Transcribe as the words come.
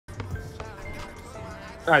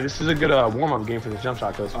Alright, this is a good warm-up game for the jump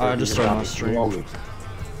shot, though. So I just started my stream.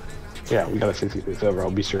 Yeah, we got a 66 over.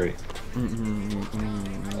 I'll be straight.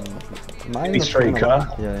 Be straight,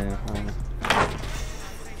 cut. Yeah.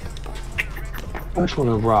 Which one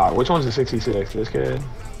is Rock? Which one's the 66? This kid,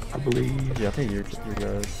 I believe. Yeah, I think you're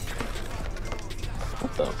guys.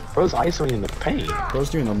 What the? Bro's isoing in the paint. Bro's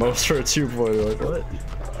doing the most for a 2 boy. Like what?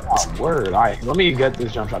 Oh, word. Alright, let me get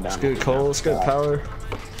this jump shot down. It's good, Cole. It's good, Power.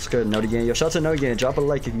 It's good. No again. Yo, shout out to No again. Drop a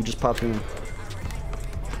like if you just popped in.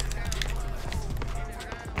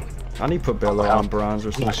 I need to put Bello on bronze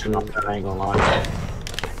or some shit. I ain't gonna lie.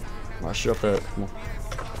 I'll shoot up that.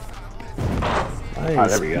 Nice. Right,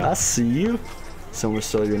 there we go. I see you. Someone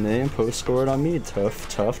stole your name. Post scored on me.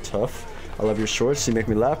 Tough. I love your shorts. You make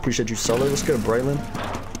me laugh. Appreciate you, Solar. Let's go, Braylon.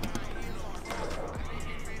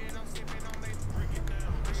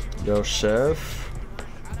 Yo, Chef.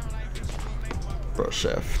 Bro,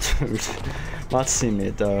 Chef. Dude. My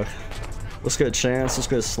teammate, dog. Let's go, Chance. Let's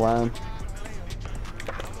go, Slime.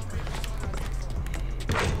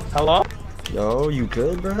 Hello? Yo, you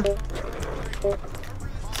good, bro?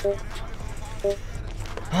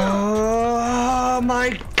 Oh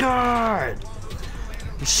my god!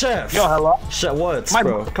 Chef! Yo, hello? Chef, what,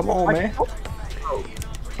 bro? Come on, man.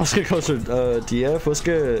 Let's get closer, DF. What's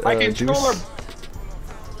good, my controller. Deuce?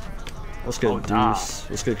 What's good, Deuce?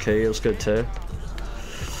 What's good, K? What's good, Ted?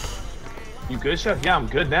 You good, Chef? Yeah, I'm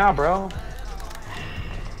good now, bro.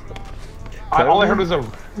 All I heard was a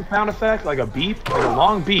sound effect, like a beep, like a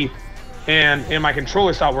long beep, and my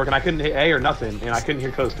controller stopped working. I couldn't hit A or nothing, and I couldn't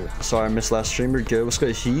hear Koster. Sorry, I missed last stream. You're good. What's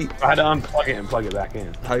good, Heat? I had to unplug it and plug it back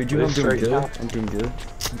in. How you doing? I'm doing good. I'm doing good.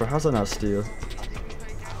 Bro, how's that not steal?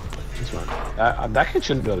 This one. That kid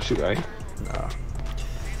shouldn't be able to shoot, right? Nah.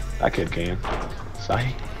 That kid can.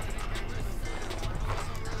 Sorry.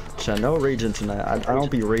 Chat, no raging tonight. I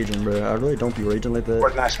don't be raging, bro. I really don't be raging like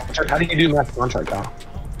that. How do you do max contract, Kyle?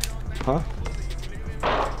 Huh?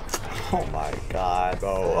 Oh my god,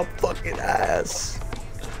 bro. I'm fucking ass.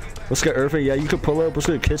 What's good, Irving? Yeah, you could pull up. What's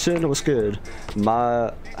good, Kitchen? What's good?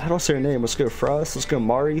 How do I say your name? What's good, Frost? What's good,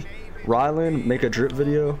 Mari? Rylan, make a drip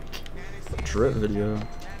video. A drip video.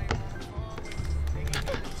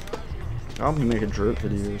 I'll be making drip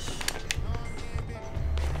videos.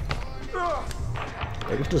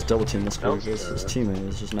 I can just double team this guy. His teammate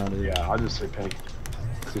is just not it. Yeah, I'll just say pay.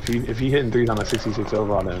 If he hitting threes on a 66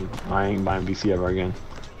 overall, then I ain't buying BC ever again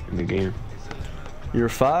in the game. You're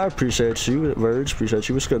 5. Appreciate you, Verge. Appreciate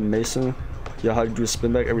you. What's good, Mason? Yo, how do you do a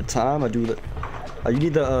spin back every time? I do the. You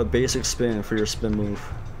need the basic spin for your spin move.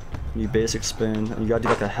 You need basic spin, and you gotta do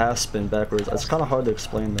like a half spin backwards. It's kind of hard to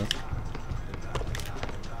explain though.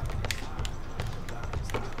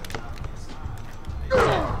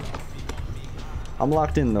 I'm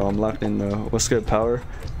locked in though. What's good, Power?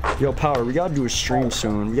 Yo, Power, we gotta do a stream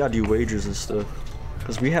soon. We gotta do wagers and stuff.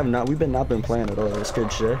 Cause we've not been playing at all. What's good,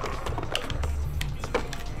 Jay?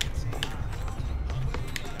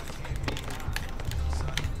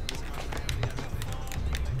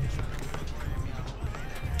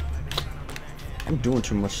 I'm doing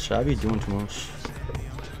too much, chat. I be doing too much.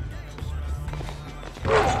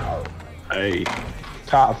 Hey.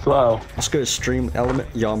 Top flow. What's good, stream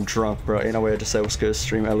element? Yo, I'm drunk, bro. Ain't no way to say what's good,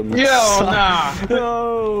 stream element. Yo, nah.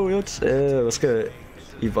 Yo, what's good?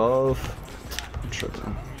 Evolve. I'm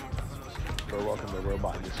tripping. Bro, welcome to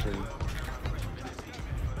Robot in the stream.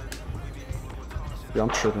 Yo, I'm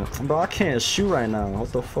tripping. Bro, I can't shoot right now.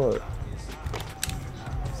 What the fuck?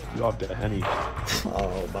 You off that Henny.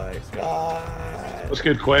 Oh my god. What's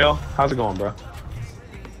good, Quail? How's it going, bro?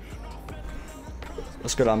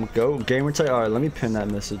 What's good? I'm go. GAMERTAG. Alright, let me pin that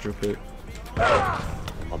message real quick.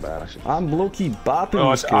 My bad. I'm low-key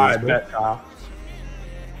bopping these kids, I bro. bet, Kyle.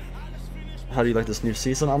 How do you like this new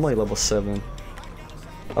season? I'm only level 7.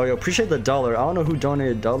 Oh, yo, appreciate the $1. I don't know who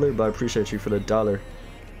donated $1, but I appreciate you for the $1.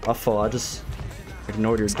 My fault. I just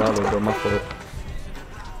ignored your $1, bro. My fault.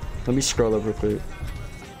 Let me scroll up real quick.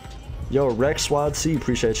 Yo, Rex YC,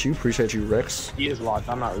 appreciate you. Appreciate you, Rex. He is locked.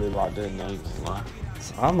 I'm not really locked in. No, he's not.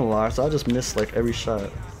 I'm locked. So I just missed like every shot.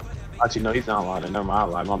 Actually, no, he's not locked in. Never mind. I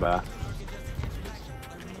lied. My bad.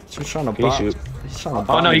 He's trying to bot. Shoot. He's trying to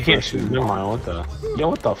bot. Oh, no, you can't shoot. Never mind. What the? Yo,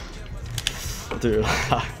 what the? Dude.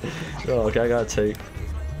 Yo, okay, I gotta take.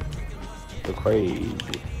 The crazy.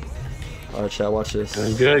 Alright, chat, watch this.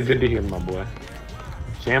 Good to hear, my boy.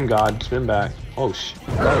 Jam God, spin back. Oh, shit.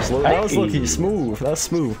 That was lucky. Smooth. That's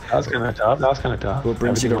smooth. That was kind of tough. What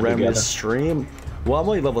brings you to randomness stream? Well, I'm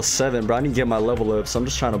only level 7, but I need to get my level up, so I'm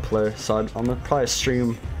just trying to play. So I'm gonna probably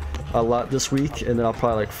stream a lot this week, and then I'll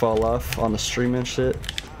probably like fall off on the stream and shit.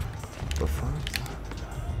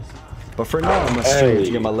 But for now, I'm gonna stream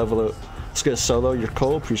to get my level up. What's good, Solo? You're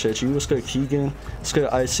cold. Appreciate you. What's good, Keegan? What's good,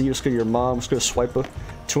 IC? What's good, your mom? What's good, Swiper?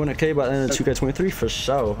 200K by the end of 2K23 for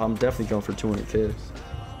sure. I'm definitely going for 200K.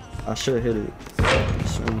 I should hit it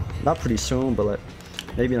soon. Not pretty soon, but like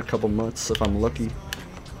maybe in a couple months if I'm lucky.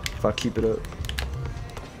 If I keep it up.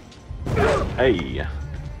 Hey.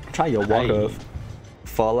 Try your walk off.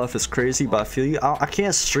 Fall off is crazy, but I feel you. I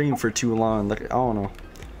can't stream for too long. Like, I don't know.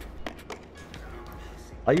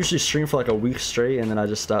 I usually stream for like a week straight and then I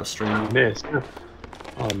just stop streaming. Miss.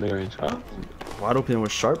 Oh, mid-range. Oh. Wide open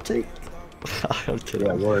with sharp tape? I'm kidding.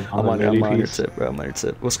 Yeah, Lord, I'm on your tip, bro. I'm on your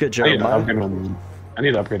tip. What's good, Jeremiah? I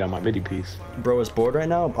need to upgrade on my MIDI piece. Bro is bored right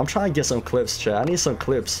now. I'm trying to get some clips, chat. I need some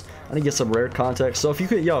clips. I need to get some rare context. So if you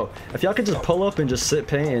could, if y'all could just pull up and just sit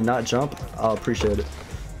paint and not jump, I'll appreciate it.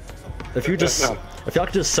 If you just, if y'all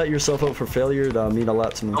could just set yourself up for failure, that'll mean a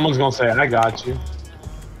lot to me. Someone's gonna say, I got you.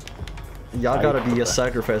 Y'all gotta be a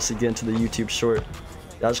sacrifice to get into the YouTube short.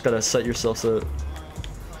 Y'all just gotta set yourselves up.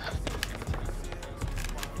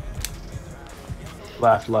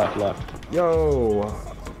 Left. Yo.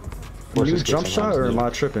 New jump shot or am I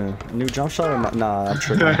tripping? New jump shot or am I? Nah, I'm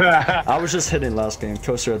tripping. I was just hitting last game.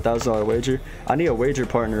 Koster, $1,000 wager. I need a wager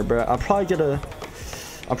partner, bro. I'll probably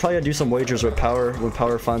gonna do some wagers with Power when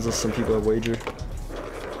Power finds us some people to wager.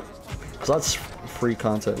 So that's free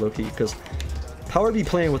content, low-key, because Power be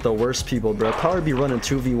playing with the worst people, bro. Power be running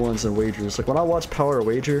 2v1s and wagers. Like when I watch Power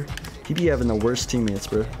wager, he be having the worst teammates,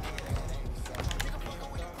 bro.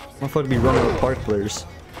 Motherfucker be running with park players.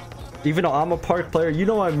 Even though I'm a park player, you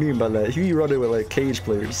know what I mean by that. He be running with like cage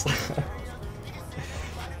players.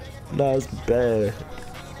 Nah, it's bad.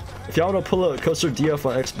 If y'all wanna pull up Koster DF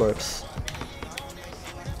on Xbox.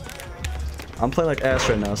 I'm playing like ass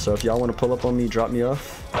right now, so if y'all wanna pull up on me, drop me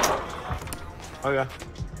off. Oh yeah.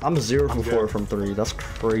 I'm 0 for 4 from 3. That's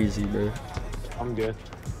crazy, bro. I'm good.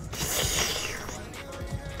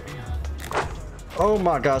 Oh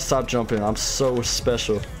my god, stop jumping. I'm so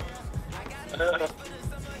special.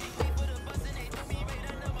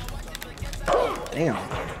 Damn.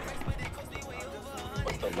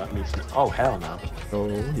 Let me see. Oh, hell no. Oh,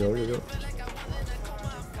 yo.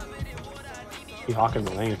 He hawking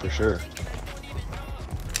the lane for sure.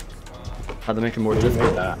 Had to make it more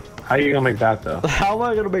difficult. How you gonna make that though? How am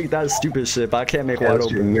I gonna make that stupid shit? But I can't make wide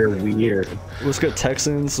open. You're weird. What's good,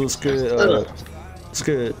 Texans? What's good? What's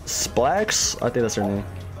good? Splax? I think that's her name.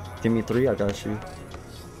 Give me 3, I got you.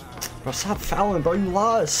 Bro, stop fouling, bro. You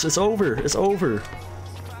lost. It's over. It's over.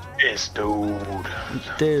 This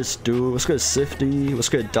dude. What's good, Sifty? What's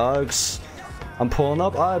good, Dogs? I'm pulling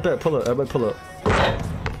up. I bet. Pull up. Everybody pull up.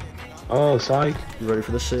 Oh, psych. You ready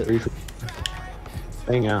for this shit?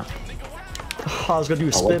 Hang out. I was gonna do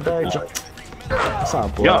a spin back. That's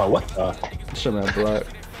not black. Yo, what the? Shouldn't have black.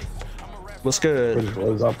 What's good?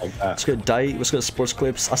 What's up like that? What's good, Dite? What's good, Sports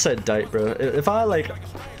Clips? I said Dite, bro. If I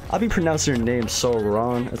be pronouncing your name so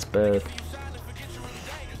wrong. It's bad.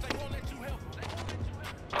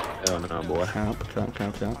 Hell no, boy. Count.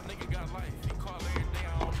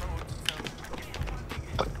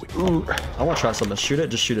 Ooh, I want to try something. Shoot it,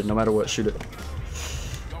 just shoot it, no matter what. Shoot it.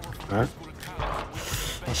 Alright.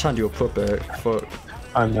 I was trying to do a putback. Fuck.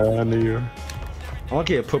 I knew you. I want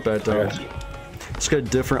to get a putback though. What's good,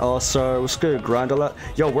 different all-star? What's good, grind a lot?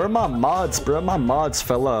 Yo, where are my mods, bro? My mods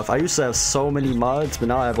fell off. I used to have so many mods, but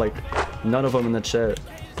now I have like none of them in the chat.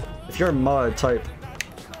 If you're a mod, type.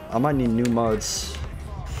 I might need new mods.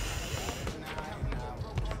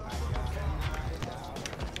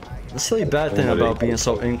 That's the bad thing about being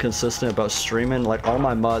so inconsistent about streaming. Like all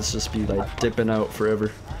my mods just be like dipping out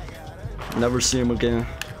forever. Never see them again.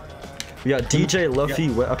 We got DJ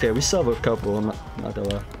Luffy. Okay, we still have a couple. I'm not gonna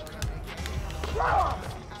lie.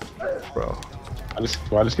 Bro. I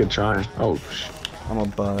just get trying. Oh, I'm a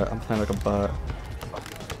bot. I'm playing like a bot.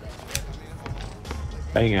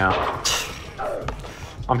 Bang out.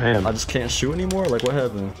 I'm him. I just can't shoot anymore? Like, what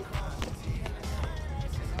happened?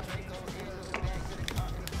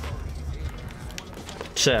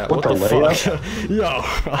 Chat, what the fuck? Yo.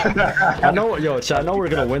 I know, chat, I know we're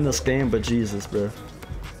gonna win this game, but Jesus, bro.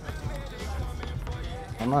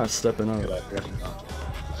 I'm not stepping up.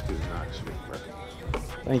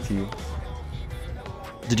 Thank you.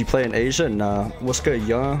 Did you play in Asia? Nah. What's good,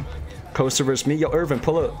 Young? Koster versus me? Yo, Irvin,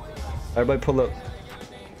 pull up. Everybody pull up.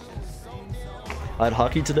 I had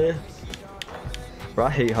hockey today. Bro,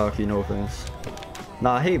 I hate hockey, no offense.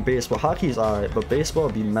 Nah, I hate baseball. Hockey's alright, but baseball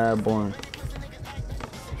be mad boring.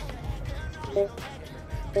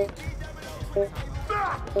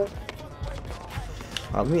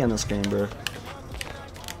 Let me end this game, bro.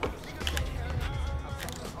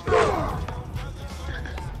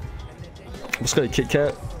 What's good, Kit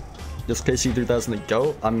Kat? Just KC3000 to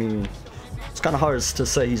go? I mean, kind of hard to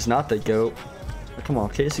say he's not the GOAT. But come on,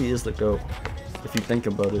 Casey is the GOAT, if you think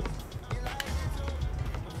about it.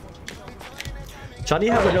 So I need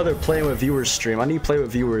to have another playing with viewers stream. I need to play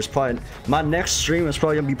with viewers. Probably my next stream is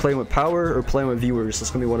probably gonna be playing with power or playing with viewers.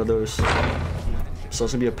 It's gonna be one of those. So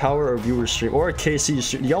it's gonna be a power or viewer stream or a KC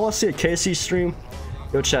stream. Y'all want to see a KC stream?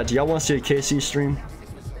 Yo, chat. Do y'all want to see a KC stream?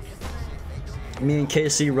 Me and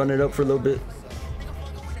KC run it up for a little bit.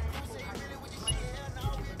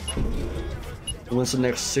 When's the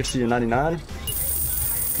next 60 to 99?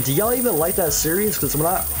 Do y'all even like that series? Because when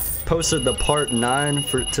I posted the part 9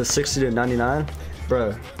 to 60 to 99,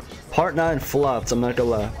 bruh, part 9 flopped. I'm not gonna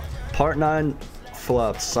lie. Part 9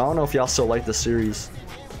 flopped. So I don't know if y'all still like the series.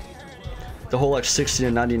 The whole like 60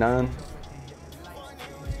 to 99.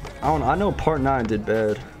 I know part 9 did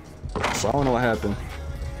bad. So I don't know what happened.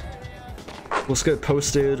 What's good,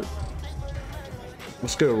 Posted?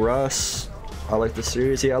 What's good, Russ? I like the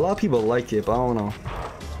series. Yeah, a lot of people like it, but I don't know.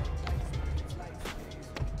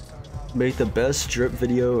 Make the best drip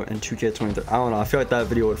video in 2K23. I don't know. I feel like that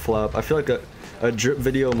video would flop. I feel like a drip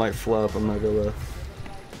video might flop. I'm not gonna lie.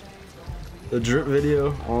 The drip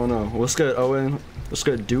video? I don't know. What's good, Owen? What's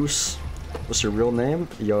good, Deuce? What's your real name?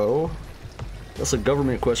 Yo. That's a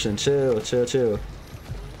government question. Chill, chill, chill.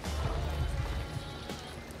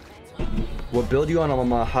 What build you on? I'm on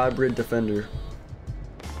my hybrid defender.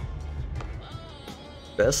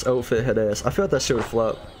 Best outfit, head ass. I feel like that shit would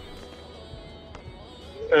flop.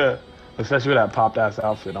 Yeah, especially with that popped ass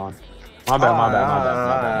outfit on. My bad, my bad, my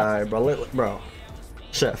bad, my bad. Bro.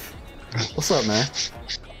 Chef. What's up, man?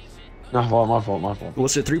 My fault, my fault, my fault.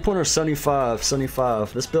 What's your 3-pointer? 75,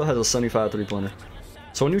 75. This build has a 75 3-pointer.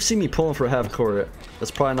 So when you see me pulling for half court,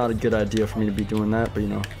 that's probably not a good idea for me to be doing that, but you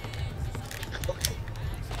know.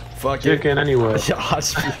 Fuck it. You can anyway. Yeah, I'll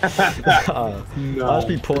just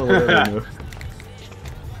be pulling whatever, you know.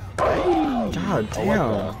 God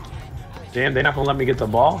damn. Damn, they not gonna let me get the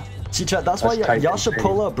ball? See, chat, that's why y'all should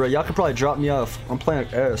pull up, bro. Y'all could probably drop me off. I'm playing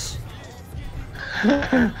like ass.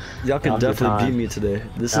 Y'all can definitely beat me today.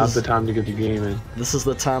 Now's the time to get the game in. This is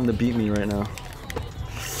the time to beat me right now.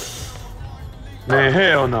 Man,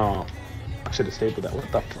 hell no. I should have stayed with that. What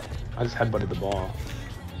the fuck? I just headbutted the ball.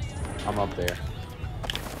 I'm up there.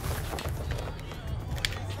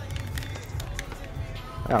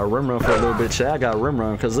 I got rim run for a little bit, chat. I got rim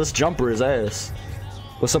run because this jumper is ass.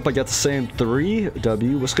 What's up? I got the same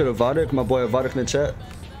 3W. What's good, Avadik? My boy Avadik in the chat.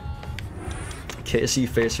 KC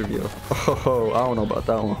face reveal. Oh, I don't know about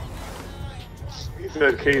that one. You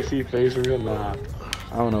said KC face reveal? Nah.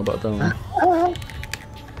 I don't know about that one.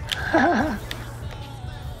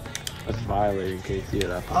 That's violating KC at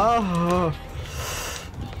that point.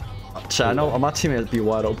 Chat, I know my teammate be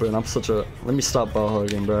wide open. I'm such a. Let me stop ball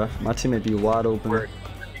hugging, bro. My teammate be wide open.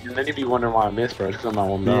 And then you'd be wondering why I missed, bro. Because I'm not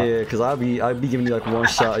warmed up. Yeah, because I'd be giving you like one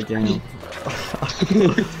shot a game.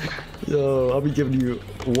 Yo, I'll be giving you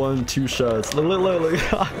 1-2 shots. Literally.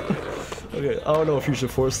 Okay, I don't know if you should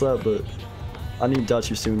force that, but I need to dodge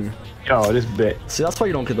you sooner. Yo, this bit. See, that's why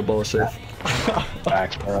you don't get the ball, Chef.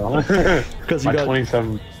 Facts, bro. Because you got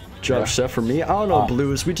 27. Drop Chef for me. I don't know,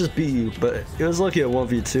 Blues. We just beat you, but it was lucky at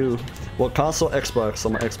 1v2. Well, console, Xbox.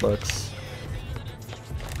 On my Xbox.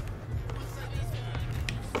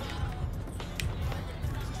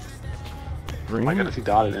 I gotta see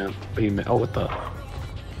dotted him. Oh, what the?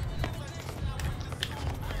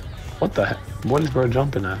 What the heck? What is bro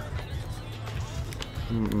jumping at?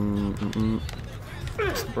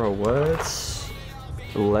 Bro, what?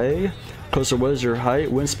 Lay? Koster, what is your height,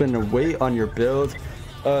 wind spin, and weight on your build?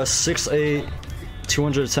 6'8",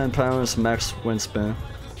 210 pounds, max wind spin.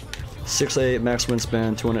 6'8", max wind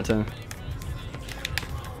spin, 210.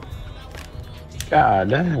 God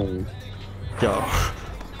damn. Yo.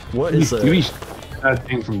 What is that? You be that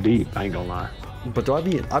thing from deep, I ain't gonna lie. But do I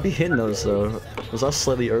be hitting those though? Was that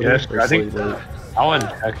slightly early yes, or slightly late? I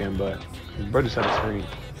wasn't checking, but bro just had a screen.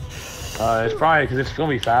 It's probably because it's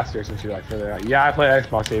gonna be faster since you're like further out. Yeah, I play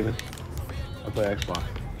Xbox even. I play Xbox.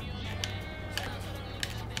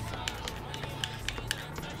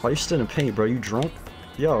 Why you still in paint, bro? You drunk?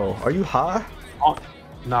 Yo, are you high? Oh,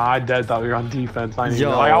 nah, I dead thought we were on defense. I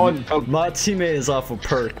Yo, like, I wasn't my teammate is off a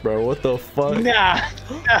perk, bro. What the fuck? Nah.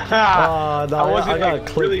 Nah, I gotta like,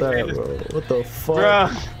 clip really that, bro. What the fuck? Bro.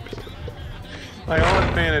 Like, I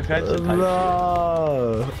wasn't paying attention.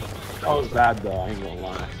 Nah. That was bad though, I ain't gonna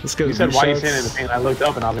lie. You said, why are you standing in the paint? I looked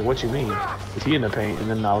up and I was like, what you mean? Is he in the paint? And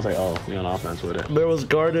then I was like, oh, we on offense with it. There was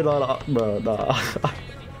guarded on, bro, nah.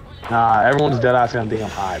 Nah, everyone's dead ass gonna think I'm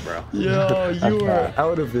high, bro. Yo, you were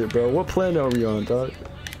out of it, bro. What planet are we on, dog?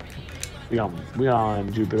 We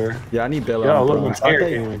on Jupiter. Yeah, I need Bello Yo, on look, bronze.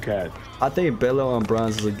 I think Bello on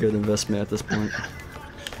bronze is a good investment at this point.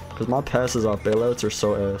 Cause my passes off bailouts are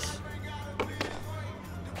so ass.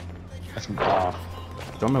 That's off.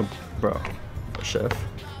 I'm a bro, chef.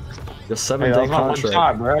 Your 7-day Hey, contract. one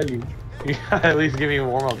shot, bro. You gotta at least give me a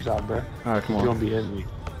warm-up shot, bro. Alright, come on. You won't be hitting me.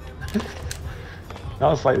 That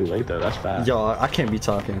was slightly late though. That's fast. Yo, I can't be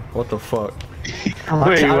talking. What the fuck? I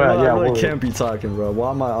really can't be talking, bro.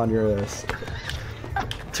 Why am I on your ass?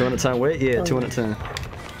 210. Wait, yeah, 210.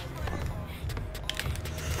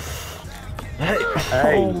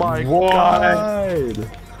 Hey! Oh my god!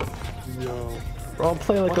 Yo. Bro, I'm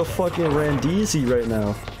playing like a fucking Randeezy right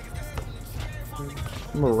now.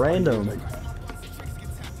 I'm a random.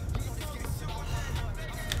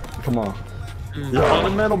 Come on.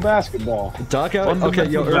 Fundamental basketball. Dog out? Okay,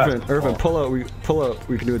 yo, Irvin, pull up.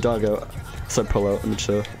 We can do a dog out. I said pull out. Let me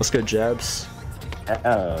chill. Let's go jabs.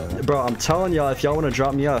 Bro, I'm telling y'all, if y'all want to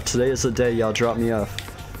drop me off, today is the day y'all drop me off.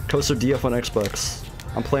 Koster DF on Xbox.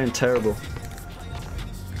 I'm playing terrible.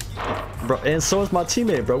 Bro, and so is my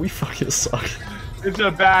teammate, bro. We fucking suck. It's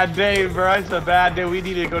a bad day, bro. It's a bad day. We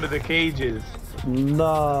need to go to the cages.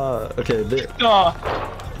 Nah. Okay, Nah.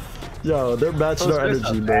 Yo, they're matching our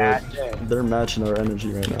energy, bro. They're matching our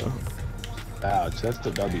energy right now. Ouch, that's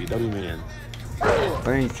the W. W man.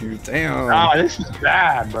 Thank you. Damn. Ah, this is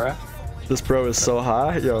bad, bro. This bro is so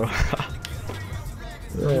high, yo.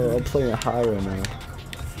 Yo, I'm playing high right now.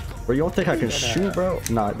 Bro, you don't think I can shoot, bro?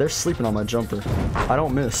 Nah, they're sleeping on my jumper. I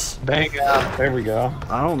don't miss. Bang out. There we go.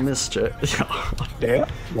 I don't miss, Jet. Damn.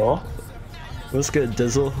 Well. What's good,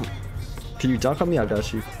 Dizzle? Can you dunk on me? I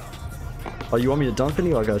got you. Oh, you want me to dunk on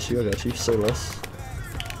you? I got you. I got you. Say less.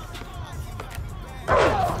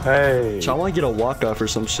 Hey. I want to get a walk-off or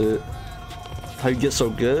some shit. How you get so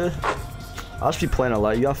good? I'll just be playing a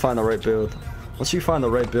lot. You gotta find the right build. Once you find the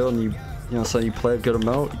right build and you know what I'm saying, you play a good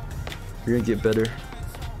amount, you're gonna get better.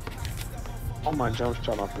 On my jump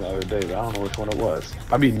shot off the other day, but I don't know which one it was.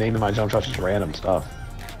 I'd be naming my jump shots just random stuff.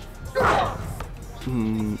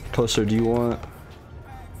 Koster, do you want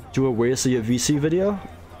do a way to see a VC video?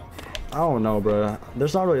 I don't know, bro.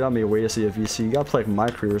 There's not really that many ways to see a VC. You gotta play like my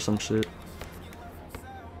career or some shit.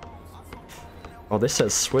 Oh, they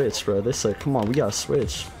said switch, bro. They said, come on, we gotta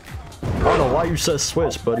switch. I don't know why you said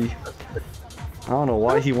switch, buddy. I don't know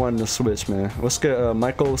why he wanted to switch, man. What's good,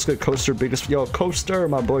 Michael? What's good, Koster? Biggest, yo, Koster,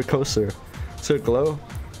 my boy Koster. What's good, Glow?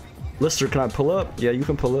 Lister, can I pull up? Yeah, you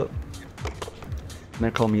can pull up.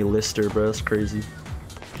 Man, call me Lister, bro. That's crazy.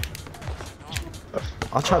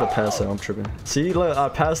 I'll try to pass out. I'm tripping. See, look, I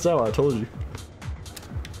passed out. I told you.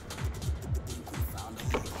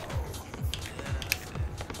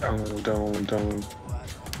 Don't.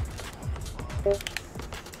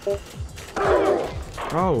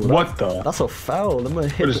 Bro, what the? That's a foul. I'm gonna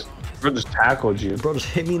hit. Bro just tackled you. Bro just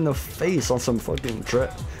hit me in the face on some fucking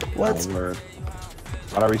trap. What? Oh, word.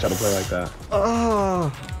 Why'd I reach out to play like that?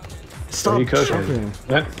 Stop tripping.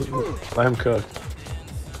 Let him cook.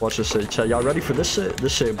 Watch this shit, chat. Y'all ready for this shit?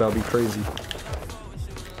 This shit about to be crazy.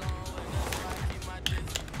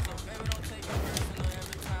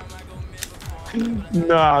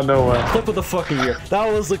 Nah, no way. Clip of the fucking year.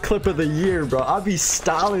 That was the clip of the year, bro. I be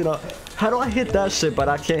styling up. How do I hit that shit, but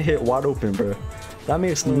I can't hit wide open, bro? That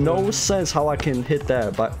makes no sense how I can hit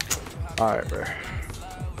that, but... Alright, bro.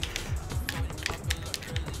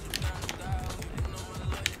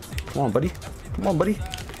 Come on, buddy. Come on, buddy.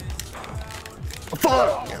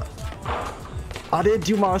 Fuck! I didn't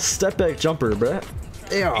do my step back jumper, bruh.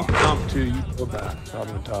 Damn. Jump too, you feel that. That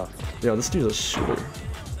would've been tough. Yo, this dude's a shooter.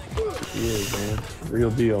 He is, man.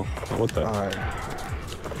 Real deal. What the? Alright.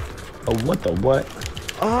 Oh, what the what?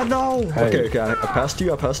 Oh, no! Hey. Okay, I passed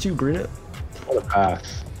you. Green it. What a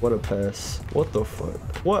pass. What a pass. What the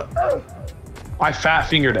fuck? What? I fat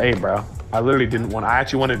fingered A, bro. I literally didn't want. I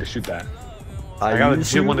actually wanted to shoot that. I got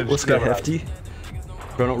legit wanted to What's shoot good, that. Hefty?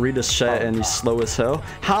 Bro, don't read this chat and he's slow as hell.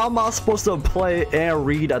 How am I supposed to play and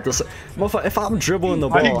read at the same? Motherfucker, if I'm dribbling the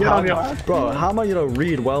ball, how am I gonna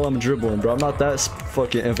read while I'm dribbling, bro? I'm not that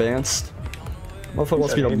fucking advanced. Motherfucker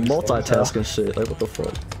wants me to multitask and shit. Like, what the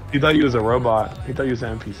fuck? He thought you was a robot. He thought you was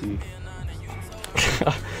an NPC.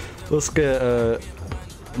 Let's get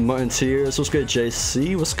Mutton Tears. Let's get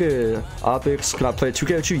JC. What's good, Optics? Can I play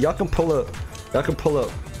 2K with you? Y'all can pull up. Y'all can pull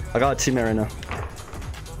up. I got a teammate right now.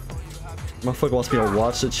 Motherfucker wants me to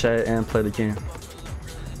watch the chat and play the game.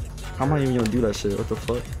 How am I even gonna do that shit? What the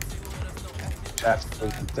fuck? Chat's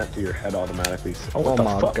sent to your head automatically. Oh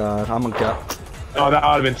my god, I'm a god. Oh, that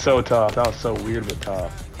would have been so tough. That was so weird but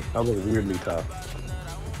tough. That was weirdly tough.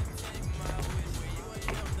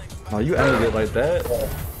 Oh, you ended it like that?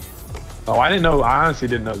 Oh, I didn't know. I honestly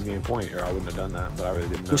didn't know it was game point, or I wouldn't have done that. But I really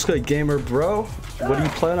didn't know. What's good, gamer bro? What do you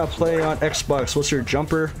plan on playing on Xbox? What's your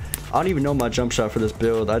jumper? I don't even know my jump shot for this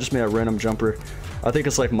build. I just made a random jumper. I think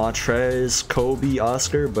it's like Montrez, Kobe,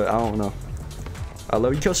 Oscar, but I don't know. I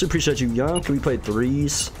love you, Koster. Appreciate you, young. Can we play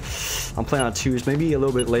threes? I'm playing on twos, maybe a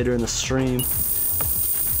little bit later in the stream.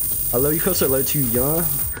 I love you, Koster. I love you, young.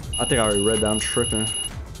 I think I already read that. I'm tripping.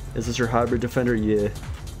 Is this your hybrid defender? Yeah.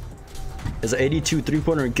 Is an 82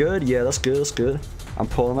 3-pointer good? Yeah, that's good. That's good. I'm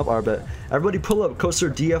pulling up. Alright, bet. Everybody pull up Koster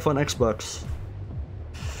DF on Xbox.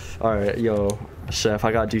 Alright, yo, Chef,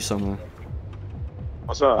 I gotta do something.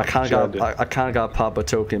 What's up? I kind of got pop a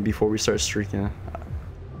token before we start streaking.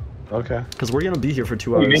 Okay. Cause we're gonna be here for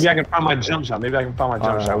 2 hours. Maybe I can find my jump shot. Maybe I can find my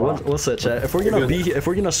jump shot. What's that, chat? If we're gonna be here, if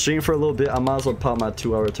we're gonna stream for a little bit, I might as well pop my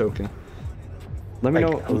 2-hour token. Let me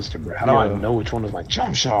know. How do I know which one is my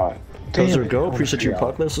jump shot? Koster, go. Appreciate your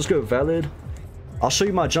puck list. Let's go, valid. I'll show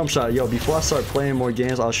you my jump shot, yo. Before I start playing more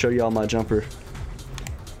games, I'll show y'all my jumper.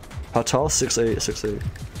 How tall? 6'8", 6'8".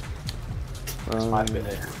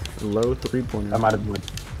 Low 3-pointer. That might have been.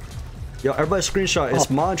 Yo, everybody screenshot. It's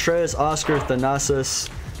Montrez, Oscar, Thanasis.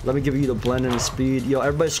 Let me give you the blend and the speed. Yo,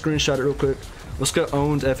 everybody screenshot it real quick. Let's go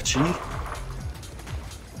owned FG.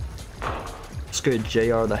 Let's go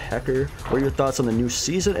JR the hacker. What are your thoughts on the new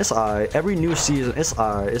season? It's alright. Every new season, it's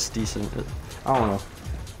alright. It's decent. I don't know.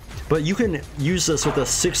 But you can use this with a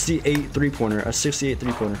 68 3-pointer. A 68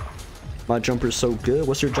 3-pointer. My jumper's so good.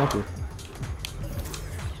 What's your jumper?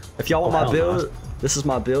 If y'all want my build, this is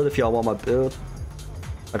my build. If y'all want my build,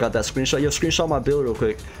 I got that screenshot. Yo, screenshot my build real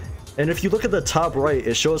quick. And if you look at the top right,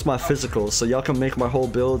 it shows my physicals. So y'all can make my whole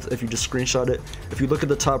build if you just screenshot it. If you look at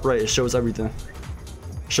the top right, it shows everything.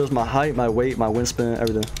 It shows my height, my weight, my wingspan,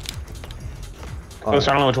 everything. I don't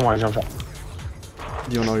know which one I jump shot.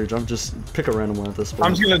 You don't know your jump? Just pick a random one at this point.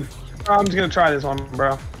 I'm just gonna try this one,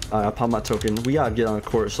 bro. Alright, I pop my token. We gotta get on the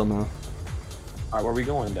court somehow. Alright, where are we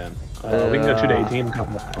going then? We can go 2 to 18.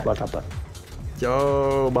 Come on.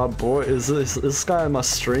 Yo, my boy, is this guy in my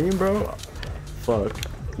stream, bro? Fuck.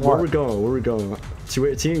 Where we going? Where we going?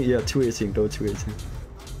 218? Yeah, 218. Go 218.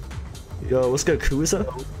 Yo, what's good, Kuza?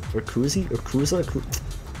 Or Kuzi? Or Kuza?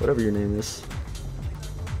 Whatever your name is.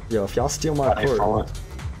 Yo, if y'all steal my court.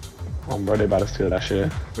 Oh, bro, they about to steal that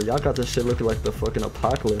shit. But y'all got this shit looking like the fucking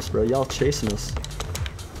apocalypse, bro. Y'all chasing us.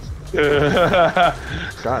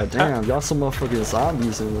 God damn, y'all some motherfucking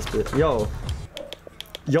zombies in this bit.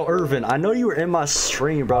 Yo, Irvin, I know you were in my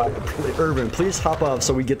stream, bro. Irvin, please hop up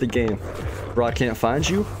so we get the game. Bro, I can't find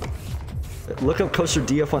you. Look up Koster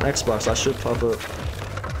DF on Xbox. I should pop up.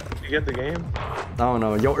 You get the game? I don't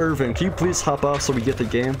know. Yo, Irvin, can you please hop up so we get the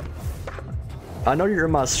game? I know you're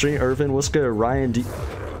in my stream, Irvin. What's good? Ryan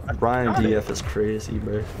DF is crazy,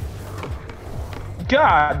 bro.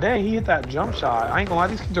 God dang, he hit that jump shot. I ain't gonna lie,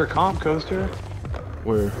 these kids are comp, Koster.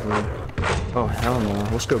 Where? Oh, hell no.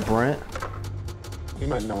 Let's go, Brent. You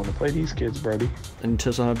might not want to play these kids, Brody. And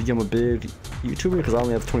tips on how to become a big YouTuber because I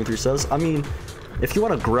only have 23 subs. I mean, if you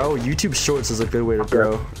want to grow, YouTube Shorts is a good way to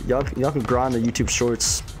grow. Y'all can grow on the YouTube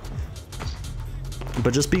Shorts.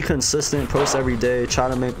 But just be consistent, post every day, try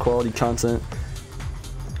to make quality content.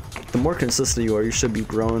 The more consistent you are, you should be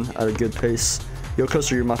growing at a good pace. Yo,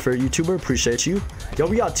 Koster, you're my favorite YouTuber. Appreciate you. Yo,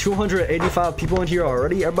 we got 285 people in here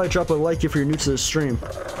already. Everybody drop a like if you're new to the stream.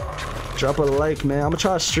 Drop a like, man. I'm gonna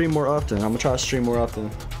try to stream more often.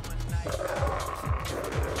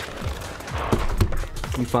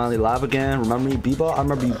 You finally live again. Remember me, B-Ball? I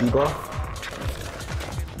remember you, B-Ball.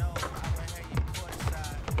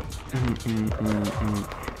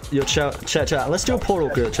 Yo, chat. Let's do a poll real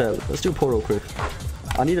quick, chat. Let's do a poll real quick.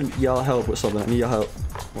 I need y'all help with something. I need y'all help.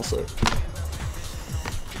 What's up?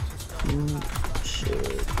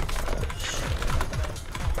 Shit.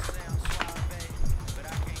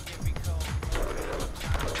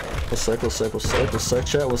 What's up,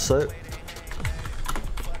 chat? What's up?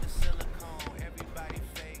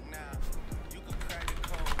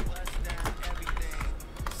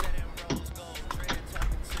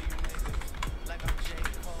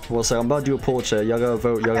 Well, say I'm about to do a poll, chat. Y'all gotta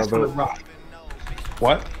vote.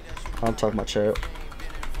 What? I'm talking about chat.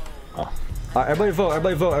 Oh. Alright, everybody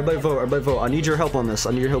vote. I need your help on this.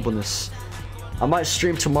 I might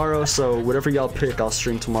stream tomorrow, so whatever y'all pick, I'll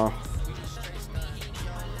stream tomorrow.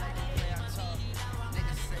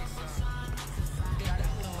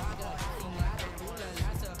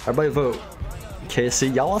 Everybody vote.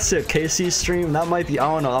 KC. Y'all want to see a KC stream? That might be,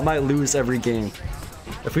 I don't know, I might lose every game.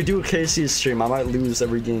 If we do a KC stream, I might lose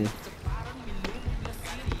every game.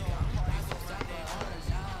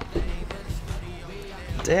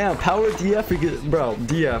 Damn, Power DF, bro,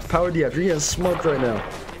 DF, Power DF, you're getting smoked right now.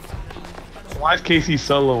 Why is Casey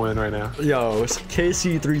soloing right now? Yo, it's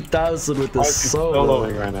KC3000 with the Why is he solo.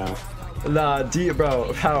 soloing right now? Nah,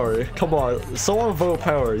 bro, power. Come on, someone vote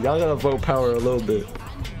power. Y'all gotta vote power a little bit.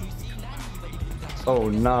 Oh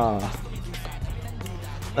nah.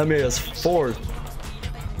 That made us 4th.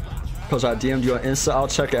 Cause I DM'd you on Insta. I'll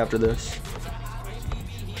check after this.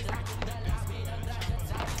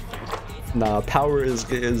 Nah, power is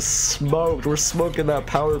smoked. We're smoking that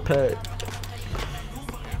power pack.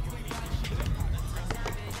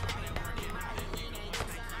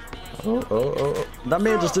 Oh. That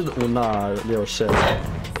man just did. Well, nah, yo, shit.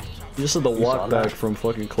 He just did the walk back from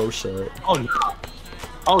fucking close shot. Oh, nah.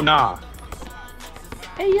 Oh, nah.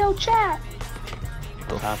 Hey, yo, chat.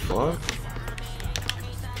 The fuck?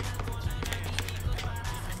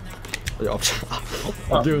 Yo,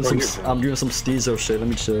 I'm doing some Steezo shit. Let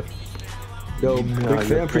me chill. Yo, big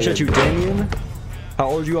fan. Appreciate you, Damien. How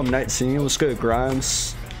old are you? I'm 19. What's good,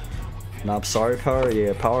 Grimes? Nah, I'm sorry, power.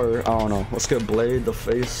 Yeah, power. I don't know. What's good, Blade? The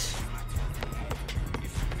face.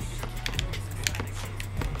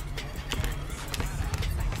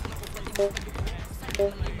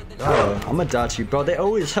 I'm a Dachi, bro. They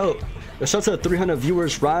always help. Shout out to 300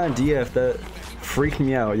 viewers, Ryan DF. That freaked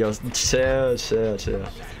me out. Yo, chill.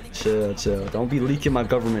 Don't be leaking my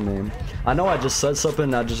government name. I know I just said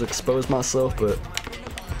something. I just exposed myself, but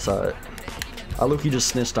it's alright. I look, you just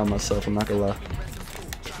snitched on myself. I'm not gonna lie.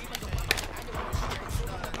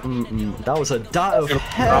 That was a dot of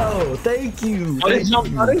hell. Thank you. I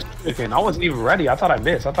wasn't even ready. I thought I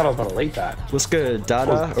missed. I thought I was gonna late that. What's good,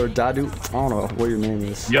 Dada or Dadu? I don't know what your name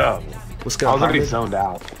is. Yo. What's good? I was already zoned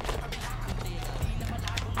out.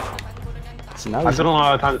 So now I still don't know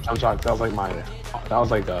how to time the jump shot. That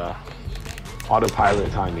was like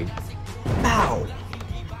autopilot timing. Ow.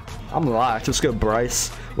 I'm locked. What's good, Bryce?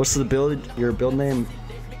 What's the build? Your build name?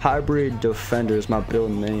 Hybrid Defender is my build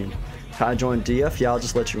name. Can I join DF? Yeah, I'll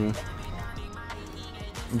just let you in.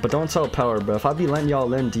 But don't tell Power, bro. If I be letting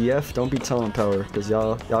y'all in DF, don't be telling Power, cause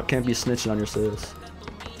y'all can't be snitching on yourselves.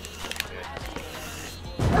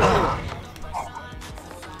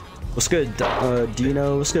 What's good,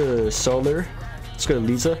 Dino? What's good, Solar? What's good,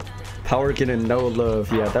 Lisa? Power getting no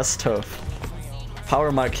love. Yeah, that's tough.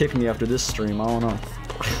 Power might kick me after this stream. I don't know.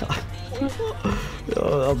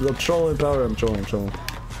 Yo, I'm trolling Power. I'm trolling.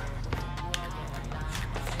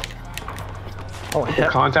 Oh,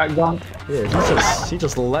 contact dunk? Yeah, he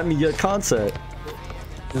just let me get contact.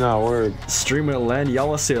 No word. Streaming a LAN. Y'all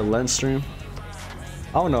want to see a LAN stream?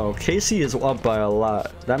 I don't know. Casey is up by a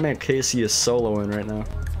lot. That man Casey is soloing right now.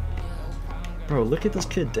 Bro, look at this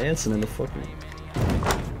kid dancing in the fucking...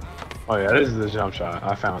 Oh yeah, this is the jump shot.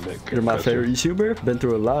 I found it. You're my favorite YouTuber. Been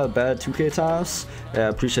through a lot of bad 2K times. Yeah, I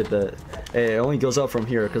appreciate that. Hey, it only goes up from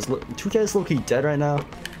here because 2K is low-key dead right now.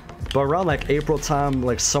 But around like April time,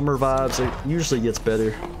 like summer vibes, it usually gets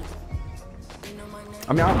better.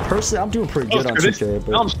 I mean, I'm doing pretty good on 2K,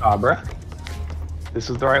 but... Jump shot, bruh. This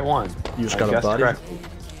is the right one. You just got a body?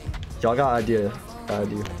 Y'all got idea.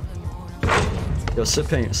 Yo, sit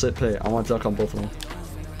paint. I want to dunk on both of them.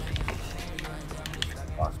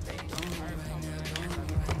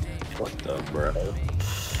 What the bro?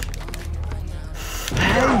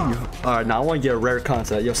 Hey! Alright, now I want to get a rare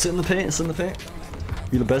contact. Yo, sit in the paint.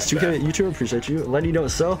 You're the best 2K YouTuber, appreciate you. Lenny don't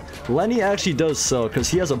sell? Lenny actually does sell, because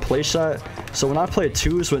he has a play shot. So when I play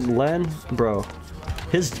twos with Len, bro,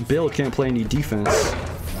 his build can't play any defense.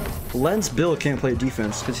 Len's build can't play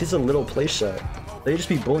defense, because he's a little play shot. They just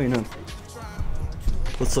be bullying him.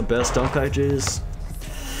 What's the best dunk packages?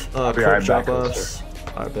 Quick drop-offs.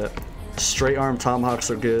 I bet. Straight arm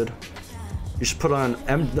tomahawks are good. You should put on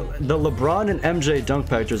the LeBron and MJ dunk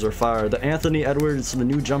packages are fire. The Anthony Edwards, the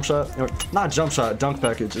new jump shot, or not jump shot, dunk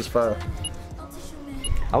package is fire.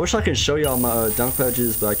 I wish I could show y'all my dunk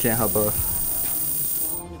packages, but I can't have a.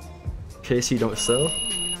 Casey don't sell?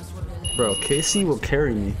 Bro, Casey will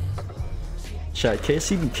carry me. Chat,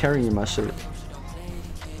 Casey be carrying my shit.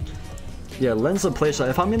 Yeah, Len's a play shot.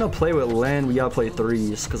 If I'm gonna play with Len, we gotta play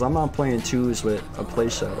threes, because I'm not playing twos with a play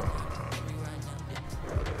shot.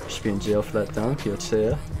 Should be in jail for that dunk, yo,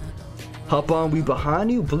 chill. Hop on, we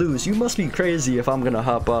behind you? Blues, you must be crazy if I'm gonna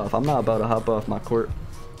hop off. I'm not about to hop off my court.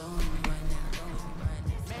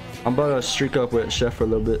 I'm about to streak up with Chef for a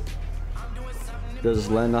little bit. Does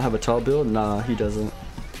Len not have a tall build? Nah, he doesn't.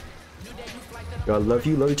 Yo, I love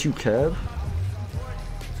you too, Kev.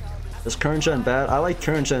 Is current gen bad? I like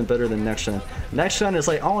current gen better than next gen. Next gen is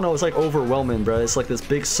like, I don't know, it's like overwhelming, bro. It's like this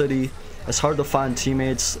big city. It's hard to find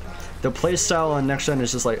teammates. The play style on next gen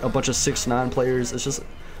is just like a bunch of 6'9" players. It's just,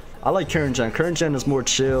 I like current gen. Current gen is more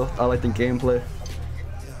chill. I like the gameplay.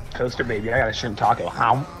 Koster baby, I got a shrimp taco.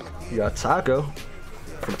 How? You got taco?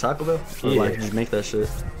 From Taco Bell? Or Yeah. like you make that shit?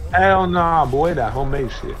 Hell nah, boy. That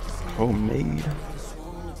homemade shit. Homemade.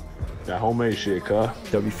 That homemade shit, cuh.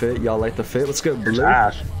 W fit. Y'all like the fit? What's good, Blue?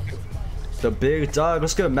 Ash. The big dog.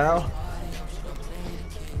 What's good, Mal?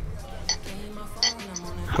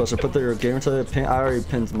 Koster, put your gamer tag pin. I already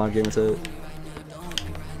pinned my gamer tag.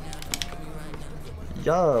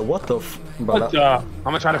 Yeah, what the f... Bro, But, I'm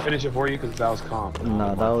gonna try to finish it for you because that was comp.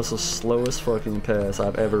 Nah, that was the slowest fucking pass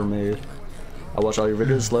I've ever made. I watch all your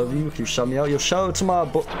videos, love you. Can you shout me out? Yo, shout out to my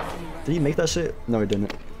boy. Did he make that shit? No, he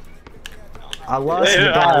didn't. I lost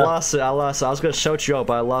it, bro. I lost it. I was gonna shout you out,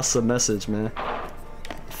 but I lost the message, man.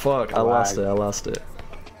 Fuck, I lost it.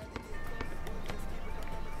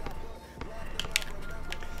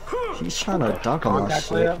 He's trying to dunk on my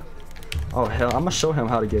shit. Oh, hell. I'm gonna show him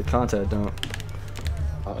how to get contact dunk.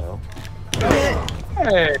 Uh-oh.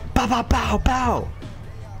 Hey! Bow, bow, bow, bow!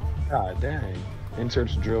 God dang.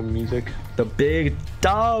 Inserts drill music. The big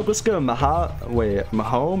dog. What's good,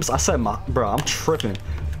 Mahomes? I said bro, I'm tripping.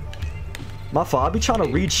 My fault. I be trying to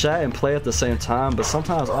read chat and play at the same time, but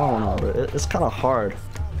sometimes I don't know, bro. It's kind of hard.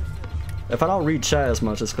 If I don't read chat as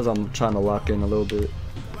much, it's because I'm trying to lock in a little bit.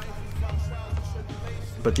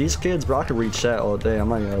 But these kids, bro, I can read chat all day. I'm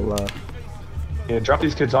not gonna lie. Yeah, drop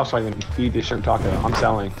these kids off so I can feed this shrimp taco. I'm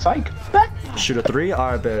selling. Psych. Shoot a 3?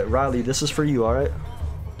 Alright, bet. Riley, this is for you, alright?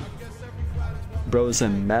 Bros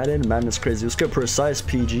in Madden. Madden is crazy. Let's get precise,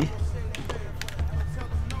 PG.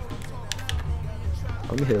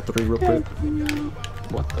 Let me hit a 3 real quick.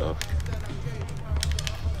 What the?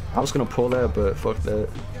 I was gonna pull that, but fuck that.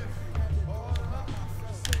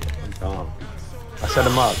 I'm dumb. I set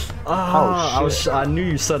him up. I knew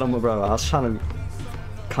you set him up, bro. I was trying to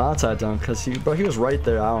contact him because he was right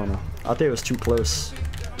there. I don't know. I think it was too close.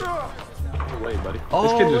 Wait, buddy. Oh,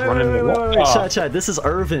 this kid just running in the wall. Chat. This is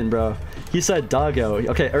Irvin, bro. He said dog out.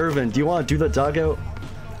 Okay, Irvin, do you want to do the dog out?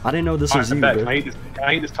 I didn't know this was you, bro. Can I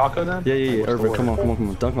eat this taco then? Yeah. Irvin, come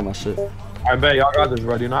on. Dunk on my shit. I bet y'all got this,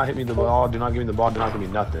 bro. Do not hit me the ball. Do not give me the ball. Do not give me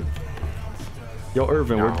nothing. Yo,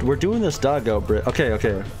 Irvin, No. we're doing this dog out, bro.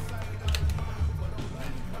 Okay.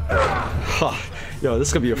 Yo,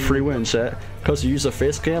 this could be a free win, chat. Cause you use a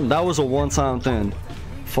face cam. That was a one-time thing.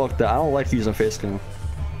 Fuck that. I don't like using face cam.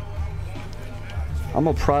 I'm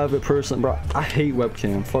a private person, bro. I hate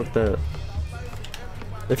webcam. Fuck that.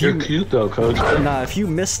 If You're cute though, coach. Nah, if you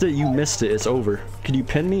missed it, you missed it. It's over. Can you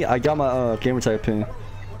pin me? I got my gamer tag pin.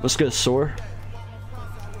 Let's get Soar.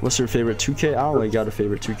 What's your favorite 2K? I don't really got a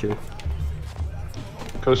favorite 2K.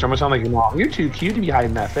 Coach, I'm gonna sound like your mom. You're too cute to be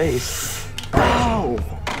hiding that face. Ow!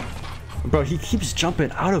 Bro, he keeps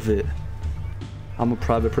jumping out of it. I'm a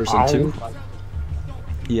private person too.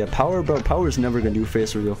 Yeah, Power, bro. Power's never gonna do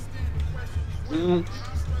face reveal.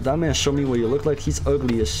 That man showed me what you look like. He's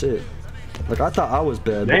ugly as shit. Like, I thought I was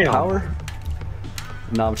bad, but Power?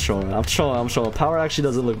 Nah, I'm trolling. Power actually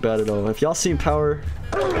doesn't look bad at all. If y'all seen Power...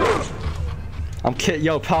 I'm kidding.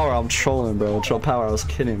 Yo, Power, I'm trolling, bro. Power, I was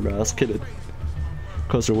kidding, bro. I was kidding.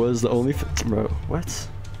 Koster was the only... Bro, what?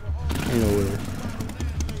 Ain't no way.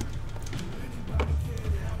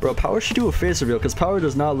 Bro, Power should do a face reveal, because Power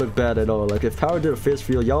does not look bad at all. Like, if Power did a face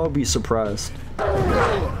reveal, y'all would be surprised.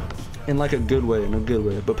 In, like, a good way,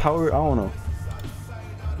 But Power, I don't know.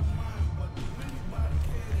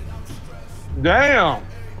 Damn!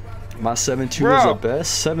 My 7-2 is the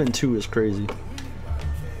best? 7-2 is crazy.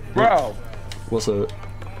 Bro! What's up?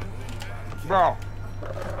 Bro!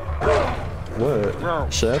 What? Bro.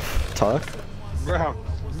 Chef? Talk? Bro!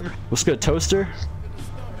 What's good, Toaster?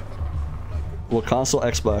 What console?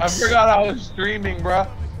 Xbox. I forgot I was streaming, bro.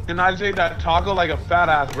 And I ate that taco like a fat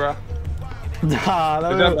ass, bro. Nah,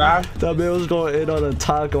 that man was going in on a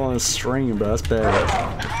taco on stream, bro. That's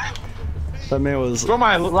bad. That man was... Bro,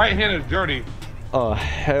 my right hand is dirty. Oh,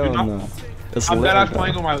 hell no. It's I'm lit, dead ass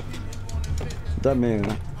playing with my... That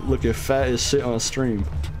man looking fat as shit on stream.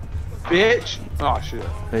 Bitch! Oh, shit.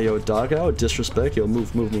 Hey, yo, dog out? Disrespect? Yo,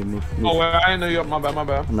 move. Oh, wait, I didn't know you. My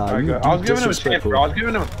bad. Nah, right, you I was giving him a chance, disrespectful. bro. I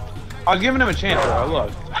was giving him a chance, bro.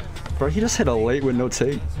 Look. Bro, he just hit a late with no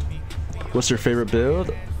take. What's your favorite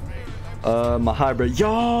build? My hybrid.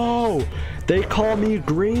 Yo! They call me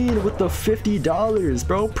Green with the $50,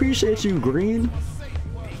 bro. Appreciate you, Green.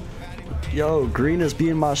 Yo, Green is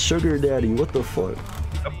being my sugar daddy. What the fuck?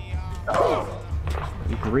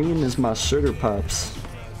 Green is my sugar pops.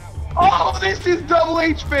 Oh, this is Double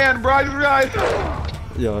H fan, bro. I just realized.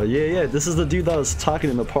 Yo, yeah. This is the dude that was talking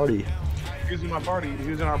in the party. He was in my party. He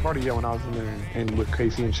was in our party, when I was in there and with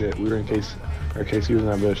Casey and shit. We were in Casey. Or Casey was in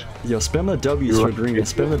that bitch. Yo, spam the W's for Green.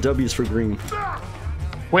 Spam the W's for Green.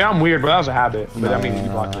 Wait, I'm weird, but that was a habit. But that means you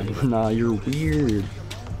blocked me. Nah, you're weird.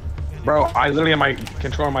 Bro, I literally have my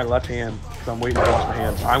control on my left hand. I'm waiting to wash my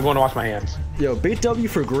hands. I'm going to wash my hands. Yo, bait W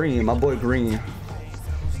for Green, my boy Green.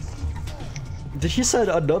 Did he said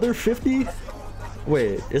another 50?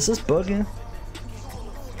 Wait, is this bugging?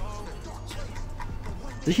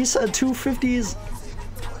 Did he send 2 50s?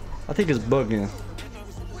 I think it's bugging.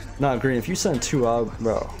 Nah, Green, if you send 2,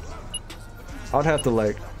 bro. I'd have to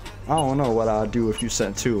like, I don't know what I'd do if you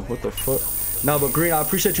sent 2. What the fuck? Nah, but Green, I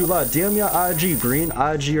appreciate you a lot. DM me on IG, Green,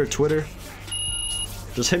 IG or Twitter.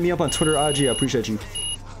 Just hit me up on Twitter, IG, I appreciate you.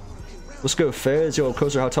 What's good, Fez? Yo,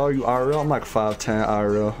 Koster, how tall are you IRL? I'm like 5'10"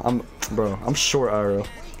 IRL. I'm short IRL.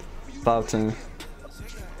 5'10".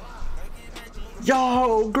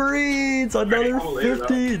 Yo, Greens, another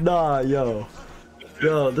 50. Nah, yo,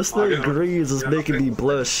 this man Greens is making me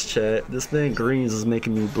blush, chat. This man Greens is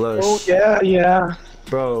making me blush. Oh yeah.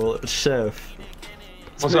 Bro, Chef.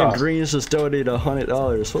 What's man up? Greens just donated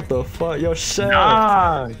 $100. What the fuck, yo, Chef?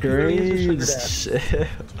 Nah, Greens, Chef.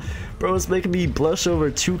 Bro, it's making me blush over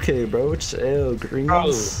 2K, bro. Chill, Greens.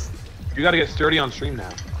 Bro, you gotta get sturdy on stream now.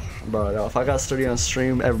 Bro, yo, if I got sturdy on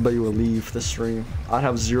stream, everybody would leave the stream. I'd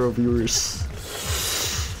have 0 viewers.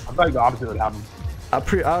 I thought the opposite would happen. I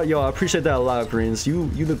appreciate that a lot, Greens. You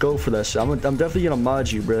the go for that shit. I'm definitely gonna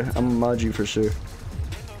mod you, bro. I'm gonna mod you for sure.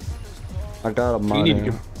 I got a mod. You need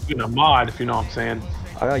to give him a mod, if you know what I'm saying.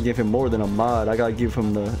 I gotta give him more than a mod. I gotta give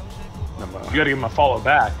him the. You gotta give him a follow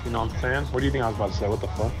back, you know what I'm saying? What do you think I was about to say? What the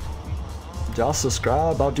fuck? Y'all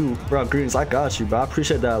subscribe. I'll do, bro. Greens, I got you, bro. I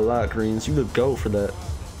appreciate that a lot, Greens. You the go for that.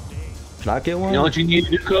 Can I get one? You know what you need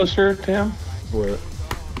to do, Koster, Tim? What?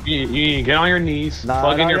 You need to get on your knees,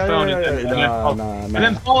 plug in your phone, and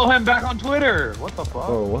then follow him back on Twitter. What the fuck?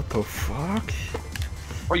 Oh, what the fuck?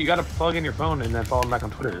 Or you gotta plug in your phone and then follow him back on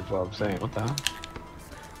Twitter. Is what I'm saying. What the hell?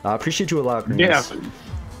 I appreciate you a lot, Greens. Yeah,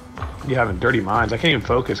 you having dirty minds. I can't even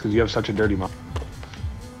focus because you have such a dirty mind.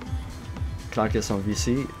 Can I get some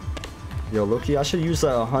VC? Yo, Loki, I should use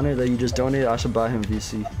that 100 that you just donated. I should buy him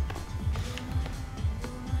VC.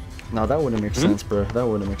 No, that wouldn't make sense, bro. That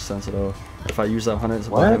wouldn't make sense at all. If I use that 100 to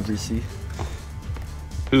buy him VC.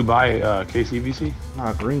 Who buy KCVC?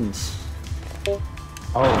 Nah, Greens.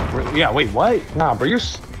 Oh, yeah. Wait, what? Nah, bro,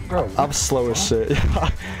 bro. I'm slow as shit.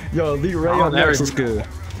 Yo, Lee Ray on Next is good.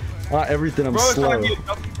 Not everything I'm slow. Bro, he's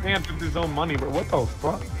trying to get hands with his own money, bro. What the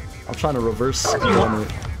fuck? I'm trying to reverse donate.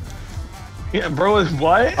 Yeah, bro, is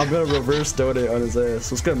what? I'm gonna reverse donate on his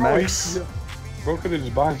ass. Let's get Max. Bro could have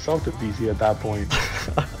just bought himself the PC at that point.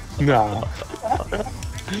 Nah.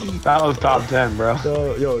 That was top 10, bro.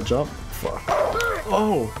 Yo, jump. Fuck.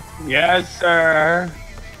 Oh. Yes, sir.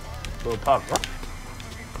 Little pup, bro.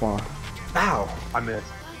 Come on. Ow. I missed.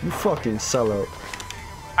 You fucking sellout.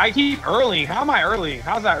 I keep early. How am I early?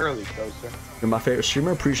 How's that early, Koster? You're my favorite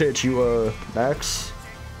streamer. Appreciate you, Max.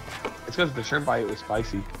 It's because the shrimp bite was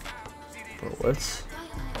spicy. Bro, what?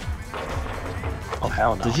 Oh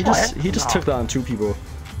hell no. Did he just took that on 2 people.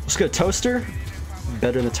 Let's go, Toaster.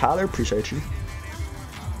 Better than Tyler. Appreciate you.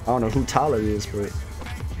 I don't know who Tyler is, but.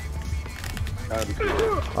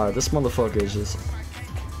 Alright, this motherfucker is just.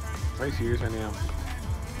 Are you serious right now?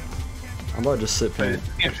 I'm about to just sit paint.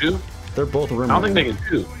 Can't shoot? They're both rim. I don't think they can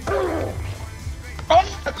shoot.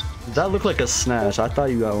 That looked like a snatch. I thought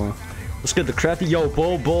you got one. Let's get the crafty. Yo,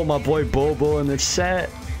 Bull, my boy Bull in the chat.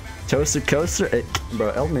 Toaster Coaster. Hey, bro,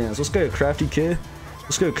 L-Mans. Let's go, crafty kid.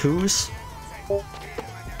 Let's go, Coos.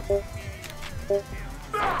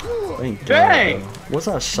 Thank Dang! God, what's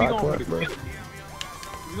that shot clock, bro? He's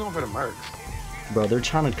going for the mercs. Bro, they're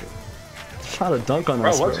trying to dunk on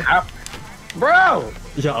us, bro. What's happening? Bro!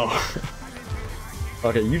 Yo.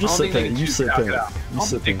 Okay, you just sit there. You sit there. You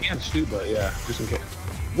sit there. They can't shoot, but yeah, just in case.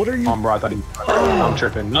 What are you? Bro, I thought he. I'm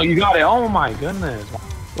tripping. No, you got it. Oh my goodness.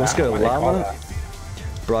 Let's go, Llama.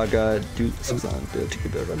 Bro, I got dude. This on good to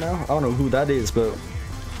get there right now. I don't know who that is, but.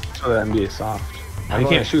 So the NBA is soft. Oh, he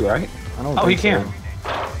can't shoot, right? I don't. Oh, he can.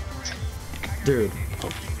 Dude.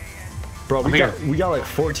 Bro, we got like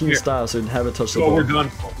 14 styles and haven't touched the ball. We're done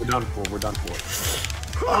for. We're done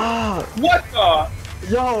for. Ah! What the?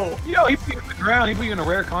 Yo, he put you on the ground. He put you in a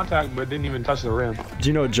rare contact, but didn't even touch the rim. Do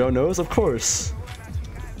you know Joe knows? Of course.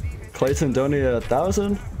 Clayton donated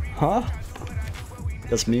 1,000? Huh?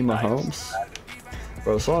 That's me, Mahomes.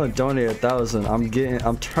 Bro, so I want to donate 1,000.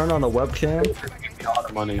 I'm turning on the webcam. A lot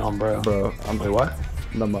of money on, bro. Bro, Wait, what?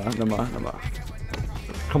 No more.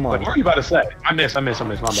 Come on. Wait, what were you about to say? I missed. My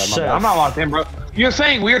bad. I'm not locked in, bro. You're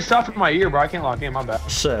saying weird stuff in my ear, bro. I can't lock in. My bad.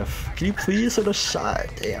 Chef, can you please hit a shot?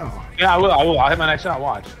 Damn. Yeah, I will. I'll hit my next shot.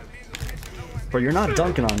 Watch. Bro, you're not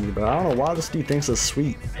dunking on me, bro. I don't know why this dude thinks it's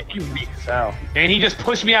sweet. You weak as hell. And he just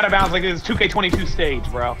pushed me out of bounds like this 2K22 stage,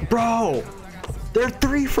 bro. Bro, they're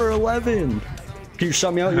 3 for 11. Can you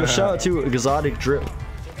shout me out? You shout out to Exotic Drip.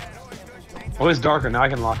 Oh, it's darker. Now I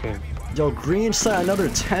can lock in. Yo, Green sent another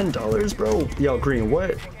 $10, bro. Yo, Green,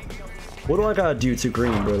 what do I gotta do to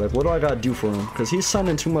Green, bro? Like, what do I gotta do for him? Cause he's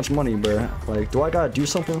sending too much money, bro. Like, do I gotta do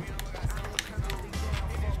something?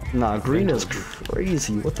 Nah, Green is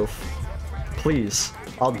crazy. What the Please.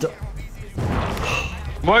 I'll do-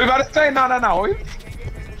 What are you about to say? No.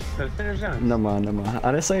 Never mind.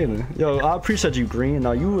 I didn't say anything. Yo, I appreciate you, Green.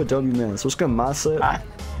 Now, you a W man. So, what's good, mindset?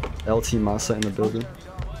 LT mindset in the building.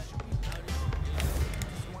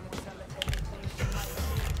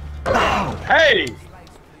 Hey!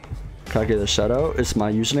 Can I get a shout out? It's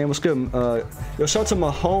my username. What's good? Yo, shout out to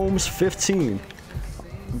Mahomes15.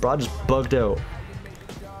 Bro, I just bugged out.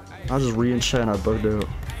 I was just reading chat and I bugged out.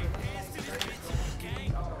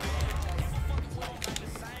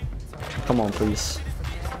 Come on, please.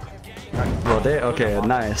 Bro, okay,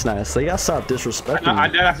 nice. So you gotta stop disrespecting me. I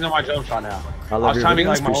did have to know my jump shot now. I love your timing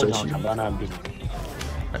videos, like my old appreciate jump you. shot, but I know I'm doing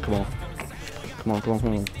it. Come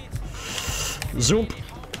on. Zoom.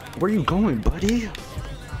 Where you going, buddy?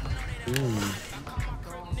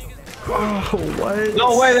 Oh, what?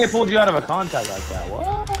 No way they pulled you out of a contact like that.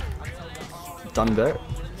 What? Done bet.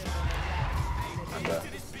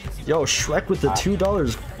 Yo, Shrek with the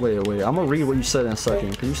 $2. Wait. I'm gonna read what you said in a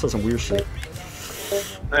second, because you said some weird shit.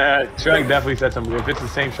 Shrek definitely said some. If it's the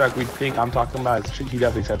same Shrek we think I'm talking about, he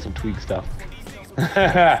definitely said some tweak stuff.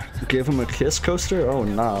 Give him a kiss, Koster? Oh,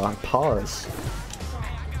 nah. Pause.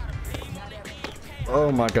 Oh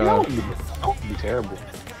my god. Don't be terrible.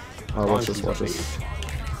 Oh, watch this.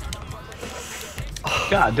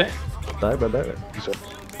 God damn. Bye.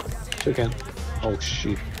 Chicken. Oh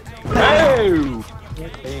shit. Hey!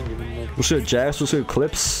 What's good, Jax? What's good,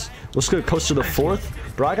 Clips? What's good, Koster the 4th?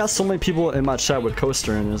 Bro, I got so many people in my chat with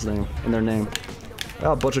Koster in their name. I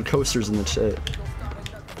got a bunch of Coasters in the chat.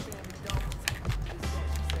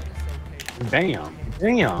 Damn.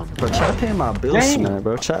 Bro, chat paying my bills tonight,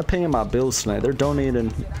 bro. Chat paying my bills tonight. They're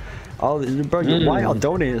donating all. Bro, why y'all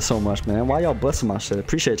donating so much, man? Why y'all blessing my shit?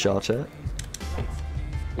 Appreciate y'all, chat.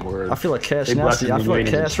 Word. I feel like cash nasty. I feel like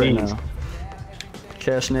cash right now.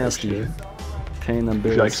 Cash nasty. Paying them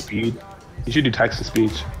bills. You like speed? You should do text to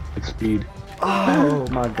speech. Like speed. Oh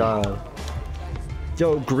my god.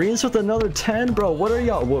 Yo, Greens with another 10, bro. What are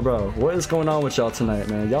y'all? Bro, what is going on with y'all tonight,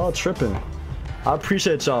 man? Y'all tripping. I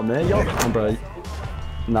appreciate y'all, man. Y'all, bro.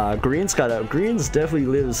 Nah, Greens definitely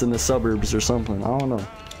lives in the suburbs or something. I don't know.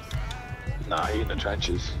 Nah, he in the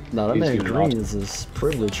trenches. Nah, that man Greens is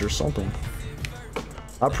privileged or something.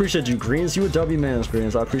 I appreciate you, Greens. You a W man,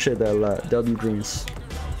 Greens. I appreciate that a lot. W Greens.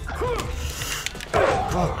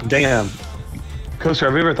 Damn. Koster,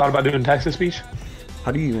 have you ever thought about doing text to speech?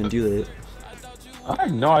 How do you even do that? I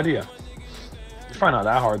have no idea. It's probably not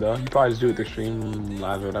that hard though. You probably just do it through stream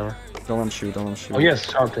live or whatever. Don't let him shoot. Oh yes,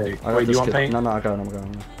 sharp take. Wait, do you want paint? No, I got him.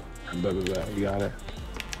 You got it.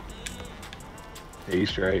 Yeah, he's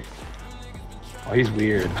straight. Oh, he's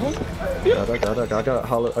weird. I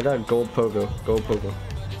got gold pogo.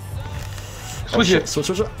 Switch it. Switch.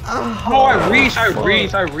 Oh, I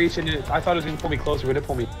reached, and I thought it was gonna pull me closer, but it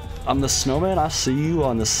pulled me. I'm the snowman. I see you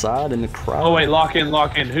on the side in the crowd. Oh wait, lock in.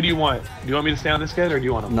 Who do you want? Do you want me to stay on this kid or do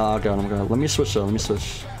you want him? No, I got him. Let me switch though.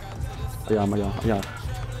 Yeah.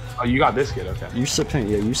 Oh, you got this kid, okay. You sip paint,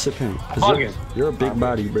 you sip paint. You're a big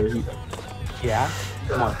body, bro. Yeah?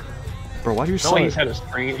 Come on. Bro, why do you say? No, he's had a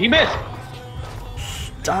screen. He missed!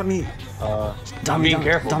 Dummy. I'm being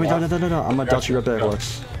careful. Dummy, no. I'm gonna dodge you right back,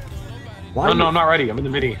 Lex. No, I'm not ready. I'm in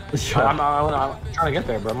the midi. Yeah. I'm trying to get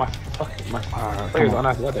there, bro. My player's on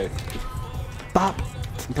after that day. Bop.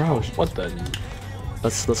 Bro. What the?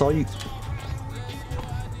 That's all you.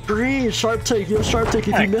 Green, sharp take. You have sharp take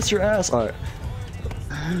if you miss your ass. Alright.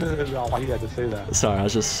 No, why you had to say that? Sorry, I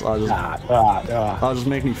was just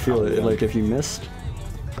making me feel it. Like if you missed,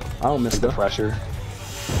 I don't miss the pressure.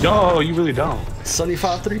 No, you really don't.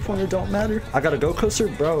 75 3-pointer don't matter. I gotta go, Koster,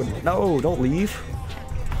 bro. No, don't leave.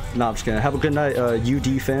 Nah, I'm just kidding. Have a good night,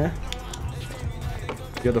 UD fan.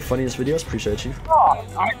 You have the funniest videos. Appreciate you. Oh,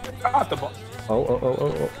 I got the ball.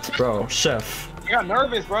 Oh, bro, chef. I got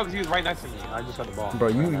nervous, bro, because he was right next to me. I just got the ball. Bro,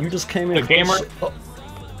 you just came in. The gamer.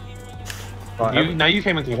 Now you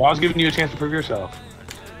came into it. I was giving you a chance to prove yourself.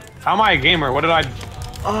 How am I a gamer? What did I?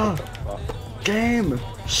 Game,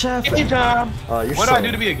 chef. Good job. What did I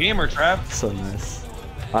do to be a gamer, Trev? So nice.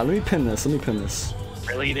 Let me pin this.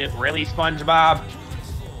 Really, SpongeBob.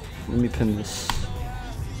 Let me pin this.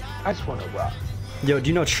 I just want to rock. Yo, do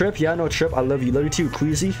you know Trip? Yeah, I know Trip. I love you. Love you too,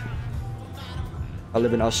 Queasy. I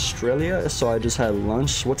live in Australia, so I just had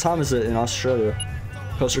lunch. What time is it in Australia?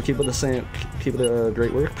 Koster, keep up the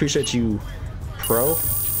great work. Appreciate you, Pro.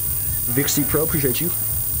 Vixie Pro, appreciate you.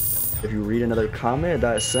 If you read another comment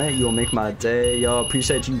that I sent, you'll make my day. Yo,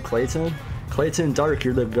 appreciate you, Clayton. Clayton Dark,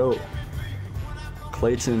 you're the GOAT.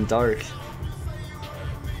 Clayton Dark.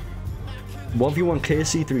 1v1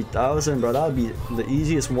 KC 3000, bro. That would be the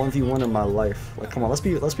easiest 1v1 in my life. Like, come on, let's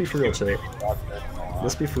be for real, chat.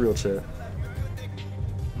 Let's be for real, chat.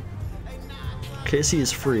 KC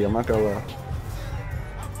is free. I'm not gonna lie.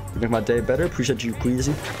 You make my day better. Appreciate you,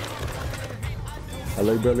 Queasy. I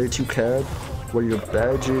love you, brother. 2 cab. What are your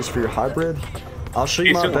badges for your hybrid? I'll show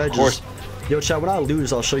you my badges. Yo, chat. When I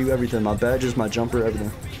lose, I'll show you everything. My badges, my jumper,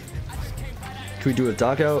 everything. Can we do a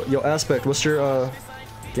dogout? Yo, Aspect. What's your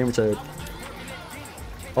gamer tag?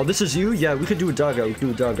 Oh, this is you? Yeah, we could do a dogout. We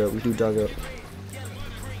could do a dogout. We could do a dogout.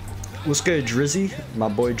 What's good, Drizzy? My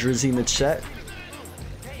boy Drizzy in the chat.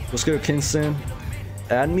 What's good, Kingston?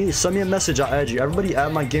 Add me. Send me a message. I'll add you. Everybody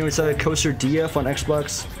add my gamer tag, Koster DF on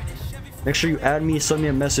Xbox. Make sure you add me. Send me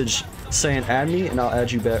a message saying add me, and I'll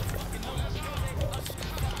add you back.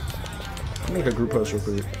 Make a group post real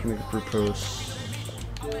quick. Make a group post.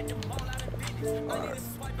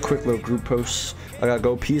 Quick little group post. I gotta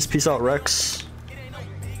go. Peace. Peace out, Rex.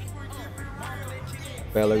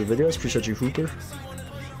 I like the videos. Appreciate you, Hooper.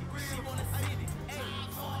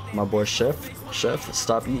 My boy Chef. Chef,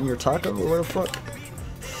 stop eating your taco. What the fuck?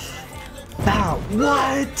 Wow,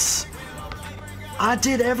 what? I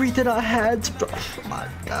did everything I had to. Oh my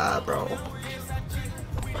god, bro.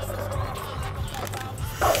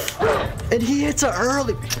 And he hits it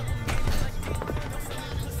early.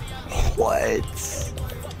 What?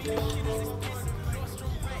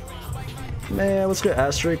 Man, let's get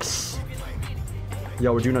asterisks.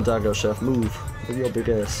 Yo, we're doing a dogo, Chef. Move. Look at your big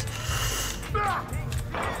ass.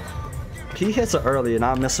 He hits it early and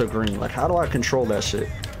I miss a green. Like, how do I control that shit?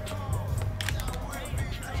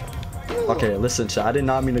 Okay, listen, chat. I did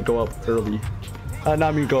not mean to go up early. I did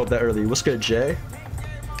not mean to go up that early. What's good, Jay?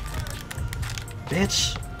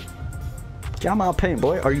 Bitch. Get out my paint,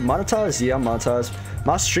 boy. Are you monetized? Yeah, I'm monetized.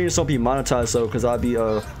 My streams don't be monetized though, cause I'll be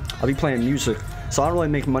playing music. So I don't really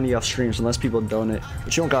make money off streams unless people donate.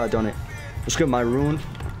 But you don't gotta donate. What's good, Myroon?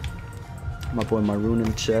 My boy Myroon in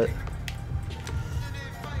the chat.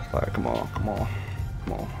 Alright, come on, come on,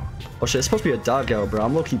 come on. Oh shit, it's supposed to be a dogout, bro.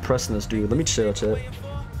 I'm low-key pressing this dude. Let me chill, chat.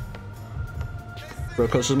 Bro,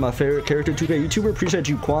 Koster's my favorite character 2K YouTuber. Appreciate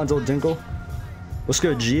you, Quanzo Dingle. What's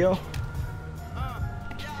good, Gio?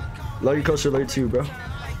 Love you, Koster. Love you too, bro.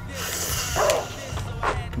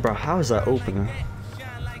 Bro, how is that opening?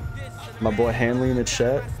 My boy Hanley in the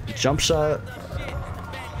chat. Jumpshot.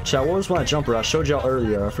 Chat, what was my jumper? I showed y'all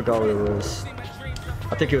earlier. I forgot what it was.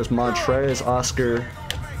 I think it was Montrez, Oscar,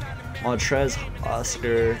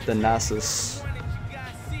 the Nasus.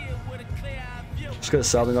 Let's go to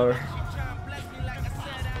Salvador.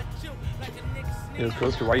 Yo,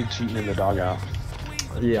 Koster, why are you cheating in the dogout?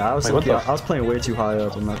 Yeah, I was playing way too high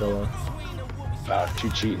up. I'm not gonna lie. Vouch,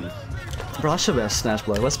 you cheating. Bro, I should have been a snatch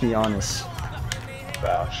block. Let's be honest.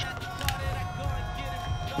 Vouch.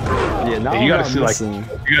 Yeah, now you gotta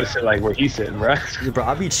sit like where he's sitting, bro. Yeah, bro,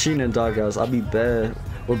 I be cheating in dogouts. I be bad.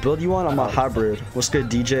 What build you on? I'm a hybrid. What's good,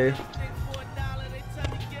 DJ?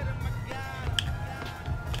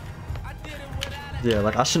 Yeah,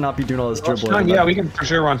 like I should not be doing all this dribbling. Yeah, we can for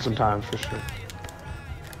sure run some time, for sure.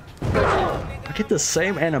 I get the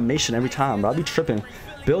same animation every time, bro. I be tripping.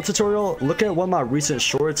 Build tutorial. Look at one of my recent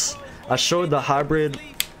shorts. I showed the hybrid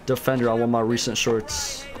defender on one of my recent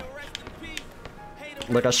shorts.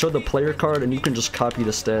 Like I showed the player card and you can just copy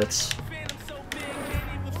the stats.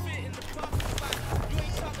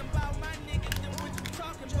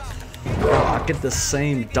 Bro, I get the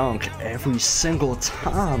same dunk every single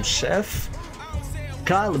time, Chef.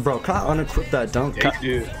 Can I unequip that dunk?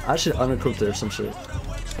 I should unequip it or some shit.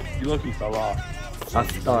 You look, he fell off.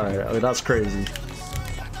 Alright, that's crazy.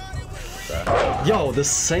 Yo, the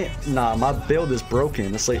same. Nah, my build is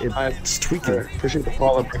broken. It's like it's tweaking. Appreciate the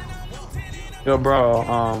follow. Yo, bro,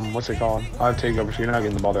 what's it called? I'll take over, so you're not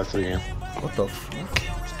getting the ball that game. What the fuck?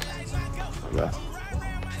 Yeah.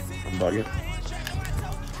 I'm bugging.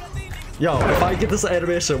 Yo, if I get this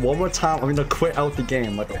animation one more time, I'm gonna quit out the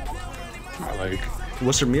game. Like,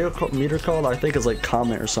 what's your meter called? I think it's like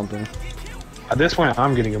comment or something. At this point,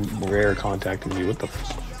 I'm getting a rare contacting me. What the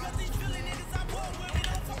f?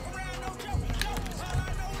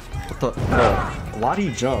 What the? Bro, why did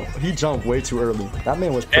he jump? He jumped way too early. That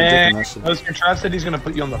man was predicting that shit. Mr. Trav said he's gonna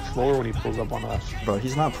put you on the floor when he pulls up on us. Bro,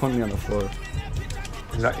 he's not putting me on the floor.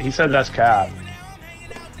 He said that's cap.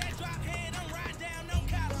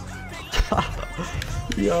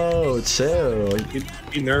 Yo, chill.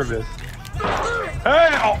 Be nervous. Hey!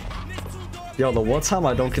 Oh. Yo, the one time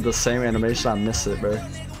I don't get the same animation, I miss it, bro.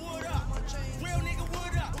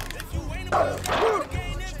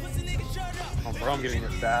 Oh, bro, I'm getting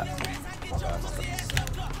a stat.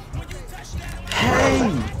 Hey!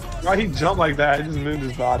 Why he jumped like that? He just moved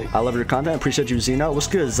his body. I love your content. Appreciate you, Zeno. What's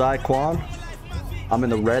good, Zyquan? I'm in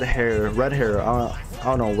the red hair. Red hair. I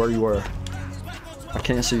don't know where you were. I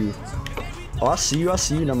can't see you. Oh, I see you. I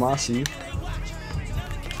see you, Nama. I see you.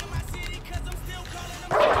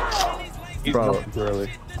 He's Bro, too early.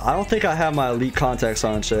 I don't think I have my elite contacts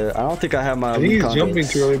on, chat. I don't think I have my I think elite he's jumping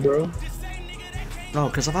contacts. too early, bro. No,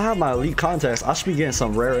 because if I have my elite contacts, I should be getting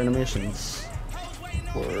some rare animations.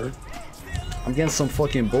 Word. I'm getting some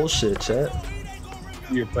fucking bullshit, chat.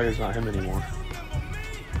 Your player's not him anymore.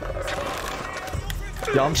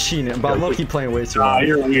 Yo, I'm cheating, but I'm low-key playing way too Nah, long.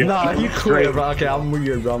 you're weird. Nah, you quit, bro. Okay, I'm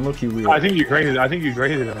weird, bro. I'm low-key weird. I think you graded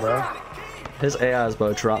him, bro. His AI is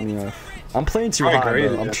about to drop me off. I'm playing too I high,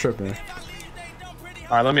 graded bro. I'm him. tripping.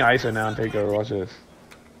 Alright, let me ISO now and take over. Watch this.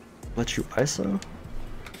 Let you ISO?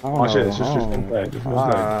 I don't Watch know. this. Just one play. Just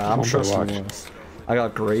one play. I'm Just one trusting play, you. watch. I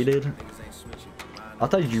got graded. I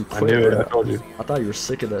thought you I quit, knew it. bro. I told you. I thought you were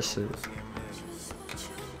sick of that shit.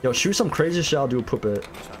 Yo, shoot some crazy shit. I'll do a put back.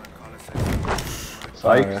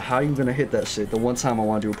 Psych. Alright, how you gonna hit that shit? The one time I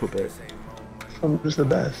want to do a put back. I'm just the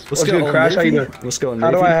best. Let's go, good, Crash? How you Navy. doing? Let's go, How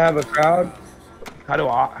do Navy. I have a crowd? How do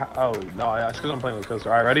I? Oh no, yeah, it's because I'm playing with Koster.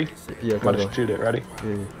 All right, ready? Yeah, I'm about go. to shoot it. Ready?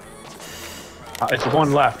 Yeah. It's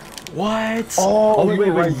one left. What? Oh, wait, you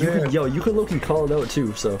were wait. right You there. could, yo, you could low-key call it out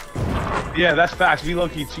too. So. Yeah, that's facts. We low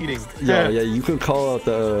key cheating. Yeah, yeah. You could call out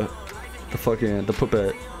the fucking the put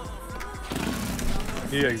back.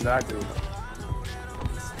 Yeah, exactly.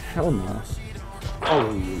 Hell no.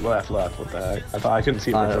 Oh, left. What the heck? I thought I couldn't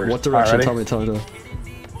see it first. What direction? All Tell right, me.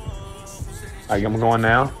 Alright, I'm going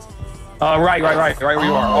now. Right where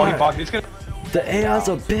you are. Oh, he boxed. It's gonna. The AI's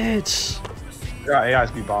a bitch. Yeah,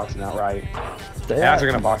 AI's be boxing out, right? The AI's are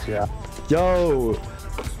gonna box you out. Yo,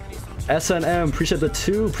 SNM, appreciate the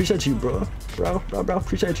 2. Appreciate you, bro. Bro,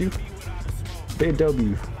 appreciate you. Big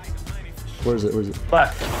W. Where is it?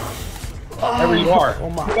 Left. There you are. Oh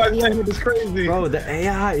my. You guys landed this crazy. Bro, the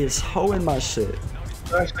AI is hoeing my shit.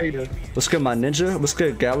 Crash, how you doing? What's good, my ninja? What's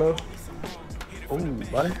good, Gallo? Oh,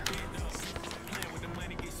 buddy.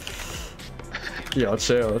 Yo,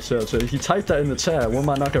 chill. He typed that in the chat. When am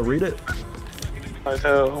I not gonna read it? I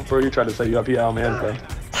know, bro. You tried to set you up, yeah, man. Thing.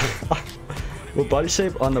 What body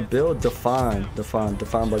shape on the build? Define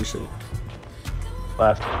body shape.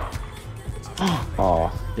 Left.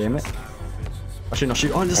 Oh, Damn it. Actually, no,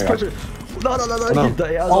 shoot. Oh, this is I got perfect. No. No. The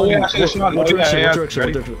AI's Oh, on yeah, you. I should've shot it. What Oh, yeah, direction? yeah, What direction?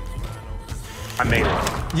 ready? What direction? I made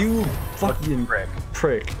it. You fucking Prick.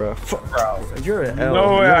 prick, bro. Bro. You're an L. No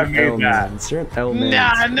way You're I an made L that. man. You're an L man.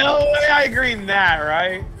 Nah, no way I green that,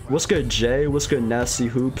 right? What's good, Jay? What's good, Nasty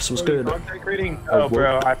Hoops? What's good? Content creating? Oh,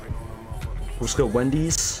 bro. What's good,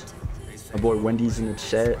 Wendy's? My boy Wendy's in the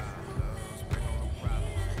chat.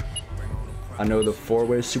 I know the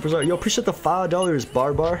 4-way superstar. Yo, appreciate the $5,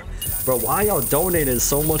 Bar. Bro, why y'all donated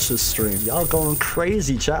so much this stream? Y'all going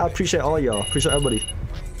crazy, chat. I appreciate all y'all. Appreciate everybody.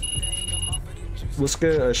 What's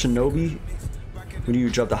good, Shinobi? When you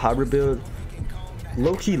drop the hybrid build?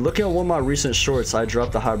 Low-key, look at one of my recent shorts. I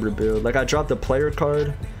dropped the hybrid build. Like, I dropped the player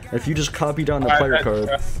card. If you just copy down the player card,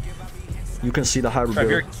 you can see the hybrid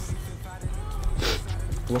build.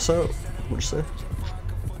 What's up? What'd you say?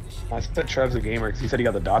 I said Trev's a gamer because he said he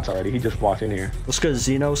got the dots already. He just walked in here. What's good,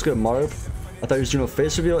 Zeno? What's good, Marv? I thought you was doing a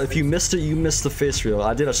face reveal. If you missed it, you missed the face reveal.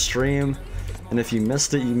 I did a stream, and if you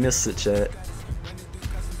missed it, you missed it, chat.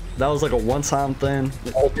 That was like a one-time thing.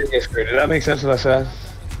 Okay, yes, great. Did that make sense what I said?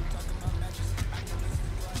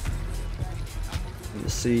 Let me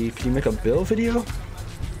see. Can you make a build video?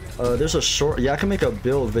 There's a short. Yeah, I can make a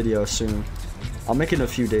build video soon. I'll make it in a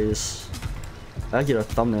few days. I get a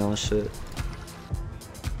thumbnail and shit.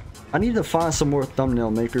 I need to find some more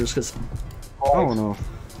thumbnail makers because I don't know.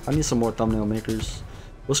 I need some more thumbnail makers.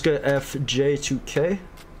 What's good, FJ2K?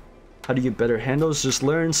 How do you get better handles? Just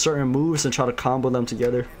learn certain moves and try to combo them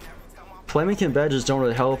together. Playmaking badges don't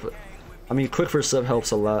really help. I mean, quick first step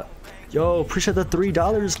helps a lot. Yo, appreciate the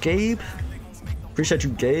 $3, Gabe. Appreciate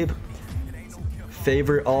you, Gabe.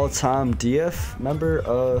 Favorite all-time DF member?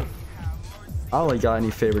 I don't really got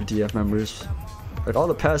any favorite DF members. Like all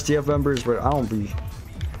the past DF members, but I don't be.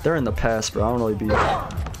 They're in the past, bro. I don't really be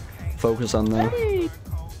focused on them.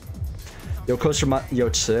 Yo, Koster, yo,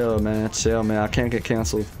 chill, man. I can't get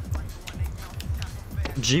canceled.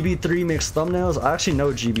 GB3 makes thumbnails. I actually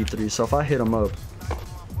know GB3, so if I hit him up,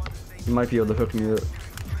 he might be able to hook me up.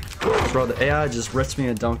 Bro, the AI just ripped me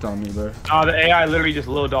and dunked on me, bro. Oh, the AI literally just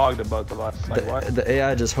little dogged the both of us. Like what? The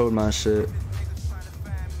AI just hoed my shit.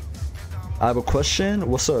 I have a question.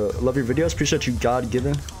 What's up? Love your videos. Appreciate you, God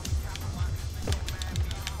given.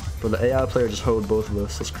 But the AI player just hold both of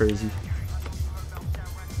us. That's crazy.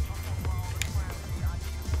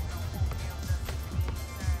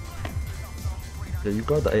 Yeah, you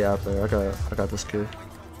got the AI player. I got this kid.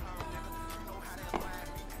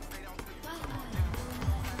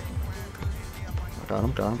 Got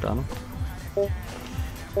him.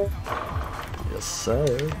 Yes,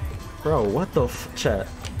 sir. Bro, what the chat?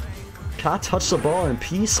 Can I touch the ball in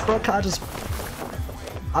peace, bro? Can I just...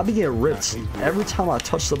 I be getting ripped every time I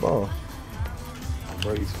touch the ball.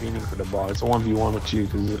 Bro, he's fiending for the ball. It's a 1v1 with you,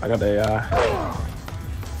 because I got the AI.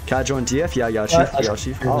 Can I join DF? Yeah, I got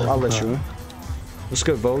you. I'll let you in. Let's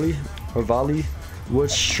go volley or volley.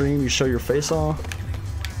 Which stream you show your face on?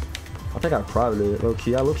 I think I privated it,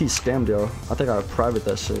 low-key. I low-key scammed y'all. I think I private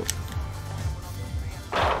that shit.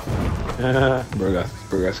 Bro got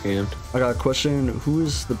scammed. I got a question.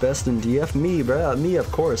 Who's the best in DF? Me, bro. Me,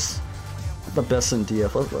 of course. I'm the best in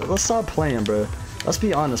DF. Let's stop playing, bro. Let's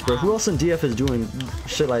be honest, bro. Who else in DF is doing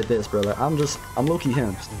shit like this, bro? Like, I'm low-key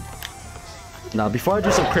him. Nah, before I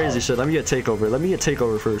do some crazy shit, let me get takeover. Let me get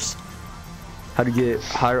takeover first. How to get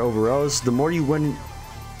higher overalls. The more you win...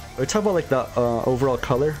 We talk about like the overall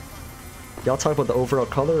color. Y'all talk about the overall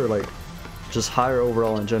color or like just higher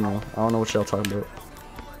overall in general? I don't know what y'all talking about.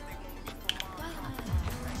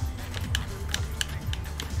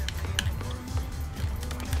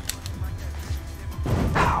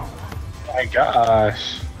 Oh my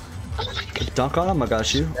gosh. Dunk on him, I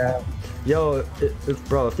got you. Yeah. Yo,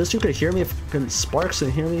 bro, if this dude could hear me, if Sparks can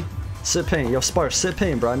hear me, sit pain. Yo, Sparks, sit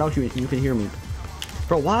pain, bro. I know you can hear me.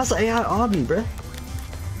 Bro, why is the AI on me, bro?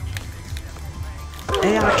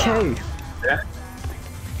 AIK.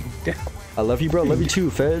 Yeah. I love you, bro. Love you too,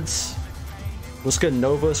 Feds. Let's go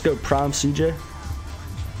Nova. Let's go Prime CJ.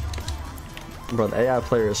 Bro, the AI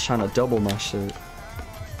player is trying to double my shit.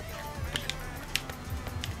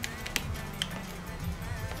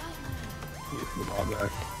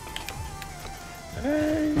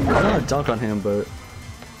 Hey. I want to dunk on him, but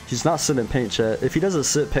he's not sitting paint, chat. If he doesn't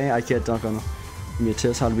sit paint, I can't dunk on him. Give me a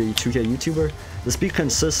tips how to be a 2K YouTuber. Just be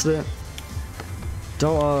consistent.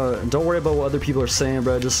 Don't worry about what other people are saying,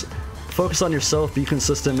 bro. Just focus on yourself, be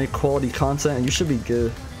consistent, make quality content, and you should be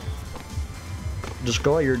good. Just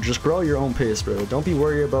grow at your own pace, bro. Don't be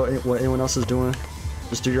worried about what anyone else is doing.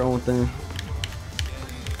 Just do your own thing.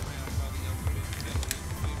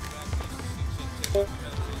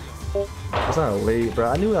 Was that a late, bro?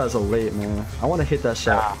 I knew that was a late, man. I want to hit that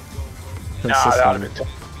shot consistently.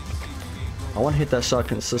 I want to hit that shot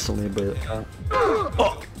consistently, but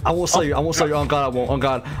oh, I won't sell you. I won't sell you. On God, I won't. On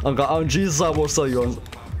God, on Jesus, I won't sell you.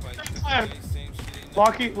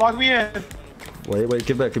 Lock me in. Wait,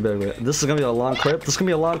 get back. Wait. This is gonna be a long clip. It's gonna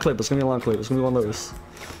be one of those.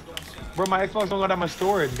 Bro, my Xbox don't go down my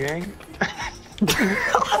storage, gang.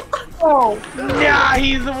 Oh, nah,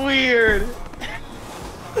 he's weird.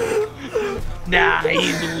 Nah,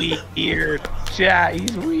 he's weird. Chat,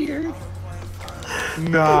 he's weird.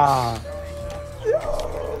 Nah.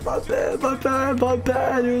 Yo, my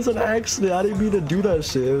bad. It was an accident. I didn't mean to do that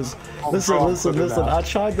shit. It was, listen. I was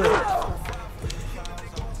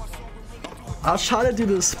trying to do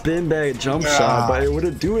the spin back jump shot, but it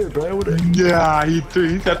wouldn't do it, bro. It wouldn't. Yeah, he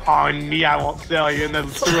said, on me, I won't sell you, and then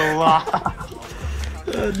threw a lot.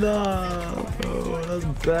 Nah, bro, that's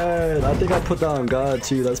bad. I think I put that on God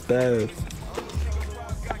too. That's bad.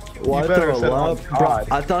 Well, I threw a lob. Bro,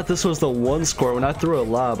 I thought this was the one score. When I threw a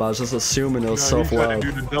lob, I was just assuming it was self-lob.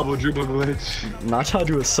 Do the double dribble glitch. Not trying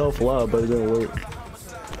to do a self-lob, but it didn't work.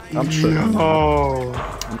 I'm tripping.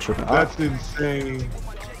 I'm tripping. That's insane.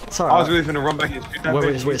 Sorry, I was really finna run back and shoot that.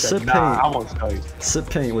 Wait, sit paint. I won't tell you. Sit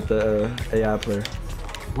paint with the AI player.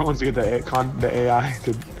 I want to get the AI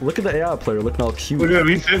to... Look at the AI player looking all cute. Look at him,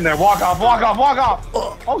 he's sitting there. Walk off.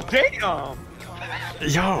 Oh, damn.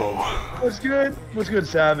 Yo. What's good,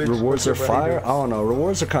 Savage? Rewards are fire? I don't know.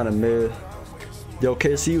 Rewards are kind of mid. Yo,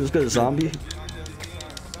 KC was good. Zombie.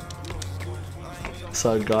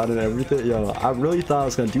 Saw God and everything. Yo, I really thought I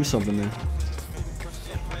was going to do something there.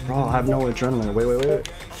 Bro, I have no adrenaline. Wait.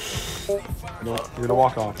 You're gonna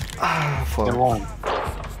walk off. Ah, fuck. Get one.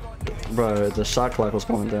 Bro, the shot clock was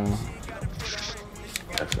going down.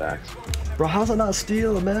 That's facts. Bro, how's that not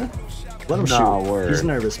steal, man? Let him shoot. Word. He's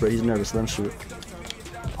nervous, bro. He's nervous. Let him shoot.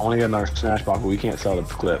 I want to get another snatch box, but we can't sell the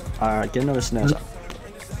clip. Alright, get another snatch.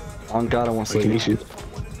 On God, I want to see. Can you shoot?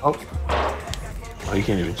 Oh, you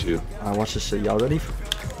can't even shoot. Alright, watch this shit. Y'all ready?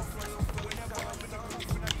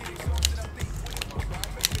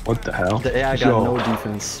 What the hell? The AI got no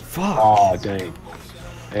defense. Fuck. Oh, dang.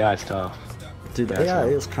 AI's tough. Dude, the AI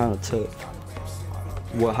is kind of tough.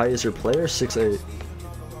 What height is your player? 6'8".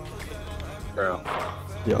 Bro.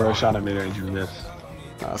 Yo. Bro shot at mid-range, you missed.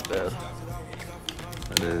 That's bad.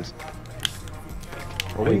 It is.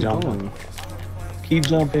 What are you doing? Keep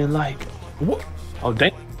jumping like. What? Oh,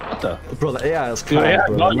 dang. What the? Bro, the AI is comp, Yeah,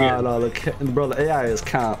 bro. Bro, the AI is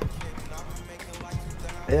comp.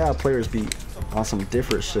 AI players be on some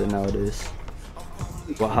different shit nowadays.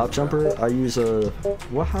 What hop jumper? I use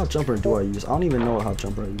what hop jumper do I use? I don't even know what hop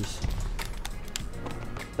jumper I use.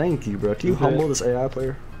 Thank you, bro. Can you humble this AI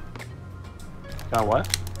player? Got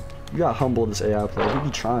what? You gotta humble this AI player. He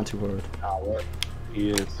be trying too hard. Nah, what?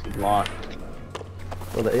 He is. He's locked.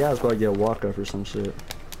 Bro, the AI is about to get walk up or some shit.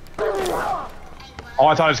 Oh,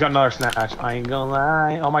 I thought I just got another snatch. I ain't gonna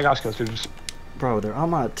lie. Oh my gosh, Koster just. Bro, they're on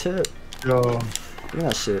my tip. Yo. Look at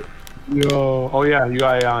that shit. Yo. Oh yeah, you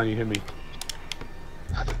got AI on. You hit me.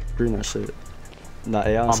 Green that shit. Nah,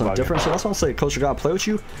 AI on I'm some bugging. different shit. That's what I'm saying. Coach, I gotta play with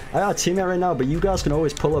you. I got a teammate right now, but you guys can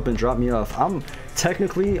always pull up and drop me off. I'm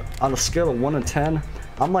technically on a scale of 1 to 10.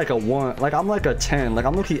 I'm like a 1. Like I'm like a 10. Like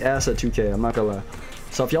I'm low-key ass at 2K. I'm not gonna lie.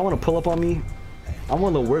 So if y'all want to pull up on me, I'm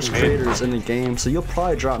one of the worst creators in the game. So you'll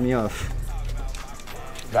probably drop me off.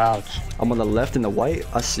 Vouch. I'm on the left in the white.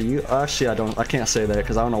 I see you. Actually, I don't. I can't say that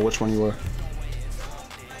because I don't know which one you are.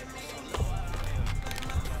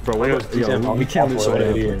 Bro, wait. Yo, we can't lose to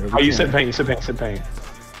AI. Oh, you said paint. You said paint. You said paint.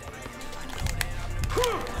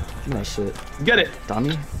 Give me that shit. Get it.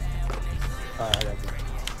 Dummy.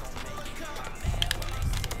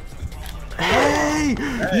 Hey,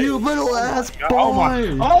 you little ass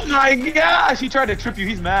boy! Oh my gosh! He tried to trip you.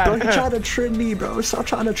 He's mad. Bro, you tried to trip me, bro. Stop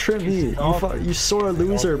trying to trip me. You sore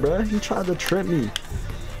loser, bro. You tried to trip me.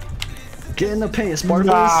 Get in the paint, sparkles.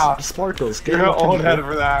 Nah. Sparkles. Get You're in the paint, old head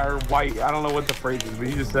for that, or white. I don't know what the phrase is, but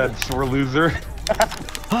he just said sore loser.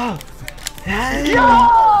 Hey!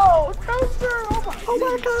 Yo! Koster! Oh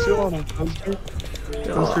my god! Chill on him, Koster.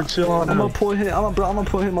 Koster, chill on him. I'm gonna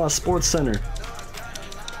put him on Sports Center.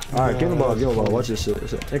 Alright, give him the ball, give him the ball. Watch this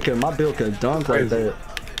shit. My Bill can dunk like that.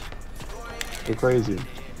 You're crazy.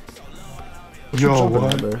 Yo,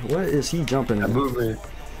 what? What is he jumping at? That movement.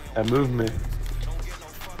 That movement.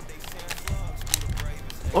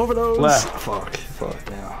 Overdose! Left. Fuck,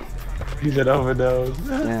 damn. He said overdose.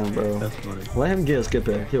 Damn, bro. That's funny. Let him get his get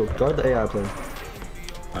back. He'll guard the AI player.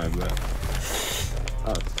 I bet.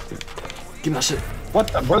 Oh, give me that shit. what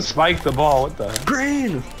the? Bro, spiked the ball. What the?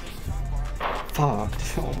 Green! Fuck.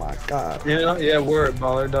 Oh my god. Yeah, word,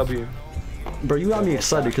 baller W. Bro, you got me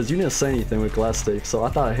excited because you didn't say anything with glass stick, so I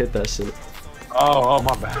thought I hit that shit. Oh,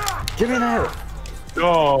 my bad. Give me that!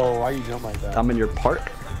 Oh, why you jump like that? I'm in your park.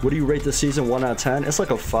 What do you rate this season 1 out of 10? It's like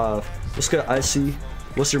a 5. Let's get icy.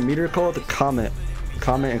 What's your meter called? The comment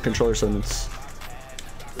and controller settings.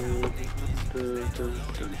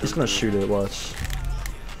 He's gonna shoot it, watch.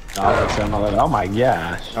 Oh my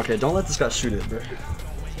gosh. Okay, don't let this guy shoot it, bro.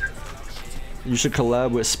 You should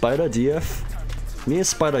collab with Spider DF. Me and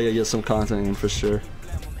Spider gotta get some content in for sure.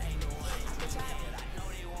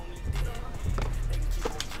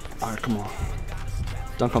 Alright, come on.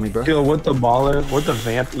 Dunk on me, bro. Yo, what the baller? What the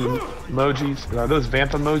vamp emojis? Are those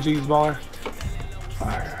vamp emojis, baller?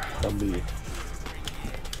 Alright, W.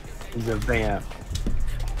 He's a vamp.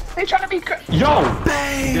 They trying to be Yo!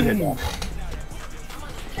 Bang! Did hit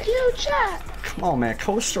that. Yo, chat! Come on, man.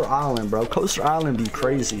 Coster Island, bro. Coster Island be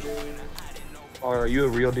crazy. Or are you a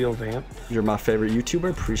real deal vamp? You're my favorite YouTuber.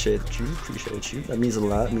 Appreciate you. That means a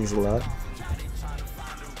lot. Means a lot.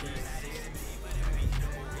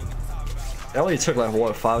 It only took like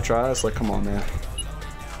what, 5 tries? Like, come on, man.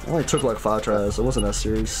 It only took like 5 tries. It wasn't that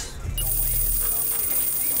serious.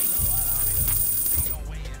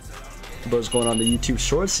 Bro's going on the YouTube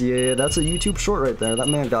Shorts. Yeah, that's a YouTube short right there. That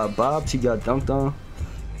man got bobbed. He got dunked on.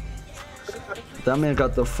 That man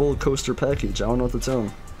got the full Koster package. I don't know what to tell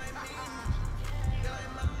him.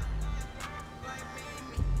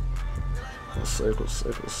 One sec.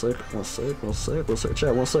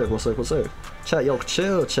 Chat, yo,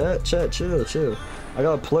 chill, chill. I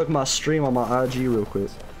gotta plug my stream on my IG real quick.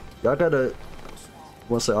 Y'all gotta...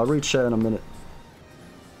 One sec, I'll read chat in a minute.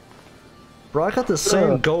 Bro, I got the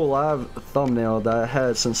same Go Live thumbnail that I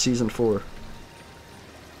had since season 4.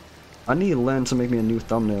 I need Len to make me a new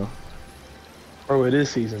thumbnail. Bro, it is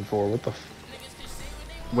season 4. What the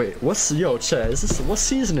Wait, what's... Yo, chat, is this... What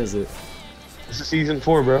season is it? This is season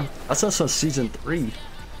 4, bro. I said since season 3.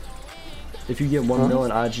 If you get 1 mil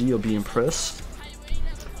in IG, you'll be impressed.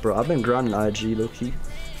 Bro, I've been grinding IG, low-key.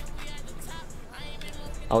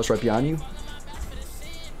 I was right behind you.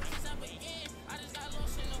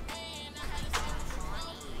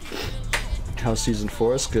 How's season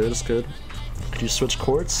 4? It's good, it's good. Could you switch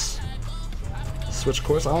courts? Switch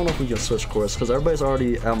courts? I don't know if we can switch courts, because everybody's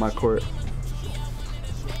already at my court.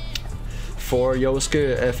 4, yo, what's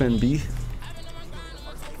good, FNB?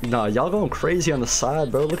 Nah, y'all going crazy on the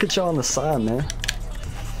side, bro. Look at y'all on the side, man.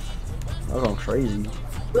 Y'all going crazy.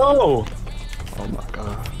 No! Oh my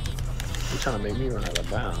god. You're trying to make me run out of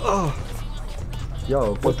bounds. Oh.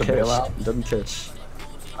 Yo, What the catch. bailout? Double catch.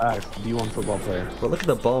 Alright, D1 football player. But look at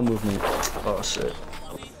the ball movement. Oh shit.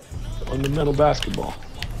 Fundamental basketball.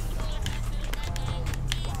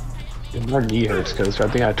 Yeah, my knee hurts because I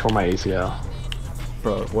think I tore my ACL.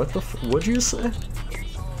 Bro, what the what'd you say? I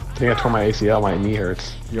think I tore my ACL, my knee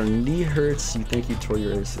hurts. Your knee hurts, you think you tore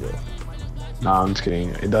your ACL. Nah, I'm just kidding.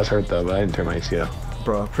 It does hurt though, but I didn't tear my ACL.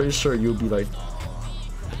 Bro, I'm pretty sure you'll be like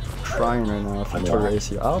crying right now if I tore your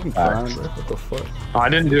ACL. I'll be crying, bro. What the fuck? Oh, I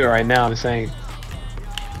didn't do it right now, I'm just saying.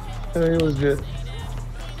 Hey, it was good.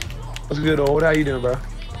 What's good, old? How you doing, bro?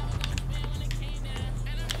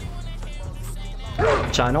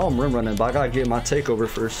 I know I'm rim running, but I gotta get my takeover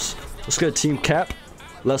first. What's good, Team Cap?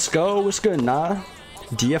 Let's go. What's good, Nah?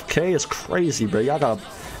 DFK is crazy, bro. Y'all gotta,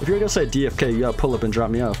 if you're gonna say DFK, you gotta pull up and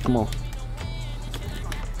drop me off. Come on.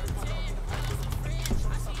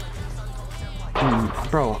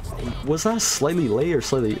 Bro, was that slightly late or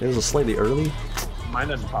slightly? It was a slightly early. Mine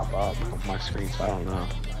doesn't pop up on my screen, so I don't know.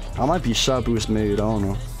 I might be shot boost made. I don't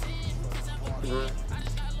know.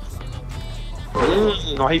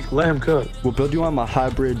 No, let him cook. We'll build you on my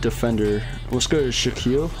hybrid defender. What's good,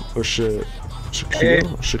 Shaquille or Shaquille? Hey.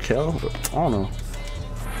 Shaquille? I don't know.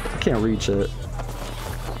 I can't reach it.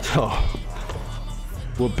 Oh.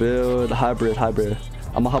 We'll build hybrid.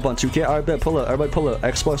 I'm gonna hop on 2K. Alright, bet. Pull up. Everybody pull up.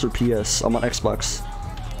 Xbox or PS? I'm on Xbox.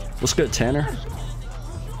 What's good, Tanner?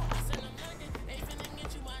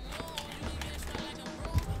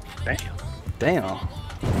 Damn.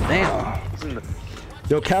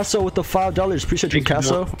 Yo, Casso with the $5. Appreciate you,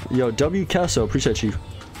 Casso. Yo, W Casso. Appreciate you.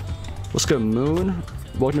 What's good, Moon?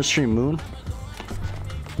 Welcome to stream, Moon.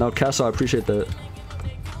 No, Casso, I appreciate that.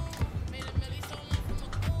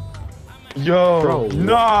 Yo, bro,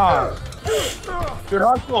 nah. Good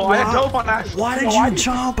hustle. I had dope on that. Why did you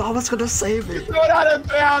jump? I was gonna save it. Throw it out of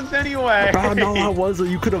bounds anyway. Bro, no, I wasn't.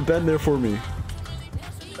 You could have been there for me.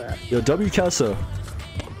 Yo, W Casso.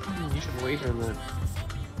 You should wager that.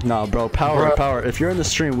 Nah, bro, power. If you're in the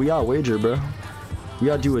stream, we gotta wager, bro. We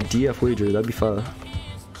gotta do a DF wager. That'd be fun.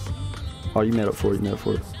 Oh, you made up for it.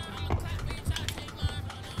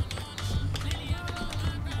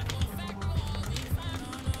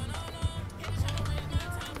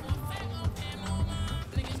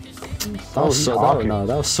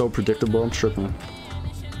 That was so predictable. I'm tripping.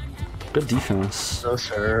 Good defense. No,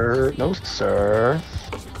 sir.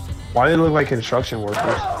 Why do they look like construction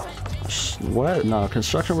workers? What? No,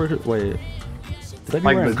 construction workers. Wait. Did they be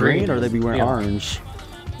like wearing the green or they be wearing orange?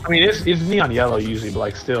 I mean, it's neon yellow usually, but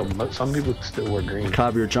like still, some people still wear green.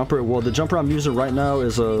 Copy your jumper. Well, the jumper I'm using right now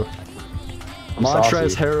is a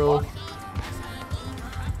Montrez Harrell,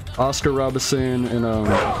 Oscar Robinson, and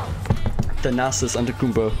Thanasis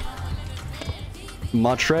Antetokounmpo.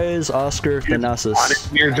 Montrez, Oscar, Thanasis. Giannis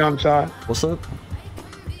in your jump shot? What's up?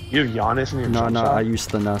 You have Giannis in your jump shot? No, I use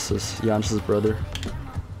Thanasis. Giannis' brother.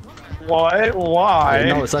 What? Why?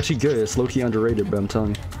 No, it's actually good. It's low-key underrated, but I'm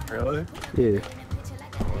telling you. Really? Yeah.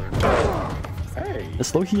 Hey.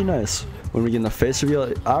 It's low-key nice. When we get in the face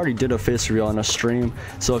reveal, I already did a face reveal on a stream,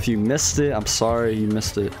 so if you missed it, I'm sorry you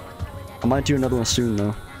missed it. I might do another one soon,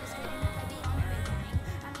 though.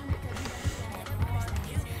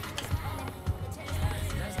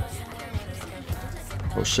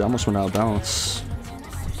 Oh shit, I almost went out of balance.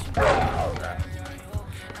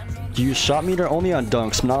 Do you use shot meter only on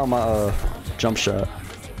dunks, not on my jump shot?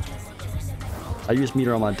 I use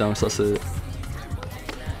meter on my dunks, that's it.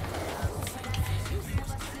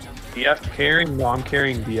 DF carrying? No, I'm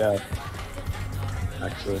carrying DF.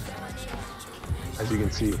 Actually. As you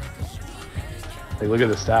can see. Like, look at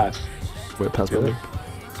the stats. Wait, pass me.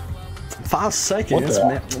 5 seconds,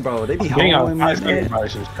 man. Bro, they be getting holding me, man.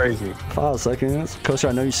 Is crazy. 5 seconds. Koster,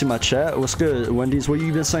 I know you see my chat. What's good? Wendy's, what have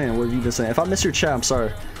you been saying? If I miss your chat, I'm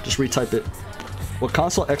sorry. Just retype it. What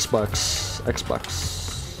console? Xbox.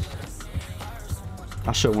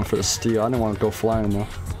 I should have went for the steal. I didn't want to go flying, though.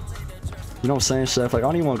 You know what I'm saying, Chef? Like, I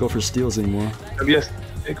don't even want to go for steals anymore. WS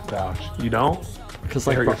stick pouch. You don't? Because,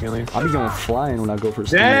 like, I be going flying when I go for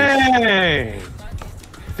steals.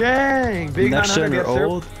 Dang! Big next gen or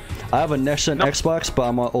old? I have a next gen Xbox, but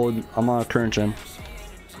I'm on a current gen.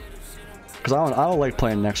 Cause I don't like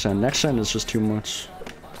playing next gen. Next gen is just too much.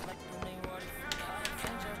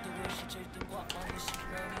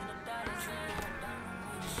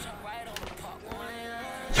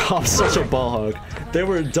 I'm such a ball hog. They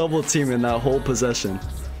were double teaming that whole possession.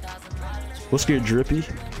 What's good, Drippy?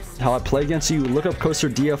 How I play against you? Look up Koster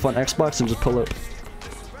DF on Xbox and just pull up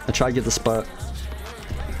and try to get the spot.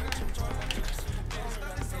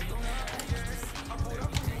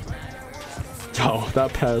 Yo,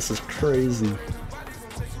 that pass is crazy.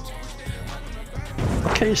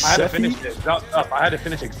 Okay, I had to Seffi. finish it. No, tough. I had to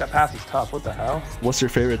finish it. That pass is tough. What the hell? What's your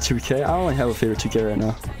favorite 2K? I don't really have a favorite 2K right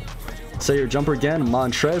now. Say your jumper again.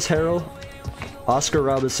 Montrezl Harrell, Oscar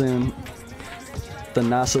Robertson,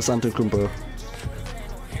 Thanasis Antetokounmpo.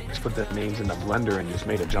 Just put the names in the blender and just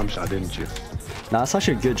made a jump shot, didn't you? Nah, it's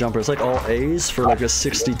actually a good jumper. It's like all A's for like a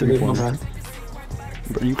 63 pointer.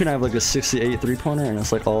 But you can have like a 68 3-pointer and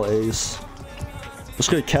it's like all A's. What's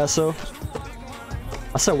good, Casso?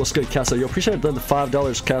 I said what's good, Casso. Yo, appreciate the $5,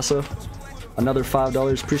 Casso. Another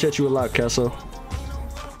 $5. Appreciate you a lot, Casso.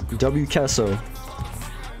 W Casso.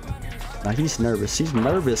 Nah, he's nervous. He's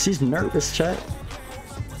nervous. He's nervous, chat.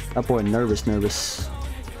 That boy nervous.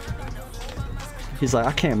 He's like,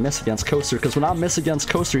 I can't miss against Koster, because when I miss against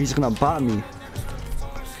Koster, he's gonna bot me.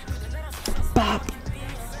 Bop!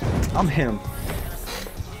 I'm him.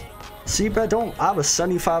 See, bro, I have a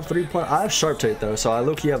 75 3-pointer. I have sharp tape though, so I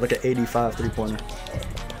low-key have like an 85 3-pointer.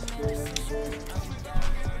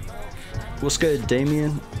 What's good,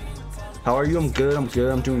 Damien? How are you? I'm good. I'm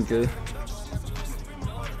doing good.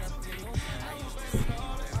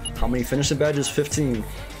 How many finishing badges? 15.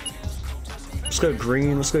 What's good,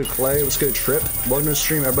 Green? What's good, Clay? What's good, Trip? Welcome to the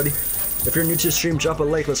stream, everybody. If you're new to the stream, drop a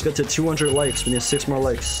like. Let's get to 200 likes. We need 6 more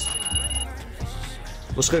likes.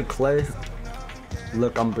 What's good, Clay?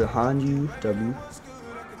 Look, I'm behind you, W.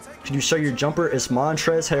 Can you show your jumper? It's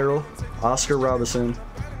Montrezl Harrell, Oscar Robertson,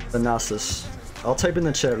 Thanasis. I'll type in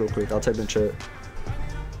the chat real quick. I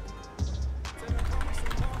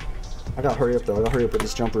gotta hurry up though. I gotta hurry up with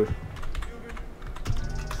this jumper.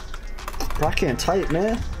 Bro, I can't type,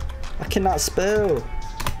 man. I cannot spell.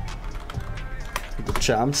 The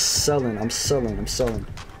chat. I'm selling.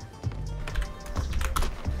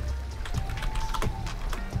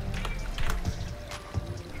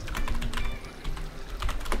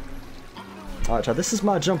 Alright, chat, this is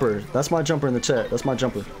my jumper. That's my jumper in the chat. That's my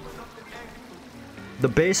jumper. The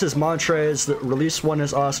base is Montrez. The release 1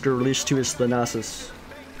 is Oscar. Release 2 is Thanasis.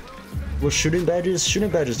 Well, shooting badges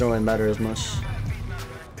don't really matter as much.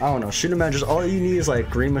 I don't know. Shooting badges, all you need is like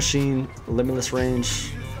green machine, limitless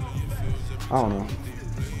range. I don't know.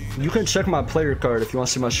 You can check my player card if you want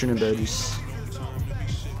to see my shooting badges.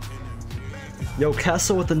 Yo,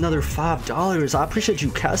 Casso with another $5. I appreciate you,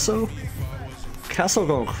 Casso. Casso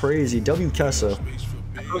going crazy. W Casso.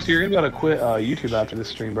 So you're gonna gotta quit YouTube after this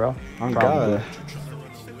stream, bro. Oh God.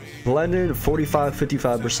 Blended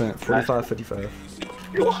 45-55%. 45-55.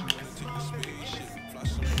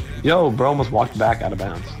 Yo, bro, almost walked back out of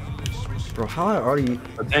bounds. Bro, how I already?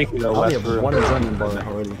 But thank you, though. I have one adrenaline bar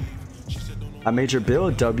already. I made your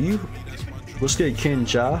build. W. What's good, Ken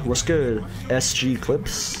Ja? What's good, SG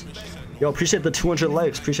Clips? Yo, appreciate the 200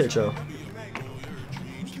 likes. Appreciate y'all.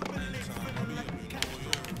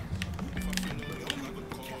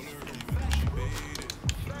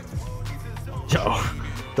 Yo,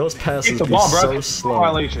 those passes be so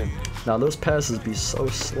slow. Now those passes be so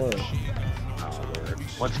slow.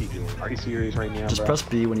 What's he doing? Are you serious right now, Just press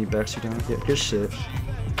B when he backs you down. Yeah, good shit.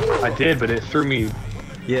 I did, but it threw me.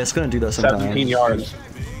 Yeah, it's gonna do that sometimes. 17 yards.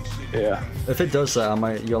 Yeah. If it does that, I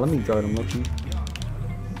might. Yo, let me guard him, Loki.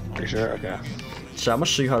 For sure. Okay. So I'm gonna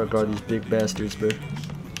show you how to guard these big bastards, bro.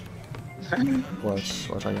 Watch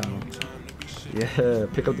how you got him. Yeah,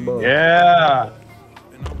 pick up the ball. Yeah.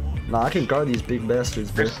 Nah, I can guard these big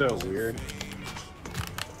bastards, bro. They're so weird.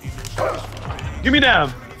 Give me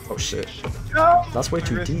them. Oh shit. No. That's way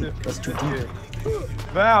too deep. That's too deep.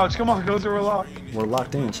 Vouch, come on, Koster, we're locked. We're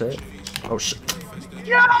locked in, chat. Oh shit.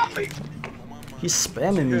 Yeah. He's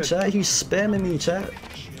spamming me, chat. He's spamming me, chat.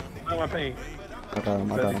 I want paint. I got him.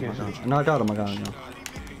 No, I got him.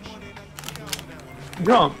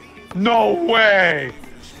 Jump. No way.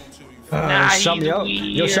 Shout me out.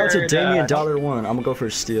 Yo, shout out to Damien $1. I'm gonna go for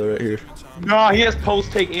a steal right here. No, he has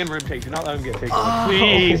post take and rim take. Do not let him get taken.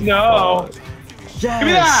 Please, no. Yes. Give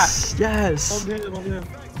me that. Yes. Hold him.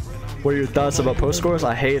 What are your thoughts about post scores?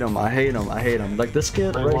 I hate him. Like this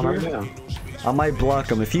kid right here. I might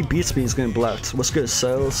block him. If he beats me, he's getting blocked. What's good,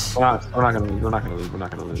 Sales? We're not gonna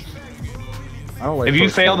lose. I don't like. If you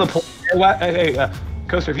fail to pull, hey,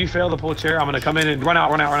 Koster, if you fail to pull a chair, I'm gonna come in and run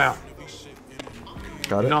out.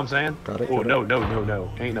 Got it. You know what I'm saying? Got it. Oh,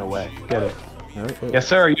 no. Ain't no way. Get it. All right, yes,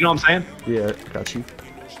 sir. You know what I'm saying? Yeah, got you.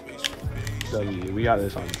 W, we got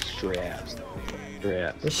this on straps. Oh,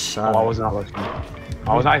 I was not looking.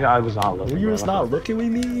 I was not looking. You was not looking with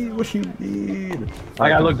me? What do you mean?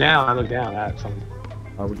 Like, I look down at something.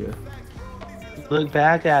 Oh, we good. Look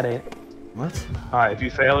back at it. What? Alright, if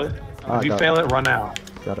you fail it, run out.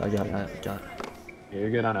 Got it. Yeah,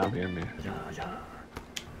 you're good on out here, man. Yeah.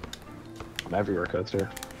 I'm everywhere, Koster.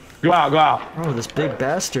 Go out, go out. Bro, this big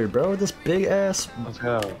bastard, bro. This big ass. Let's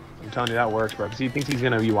go. I'm telling you, that works, bro. Because he thinks he's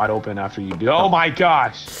going to be wide open after you do. Oh, my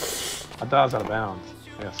gosh. I thought I was out of bounds.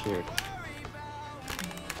 I got scared.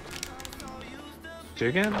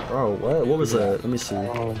 Chicken? Bro, what? What was that? Let me see.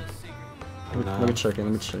 Oh, Let me check it.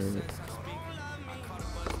 Let me check it.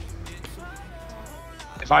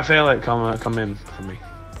 If I fail it, come in for me.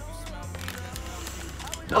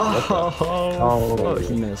 No, Oh,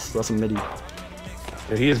 he missed. That's a midi.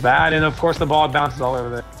 Dude, he is bad, and of course the ball bounces all over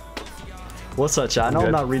there. What's up, chat? I know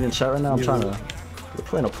I'm not reading chat right now. I'm trying to. We're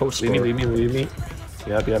playing a post. Leave me.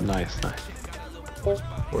 Yep, nice.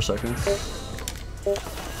 4 seconds.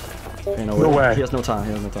 Ain't No way. He has no time.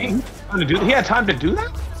 He had time to do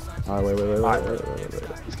that? Alright, wait.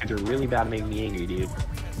 These kids are really bad at making me angry, dude.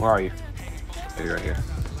 Where are you? Oh, you're right here.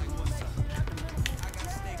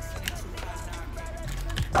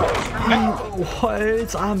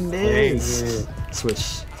 What? I missed.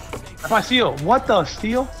 Switch. If I steal, what the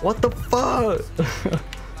steal? What the fuck?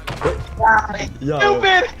 Yo,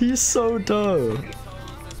 Stupid! he's so dumb.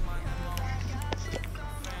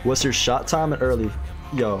 What's your shot time at early?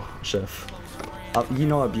 Yo, chef. You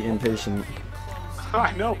know I'd be impatient.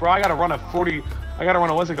 I know, bro. I gotta run a 40. I gotta run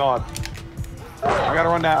a, what's it called? I gotta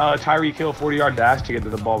run that Tyree Kill 40-yard dash to get to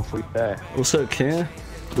the ball before you die. What's up, Ken?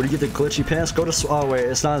 Where do you get the glitchy pants? Go to. Oh wait,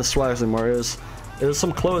 it's not in Swags anymore. It was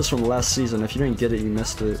some clothes from last season. If you didn't get it, you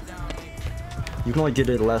missed it. You can only get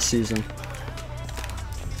it last season.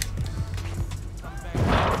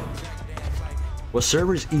 What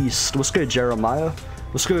servers East? What's good, Jeremiah?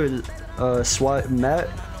 What's good, Matt?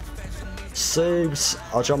 Saves.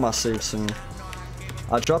 I'll drop my save soon.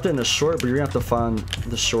 I dropped it in the short, but you're gonna have to find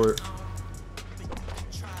the short.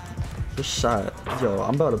 Good shot. Yo,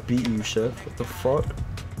 I'm about to beat you, chef. What the fuck?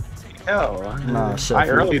 Yo, nah, chef. I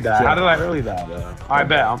early that. How did I early that? I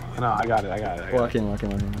bet. No, I got it. Well, I can.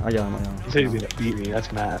 I got him. You said he's gonna beat me.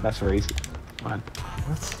 That's mad. That's racist. Come on.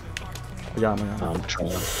 What? I got him. I'm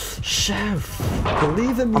trolling. Chef,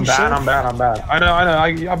 believe in me. I'm bad. Chef. I'm bad. I know.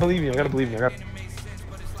 I believe you. I gotta believe you.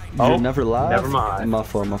 You never lied. Never mind. My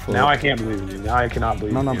fault. Now I can't believe in you. Now I cannot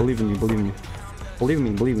believe. No, believe in you. Believe me.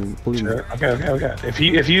 Sure. Okay. If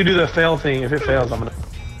you do the fail thing, if it fails, I'm gonna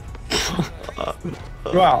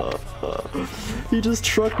go out. He just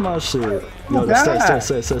trucked my shit. No,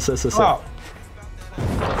 stay.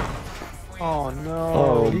 Oh no.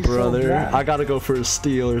 Oh brother, so I gotta go for a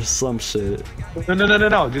steal or some shit.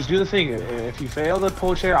 No. Just do the thing. If you fail the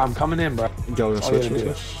pull chair, I'm coming in, bro. Go switch.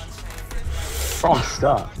 Bro, I'm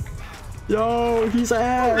stuck. Yo, he's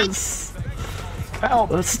ass.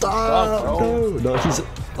 Help! Let's stop. No, he's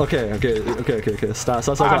okay. Stop.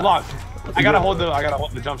 I'm locked. I gotta hold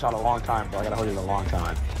the jump shot a long time, bro. I gotta hold it a long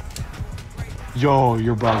time. Yo,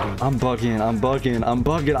 you're bugging. I'm bugging.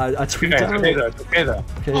 I tweaked out. Okay, though.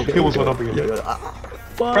 He was one up again.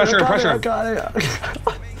 Pressure. I got it.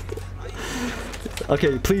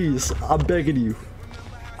 Okay, please. I'm begging you.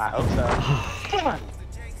 I hope so. Come on.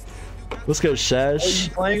 Let's go, Shash.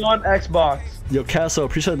 Are you playing on Xbox? Yo, Casso,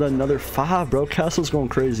 appreciate that another 5, bro. Casso's going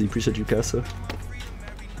crazy. Appreciate you, Casso.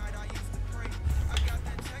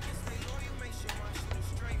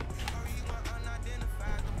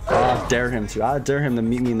 I dare him to. I dare him to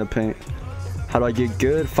meet me in the paint. How do I get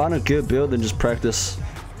good? Find a good build and just practice.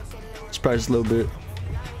 Just practice a little bit.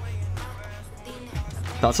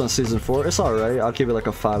 Thoughts on season 4? It's alright. I'll give it like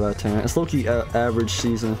a 5 out of 10. It's low-key average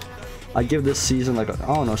season. I give this season like I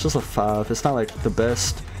don't know. It's just a 5. It's not like the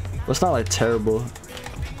best, but it's not like terrible.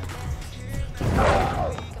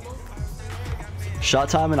 Shot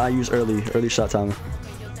timing I use early shot timing.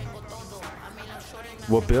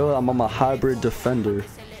 What build? I'm on my hybrid defender.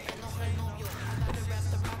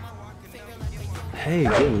 Hey,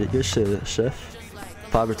 good shit, chef.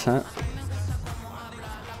 5 or 10.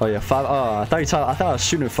 Oh yeah, 5. Oh, I thought I was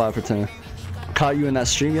shooting 5 for 10. Caught you in that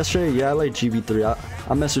stream yesterday. Yeah, I like GB3.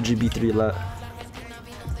 I mess with GB3 a lot.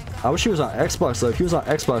 I wish he was on Xbox though. If he was on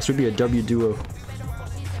Xbox, we'd be a W duo.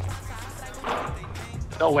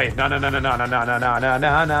 No wait, no.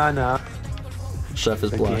 Chef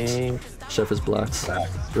is blocked. Chef is blocked.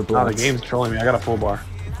 You're blocked. Oh, the game's trolling me. I got a full bar.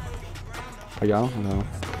 I got him? No.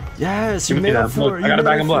 Yes, you made it for it. I got it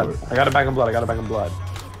back in blood. I got it back in blood.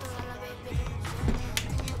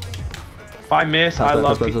 If I miss, I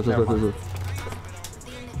love people.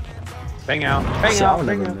 Bang out.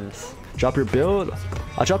 Miss. Drop your build.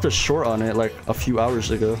 I dropped a short on it like a few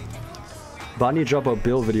hours ago. But I need to drop a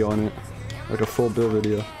build video on it. Like a full build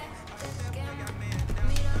video.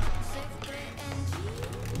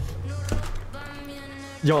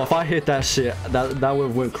 Yo, if I hit that shit, that would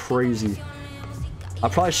have went crazy. I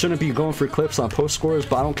probably shouldn't be going for clips on post scores,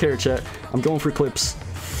 but I don't care, chat. I'm going for clips.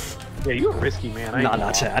 Yeah, you're risky, man.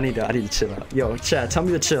 Nah, Chad. I need to chill out. Yo, Chad, tell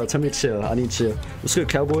me to chill. Tell me to chill. I need to chill. What's good,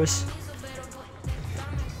 Cowboys?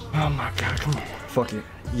 Oh my god, come on. Fuck it.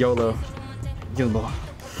 YOLO. YOLO.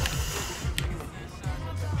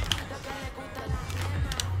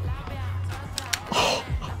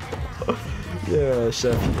 Yeah,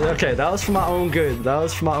 Chef. Okay, that was for my own good. That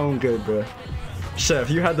was for my own good, bro. Chef,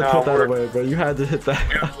 you had to put that away, bro. You had to hit that.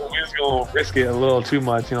 We was gonna risk it a little too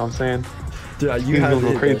much, you know what I'm saying? Dude, you had to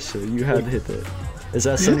hit that shit. You had to hit that. Is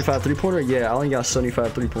that 75 3-pointer? Yeah, I only got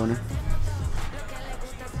 75 3-pointer.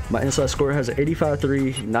 My inside score has an 85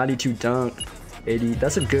 3, 92 dunk, 80.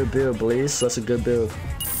 That's a good build, Blaze. That's a good build.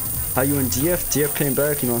 How you in DF? DF came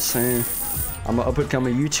back, you know what I'm saying? I'm an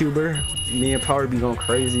up-and-coming YouTuber. Me and Power be going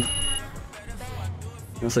crazy.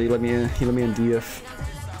 You know, so he let me in DF.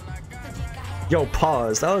 Yo,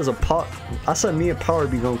 pause. That was a pause. I said me and Power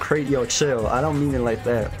be going crazy. Yo, chill. I don't mean it like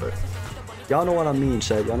that, but y'all know what I mean,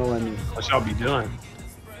 Chad. Y'all know what I mean. What y'all be doing?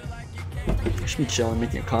 You should be chilling,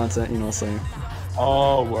 making content, you know what I'm saying?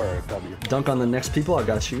 Oh, word. W. Dunk on the next people, I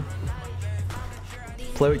got you.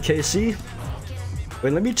 Play with KC?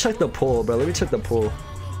 Wait, let me check the poll, bro. Let me check the poll.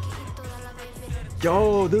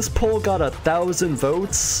 Yo, this poll got 1,000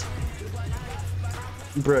 votes.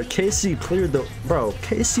 Bro, KC cleared the... Bro,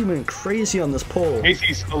 KC went crazy on this poll.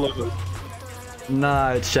 KC's still over.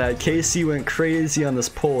 Nah, Chad. KC went crazy on this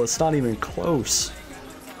poll. It's not even close.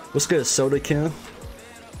 What's good, Soda Kim?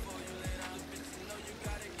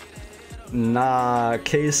 Nah,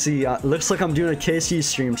 KC. Looks like I'm doing a KC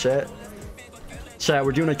stream, chat. Chat,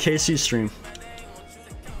 we're doing a KC stream.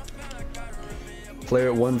 Play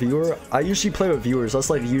with one viewer. I usually play with viewers. That's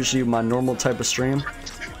like usually my normal type of stream.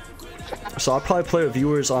 So I'll probably play with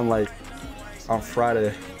viewers on like on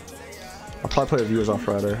Friday. I'll probably play with viewers on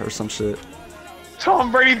Friday or some shit.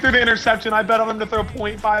 Tom Brady threw the interception. I bet on him to throw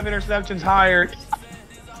 0.5 interceptions higher.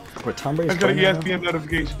 Wait, Tom Brady's I got a playing ESPN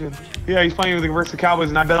notification. Yeah, he's playing with the versus the Cowboys,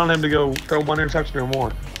 and I bet on him to go throw 1 interception or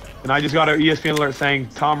more. And I just got an ESPN alert saying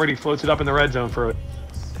Tom Brady floats it up in the red zone for an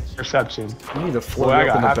interception. You need to float it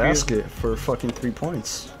up in the basket for fucking 3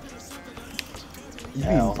 points. You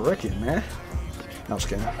be bricking, man. No, I'm just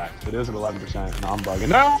kidding. It is at 11%. No, I'm bugging.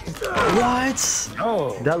 No! What?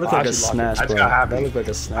 No. That looked like a snatch, bro. That looked like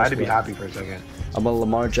a snatch. I had to be happy for a second. I'm a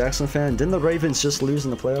Lamar Jackson fan. Didn't the Ravens just lose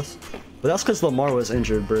in the playoffs? But that's because Lamar was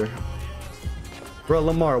injured, bro. Bro,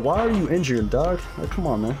 Lamar, why are you injured, dog? Like, come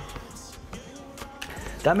on, man.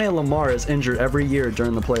 That man Lamar is injured every year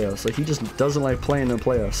during the playoffs. Like, he just doesn't like playing in the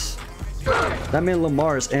playoffs. That man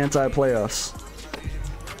Lamar is anti-playoffs.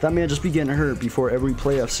 That man just be getting hurt before every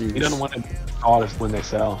playoff series. He doesn't want to call us when they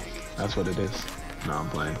sell. That's what it is. No, I'm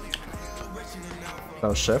playing.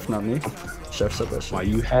 Oh, Chef, not me. Chef said that shit. Why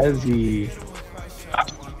you hezzy?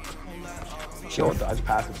 Yo, I just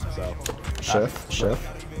passed it myself.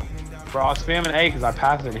 Chef. Bro, I was spamming A because I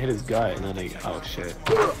passed it and hit his gut, and then they, oh shit.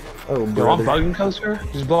 Oh, bro. Yo, I'm bugging Koster.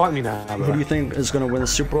 Just blow at me now, bro. Who do you think is gonna win the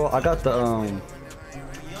Super Bowl? I got the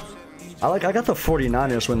I got the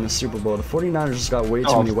 49ers winning the Super Bowl. The 49ers just got way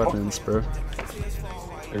too many weapons, bro.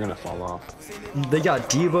 They're gonna fall off. They got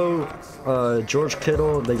Debo, George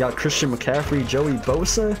Kittle. They got Christian McCaffrey, Joey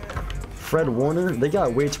Bosa, Fred Warner. They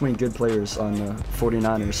got way too many good players on the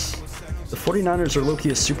 49ers. The 49ers are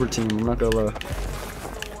low-key a super team, I'm not gonna lie.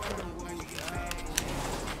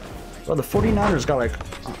 Bro, the 49ers got like...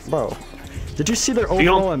 Bro, did you see their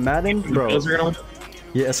overall in Madden? Bro,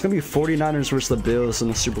 yeah, it's gonna be 49ers versus the Bills in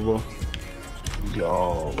the Super Bowl.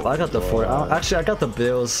 Yo. I got the Actually, I got the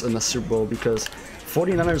Bills in the Super Bowl because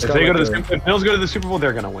 49ers got if Bills go to the Super Bowl,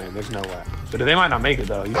 they're gonna win. There's no way. But they might not make it,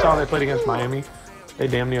 though. You saw they played against Miami? They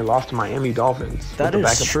damn near lost to Miami Dolphins. That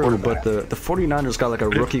is true, but the 49ers got like a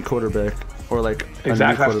rookie quarterback or like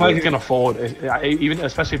exactly. I feel like he's gonna fold, even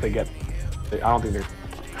especially if they get. I don't think they're.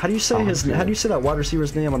 How do you say How do you say that wide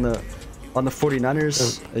receiver's name on the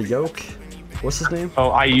 49ers? Yoke. What's his name?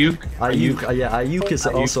 Oh, Ayuk. Ayuk. Yeah, Ayuk is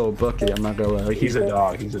also a bucket. I'm not gonna lie. He's a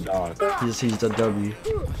dog. He's a dog. He's the W.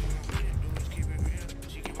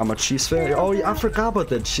 I'm a Chiefs fan. Oh, yeah, I forgot about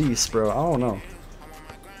the Chiefs, bro. I don't know.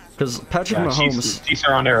 Because Patrick Mahomes... Chiefs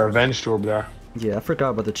are on their revenge tour, bro. Yeah, I forgot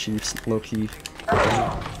about the Chiefs, low-key.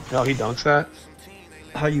 No, he dunks that?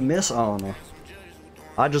 How you miss? I don't know.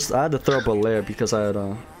 I had to throw up a layup because I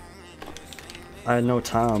had no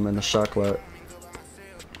time in the shot clock.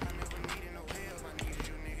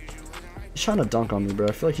 He's trying to dunk on me, bro.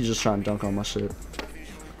 I feel like he's just trying to dunk on my shit.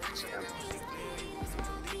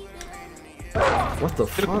 What the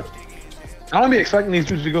fuck? I don't be expecting these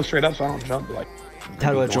dudes to go straight up, so I don't jump. Like,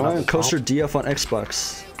 how do I join? Koster DF on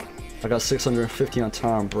Xbox. I got 650 on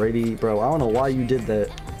Tom Brady, bro. I don't know why you did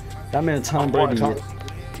that. That man Tom Brady.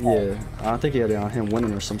 Yeah, I think he had it on him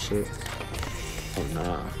winning or some shit. Oh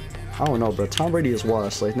no. I don't know, bro. Tom Brady is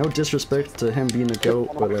washed. Like, no disrespect to him being the GOAT,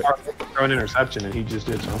 but like, throw an interception and he just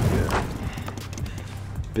did something good.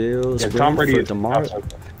 Bills Tom Brady for DeMar.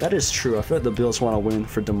 That is true. I feel like the Bills want to win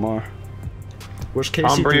for DeMar. Where's Casey?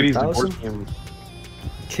 Tom Brady's 3000?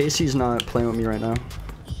 Casey's not playing with me right now.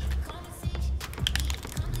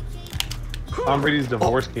 Tom Brady's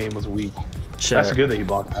divorce game was weak. Chat. That's good that he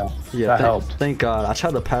blocked out. Yeah, that helped. Thank God. I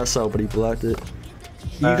tried to pass out, but he blocked it.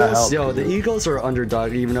 That Eagles, helped, yo, the Eagles are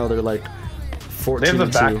underdog, even though they're like 14-2. They have the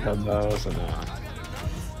backup though, so no.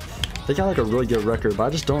 They got like a really good record, but I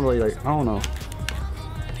just don't really like. I don't know.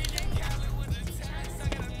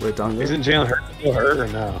 Wait, Isn't Jalen Hurts still hurt or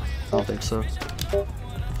no? I don't think so. I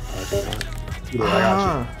think not. I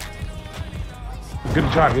got you.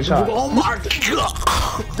 Good shot, good shot. Oh my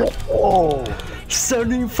God! Oh!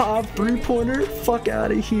 75 3-pointer? Fuck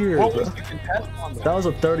out of here. What was the contest on that was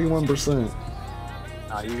a 31%.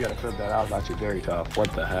 Nah, you gotta flip that out. That's very tough.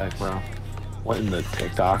 What the heck, bro? What in the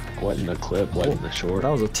TikTok? What in the clip? What in the short? That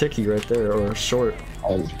was a ticky right there, or a short.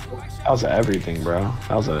 That was everything, bro.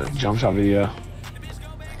 That was a jump shot video.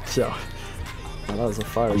 Yeah. That was a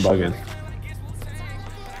fire I'm shot. bugging.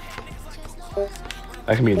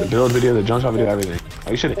 That can be the build video, the jump shot video, everything.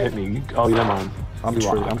 Oh, you should have hit me. Oh, yeah, man. I'm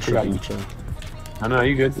tripping. No,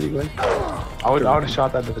 you good? You good? I would have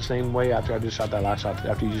shot that the same way after I just shot that last shot.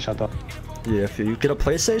 After you just shot that. Yeah, if you get a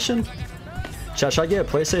PlayStation, chat, should I get a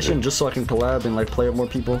PlayStation just so I can collab and like play with more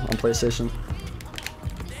people on PlayStation?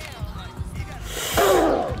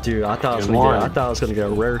 Dude, I thought I was gonna get a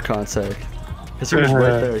rare contact. Cause he was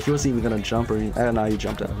right there. He wasn't even gonna jump or anything. And now he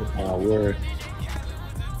jumped out of it. Oh, word.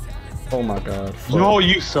 Oh my God. Fuck. No,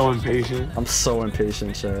 you so impatient. I'm so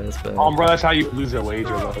impatient, chat. It's bad. Bro, that's how you lose a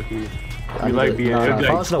wager, low-key. You like being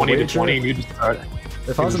like 20 to 20 and you just start.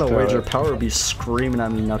 If I was in a wager, Power would be screaming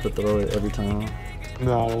at me not to throw it every time.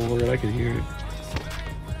 No, word, I can hear it.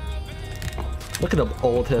 Look at the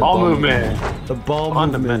old head ball movement. The ball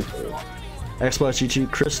movement. Xbox GT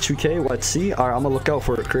Chris 2K. Let's see. Alright, I'm gonna look out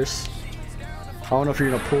for it, Chris. I don't know if you're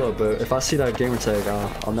gonna pull up, but if I see that gamer tag,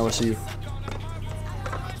 I'll know it's you.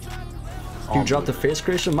 You dropped the face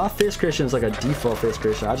creation? My face creation is like a default face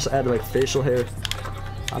creation. I just added like facial hair.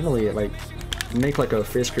 I don't really like make like a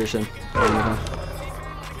face creation.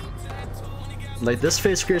 Like this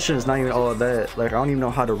face creation is not even all of that. Like I don't even know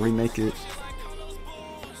how to remake it.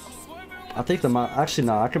 I think actually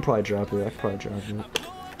no, I could probably drop it.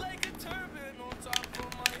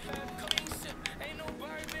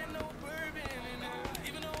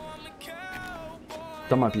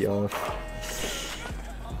 That might be off.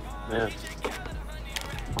 Man.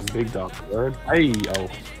 I'm big dog. Word. Hey, yo.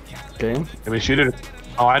 Game? I mean, shoot it.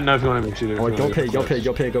 Oh, I don't know if you want to shoot it. Oh,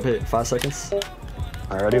 go pay. 5 seconds.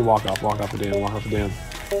 Alright, ready? Walk off the dam.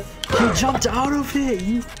 He jumped out of it.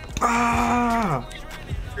 You.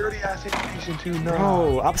 Dirty ass animation too. No.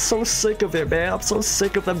 Bro, I'm so sick of it, man. I'm so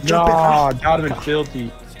sick of them jumping. No, that would have been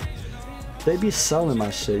filthy. They be selling my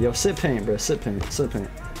shit. Yo, sit paint, bro. Sit paint.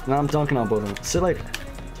 Now I'm dunking on both of them. Sit like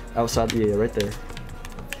outside. Yeah, right there.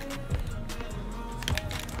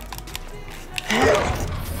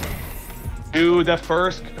 Dude, that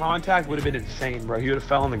first contact would have been insane, bro. He would have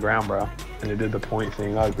fell on the ground, bro. And it did the point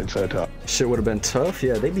thing. That would have been so tough. Shit would have been tough?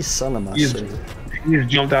 Yeah, they be selling my shit. He just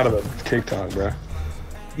jumped out of the TikTok, bro.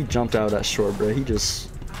 He jumped out of that short, bro. He just...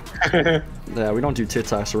 Yeah, we don't do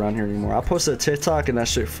TikToks around here anymore. I posted a TikTok and that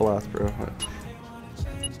shit flopped, bro.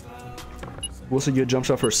 What's a good jump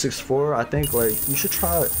shot for 6'4"? I think, like, you should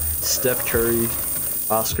try Steph Curry,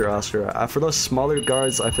 Oscar. For those smaller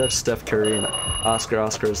guards, I feel like Steph Curry and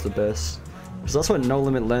Oscar is the best. Because that's what No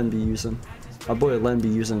Limit Len be using. My boy Len be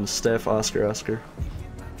using Steph, Oscar.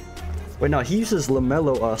 Wait, no, he uses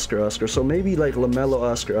LaMelo Oscar. So maybe like LaMelo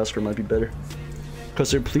Oscar might be better.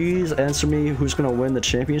 Koster, please answer me who's gonna win the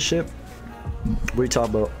championship. What are you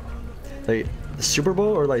talking about? Like the Super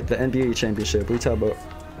Bowl or like the NBA championship? What are you talking about?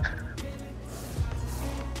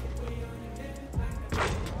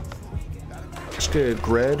 Let's get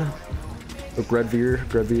Gredveer.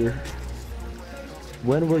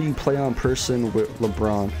 When will you play on person with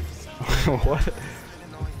LeBron? What?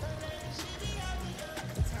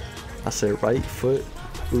 I said right foot,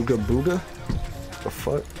 ooga booga? The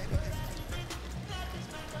fuck?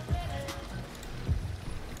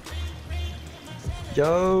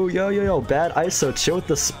 Yo, bad ISO, chill with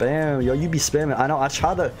the spam. Yo, you be spamming. I know, I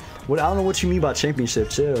try to, I don't know what you mean by championship,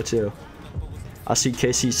 chill. I see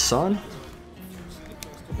Casey's son.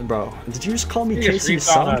 Bro, did you just call me Casey's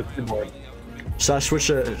son? Should I switch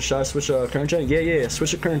current gen? Yeah,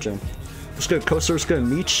 switch to current gen. What's good, Koster? What's good,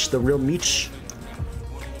 Meech? The real Meech.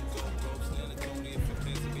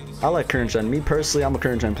 I like current gen. Me personally, I'm a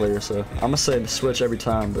current gen player, so I'm gonna say switch every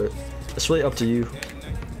time, but it's really up to you.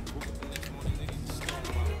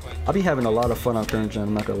 I'll be having a lot of fun on current gen,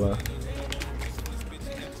 I'm not gonna lie.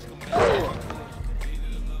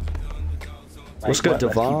 What's good,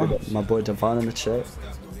 Devon? My boy Devon in the chat.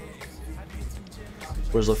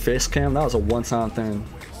 Where's the face cam? That was a one-time thing.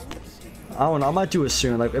 I don't know, I might do it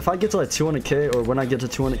soon. Like, if I get to like 200k, or when I get to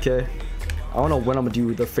 200k, I don't know when I'm gonna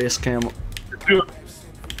do the face cam.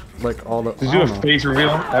 Like all the. Did you do a face reveal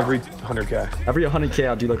every 100k? Every 100k,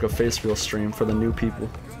 I'll do like a face reveal stream for the new people.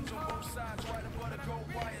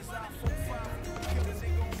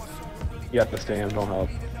 You got the stand, don't help.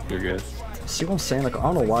 You're good. See what I'm saying? Like, I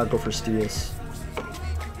don't know why I go for steals.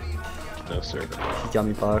 No, sir. He got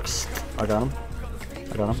me boxed. I got him.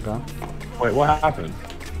 Got him. Wait, what happened?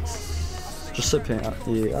 Just sit pin.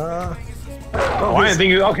 Yeah. Oh, I didn't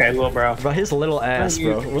think you. Okay, little bro. Bro, his little ass,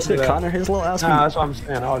 bro. What's good, Connor? His little ass. Nah, that's what I'm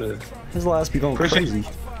saying. How it is. His little ass be going crazy.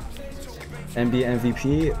 NBA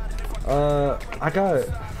MVP. I got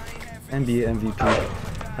NBA MVP.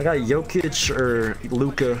 I got Jokic or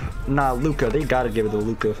Luka. Nah, Luka. They gotta give it to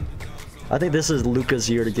Luka. I think this is Luka's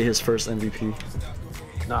year to get his first MVP.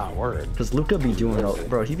 Nah, word. Cause Luka be doing it,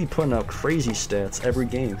 bro. He be putting up crazy stats every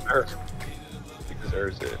game. He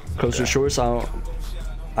deserves it. Koster shorts out.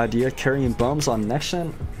 Idea carrying bums on next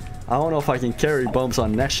gen. I don't know if I can carry bums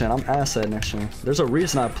on next gen. I'm ass at next gen. There's a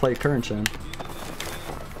reason I play current gen.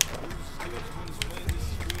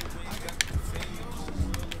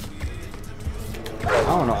 I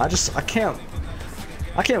don't know.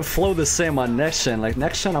 I can't flow the same on next gen. Like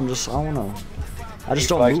next gen, I don't know. I just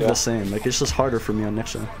don't move the same. Like it's just harder for me on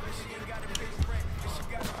next gen.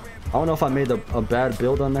 I don't know if I made a bad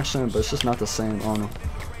build on next gen, but it's just not the same. I don't know.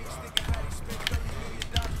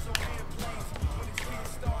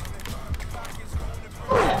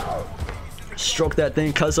 Stroke that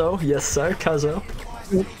thing, cuzzo. Yes, sir, cuzzo.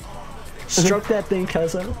 Stroke that thing,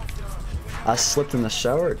 cuzzo. I slipped in the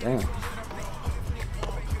shower. Damn.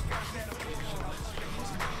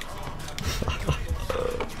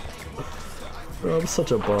 Bro, I'm such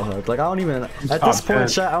a ball hog. Like I don't even at this point,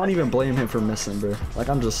 chat, I don't even blame him for missing, bro. Like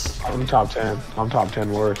I'm top 10. I'm top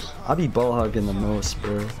 10 worse. I be ball hugging the most,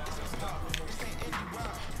 bro.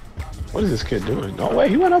 What is this kid doing? Oh wait,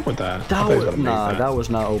 he went up with that. That was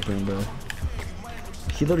not open, bro.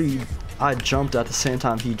 He literally, I jumped at the same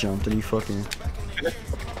time he jumped, and he fucking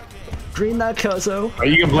green that cuzzo. Are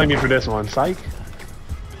you gonna blame me for this one, psych?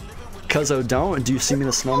 Cuzzo, don't. Do you see me in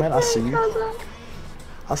the snowman? I see you.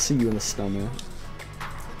 I see you in the snowman.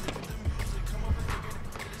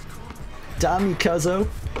 Damn, cuzzo.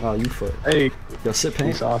 Oh, you foot. Hey. Yo, sit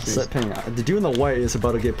paint. Sit paint. The dude in the white is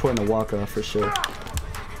about to get put in the walk-off for sure.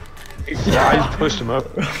 Yeah, I just pushed him over.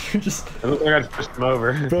 It looked like I just pushed him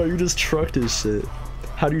over. Bro, you just trucked his shit.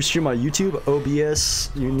 How do you stream on YouTube? OBS,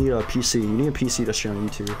 you need a PC. You need a PC to stream on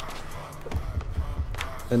YouTube.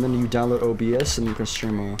 And then you download OBS and you can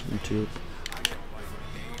stream on YouTube.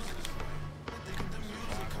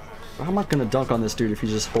 How am I gonna dunk on this dude if he's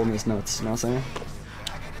just holding his nuts? You know what I'm saying?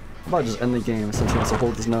 How about just end the game since he wants to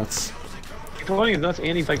hold his nuts? He's holding his nuts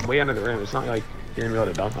and he's like way under the rim. It's not like you're gonna be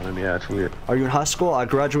able to dunk on him. Yeah, it's weird. Are you in high school? I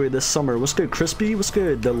graduated this summer. What's good, Crispy? What's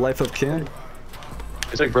good? The life of Ken?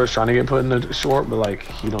 It's like bro's trying to get put in the short, but like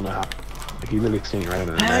he don't know how. Like he's literally standing right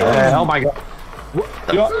under the rim. Oh my god. What?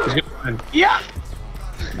 Yeah.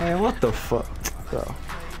 Man, what the fuck? Bro.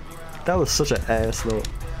 That was such an ass though.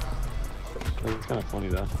 It's kind of funny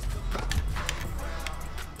though.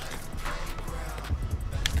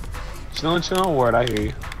 Chill, word, I hear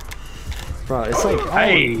you. Bro, it's like,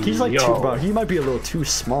 hey, he's like too, bro, he might be a little too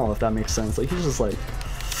small if that makes sense. Like, he's just like,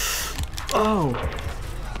 oh.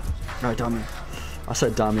 Alright, Dami. I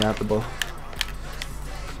said Dami at the ball.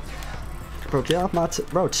 Bro, get off my,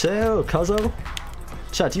 bro, chill, cuzzo.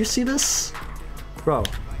 Chat, do you see this? Bro.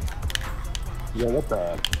 Yeah, what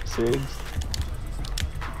the, Sigs?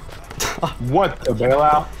 What the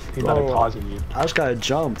bailout? He's not causing you. I just got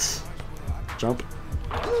jumped. Jump.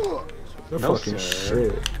 You're No, fucking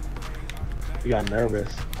sir. shit. You got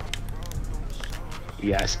nervous.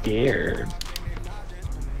 You got scared.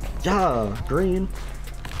 Yeah, green.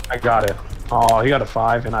 I got it. Oh, he got a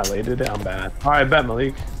 5 and I laid it. I'm bad. Alright, bet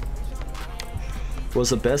Malik.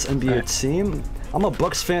 Was the best NBA team? I'm a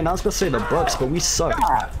Bucks fan. I was gonna say the Bucks, but we suck.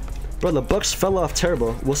 Bro, the Bucks fell off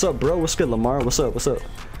terrible. What's up, bro? What's good, Lamar? What's up? What's up?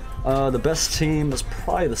 The best team is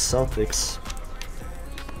probably the Celtics.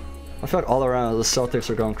 I feel like all around the Celtics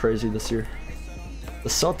are going crazy this year. The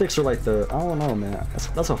Celtics are like the, I don't know, man.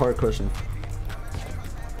 That's a hard question.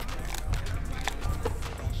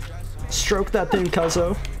 Stroke that thing,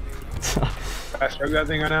 cuzzo. I stroke that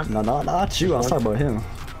thing right now? No, not you. I was talking about him.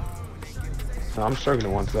 No, I'm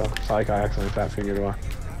struggling once though. Psych, I accidentally fat fingered one.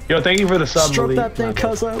 Yo, thank you for the sub. Stroke that thing,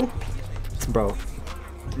 cuzzo. Bro.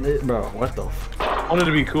 Bro, what the I wanted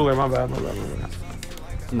to be cooler, my bad.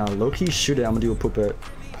 Nah, low-key shoot it. I'm gonna do a poop at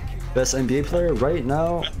best NBA player right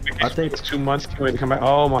now. I think it's 2 months. Can't wait to come back.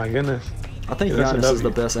 Oh my goodness. I think Giannis is the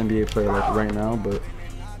best NBA player like right now,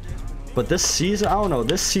 but this season, I don't know.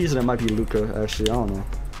 This season it might be Luka. Actually, I don't know.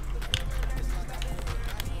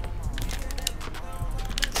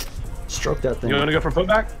 Stroke that thing. You wanna go for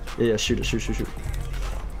putback? Yeah, shoot it, shoot.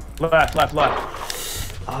 Left.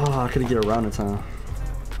 Ah, I couldn't get around in time.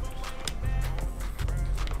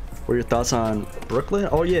 What are your thoughts on Brooklyn?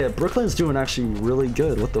 Oh yeah, Brooklyn's doing actually really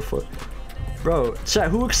good. What the fuck? Bro,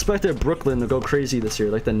 chat, who expected Brooklyn to go crazy this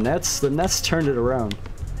year? Like the Nets turned it around.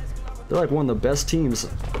 They're like one of the best teams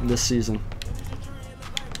this season.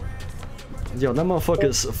 Yo, that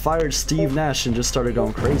motherfuckers fired Steve Nash and just started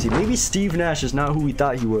going crazy. Maybe Steve Nash is not who we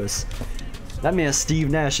thought he was. That man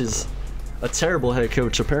Steve Nash is a terrible head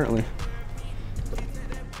coach, apparently.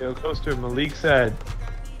 Yo, Koster, Malik said,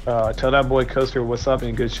 tell that boy Koster what's up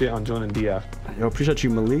and good shit on joining DF. Yo, appreciate you,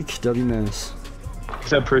 Malik. W Mans. He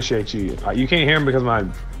said appreciate you. You can't hear him because my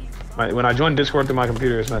when I joined Discord through my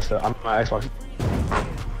computer, it's messed up. I'm my Xbox.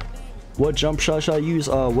 What jump shot should I use?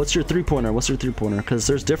 What's your three-pointer? Because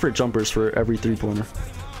there's different jumpers for every three-pointer.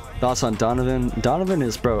 Thoughts on Donovan? Donovan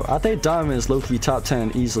is, bro, I think Donovan is low-key top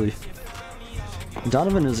 10 easily.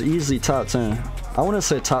 Donovan is easily top 10. I want to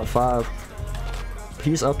say top 5.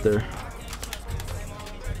 He's up there.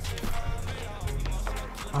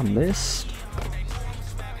 I missed.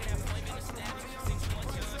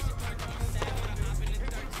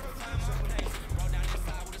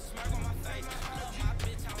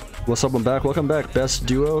 What's up? I'm back. Welcome back. Best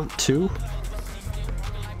duo 2.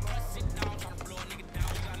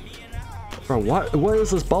 Bro, what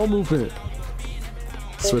is this ball movement?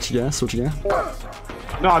 Switch again.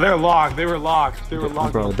 No, they're locked. They were locked.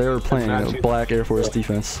 Bro, they were playing black Air Force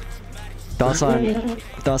defense. Thoughts on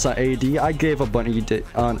AD? I gave up on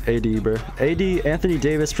AD, bro. AD, Anthony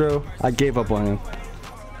Davis, bro. I gave up on him.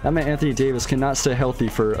 That man Anthony Davis cannot stay healthy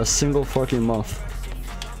for a single fucking month.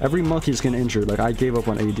 Every month he's getting injured. Like, I gave up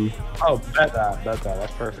on AD. Oh, bet that.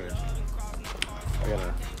 That's perfect.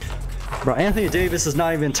 Bro, Anthony Davis is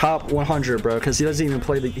not even top 100, bro, because he doesn't even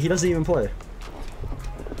play. He doesn't even play.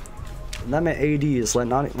 And that man AD is like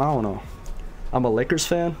not. I don't know. I'm a Lakers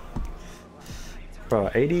fan. Bro,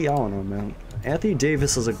 AD, I don't know, man. Anthony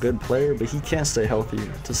Davis is a good player, but he can't stay healthy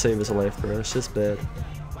to save his life, bro. It's just bad.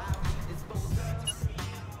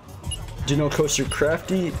 Do you know Koster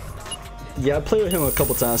Crafty? Yeah, I played with him a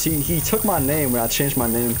couple times. He took my name when I changed my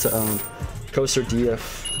name to Koster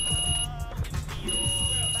DF.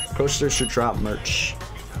 Koster should drop merch.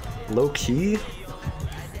 Low key?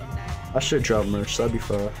 I should drop merch, that'd be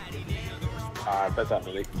fun. I bet that,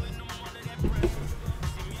 Malik.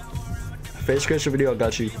 Face creation video, I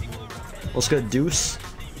got you. What's good, Deuce?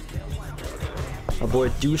 My boy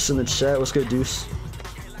Deuce in the chat. What's good, Deuce?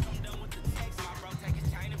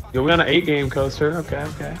 Yo, we on an 8-game, Koster.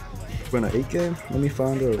 Okay. We're on an 8 game? Let me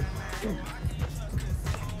find out.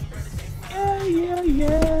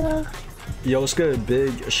 Yeah. Yo, what's good,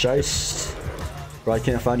 Big Shice? Bro, I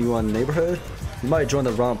can't find you on the neighborhood. You might join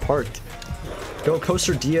the wrong park. Go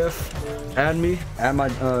Koster DF, add me, add my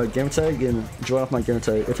GAMERTAG, and join off my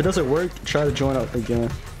GAMERTAG. If it doesn't work, try to join up again.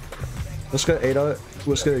 What's good, ADOT?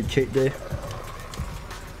 What's good, Kate Day?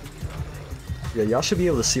 Yeah, y'all should be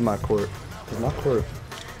able to see my court. My court.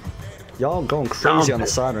 Y'all going crazy on the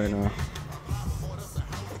side right now.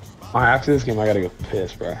 After this game, I gotta go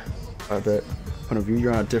piss, bro. I bet. Point of view,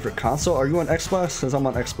 you're on a different console. Are you on Xbox? Because I'm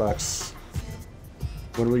on Xbox.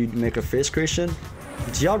 When will you make a face creation?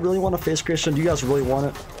 Do y'all really want a face creation? Do you guys really want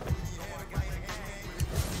it?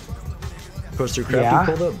 Koster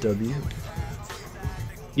Crafty pulled up, W.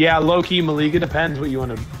 Yeah, low-key, Malik. It depends what you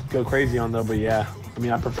want to go crazy on, though, but yeah. I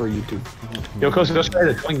mean, I prefer YouTube. Yo, Koster, let's try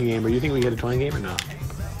the 20 game, but you think we get a 20 game or no?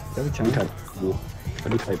 That'd be type cool.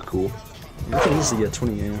 That'd be type cool. You can easily get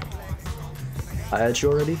 20 game. I added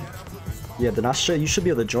you already? Yeah, then you should be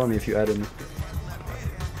able to join me if you added me.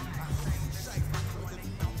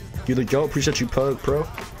 You the GOAT, appreciate you, Pug Pro.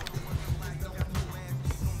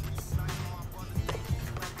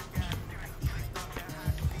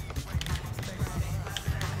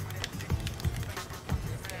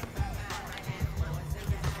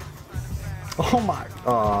 Oh my,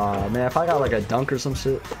 man, if I got like a dunk or some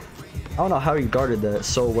shit. I don't know how he guarded that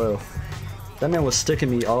so well. That man was sticking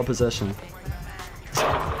me all possession.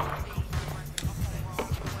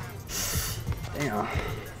 Damn.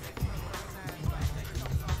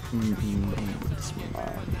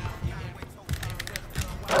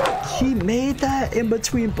 He made that in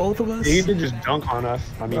between both of us? He did just dunk on us.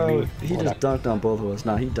 I mean, Bro, me. he just dunked on both of us.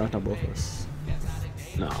 Nah, he dunked on both of us.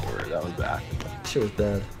 No, that was bad. Shit was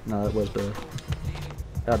bad. Nah, that was bad.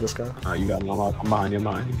 Yeah, this guy. You got him. I'm behind you. I'm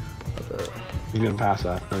behind you. He's gonna pass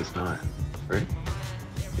that. No, it's not. Right?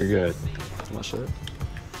 You're good. That's my shit.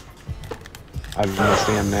 I have no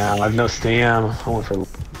stam now. I have no stam. I went for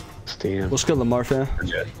stam. What's good, Lamar fan?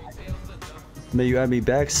 Good. May you add me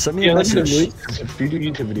back? Send me a message. If you do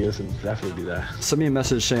YouTube videos, then definitely do that. Send me a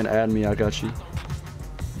message saying add me. I got you.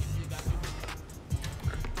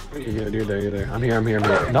 You're there. I'm here.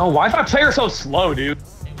 No, Wi-Fi player so slow, dude.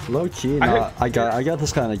 Low key, nah, I got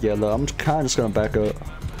this kind of yellow. I'm kind of just gonna back up.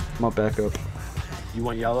 I'm gonna back up. You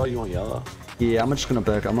want yellow? Yeah, I'm just gonna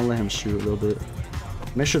back. I'm gonna let him shoot a little bit.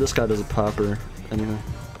 Make sure this guy doesn't pop or anything.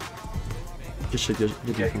 Just should get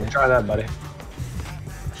try that, buddy.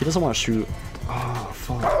 He doesn't want to shoot. Oh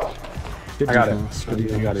fuck. Good I got defense. it.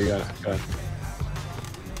 You got it. Go ahead.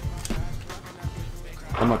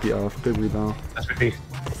 I might be off. Good rebound. That's me.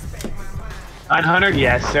 900,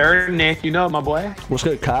 yes sir, Nick. You know it, my boy. What's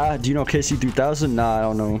good, Kai? Do you know KC3000? Nah, I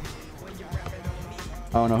don't know.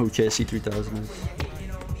 I don't know who KC3000 is.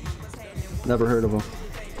 Never heard of him.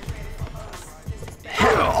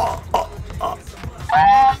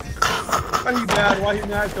 Why he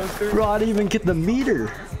mad, Koster? Bro, I didn't even get the meter.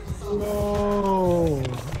 No.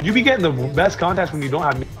 You be getting the best contacts when you don't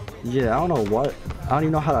have me. Yeah, I don't know what. I don't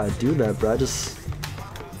even know how to do that, bro. I just.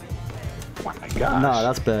 Oh my gosh. Nah,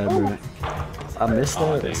 that's bad, bro. I missed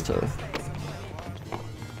that. That's tough.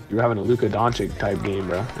 You were having a Luka Doncic type game,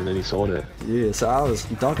 bro, and then he sold it. Yeah, so I was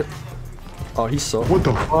dunking. Oh, he sold. What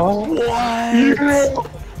the fuck? What? Yeah.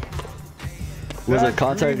 Was it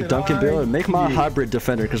contact Duncan Bill? Make my hybrid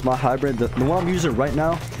defender, because my hybrid, the one I'm using right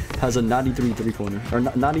now, has a 93 three-pointer. Or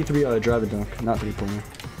 93 drive and dunk, not three-pointer.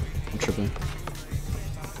 I'm tripping.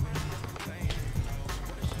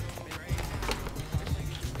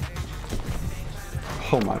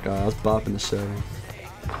 Oh my god, I was bopping the 7.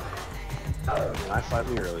 I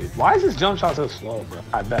slightly early. Why is this jump shot so slow, bro?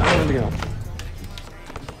 I bet.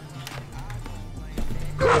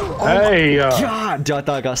 Hey, God, dude, I thought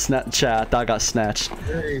I got snatched. Chat, I thought I got snatched.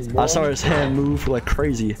 Hey, I saw his hand move like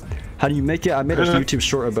crazy. How do you make it? I made a YouTube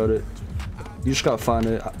short about it. You just gotta find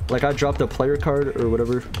it. Like, I dropped a player card or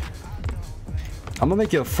whatever. I'm gonna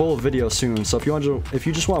make it a full video soon. So if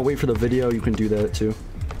you just want to wait for the video, you can do that too.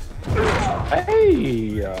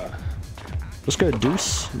 Hey. What's good,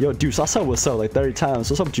 Deuce? Yo, Deuce, I said what's up like 30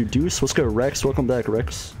 times. What's up with you, Deuce? What's good, Rex? Welcome back,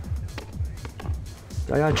 Rex.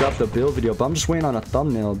 I gotta drop the build video, but I'm just waiting on a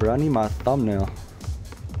thumbnail, bro. I need my thumbnail.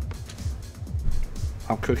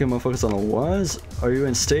 I'm cooking motherfuckers on the ones. Are you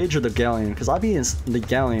in stage or the galleon? Because I be in the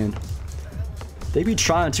galleon. They be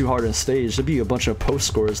trying too hard in stage. There be a bunch of post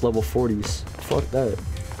scores, level 40s. Fuck that.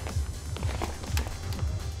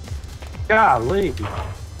 Golly.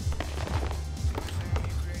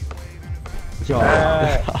 Yo.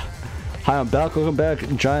 Hi, I'm back. Welcome back,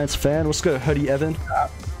 Giants fan. What's good, Hoodie Evan?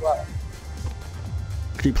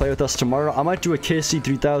 Could you play with us tomorrow? I might do a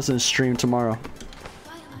KC3000 stream tomorrow.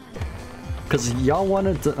 Because y'all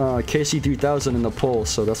wanted KC3000 in the poll,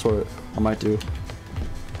 so that's what I might do.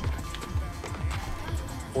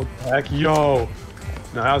 What the heck? Yo!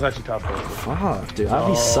 No, that was actually tough. Fuck, dude.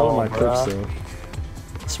 I'll be selling my clips, though.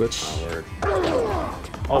 Switch.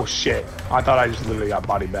 Oh, shit. I thought I just literally got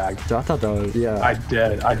body bagged. Dude, I thought that was, yeah. I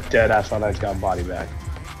dead ass thought I just got body bagged.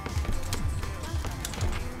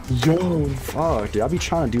 Yo! Fuck, dude. I be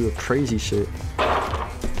trying to do a crazy shit.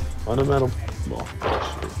 Fundamental. Well,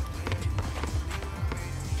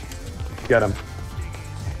 get him.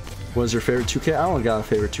 What is your favorite 2K? I don't got a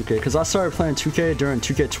favorite 2K because I started playing 2K during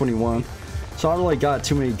 2K23, so I don't really got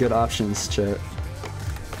too many good options, chat.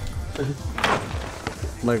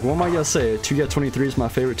 Like, what am I gonna say? 2K23 is my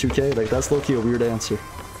favorite 2K? Like, that's low-key a weird answer.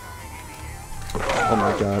 Oh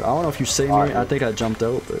my god. I don't know if you saved me. I think I jumped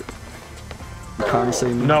out, but you kind of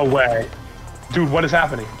saved me. No way. Dude, what is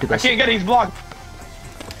happening? I can't get it. He's blocked.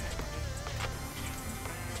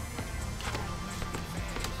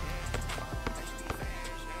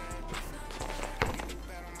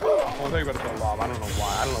 I thought you were about to throw a lob. I don't know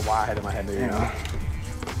why. I don't know why I had it in my head there. Yeah.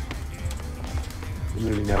 You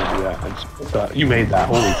really never do that. I just, you made that.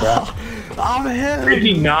 Holy crap. I'm him.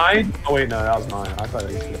 59? Oh wait, no, that was mine. I thought I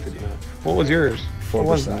used to 59. What was yours?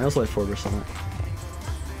 4%. It was like 4%.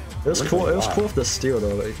 It was cool. It was cool with the steal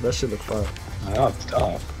though. Like, that shit looked fire. Oh, it's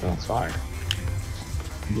tough. That's fire.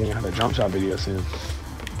 You're gonna have a jump shot video soon.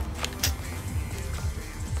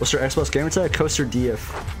 What's your Xbox gamertag? Koster DF.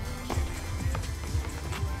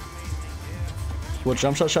 What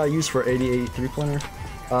jump shot should I use for 88 3-pointer?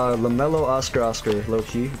 LaMelo Oscar, low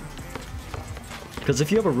key. Because if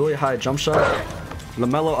you have a really high jump shot,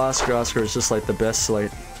 LaMelo Oscar is just like the best like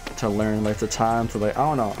to learn like the time to like I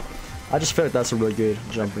don't know. I just feel like that's a really good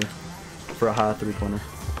jumper for a high 3-pointer.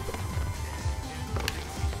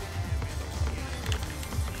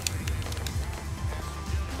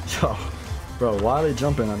 Yo, bro, why are they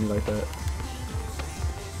jumping at me like that?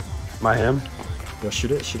 Am I him? Yo,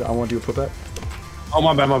 shoot it, shoot it. I want to do a putback. Oh,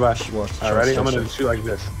 my bad, my bad. Alright, ready? I'm gonna shoot like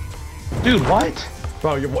this. Dude, what?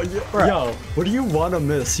 Bro, yo, what do you want to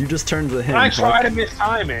miss? You just turned to him. I tried to miss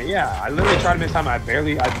time, man. Yeah, I literally tried to miss time. I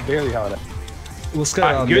barely held it. What's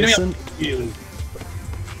good, Mason?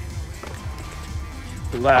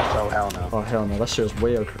 Left, oh hell no. Oh hell no, that shit was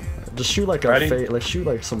way up. Just shoot like a fade, like shoot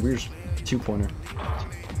like some weird 2-pointer.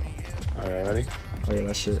 Alright, ready? Oh yeah,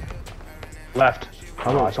 that shit. Left.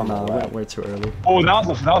 Oh, it's on the left. Went way too early. Oh, that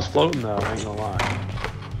was floating though. I ain't gonna lie.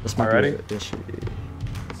 This might ready? be it.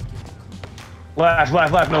 Left.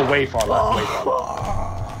 No, way far left. Way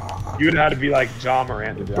far. You'd have to be like John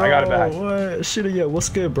Morant to do it. I got it back. What? Shit, yeah. What's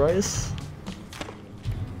good, Bryce?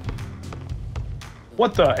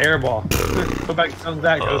 What the airball? Put back some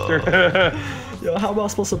that Koster. Yo, how am I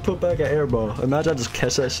supposed to put back an airball? Imagine I just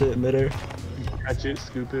catch that shit in midair. Catch it,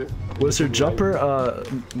 scoop it. What's your jumper?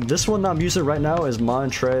 This one I'm using right now is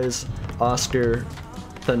Montrez Oscar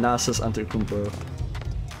Thanasis Antetokounmpo.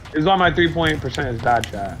 This is why my 3-point percent is bad,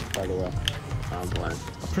 chat, by the way. I'm playing.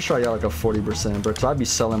 I'm pretty sure I got like a 40%, bro, because I'd be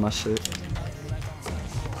selling my shit.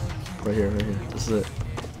 Right here. This is it.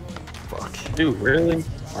 Fuck. Dude, really?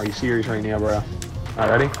 Are you serious right now, bro? Alright,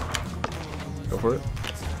 ready? Go for it.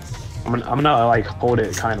 I'm gonna like hold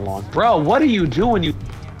it kind of long. Bro, what are you doing? You.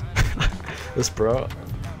 This bro.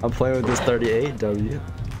 I'm playing with this 38W.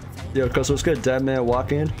 Yo, cuz what's good? Dead man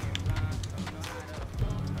walk in.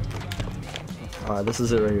 Alright, this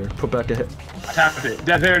is it right here. Put back a hit. I tapped it.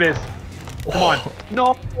 There it is. Come on.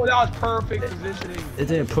 No, that was perfect positioning. It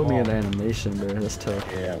didn't put me in the animation, bro. That's tough.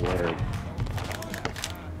 Yeah, word.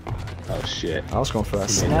 Oh shit. I was going for that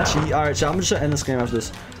snatchy. Alright, so I'm just gonna end this game after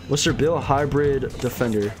this. What's your build? Hybrid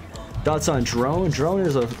defender. Thoughts on drone? Drone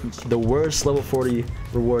is the worst level 40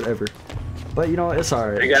 reward ever. But you know, it's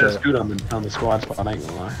alright. They gotta scoot on the squad spot, I ain't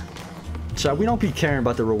gonna lie. Chat, we don't be caring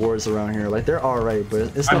about the rewards around here. Like, they're alright,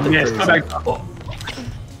 but it's nothing crazy. Oh.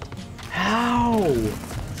 How?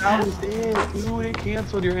 That was it. Dude, it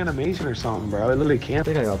canceled your animation or something, bro. It literally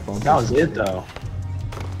canceled. I think I got bumped. That was it, though.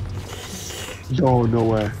 No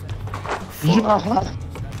way.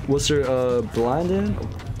 What's your blinding?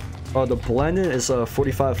 Oh, the blending is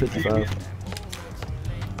 45-55.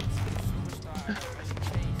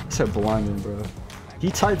 I said blinding, bro. He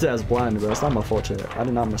typed it as blinding, bro. It's not my fault, chat. I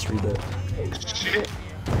did not misread that. Shit.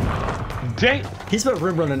 Dang. He's been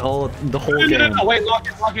rim running the whole game. No, wait, lock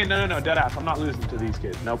in. No, deadass. I'm not losing to these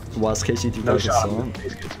kids. Nope. Why is KC3 no shot.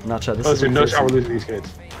 Not chat. This is no shot. We're losing these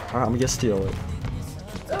kids. Alright, I'm gonna get steal it.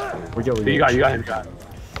 We go. You got him.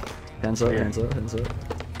 Hands up.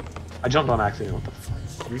 I jumped on accident. What the fuck?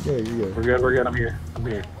 You're good. We're good. I'm here.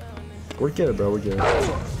 We're good, bro. We're good.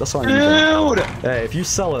 That's all I need. Dude! Hey, if you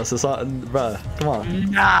sell us, it's not, bruh. Come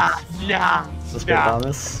on. Nah. Let's go,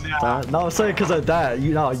 Thomas. No, I'm saying because of that.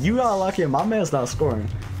 You not lucky. My man's not scoring.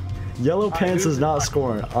 Yellow Pants is not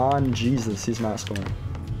scoring. On Jesus, he's not scoring.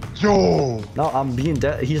 Yo! No, I'm being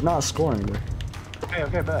dead. He's not scoring, bro.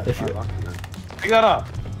 Okay, bet. If you pick that up.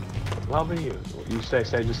 Well, then you just say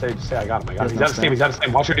I got him. He's out of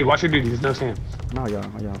stamina. Watch your dude. He's no stamina. No, I got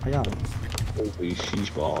him. Holy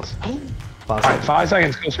sheesh balls. 5 seconds. 5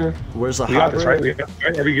 seconds, Koster. Where's the hybrid? We got this,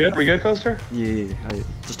 right? Are we good? Koster? Yeah.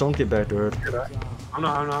 Just don't get backdoored. I'm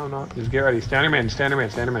not. Just get ready. Stand your man.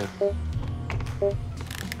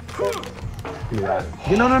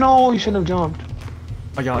 No. You shouldn't have jumped.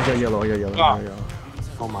 I got yellow.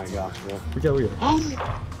 Oh my gosh, bro. We go.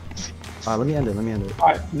 Alright, let me end it.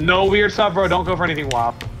 Alright, no weird stuff, bro. Don't go for anything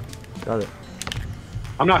wild. Got it.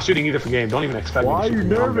 I'm not shooting either for game. Don't even expect me to shoot. Why are you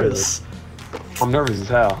nervous? I'm nervous as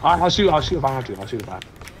hell. I'll shoot if I have to. I'll shoot.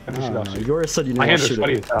 No, you already said you didn't shoot.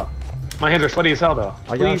 My hands are sweaty as hell, though.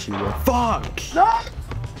 I got you, bro. Fuck! No!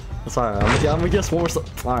 That's alright. I'm gonna guess one more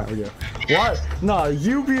stuff. Alright, we go. What? Nah,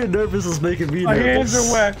 you being nervous is making me nervous. My hands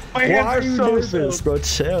are wet. My hands are so nervous, bro?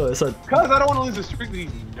 Chill. It's like... Because I don't want to lose the streak with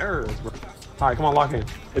these nerves, bro. Alright, come on, lock in.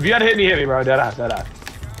 If you had to hit me, bro. Dead ass.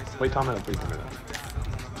 Wait, time it up.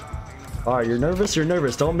 Alright, you're nervous.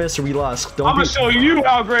 Don't miss or we lost. I'm gonna show you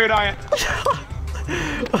how great I am.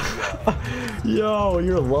 Yo,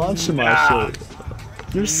 you're launching my shit.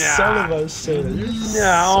 You're selling my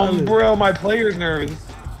shit. Bro, my player's nervous.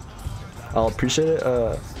 I'll appreciate it.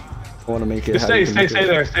 I want to make it. Just stay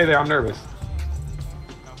there. I'm nervous.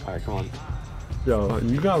 Alright, come on. Yo,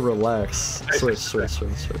 you gotta relax. Switch.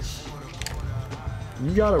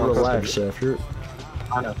 You gotta relax, Chef. You're...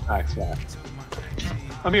 I know, facts.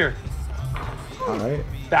 I'm here. Alright.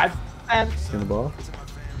 Bad. In the ball?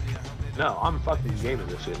 No, I'm fucking gaming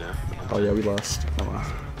this shit now. Oh yeah, we lost. Oh wow.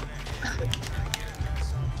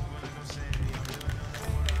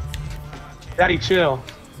 Daddy, chill.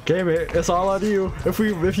 Game it. It's all on you. If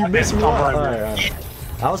you miss one, alright.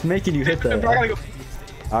 I was making you hit that. Alright,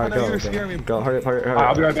 go. Hurry up.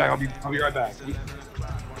 I'll be right back. I'll be right back.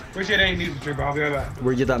 Appreciate any news, bro. I'll be right back.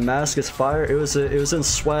 Where you get that mask is fire. It was in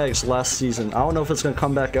Swags last season. I don't know if it's gonna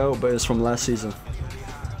come back out, but it's from last season.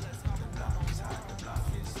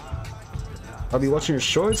 I'll be watching your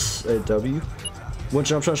shorts, W. What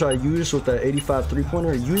jump shot should I use with that 85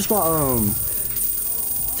 3-pointer? Use my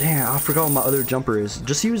damn, I forgot what my other jumper is.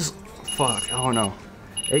 Just use, fuck, I don't know,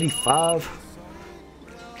 85.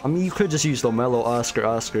 I mean, you could just use LaMelo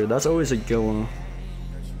Oscar. That's always a good one.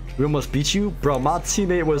 We almost beat you, bro. My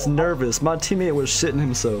teammate was nervous. My teammate was shitting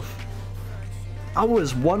himself. I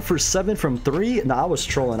was 1 for 7 from 3. Nah, I was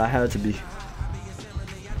trolling. I had to be.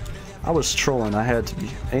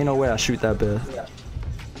 Ain't no way I shoot that bad.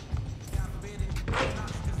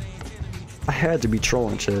 I had to be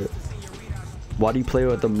trolling, chat. Why do you play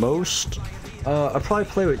with the most? I probably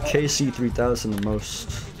play with KC3000 the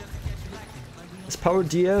most. Is Power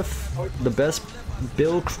DF the best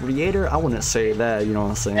build creator? I wouldn't say that, you know what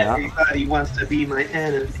I'm saying? Everybody wants to be my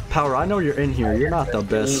enemy. Power, I know you're in here. You're not the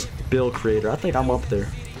best build creator. I think I'm up there.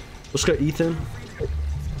 Let's go, Ethan.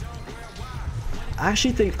 I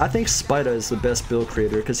think Spida is the best build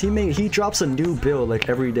creator because he drops a new build like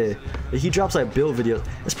every day. He drops like build videos.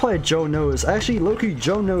 It's probably Joe Knows. Actually, Loki,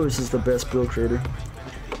 Joe Knows is the best build creator.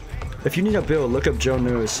 If you need a build, look up Joe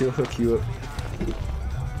Knows. He'll hook you up.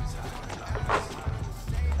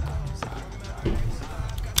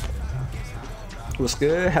 What's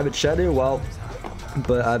good? Haven't chatted a while,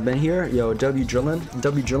 but I've been here. Yo, W Drillin.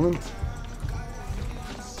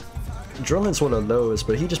 Drillin's one of those,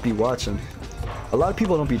 but he just be watching. A lot of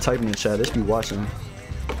people don't be typing in chat, they just be watching.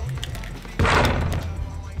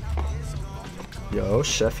 Yo,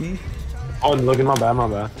 Sheffy. Oh, look at my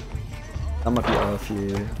bad. That might be off,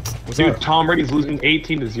 yeah. What's Dude, up? Tom Brady's losing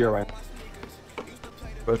 18-0 right now.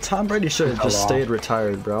 Bro, Tom Brady should have just stayed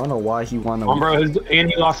retired, bro. I don't know why he won the Bro, and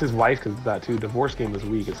he lost his wife because of that too. Divorce game was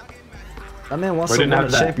weak. That man wants to win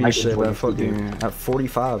a championship at fucking at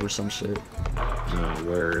 45 or some shit. Oh,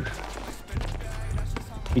 word.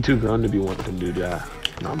 He too grown to be one of them, dude. Yeah,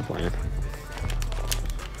 no, I'm playing.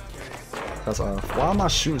 That's off. Why am I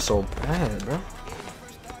shooting so bad, bro?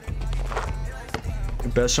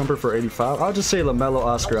 Best jumper for 85. I'll just say LaMelo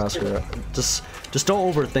Oscar. Just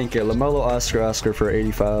don't overthink it. LaMelo Oscar for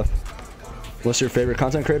 85. What's your favorite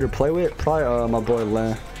content creator to play with? Probably my boy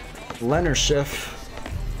Len or Chef.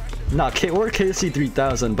 Nah, or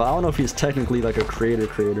KC3000, but I don't know if he's technically like a creator.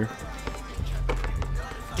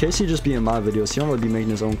 Casey just be in my videos. He don't really be making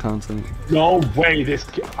his own content. No way, this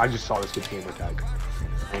kid. I just saw this kid's gamer tag.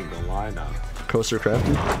 I ain't gonna lie now. Koster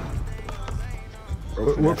Crafty.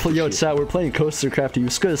 We're playing Koster Crafty.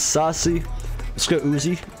 Let's go Saucy. Let's go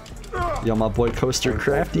Uzi. Yo, my boy Koster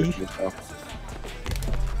Crafty.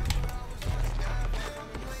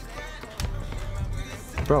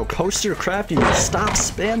 Bro, Koster Crafty, stop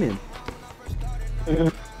spamming.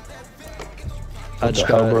 I just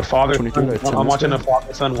got bro, father. 23. I'm watching a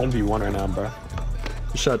father-son 1v1 right now, bro.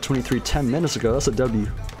 You shot 23 10 minutes ago. That's a W.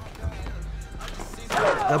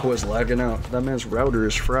 That boy's lagging out. That man's router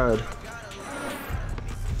is fried.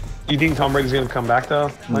 You think Tom Brady's gonna come back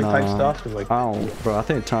though? Like type stuff? Like, I don't, bro. I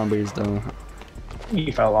think Tom Brady's done.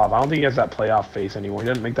 He fell off. I don't think he has that playoff face anymore. He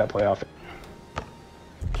doesn't make that playoff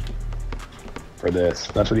for this.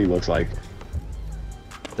 That's what he looks like.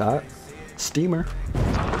 That steamer.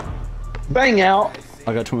 Bang out.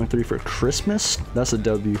 I got 23 for Christmas. That's a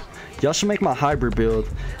W. Y'all should make my hybrid build.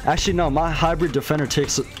 Actually, no, my hybrid defender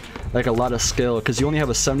takes like a lot of skill because you only have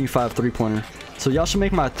a 75 3-pointer. So y'all should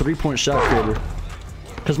make my 3-point shot creator.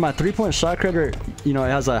 Because my 3-point shot creator, you know,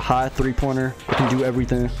 it has a high 3-pointer. It can do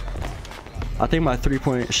everything. I think my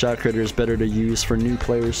 3-point shot creator is better to use for new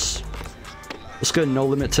players. Let's go No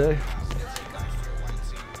Limit Tay.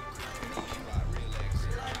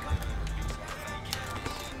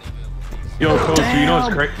 Yo, Koster, you know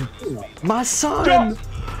what's crazy? My son!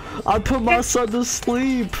 I put my son to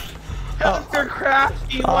sleep! Koster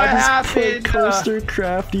Crafty, what happened? Put Koster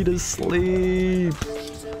Crafty to sleep!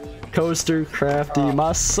 Koster Crafty,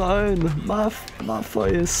 my son! My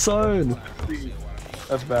fucking son!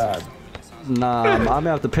 That's bad. Nah, I'm gonna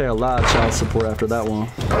have to pay a lot of child support after that one.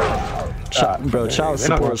 Bro, child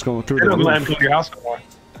support is going through the roof. Your house anymore.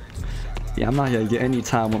 Yeah, I'm not gonna get any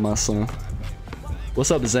time with my son. What's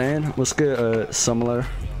up, Zane? What's good, similar?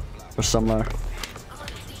 Or similar?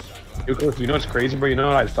 You know what's crazy, bro? You know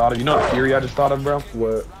what I thought of? You know what theory I just thought of, bro?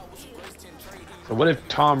 What? So what if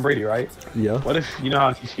Tom Brady, right? Yeah. What if, you know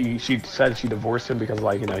how she said she divorced him because,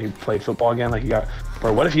 like, you know, he played football again? Like, he got...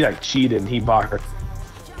 Or what if he, like, cheated and he bought her...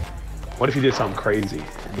 What if he did something crazy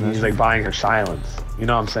and he's, like, buying her silence? You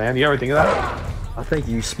know what I'm saying? You ever think of that? I think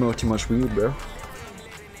you smoke too much weed, bro.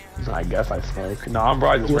 I guess I smoke. No, I'm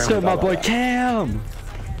bro. What's up, my boy Cam?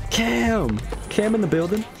 Cam in the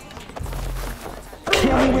building.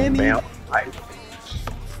 Cam with me.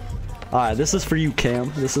 Alright, this is for you,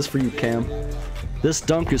 Cam. This is for you, Cam. This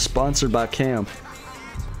dunk is sponsored by Cam.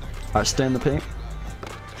 Alright, stay in the paint.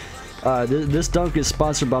 This dunk is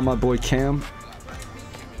sponsored by my boy Cam.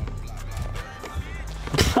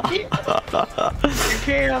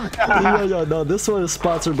 Cam. No, this one is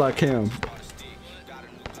sponsored by Cam.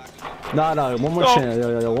 Nah, one more chance.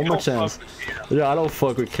 Yeah, one more chance. Yeah, I don't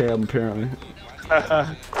fuck with Cam, apparently. No,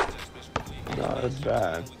 that's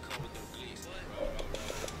bad.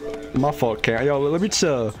 My fault, Cam. Yo, let me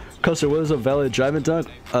tell. Koster, what is a valid driving dunk?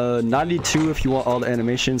 92 if you want all the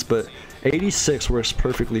animations, but 86 works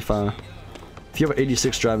perfectly fine. If you have an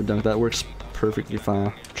 86 driving dunk, that works perfectly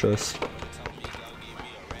fine. Trust.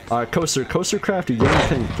 Alright, Koster crafty, get in the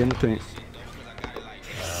paint, get in the paint.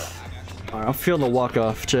 Alright, I'm feeling the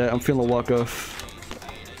walk-off, chat. I'm feeling the walk-off.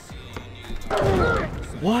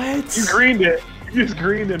 What? You greened it. You just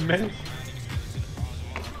greened and missed.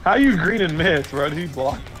 How you green and miss, bro? Did you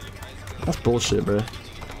block? That's bullshit, bro.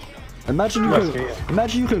 Imagine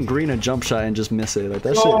you can green a jump shot and just miss it. Like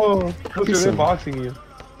that shit. Oh, they're boxing you.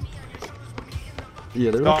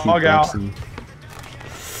 Yeah, they're gonna keep boxing.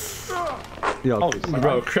 Yo,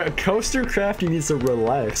 bro, Koster Crafty needs to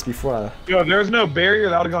relax before I... Yo, there's no barrier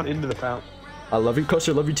that would've gone into the fountain. I love you,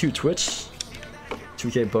 Koster. Love you too, Twitch.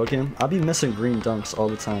 2K bug him. I be missing green dunks all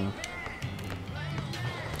the time.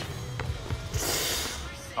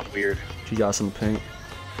 I'm weird. You got some paint.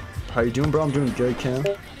 How you doing, bro? I'm doing good, Cam.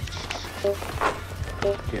 Can't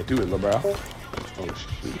do it, little bro. Oh,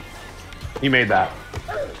 shoot. He made that.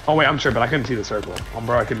 Oh, wait, I'm sure, but I couldn't see the circle. Oh,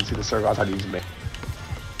 bro, I couldn't see the circle. I thought he used me.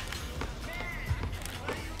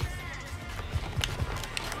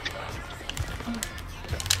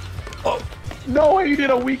 No way, you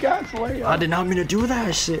did a weak ass layup. I did not mean to do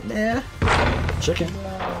that shit, man. Chicken.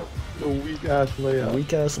 A weak ass layup.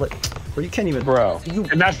 Weak ass layup. Bro, you can't even. Bro.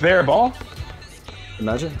 And that's their ball?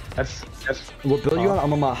 Imagine. That's. What build you on?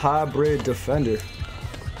 I'm on my hybrid defender.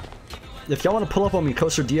 If y'all want to pull up on me,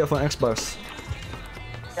 Koster DF on Xbox.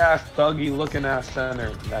 Ass thuggy looking ass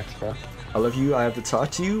center. Next, bro. I love you. I have to talk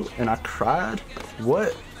to you, and I cried.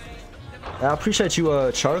 What? I appreciate you,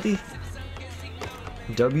 Charlie.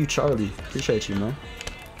 W Charlie, appreciate you, man.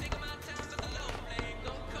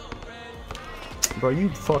 Bro, you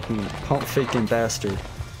fucking pump faking bastard.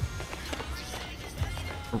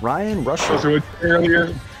 Ryan Rusher. Koster,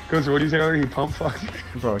 what did you say earlier? He pump fucked.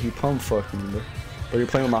 Bro, he pump fucked me, bro. Are you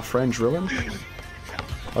playing with my friend Drilling?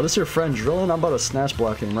 Oh, this is your friend Drilling? I'm about to snatch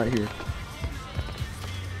block him right here.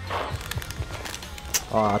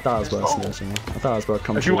 Oh, I thought I was about to snatch him. I thought I was about to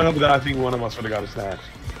come. If you went up with that, I think one of us would have got a snatch.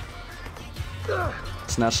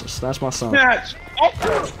 Snatch my son. Snatch!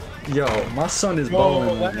 Oh. Yo, my son is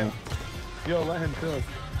balling right now. Yo, let him cook.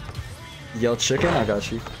 Yo, chicken, I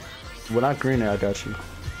got you. When I green it, I got you.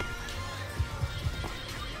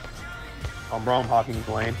 I'm bro, I'm hopping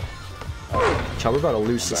the lane. Child, we're about to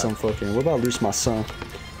lose to some fucking. We're about to lose my son.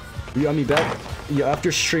 You got me back? Yo,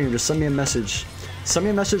 after stream, just send me a message. Send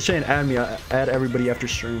me a message saying add me. I add everybody after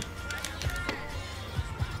stream.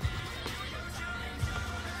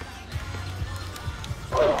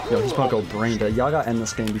 Yo, he's about to go brain dead. Y'all gotta end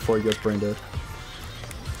this game before he goes brain dead.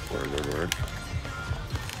 Word.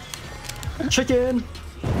 Chicken!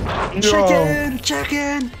 No. Chicken!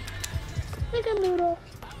 Chicken! Chicken noodle.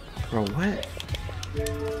 Bro, what?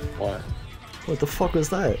 What? What the fuck was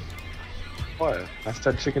that? What? I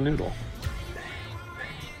said chicken noodle.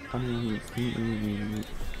 Let me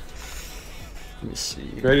see.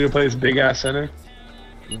 You ready to play this big ass center?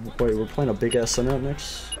 Wait, we're playing a big ass center up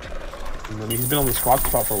next? I mean, he's been on the squad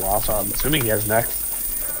spot for a while, so I'm assuming he has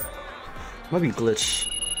next. Might be glitch.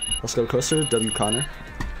 Let's go Koster, W Connor.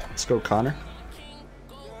 Let's go Connor.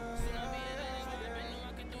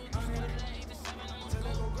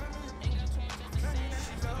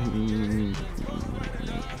 Let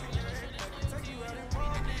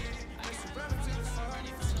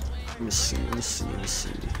me see.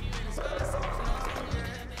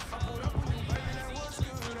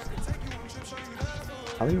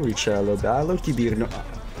 I'll be reading chat a little bit. I low-key be ignoring.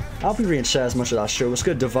 I'll be reading chat as much as I should. What's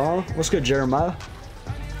good, Devon? What's good, Jeremiah?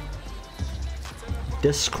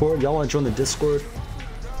 Discord. Y'all want to join the Discord?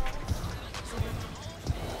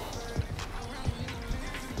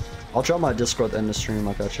 I'll drop my Discord at the end of the stream.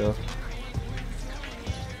 I got y'all.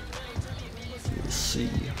 Let's see.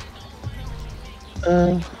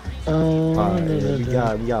 Alright,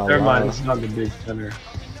 yeah, we got Never mind, it's not the big center.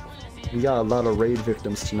 We got a lot of raid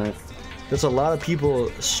victims tonight. There's a lot of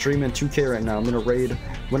people streaming 2K right now. I'm gonna raid.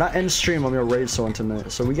 When I end stream, I'm gonna raid someone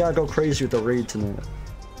tonight. So we gotta go crazy with the raid tonight.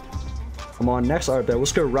 I'm on next. Alright, bet.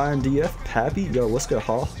 What's good, Ryan DF? Pappy? Yo, what's good,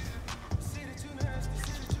 Hall?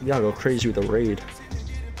 We gotta go crazy with the raid.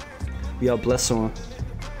 We gotta bless someone.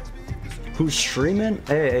 Who's streaming?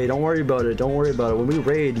 Hey, don't worry about it. Don't worry about it. When we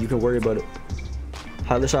raid, you can worry about it.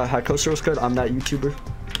 Hi, Koster, what's good? I'm that YouTuber.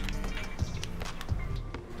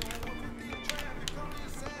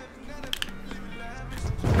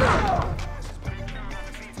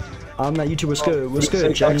 I'm that YouTuber. What's good? What's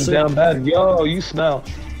good, Jackson? Down bad. Yo, you smell.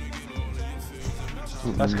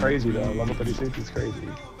 That's crazy though. Level 36 is crazy.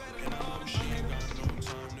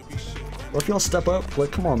 What if y'all step up?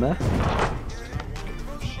 Like, come on, man.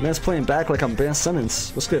 Man's playing back like I'm Ben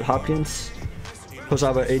Simmons. What's good, Hopkins? Cause I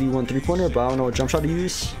have an 81 3-pointer, but I don't know what jump shot to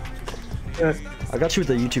use. Yeah. I got you with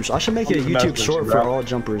the YouTube. I should make a YouTube short for all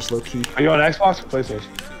jumpers, low key. Are you on Xbox or PlayStation?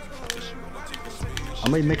 I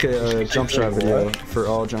might make a jump shot video for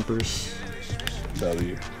all jumpers.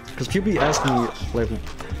 W. Cause people be asking me like,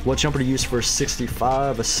 what jumper to use for a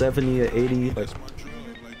 65, a 70, a 80. Like,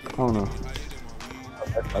 I don't know.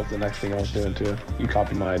 That's the next thing I was doing too. You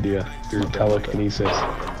copied my idea through telekinesis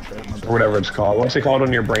or whatever it's called. What's it called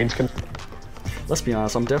when your brain's Let's be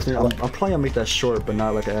honest. I'm probably gonna make that short, but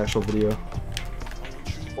not like an actual video.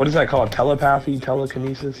 What is that called? Telepathy,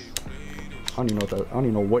 telekinesis? I don't even know what that. I don't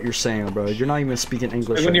even know what you're saying, bro. You're not even speaking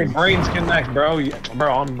English. Like when your brains connect, bro.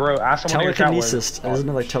 Bro. Ask someone. Telekinesis. Isn't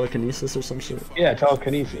it like telekinesis or some shit? Yeah,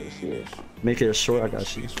 telekinesis. Yeah. Make it a short. I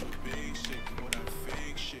got you.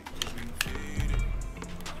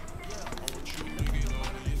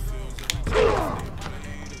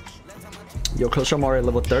 Yo, Coach, I'm already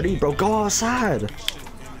level 30. Bro, go outside.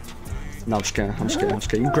 No, I'm just kidding. I'm just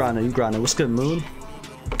kidding. You grind it. What's good, Moon?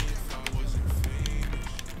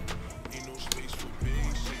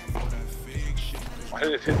 Why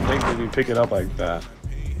did it think that you pick it up like that?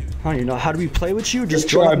 I don't even know. How do we play with you? Just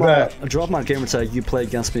drop my gamer tag. You play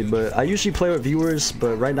against me, but I usually play with viewers.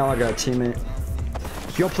 But right now I got a teammate.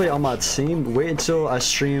 If you don't play on my team, wait until I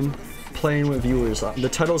stream playing with viewers. The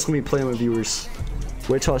title's gonna be playing with viewers.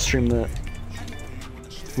 Wait till I stream that.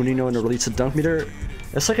 When you know when to release a dunk meter,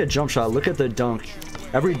 it's like a jump shot. Look at the dunk.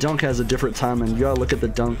 Every dunk has a different time, and you gotta look at the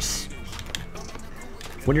dunks.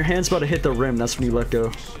 When your hand's about to hit the rim, that's when you let go.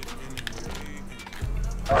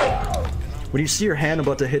 When you see your hand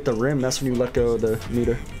about to hit the rim, that's when you let go of the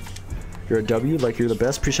meter. You're a W, like you're the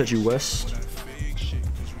best. Appreciate you, West.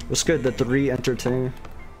 What's good? The 3 entertain.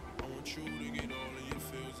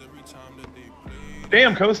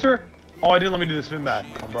 Damn, Koster. Oh, I didn't let me do the spin back.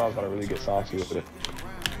 Oh, bro, I was about to really get saucy with it.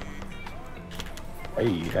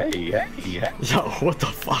 Hey. Yo, what the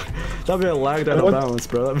fuck? That man lagged out of balance,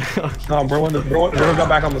 bro. No, bro, when bro got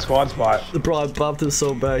back on the squad spot. Bro, I bopped him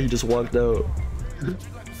so bad, he just walked out.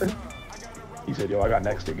 He said, yo, I got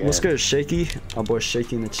next again. What's good, Shaky? My boy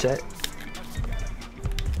Shaky in the chat.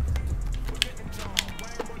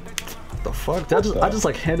 The fuck? I just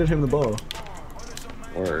like handed him the ball.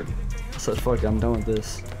 Word. I said, fuck, I'm done with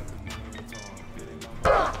this.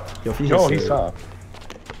 Yo, if he he's up.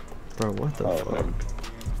 Bro, what the fuck?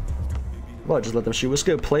 Well, just let them shoot. What's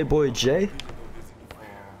good, Playboy J?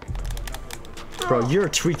 Bro, you're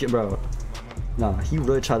tweaking, bro. Nah, he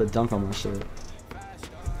really tried to dunk on my shit.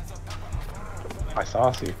 My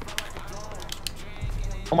saucy.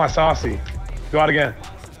 Oh, my saucy. Go out again.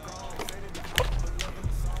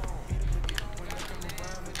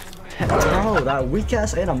 Bro, that weak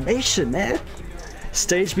ass animation, man.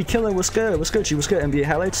 Stage be killing. What's good? What's good, G? What's good, NBA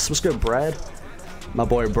highlights? What's good, Brad? My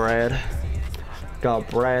boy Brad. Got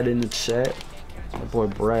Brad in the chat. My boy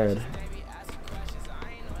Brad.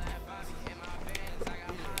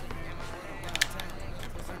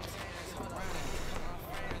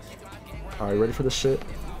 Alright, ready for this shit?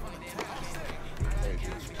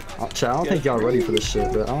 Chat, I don't think y'all ready for this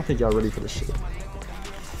shit, bro. I don't think y'all ready for this shit.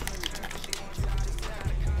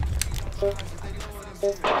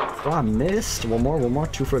 Oh, I missed. One more.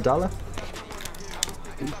 2 for $1.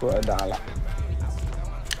 2 for $1.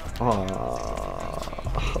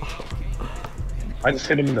 I just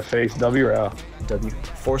hit him in the face. W or L? W.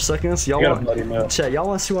 4 seconds. Y'all want? Chat. Y'all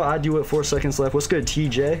want to see what I do with 4 seconds left? What's good,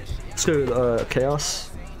 TJ? What's good, Chaos?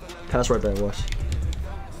 Pass right back, watch.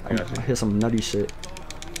 I hit some nutty shit.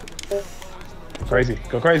 Crazy.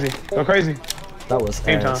 Go crazy. Go crazy. That was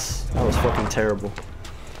Same ass. That was fucking terrible.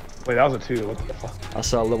 Wait, that was a 2. What the fuck? I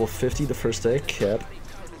saw level 50 the first day. Cap.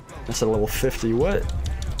 I said level 50. What?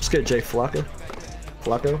 Let's get Jay Flacco.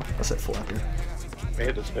 Flacco? I said Flacco. May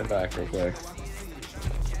hit the spin back real quick.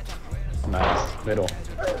 Nice. Middle.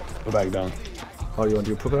 Go back down. Oh, you want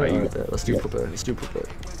to do put back? Right, Alright, let's do put back. Let's do put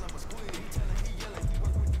back.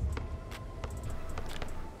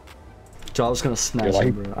 So I was gonna snatch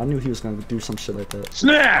him, bro. I knew he was gonna do some shit like that.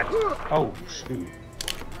 Snatch! Oh, shoot.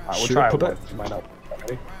 Alright, we'll try it put once. back. You might not.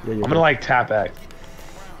 Ready? Yeah, I'm gonna like tap X.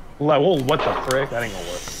 Like, whoa, what the frick? That ain't gonna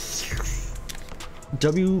work.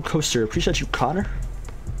 W Koster, appreciate you, Connor.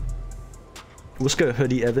 What's good,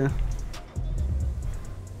 Hoodie Evan?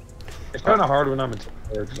 It's kind of hard when I'm in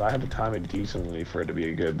third because I have to time it decently for it to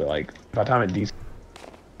be good, but like, if I time it decent.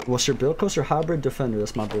 What's your build? Koster Hybrid Defender,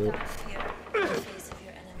 that's my build.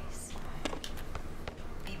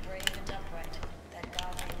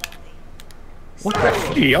 What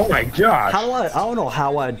the Gee, oh my gosh. How do I don't know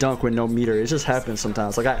how I dunk with no meter. It just happens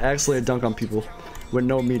sometimes. Like I accidentally dunk on people with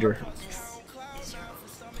no meter.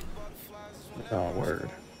 Oh, word.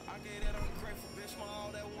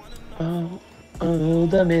 Oh,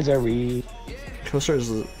 the misery. Koster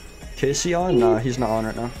is Casey on? Nah, he's not on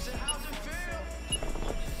right now.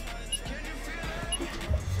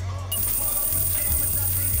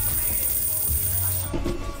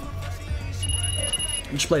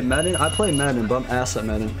 You just play Madden? I play Madden, but I'm ass at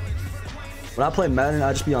Madden. When I play Madden,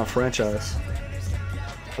 I just be on franchise.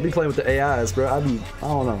 I be playing with the AIs, bro. I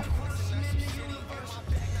don't know.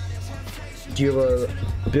 Do you have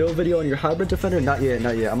a build video on your hybrid defender? Not yet,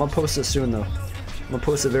 not yet. I'm gonna post it soon though. I'm gonna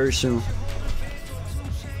post it very soon.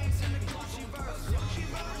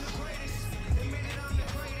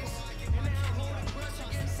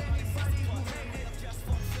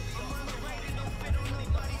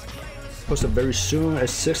 Post it very soon. At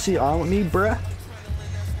 60 on with me, bruh.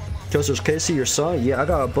 Koster's Casey, your son? Yeah, I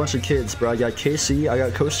got a bunch of kids, bro. I got Casey, I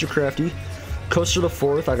got Koster Crafty, Koster the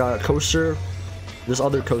 4th, I got Koster, this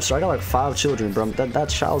other Koster. I got like 5 children, bro. That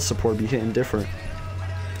child support be hitting different.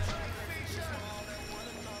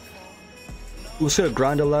 Let's get a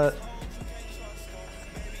grind a lot.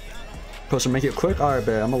 Koster, make it quick? Alright,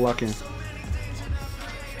 bet. I'm gonna lock in.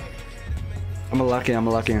 I'm gonna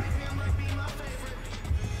lock in.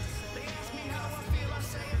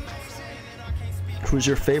 Who's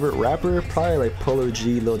your favorite rapper? Probably like Polo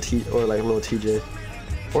G, Lil T, or like Lil TJ.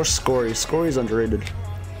 Or Scory. Scory's underrated.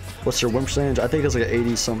 What's your win percentage? I think it's like an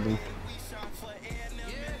 80 something.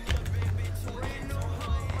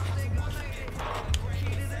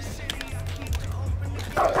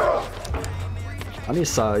 I need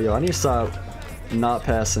to stop not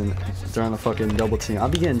passing during the fucking double team. I'll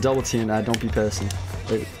be getting double teamed and I don't be passing.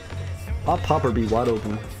 Like, my popper be wide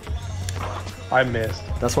open. I missed.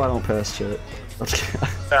 That's why I don't pass shit. I'm kidding.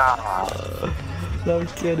 No, I'm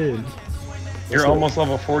kidding. You're almost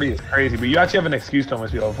level 40 is crazy, but you actually have an excuse to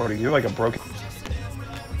almost be level 40. You're like a broken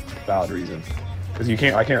valid reason. Because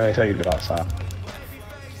I can't really tell you to go outside.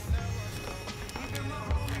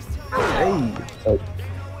 Hey. So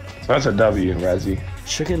that's a W, Rezzy.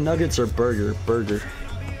 Chicken nuggets or burger? Burger.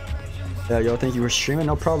 Yeah, yo, thank you for streaming.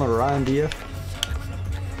 No problem, Ryan DF.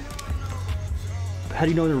 How do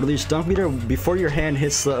you know to release dunk meter? Before your hand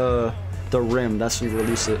hits the rim, that's when you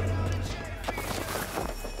release it.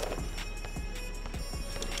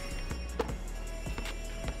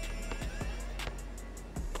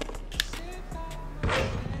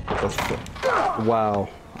 Wow,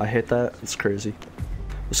 I hit that. It's crazy.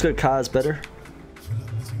 Let's go. Kai's better.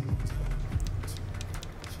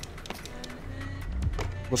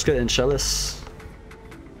 Let's get Enchelis.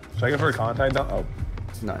 Should I go for a contact dunk? Oh,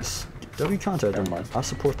 Nice. W contact Never dunk. mind. I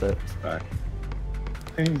support that. alright.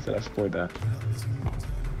 He said I support that.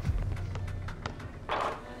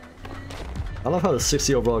 I love how the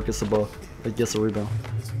 60 overall gets the ball. It gets the rebound.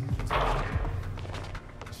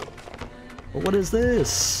 But what is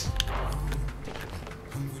this?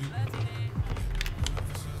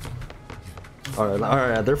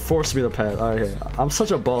 Alright, they're forcing me to pass. Alright, I'm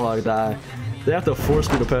such a ball hog that they have to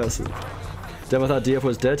force me to pass it. Damn, I thought DF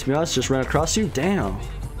was dead, to be honest. Just ran across you? Damn.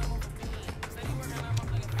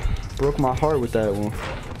 Broke my heart with that one.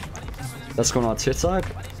 That's going on TikTok?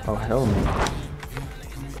 Oh, hell no.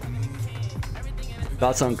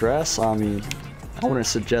 Thoughts on grass? I mean, I wouldn't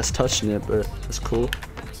suggest touching it, but it's cool.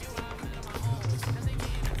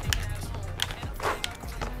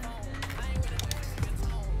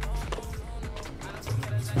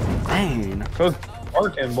 Dang. So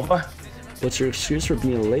working, boy. What's your excuse for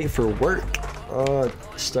being late for work?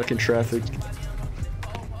 Stuck in traffic.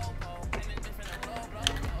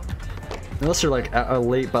 Unless you're like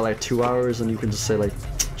late by like 2 hours and you can just say like,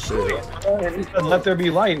 shit. Let there be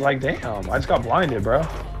light. Like, damn, I just got blinded, bro.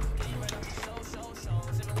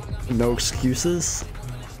 No excuses.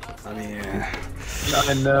 I mean,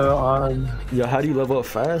 I know. yo, how do you level up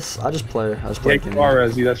fast? I just play game.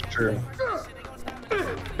 Resi, that's true.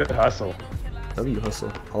 Good hustle. W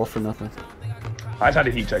hustle, all for nothing. I just had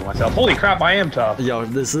to heat check myself. Holy crap, I am tough. Yo,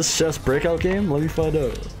 is this Chef's breakout game? Let me find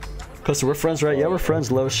out. Koster, we're friends, right? Yeah, we're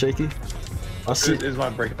friends. Low, shaky. I'll see. This is my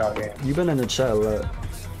breakout game. You've been in the chat a lot.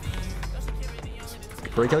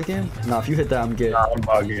 Breakout game? Nah, if you hit that, I'm good. Nah, I'm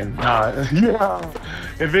bugging. Nah, yeah.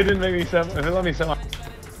 If it didn't make me seven, if it let me seven,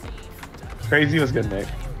 crazy was good, Nick.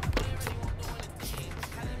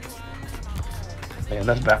 Man,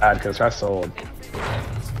 that's bad because I sold.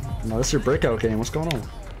 No, this is your breakout game. What's going on?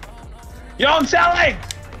 Yo, I'm selling!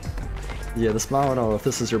 Yeah, this I don't know if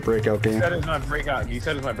this is your breakout game. You said it's my breakout. You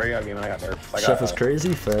said it's my breakout game, and I got nerfed. Chef is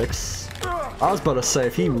crazy, facts. I was about to say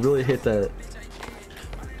if he really hit that.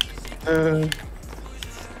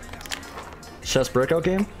 Chef's breakout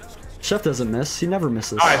game? Chef doesn't miss. He never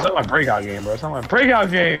misses. Alright, it's not my breakout game, bro. It's not my breakout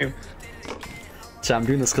game. Chat, I'm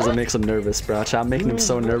doing this because it makes him nervous, bro. Chat, I'm making him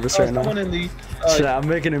so nervous right now. Chat, I'm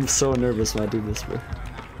making him so nervous when I do this, bro.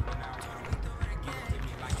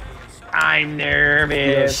 I'm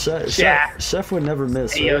nervous. Yeah, Chef would never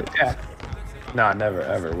miss. Hey, right? yo, nah, never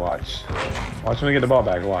ever. Watch me get the ball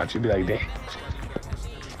back. Watch. You'd be like, damn.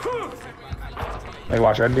 Hey,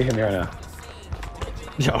 watch. Ready? Hit me right now.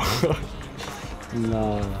 Yo.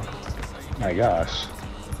 Nah. My gosh.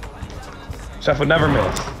 Chef would never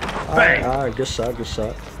miss. Bang. Alright, good shot, good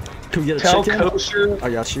shot. Can we get a Tell chicken? Koster. I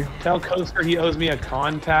got you. Tell Koster he owes me a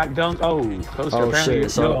contact dunk. Oh, Koster apparently shit. you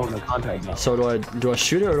still owe him a contact dunk. So do I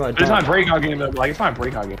shoot it or do I dunk? It's not a breakout game though. Like, it's not a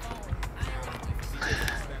breakout game.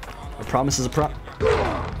 A promise is a pro.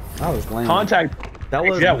 That was lame. Contact. That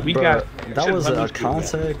was, yeah, we bro, got. that was a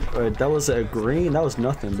contact. Or that was a green. That was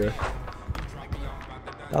nothing, bro.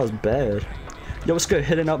 That was bad. Yo, what's good?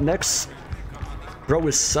 Hitting up next. Bro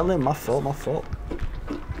is selling. My fault, my fault.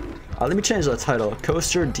 Let me change that title.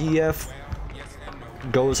 Koster DF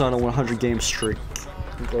goes on a 100 game streak.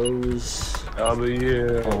 Goes.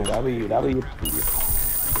 W. Oh. W. Alright,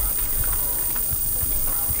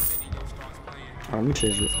 let me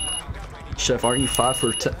change it. Chef, aren't you 5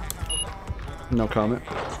 for 10? No comment.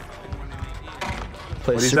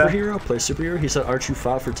 Play superhero? Play superhero? He said, aren't you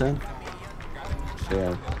 5 for 10?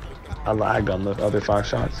 Yeah. I lagged on the other 5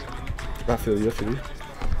 shots. I feel you, I feel you.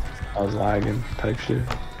 I was lagging type shit.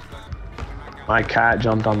 My cat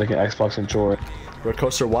jumped on the Xbox controller. Bro,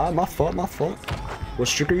 Koster, why? My fault, my fault. What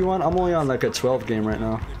streak are you on? I'm only on like a 12 game right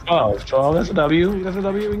now. Oh, 12. That's a W. That's a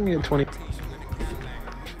W. We can get 20.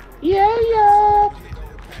 Yeah.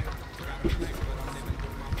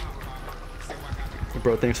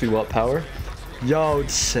 Bro thinks we want power. Yo,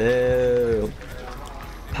 chill.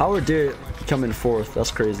 Power did come in 4th.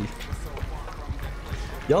 That's crazy.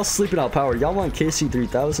 Y'all sleeping out power. Y'all want KC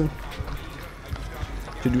 3000?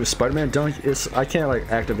 To do a Spider-Man dunk? I can't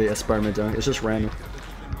like activate a Spider-Man dunk. It's just random.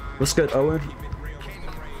 What's good, Owen?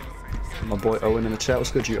 My boy Owen in the chat.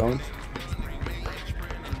 What's good, you Owen?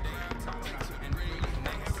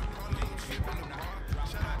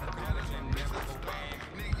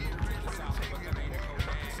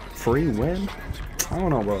 Free win? I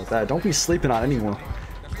don't know about that. Don't be sleeping on anyone.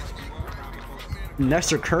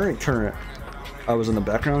 Next or current. I was in the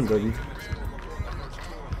background, Dougie.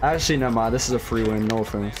 Actually, never mind. This is a free win. No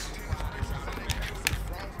offense.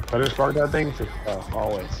 I just sparked that thing.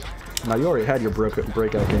 Always. Now you already had your breakout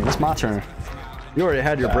game. It's my turn. You already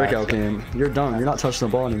had your breakout game. You're done. You're not touching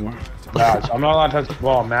the ball anymore. Gosh, I'm not allowed to touch the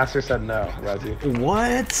ball. Master said no, Resi.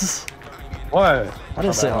 What? What? I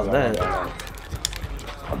didn't say all that.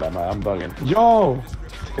 I'm bugging. Yo!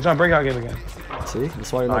 It's my breakout game again. See?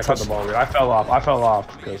 That's why you're No, not I caught the touching. ball, dude. I fell off.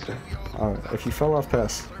 Koster. Alright, if you fell off,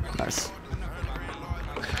 pass. Nice.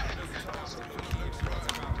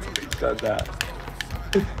 Said that.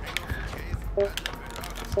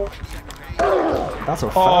 That's a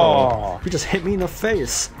foul. You just hit me in the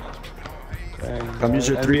face. Dang, I'm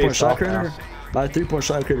using your NBA 3-point shot soft now. creator. My 3-point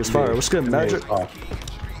shot creator is fire. What's good, Magic? Can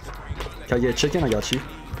I get a chicken? I got you.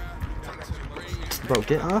 Bro,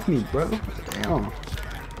 get off me, bro. Damn.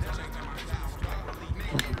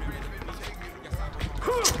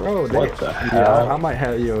 Bro, What the hell? Yeah, I might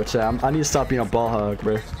have yo, chat. I need to stop being a ball hog,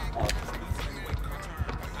 bro.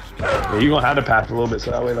 Yeah, you gonna have to pass a little bit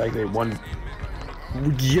so that way, like, they won.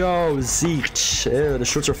 Yo, Zeke, chill. The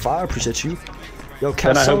shorts are fire. Appreciate you. Yo,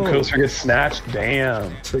 Then I hope Kesso. Koster gets snatched.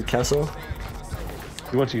 Damn. Sweet Kesso.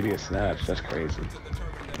 He wants you to get snatched. That's crazy.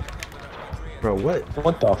 Bro, what?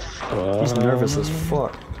 What the fuck? He's nervous as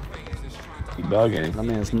fuck. He bugging. My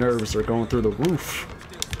man's nerves are going through the roof.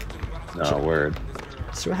 No, word.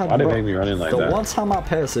 So Why did they make me run in like the that? The one time I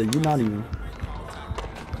pass it, you not even.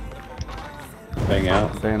 Bang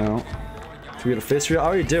out. Bang out. Should we get a face real? I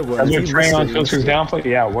already did one. As you're praying on Koster's downplay?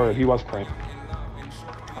 Yeah, word. He was praying.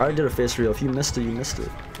 I already did a face real. If you missed it, you missed it.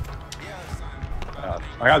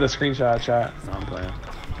 I got the screenshot chat. No, I'm playing.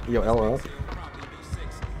 Yo, L up.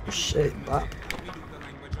 Oh, shit, Bop.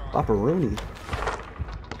 Bopperoonie.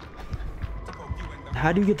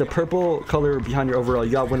 How do you get the purple color behind your overall?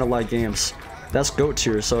 You gotta win a lot of games. That's GOAT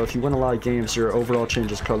tier, so if you win a lot of games, your overall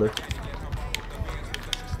changes color.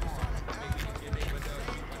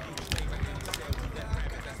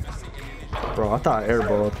 Bro, I thought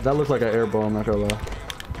airball. That looked like an airball, I'm not gonna lie.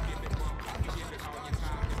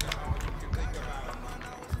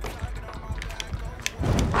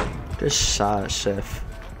 Good shot, Chef.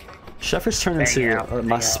 Chef is turning into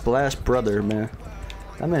my splash brother, man.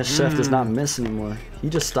 That man Chef does not miss anymore. He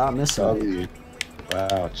just stopped missing.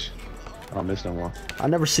 Ouch. I don't miss no more. I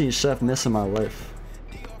never seen Chef miss in my life.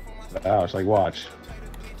 Ouch, like watch.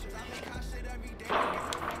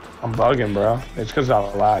 I'm bugging, bro. It's because I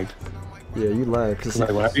lagged. Yeah, you lag. Cause like,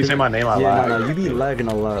 whenever you say my name, I lag. Yeah, no, you be lagging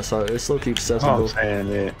a lot, so it's low-key accessible. I'm saying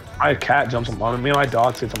it. My cat jumps on me and my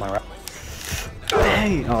dog sits on my right.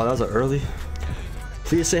 Dang! Oh, that was an early.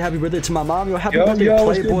 Please say happy birthday to my mom. Yo, happy birthday,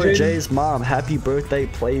 Playboy Jay's mom. Happy birthday,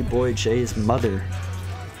 Playboy Jay's mother.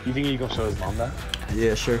 You think you gonna show his mom that?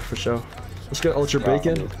 Yeah, sure, for sure. Let's get Ultra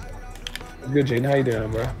Bacon. Good, Jane. How you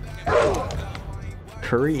doing, bro?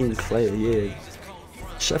 Curry and Clay, yeah.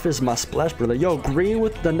 Chef is my splash brother. Yo, Green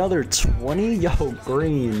with another 20? Yo,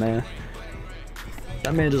 Green, man.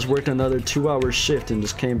 That man just worked another 2-hour shift and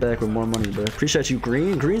just came back with more money, bro. Appreciate you,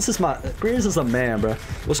 Green. Green's is a man, bro.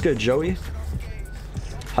 What's good, Joey?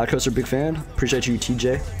 Hi, Koster, big fan. Appreciate you,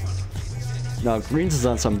 TJ. No, Greens is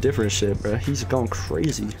on some different shit, bro. He's going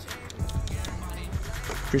crazy.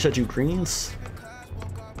 Appreciate you, Greens.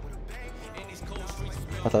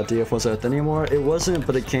 I thought DF wasn't at anymore. It wasn't,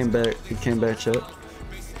 but it came back. It came back, chat.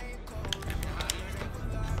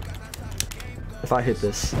 If I hit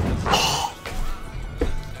this.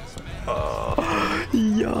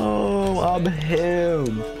 Yo, I'm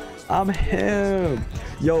him. I'm him.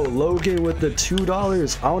 Yo, Logan with the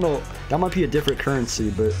 $2. I don't know. That might be a different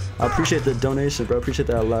currency, but I appreciate the donation, bro. I appreciate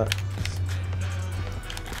that a lot.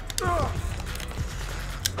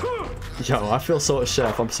 Yo, I feel so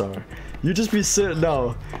Chef. I'm sorry. You just be sitting.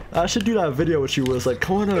 No, I should do that video with you where it's like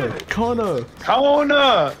Kona. I could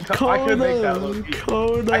make that look.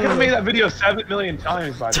 I could make that video 7 million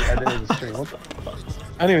times by the end of the stream. What the fuck?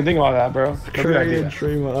 I didn't even think about that, bro. Korean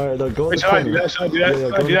streamer. Alright, no, go. Wait, should I do that? Should I do that?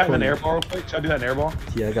 Should I do that in an airball real quick? Should I do that in airball?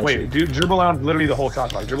 Yeah, I got you. Wait, dude, dribble around literally the whole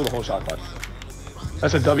shot clock. Dribble the whole shot clock.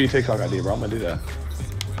 That's a W TikTok idea, bro. I'm gonna do that.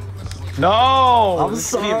 No! I'm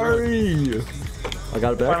sorry. I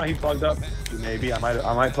got it back. Finally, he plugged up. Maybe I might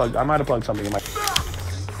have plugged something in my.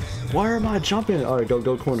 Why am I jumping? Alright,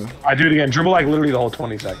 go corner. I do it again. Dribble like literally the whole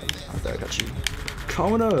 20 seconds. I got you.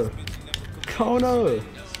 Kona. Kona.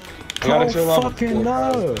 Go fucking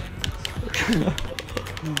no.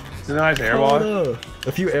 It's a nice airball.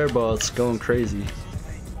 A few airballs going crazy.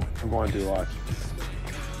 I'm going to watch.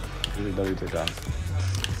 This is W TikTok.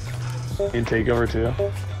 In takeover too.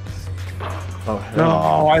 Oh hell.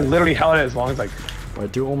 No, I literally held it as long as like.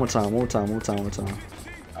 Wait, do it one more time. Let's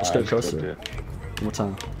get Koster. One more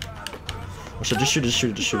time. Oh, shit, just shoot it.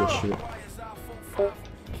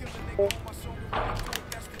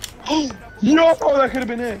 No, that could have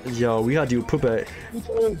been it. Yo, we gotta do poop at.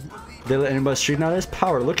 They let anybody streak nowadays?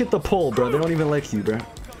 Power, look at the poll, bro. They don't even like you, bro.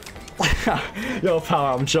 Yo,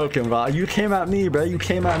 Power, I'm joking, bro. You came at me, bro. You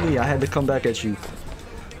came at me. I had to come back at you.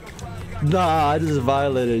 Nah, I just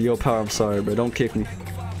violated. Yo, Power, I'm sorry, bro. Don't kick me.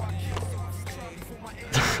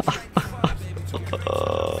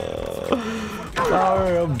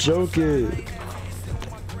 Power, I'm joking.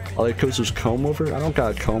 I like Koster's comb over? I don't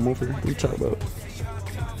got a comb over. What are you talking about?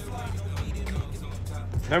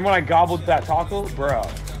 Remember when I gobbled that taco? Bro,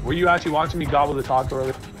 were you actually watching me gobble the taco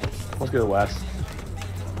earlier? Let's go west.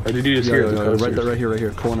 Or did you just hear the right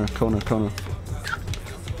here. Corner.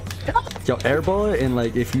 Yo, airball it, and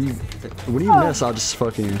like if you, when you miss, I'll just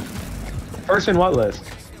fucking. First in what list?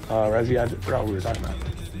 Resi, I forgot what we were talking about.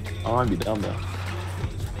 I want to be dumb though.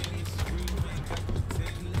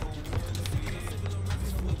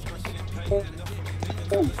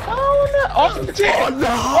 Oh no! Oh no!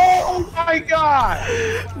 Oh my god!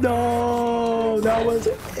 No, that was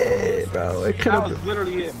it, bro. It could have. That was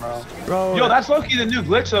literally it, bro. Yo, that's low-key the new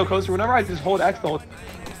glitch though, Koster. Whenever I just hold X the whole.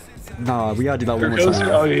 Nah, we gotta do that one more Koster,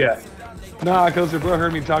 time. oh yeah. Nah, Koster, bro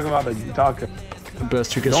heard me talking about the taco.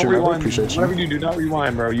 Best 2K Don't streamer ever. rewind. Appreciate Whatever you. you do, not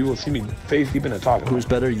rewind, bro. You will see me face deep in the talk. Who's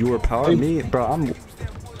better, you or Power? Me, bro. I'm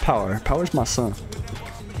Power. Power's my son.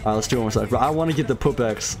 Alright, let's do it one side. Bro, I want to get the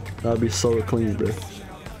putbacks. That'd be so clean, bro.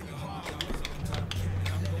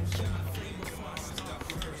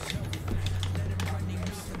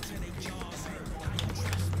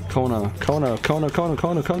 Kona.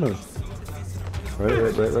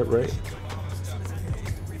 Right.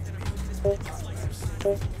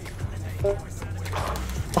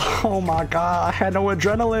 Oh my god, I had no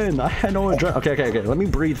adrenaline. Okay. Let me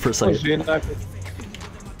breathe for a second.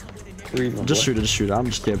 Just shoot it. I'm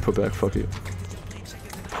just getting put back. Fuck you.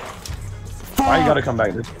 Why you gotta come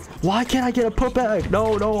back? Why can't I get a putback?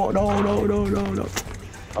 No.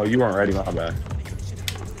 Oh, you weren't ready, my bad.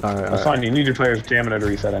 Alright. That's fine. You need your players jamming to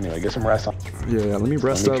reset anyway. Get some rest on. Yeah. Let me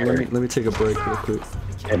rest up. Let me take a break real quick.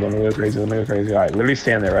 Yeah, let me go crazy. Alright, literally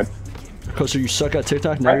stand there, right? Koster, you suck at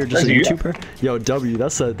TikTok. Now you're just a YouTuber. Yo, W.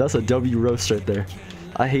 That's a W roast right there.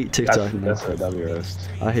 I hate TikTok. That's a W roast.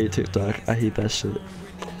 I hate TikTok. I hate that shit.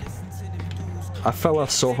 I fell off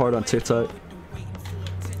so hard on TikTok.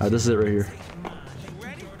 Alright, this is it right here.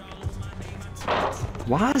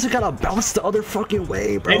 Why does it gotta bounce the other fucking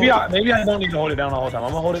way, bro? Maybe I don't need to hold it down the whole time. I'm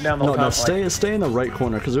gonna hold it down the whole time. No, stay in the right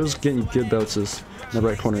corner, because it was getting you good bounces. In the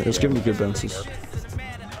right corner. It was giving you good bounces.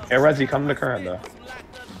 Hey, Rezzy, come to current, though.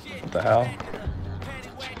 What the hell?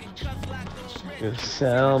 Just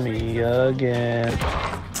sell me again.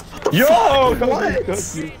 Yo! What?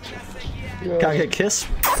 Can I get a kiss?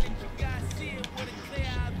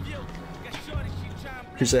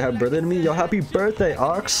 You say happy birthday to me? Yo, happy birthday,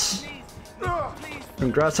 Ox!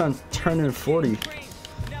 Congrats on turning 40.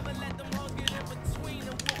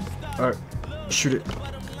 Alright, shoot it.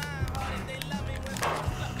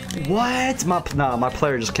 What? My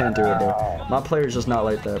player just can't do it, bro. My player's just not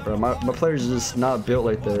like that, bro. My player's just not built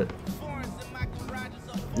like that.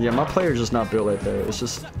 Yeah, my player's just not built like that. It's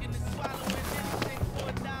just...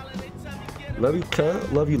 Love you,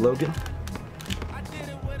 Cut. Love you, Logan.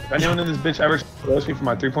 If anyone in this bitch ever shows me for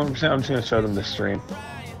my 3-point percent, I'm just gonna show them this stream.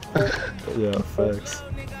 Yeah, facts.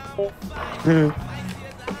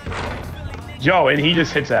 Yo, and he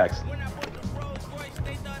just hits X.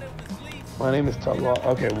 My name is Tuglaw.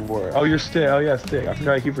 Okay, war. Oh, you're Stick. Oh, yeah, Stick. I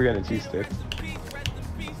forgot. I keep forgetting it's you, Stick.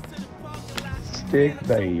 Stick,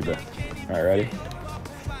 babe. Alright, ready?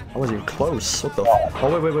 I wasn't even close. What the f—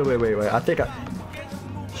 Oh, wait. I think I...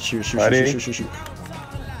 Shoot.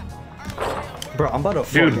 Bro, I'm about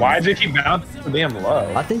to... Dude, why does it keep bouncing so damn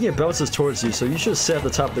low? I think it bounces towards you, so you should stay at the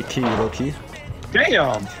top of the key, low-key.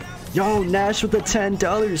 Damn! Yo, Nash with the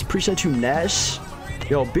 $10. Appreciate you, Nash.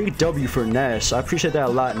 Yo, big W for Nash. I appreciate that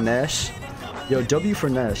a lot, Nash. Yo, W for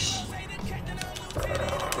Nash.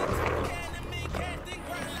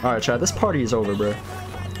 Alright, chat, this party is over, bro.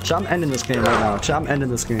 Chat, I'm ending this game right now. Chat, I'm ending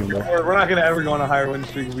this game, bro. We're not gonna ever go on a higher win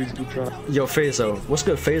streak if we just keep trying. Yo, Fazo. What's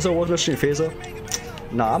good, Fazo? What's good, stream, Fazo?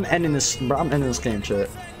 Nah, I'm ending this, bro. I'm ending this game, chat.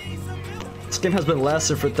 This game has been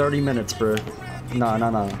lasting for 30 minutes, bro. Nah.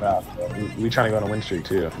 We trying to go on a win streak,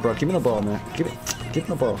 too. Bro, give me the ball, man. Give me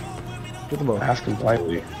the ball. Give the ball. Ask him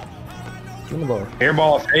politely. Give me the ball.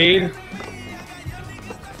 Airball fade.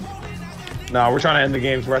 No, we're trying to end the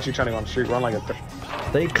games. We're actually trying to go on a streak. We're on like a...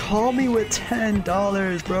 They call me with $10,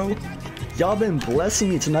 bro. Y'all been blessing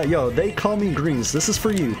me tonight. Yo, they call me Greens. This is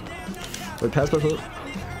for you. Wait, pass.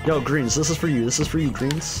 Yo, Greens, this is for you. This is for you,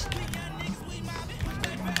 Greens.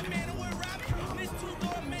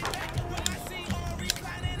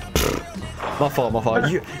 My fault.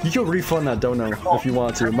 You can refund that dono if you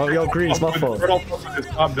want to. Yo, Greens, my fault.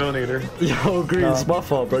 Top donator. Yo, Greens, my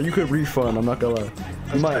fault, bro. You could refund. I'm not gonna lie.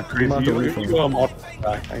 You might have to refund.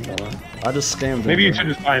 I just scammed him. Maybe you should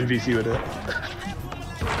just buy MVC with it.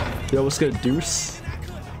 Yo, what's good, Deuce?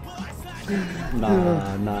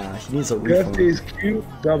 Nah. He needs a refund. is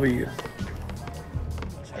QW.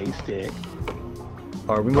 Hey, Stick.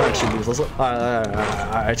 Alright, we might actually lose. Let's look.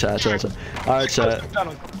 Alright,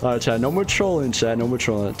 chat. No more trolling, chat. No more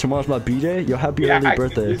trolling. Tomorrow's my B-day. Yo, happy early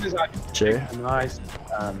birthday. Jay. Nice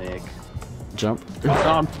stomach. Jump.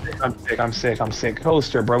 No, I'm sick.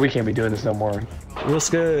 Koster, bro, we can't be doing this no more. What's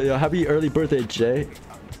good? Yo, happy early birthday, Jay.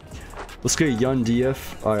 What's good, Young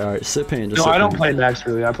DF? Alright, sit pain. No, I don't play next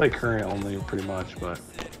really. I play current only, pretty much, but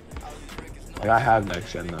like I have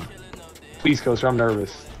next gen though. Please, Koster, I'm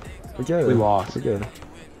nervous. We're good. We lost. We're good.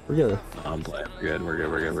 I'm playing. We're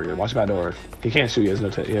good. Watch my door. He can't shoot. He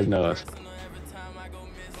has no us.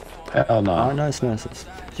 Hell no. Oh, nice.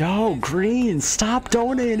 Yo, Green, stop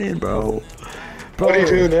donating, bro. What do you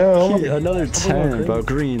do now? Another 10, bro.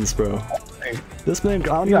 Greens, bro. This man,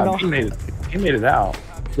 I don't even know. He made it out.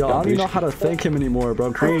 Yo, I don't even know how to thank him anymore,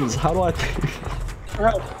 bro. Greens, how do I thank?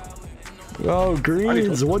 help. Oh,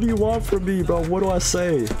 Greens, what do you want from me, bro? What do I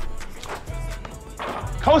say?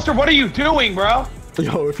 Koster, what are you doing, bro?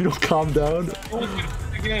 Yo, if you don't calm down.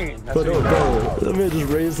 But no, bro, let me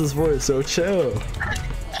just raise his voice, so chill.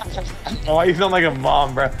 Oh, you sound like a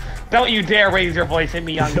mom, bro. Don't you dare raise your voice at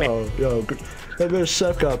me, young man. Yo, that man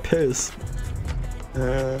Chef got pissed.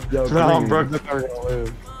 Yo, no, bro, that's how we're gonna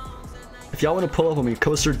live. If y'all want to pull up on me,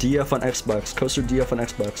 Koster DF on Xbox. Koster DF on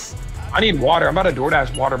Xbox. I need water. I'm about to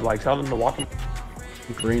DoorDash water, but like, tell them to walk.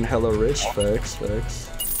 Green hella rich. Facts.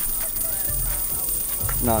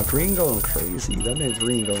 Nah, Green going crazy. That man's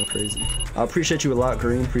Green going crazy. I appreciate you a lot,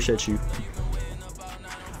 Green. Appreciate you.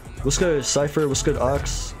 What's good, Cypher? What's good,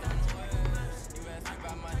 Ox?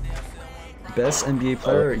 Best NBA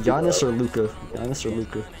player, Giannis or Luka? Giannis or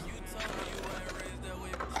Luka?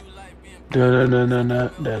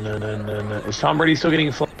 Is Tom Brady still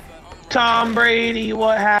getting full? Tom Brady,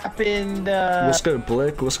 what happened? What's good,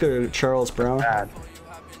 Blick? What's good, Charles Brown? Bad.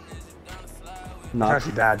 Nah, It's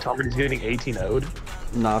actually bad. Tom Brady's getting 18-0'd.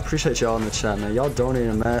 Nah, appreciate y'all in the chat, man. Y'all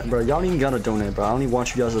donating, man. Bro, y'all don't even gotta donate, bro. I don't even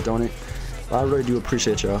want you guys to donate. But I really do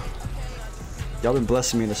appreciate y'all. Y'all been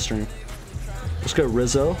blessing me in the stream. What's good,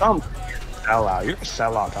 Rizzo? Sellout. You're a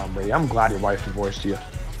sellout, Tom Brady. I'm glad your wife divorced you.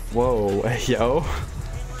 Whoa, yo.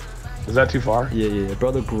 Is that too far? Yeah.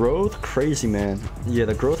 Bro, the growth, crazy, man. Yeah,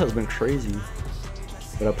 the growth has been crazy.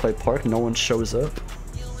 But I play Park, no one shows up.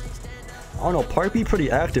 I don't know, Park be pretty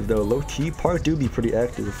active, though. Low-key, Park do be pretty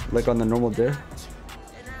active. Like, on the normal day.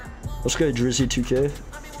 Let's go, Drizzy2K.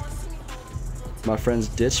 My friends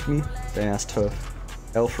ditched me. Dang, that's tough.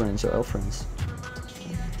 L friends.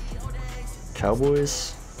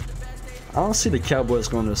 Cowboys. I don't see the Cowboys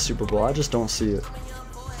going to the Super Bowl. I just don't see it.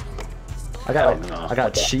 I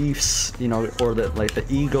got Chiefs, you know, or the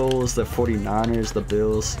Eagles, the 49ers, the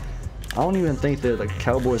Bills. I don't even think that like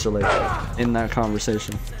Cowboys are like in that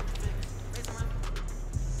conversation.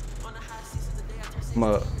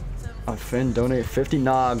 A Finn donate 50.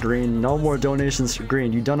 Nah, Green, no more donations.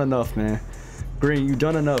 Green, you done enough, man. Green, you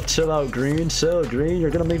done enough. Chill out, Green. Chill, Green. You're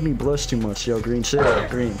gonna make me blush too much. Yo, Green, chill.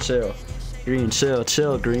 Green, chill. Green,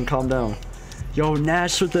 chill. Green, calm down. Yo,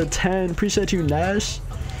 Nash with the 10. Appreciate you, Nash.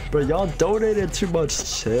 Bro, y'all donated too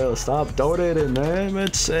much. Chill. Stop donating, man.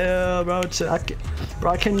 Chill, bro. Chill. I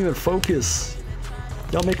can't even focus.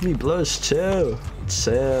 Y'all making me blush. Chill.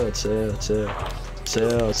 Chill.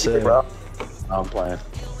 Bro. I'm playing.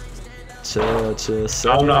 Chill.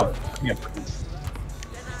 Oh no. Yeah.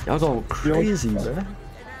 Y'all going crazy, man.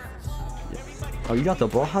 Oh, you got the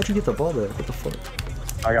ball? How'd you get the ball there? What the fuck?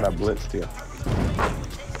 I got a blitz too.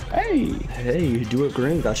 Hey, do it,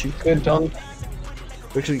 Green. Got you. Good, Tony.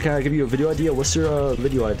 Actually, can I give you a video idea? What's your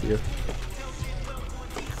video idea?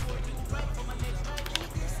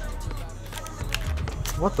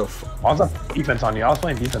 What the fuck? I was on defense on you. I was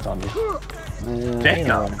playing defense on you. Man,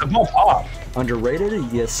 Damn, the ball popped.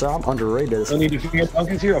 Underrated? Yes, sir, I'm underrated. Still need to get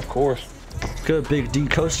Dunkins here? Of course. Good, Big D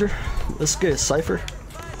Koster. Let's get Cypher.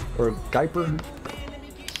 Or Geiper.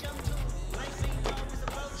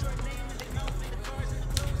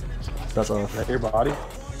 That's off. Right here, body.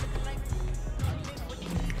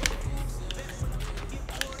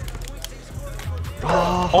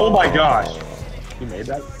 Oh my gosh. You made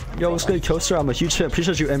that? Yo, what's good, Koster? I'm a huge fan.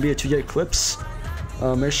 Appreciate you, NBA2K clips.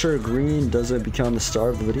 Make sure Green doesn't become the star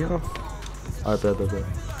of the video. Alright, bet.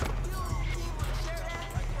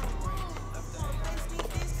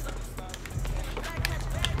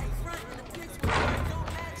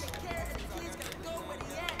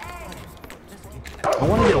 I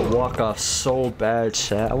want to get a walk-off so bad,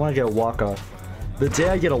 chat. I want to get a walk-off. The day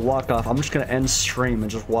I get a walk-off, I'm just going to end stream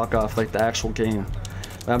and just walk off like the actual game.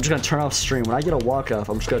 Like, I'm just going to turn off stream. When I get a walk-off,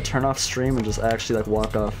 I'm just going to turn off stream and just actually like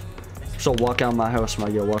walk off. So walk out of my house when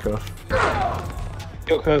I get a walk-off.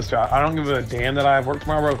 Yo, Koster, I don't give a damn that I have work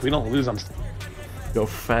tomorrow, bro. If we don't lose, I'm... Yo,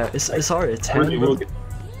 fat. It's already a 10.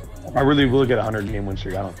 I really will get a 100-game win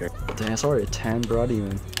streak. I don't care. Damn, it's already a 10, bro. I didn't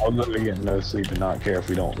even... I'll literally get no sleep and not care if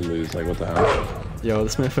we don't lose. Like, what the hell? Yo,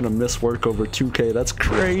 this man finna miss work over 2K. That's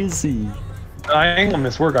crazy. I ain't gonna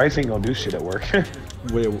miss work. I just ain't gonna do shit at work.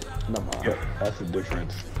 Wait, no. Yeah, that's the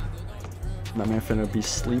difference. That man finna be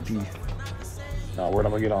sleepy. No, where am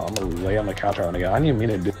I gonna get on? I'm gonna lay on the couch right now. I didn't even mean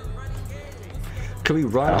to do. Can we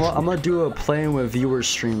run? I'm gonna do a playing with viewers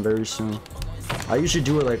stream very soon. I usually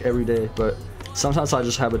do it like every day, but sometimes I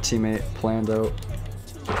just have a teammate planned out.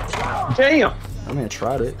 Damn! I mean, I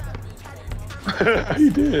tried it.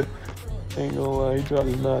 He did. Ain't gonna lie, he tried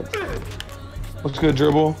his nuts. What's good,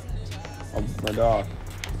 dribble? Oh, my dog.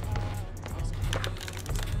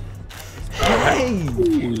 Hey!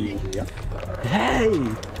 Yeah. Hey!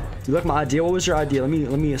 You like my idea? What was your idea? Let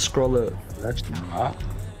me scroll up. That's hot.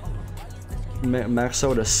 Max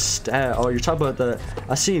out a stat. Oh, you're talking about the.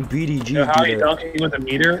 I seen BDG. You know how you do dunking with a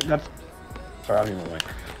meter? That's. Sorry, I don't even like.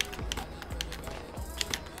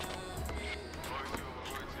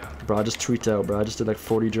 Bro, I just tweaked out, bro. I just did like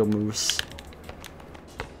 40 drill moves.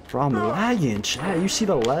 Bro, I'm lagging, chat. You see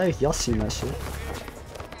the lag? Y'all seen that shit?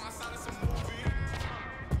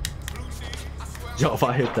 Yo, if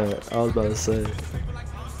I hit that, I was about to say.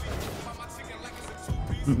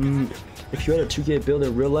 If you had a 2K build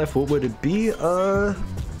in real life, what would it be? Oh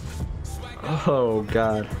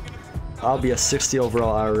god. I'll be a 60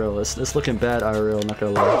 overall IRL. It's looking bad IRL, not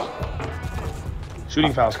gonna lie.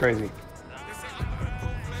 Shooting foul's crazy.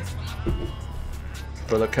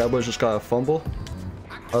 Bro, the Cowboys just got a fumble.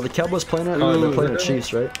 Are the Cowboys playing it? Oh, they're playing the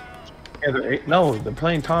Chiefs, right? Yeah, no, they're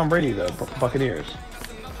playing Tom Brady, the Buccaneers.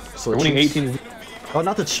 So they're winning Chiefs. 18. Oh,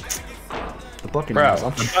 not the the Buccaneers. Bro,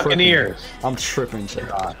 I'm the tripping. Buccaneers. I'm tripping, chat.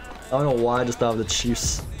 God. I don't know why I just thought of the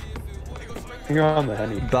Chiefs. You're on the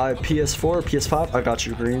Henny. Buy PS4, PS5. I got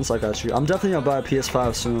you, Greens. I got you. I'm definitely gonna buy a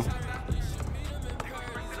PS5 soon.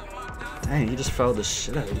 Dang, he just fouled the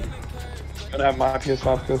shit out of you. You gonna have my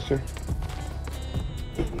PS5 coaster?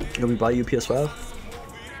 You want me to buy you a PS5?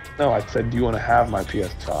 No, I said, do you want to have my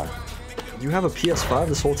PS5? You have a PS5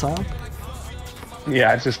 this whole time?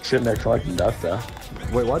 Yeah, it's just sitting there collecting dust though.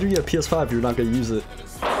 Wait, why do you have PS5 if you're not gonna use it?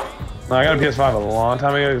 No, I got a PS5 a long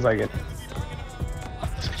time ago. It was like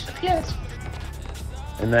yes.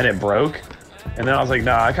 And then it broke. And then I was like,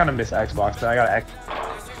 nah, I kind of miss Xbox, but I got X.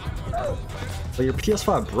 But your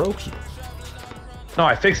PS5 broke. No,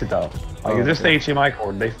 I fixed it though. Like, it's just okay. the HDMI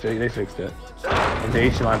cord. They fixed it. And the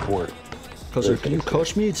HDMI port. Coaster, can you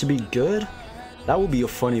coach me to be good? That would be a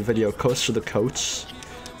funny video. Coaster the coach.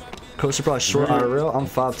 Coaster probably short IRL. I'm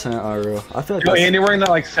 5'10" IRL. I feel like Yo, that's... and you're wearing that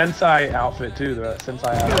like Sensei outfit too. The Sensei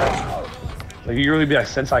outfit. Like you really be like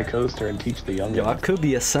Sensei Coaster and teach the young Yo, I ones. could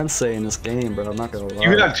be a sensei in this game, bro. I'm not gonna lie. You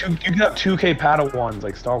could have 2K Padawans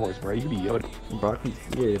like Star Wars, bro. You could be Yoda. Bro,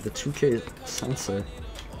 yeah, the 2K sensei.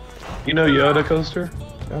 You know Yoda, Coaster?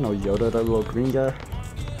 I know Yoda, that little green guy.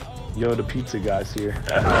 Yoda pizza guys here.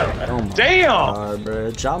 Oh my Damn! God,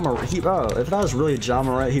 bro. Bro, if that was really Ja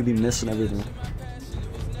Morant, he'd be missing everything.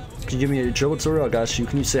 Can you give me a dribble tutorial? I got you.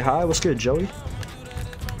 Can you say hi? What's good, Joey?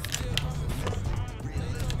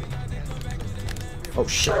 Oh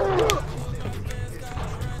shit.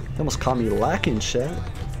 He almost caught me lacking, chat.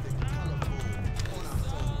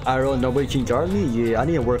 IRL, nobody can guard me? Yeah, I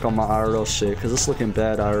need to work on my IRL shit, because it's looking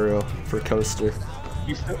bad IRL for Coaster.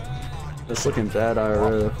 It's looking bad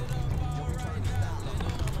IRL.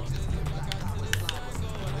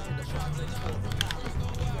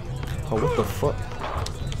 Oh, what the fuck?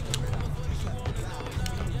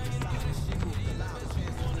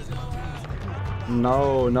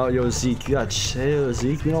 No, yo, Zeke, you gotta chill,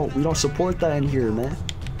 Zeke. We don't support that in here, man.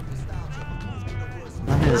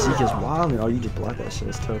 My man, Zeke is wild. Oh, you just block that shit.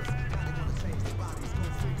 It's tough.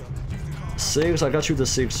 Sigs, I got you the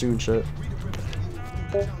Sig soon, chat.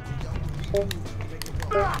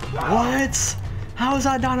 What? How is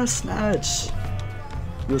that not a snatch?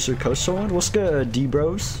 What's your coach on? What's good,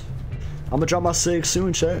 D-Bros? I'm gonna drop my Sig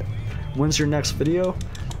soon, chat. When's your next video?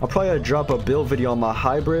 I'll probably drop a build video on my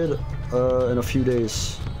hybrid in a few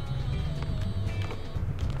days.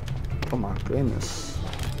 Oh my goodness.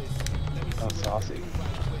 That's saucy.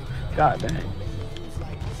 God dang.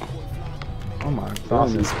 Oh my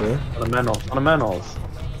goodness, bro. Fundamentals.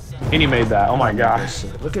 And he made that. Oh my gosh.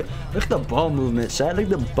 Look at the ball movement, chat.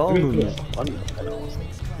 Look at the ball movement.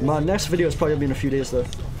 My next video is probably gonna be in a few days though.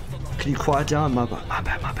 Can you quiet down? My bad.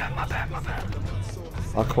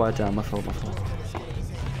 I'll quiet down. My fault.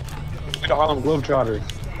 We the Harlem Globetrotters.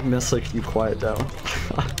 Miss, like, you quiet down.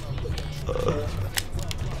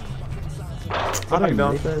 I didn't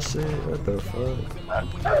make that shit. What the fuck?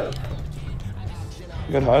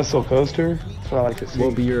 You got hustle, Coaster. That's what I like to see. What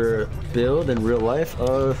will be your build in real life?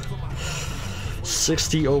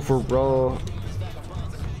 60 overall.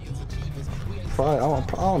 Probably,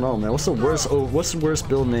 I don't know, man. What's the worst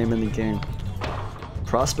build name in the game?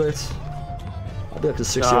 Prospect? I'd be like the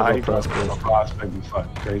 60 overall prospect. Prospect be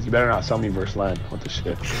fucking crazy. You better not sell me versus Len. What the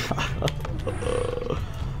shit?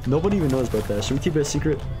 Nobody even knows about that. Should we keep it a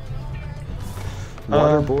secret?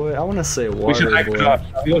 Water boy? I want to say water boy. We should hype it up.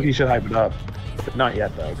 I feel like you should hype it up. Not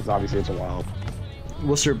yet though, because obviously it's a while.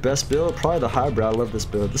 What's your best build? Probably the hybrid. I love this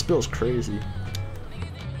build. This build's crazy.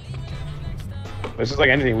 It's just like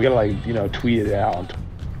anything. We gotta like, you know, tweet it out.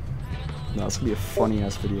 No, it's gonna be a funny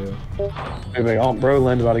ass video. They'll be like, oh, bro,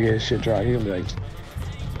 Len's about to get his shit dry. He's gonna be like,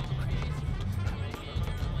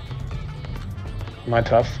 am I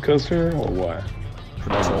tough, Coaster, or what?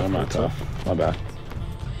 No, I'm not tough. My bad.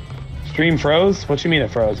 Stream froze? What you mean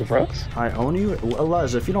it froze? It froze? I own you?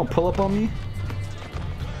 Elijah, if you don't pull up on me,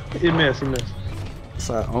 It missed. It missed.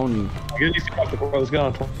 so I own you. Let's go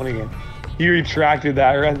on 20 again. He retracted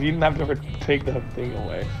that. You didn't have to take the thing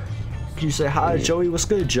away. Can you say hi, Joey? What's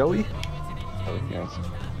good, Joey? Oh, yes.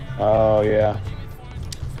 Oh, yeah.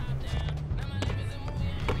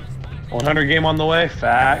 100 game on the way.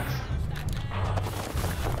 Facts.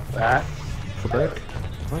 Facts. Quebec?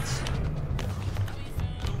 What?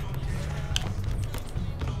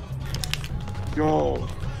 Yo.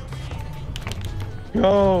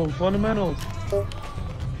 Yo, fundamentals.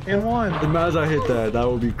 And one. Imagine I hit that. That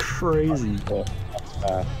would be crazy.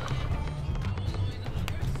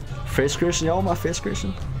 Face creation? Y'all want my face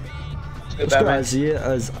creation? Let's go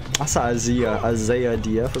Isaiah. I saw Isaiah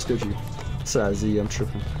DF. Let's go to you. I said Isaiah. I'm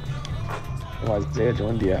tripping. Oh, Isaiah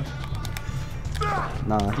joined DF.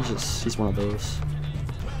 Nah, he's one of those.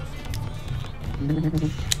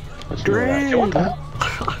 Great. What the hell?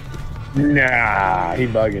 Nah, he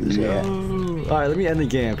bugging shit. All right, let me end the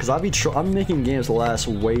game because I'm making games last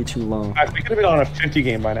way too long. We could have been on a 50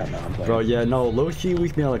 game by now. No, I'm playing. Bro, yeah, no, low key we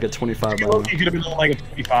could be on like a 25 by now. Low key could have been on like a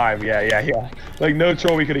 55. Yeah. Like no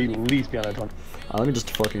troll, we could at least be on a 20. Let me just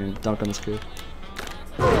fucking dunk on this kid.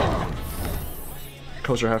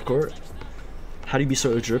 Koster half court. How do you be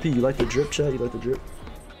so drippy? You like the drip, chat? You like the drip?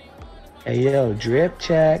 Hey yo, drip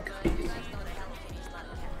check.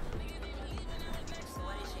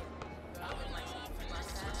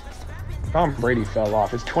 Tom Brady fell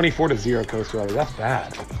off. It's 24-0 Koster. That's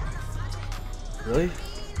bad. Really?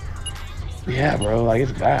 Yeah, bro. Like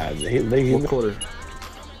it's bad. What quarter?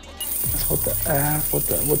 What the F? What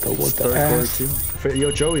the Third F? quarter too.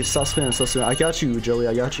 Yo, Joey, stop spinning. I got you, Joey.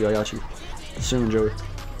 I got you. Soon, Joey.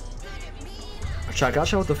 I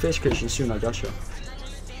got you with the fish kitchen soon. I got you.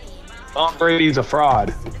 Tom Brady's a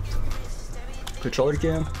fraud. Controller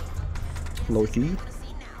cam. Low key.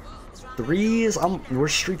 Threes. We're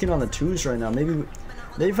streaking on the twos right now. Maybe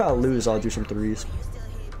if I lose, I'll do some threes.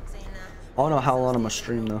 I don't know how long I'm gonna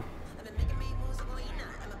stream though.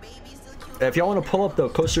 If y'all want to pull up the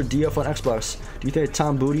Koster DF on Xbox, do you think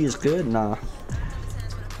Tom Booty is good? Nah.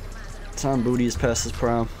 Tom Booty is past his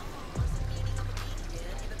prime.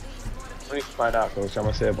 Let me find out, Coach. I'm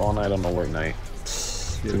gonna stay up all night on the work night.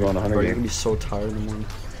 You're going 100 You're gonna be so tired in the morning.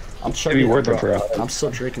 I'm I'm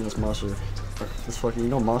still drinking this monster. This fucking, you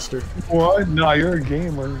know, monster. What? No, you're a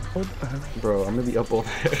gamer. What the heck? Bro, I'm gonna be up all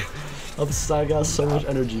day. I got so much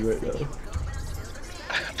energy right now.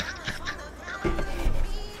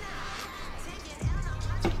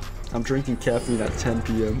 I'm drinking caffeine at 10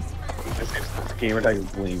 p.m. GAMERTAG is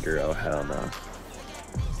blinker. Oh hell no.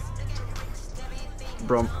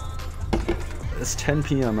 Bro, it's 10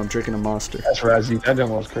 p.m. I'm drinking a monster. That's Razzie. That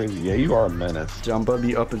demo was crazy. Yeah, you are a menace. Dude, I'm about to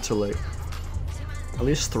be up until like at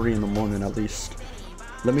least 3 in the morning at least.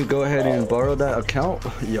 Let me go ahead and borrow that account.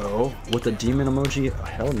 Yo, with the demon emoji?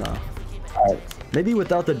 Hell no. Maybe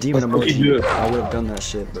without the demon emoji, I would have done that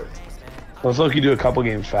shit, but. Let's look, you do a couple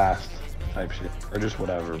games fast. Type shit. Or just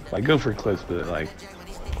whatever. Like, go for clips, but like.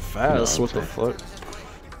 Fast? What the fuck?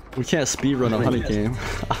 We can't speedrun a 100 game.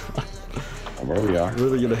 Where we are.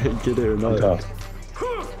 Really gonna get it or not?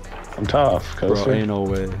 I'm tough, Koster. Bro, ain't no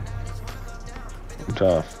way. I'm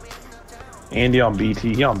tough. Andy on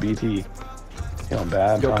BT. He on BT. He on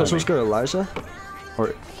bad. Yo, Koster, let's go to Elijah? Or.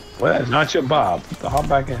 What? Not your Bob. Hop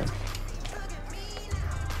back in.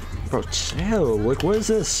 Bro, chill. Like, what is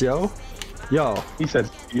this, yo? Yo. He said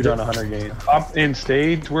you're on 100 games. Up in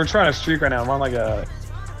stage. We're trying to streak right now. I'm on like a.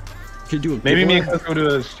 Can you do a maybe me and Koster go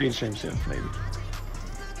to a stream soon. Maybe.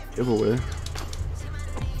 Giveaway.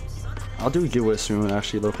 I'll do a giveaway soon,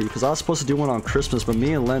 actually, Loki, because I was supposed to do one on Christmas, but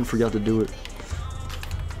me and Len forgot to do it.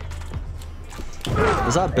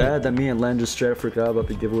 Is that bad that me and Len just straight up forgot about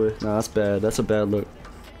the giveaway? Nah, that's bad. That's a bad look.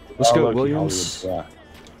 Let's go, Williams.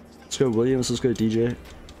 Let's go, Williams. Let's go, DJ.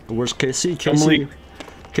 Where's KC?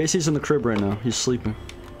 Casey's in the crib right now. He's sleeping.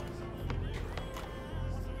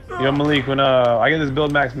 Yo, Malik, when I get this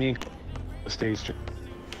build max, me and stage stream.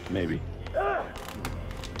 Maybe.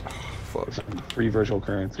 Fuck. Some free virtual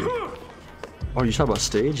currency. Oh, you talking about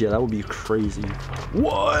stage? Yeah, that would be crazy.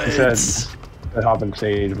 What? He said hop in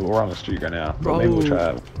stage, but we're on the street right now. Bro, maybe we'll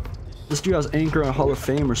try it. This dude has anchor on Hall of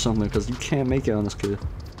Fame or something, because you can't make it on this kid.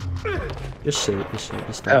 Just say it.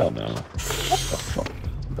 Just hell no. What the fuck?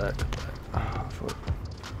 Back. Oh, fuck.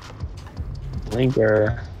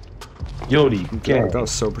 Blinker. Yodi. God, that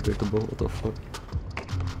was so predictable. What the fuck?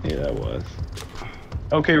 Yeah, that was.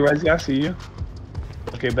 Okay, Rezzy, I see you.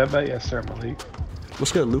 Okay, bet. Yes, sir, Malik.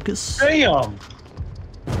 What's good, Lucas? Damn!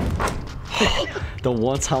 The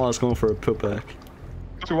one time I was going for a putback.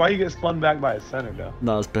 Koster, why you get spun back by a center though?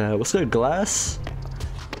 No, it's bad. What's good, Glass?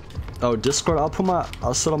 Oh, Discord.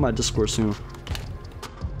 I'll set on my Discord soon.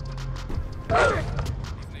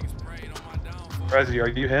 Resi, are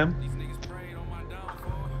you him?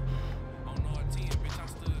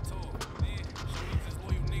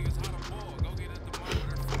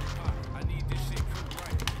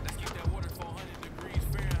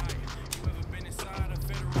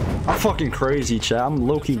 I'm fucking crazy, chat. I'm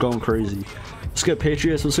low-key going crazy. Let's get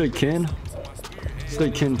Patriots. Let's get Ken. Let's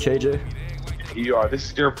get Ken KJ. You are.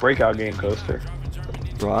 This is your breakout game, Koster.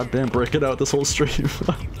 Bro, I've been breaking out this whole stream.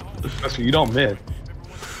 Koster, you don't miss.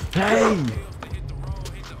 Hey!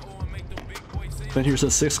 Been here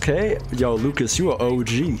since 6K? Yo, Lucas, you a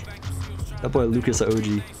OG. That boy Lucas a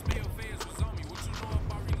OG.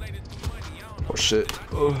 Oh shit.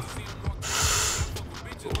 Ugh.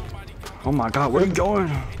 Oh my god, where are you going?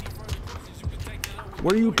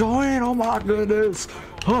 Where are you going? Oh my goodness.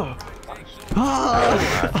 Huh.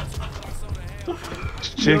 Ah.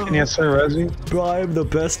 Chicken, yes sir, Resi. Bro, I am the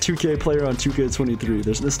best 2K player on 2K23.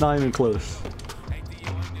 It's not even close.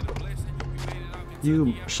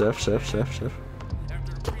 You, chef. This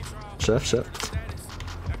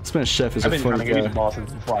man Chef is a funny guy. I've been trying to get the ball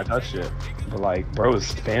since before I touched it. But like, bro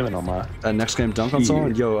is spamming on my... Next game dunk on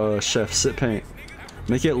someone? Yo, Chef, sit paint.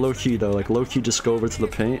 Make it low-key though, like low-key just go over to the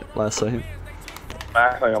paint last second.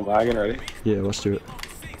 Back like I'm lagging already. Yeah, let's do it.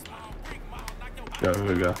 Go,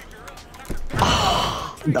 here we go.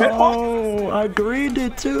 No, I greened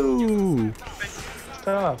it too.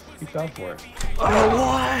 Tough. Keep up for it. Oh,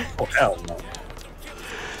 what? Oh, hell no.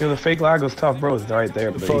 Yo, the fake lag was tough, bro. It's right there.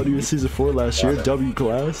 I followed you in season 4 last year. W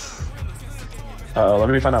class. Let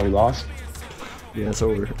me find out we lost. Yeah, it's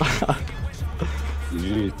over.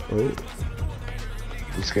 GG. Oh.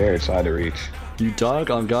 I'm scared, so I had to reach. You dog?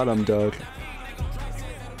 On God, I'm dog.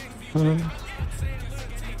 I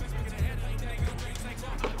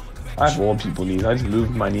have old people knees. I just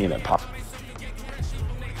moved my knee and it popped.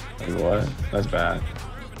 Like, what? That's bad.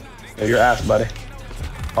 Hey, your ass, buddy.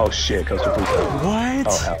 Oh shit, Koster, please. What?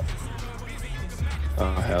 Oh hell.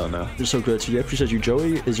 Oh hell no. You're so good. So yeah, appreciate you.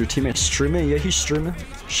 Joey, is your teammate streaming? Yeah, he's streaming.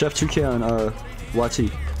 Chef 2K on YT.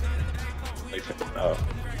 Oh.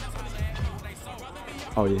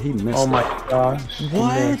 Oh yeah, he missed. Oh my it. gosh.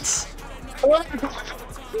 What?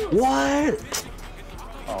 What?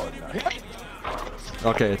 Oh no.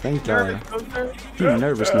 Okay, thank God. You're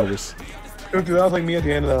nervous. That was like me at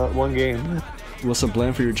the end of the one game. What's some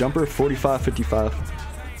blame for your jumper? 45-55.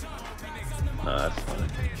 No, that's funny.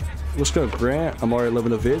 What's good, Grant? I'm already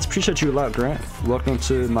loving the vids. Appreciate you a lot, Grant. Welcome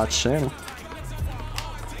to my channel.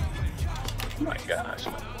 Oh my gosh.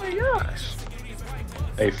 Oh my gosh.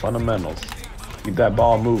 Hey, fundamentals. Keep that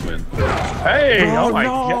ball moving. Hey! Oh my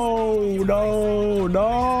god. No.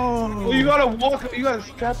 Well, you gotta walk, you gotta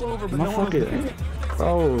step over, but no one's there.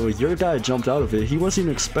 Bro, your guy jumped out of it. He wasn't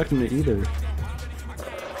even expecting it either. You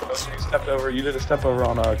stepped over, you did a step over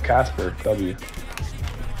on Casper, W.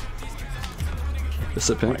 It's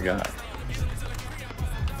a pin. Oh my god.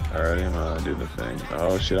 Alrighty, I'm gonna do the thing.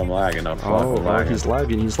 Oh shit, I'm lagging. I'm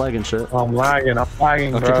lagging. He's lagging shit. I'm lagging,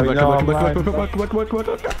 okay, bro. Come back.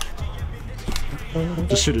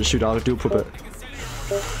 Just shoot it, I'll do a put it.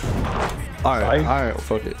 Alright,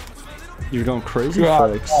 fuck it. You're going crazy,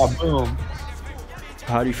 Flex. Oh, boom.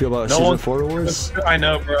 How do you feel about season 4 awards? I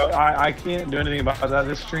know, bro. I can't do anything about that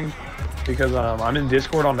this stream because I'm in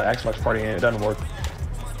Discord on the Xbox party and it doesn't work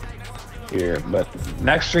here. But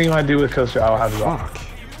next stream I do with Koster, I'll have it on. Fuck.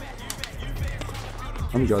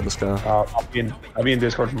 Let me guard this guy. I'll be in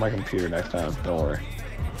Discord from my computer next time. Don't worry.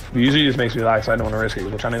 It usually just makes me lag, so I don't want to risk it.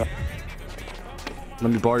 We're trying to.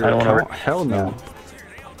 Let me borrow your account. Hell no.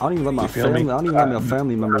 I don't even let my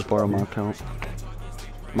family members borrow my account.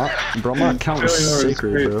 My account is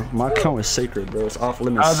sacred, bro. My account is sacred, bro. It's off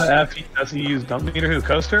limits. How the F does he use dump meter? Who,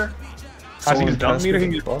 Koster? How does he use dump meter? He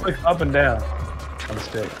just clicks up and down on the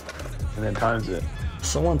stick, and then times it.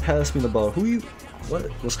 Someone passed me the ball. Who you? What?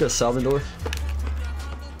 Let's go, Salvador.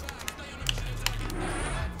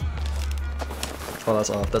 Oh, that's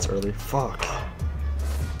off. That's early. Fuck.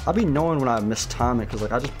 I be knowing when I mistime it, cause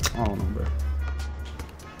like I don't know, bro.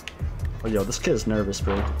 Oh, yo, this kid's nervous,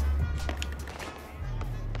 bro.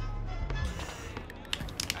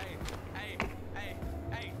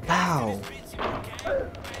 Ow.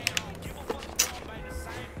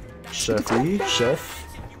 Chef.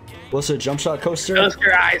 What's a jump shot, Koster?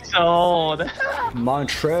 Koster, I sold.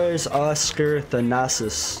 Montrez Oscar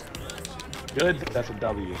Thanasis. Good. That's a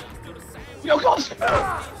W. Yo, Koster.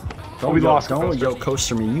 We lost. Yo,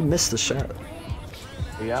 Koster me. You missed the shot.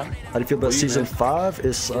 Yeah. How do you feel about season 5?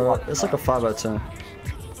 It's like a 5 out of 10.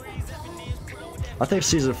 I think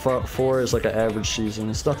season 4 is like an average season.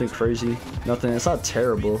 It's nothing crazy. Nothing. It's not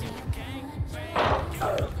terrible.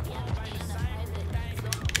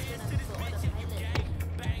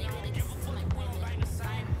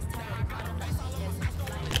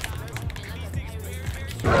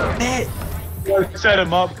 Man. Set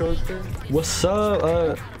him up, Koster. What's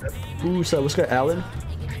up? What's up? What's good, Alan?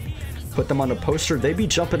 Put them on the poster. They be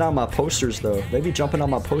jumping on my posters though. They be jumping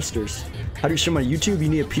on my posters. How do you stream on YouTube? You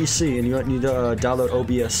need a PC and you need to download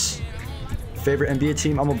OBS. Favorite NBA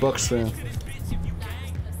team? I'm a Bucks fan.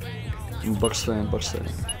 I'm a Bucks fan. Bucks fan.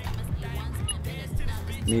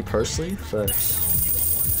 Me personally? Facts.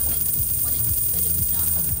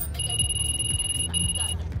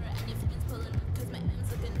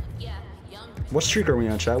 What streak are we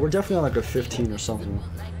on, chat? We're definitely on like a 15 or something.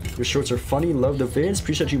 Your shorts are funny. Love the vids.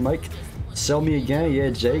 Appreciate you, Mike. Sell me again. Yeah,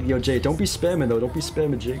 Jake. Yo, Jake, don't be spamming though. Don't be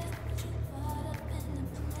spamming, Jake.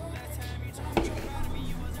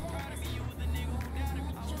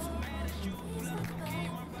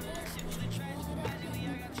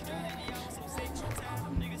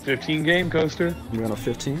 $15 game, Koster. We're on a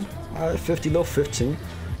 15. Alright, 50 low 15.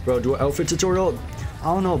 Bro, do an outfit tutorial? I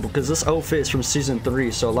don't know, because this outfit is from season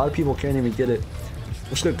 3, so a lot of people can't even get it.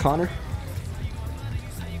 What's good, Connor?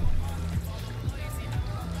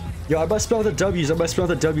 Yo, I might spell the W's. I might spell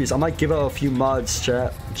the W's. I might give out a few mods,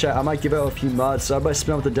 chat. Chat, I might give out a few mods, so I might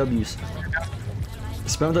spell the W's.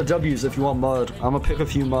 Spell the W's if you want mod. I'm gonna pick a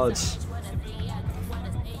few mods.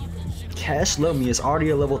 Cash Love Me is already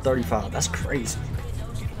at level 35. That's crazy.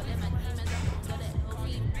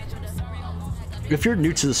 If you're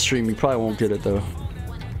new to the stream, you probably won't get it though.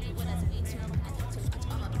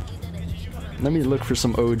 Let me look for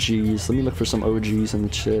some OGs. Let me look for some OGs in the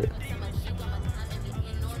chat.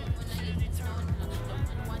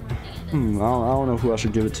 I don't know who I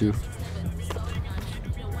should give it to.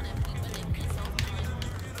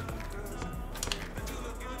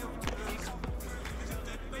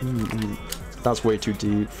 That's way too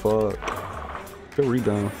deep. Fuck. Good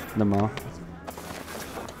rebound. Never mind.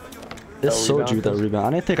 It's so deep, that rebound.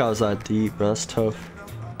 I didn't think I was that deep, bro. That's tough.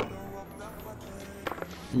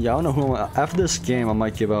 Yeah, I don't know who after this game I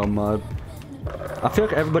might give out a mod. I feel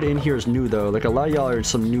like everybody in here is new though. Like a lot of y'all are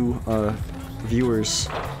some new viewers.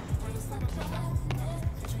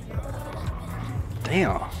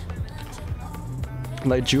 Damn.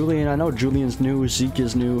 Like Julian, I know Julian's new, Zeke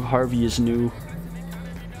is new, Harvey is new,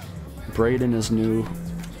 Brayden is new.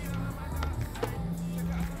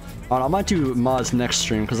 I might do mods next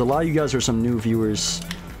stream because a lot of you guys are some new viewers.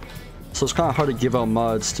 So it's kind of hard to give out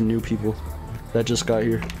mods to new people that just got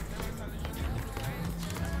here.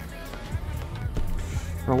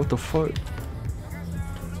 Bro, what the fuck?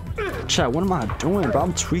 Chat, what am I doing, bro?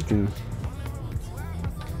 I'm tweaking.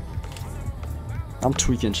 I'm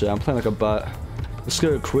tweaking, chat. I'm playing like a bot. Let's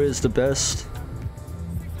go quiz the best.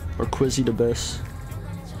 Or Quizzy the best.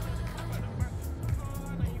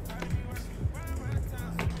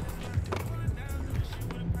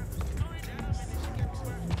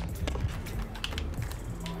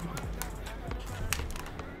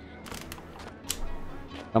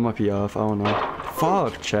 I might be off, I don't know.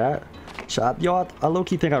 Fuck, chat. Chat, yo, I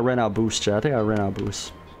low-key think I ran out boost, chat. I think I ran out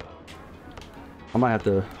boost. I might have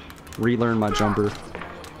to relearn my jumper.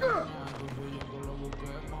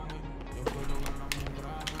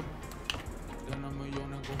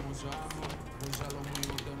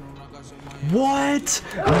 What?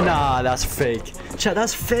 Nah, that's fake. Chat,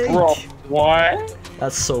 that's fake. Bro, what?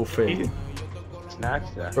 That's so fake.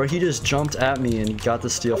 Snatched that. Bro, he just jumped at me and he got the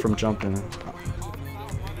steal from jumping.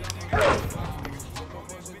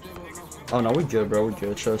 Oh no, we're good, bro. We're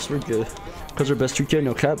good. Trust, we're good. Cause we're best 2K,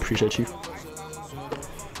 no cap. Appreciate you.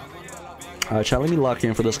 Alright, chat. Let me lock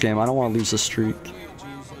in for this game. I don't want to lose the streak.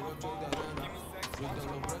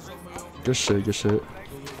 Good shit. Good shit.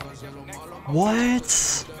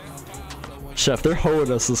 What? Chef, they're hoeing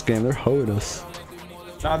us this game. They're hoeing us.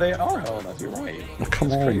 Nah, they are hoeing us. You're right. Oh,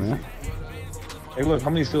 come on, man. Hey, look,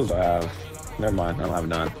 how many steals do I have? Never mind. I don't have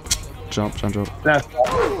none. Jump. That's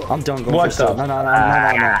I'm done going for steals. No.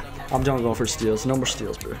 I'm done going for steals. No more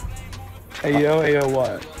steals, bro. Hey yo,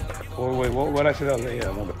 what? Oh, wait, what I said that was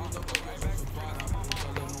AO.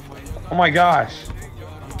 Oh my gosh.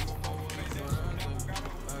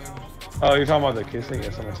 Oh, you're talking about the kissing?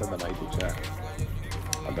 Yeah, someone said that in my YouTube chat.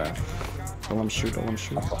 My bad. Don't let him shoot.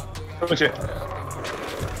 Push it.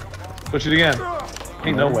 Push it again.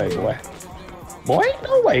 Ain't no way, boy. Boy,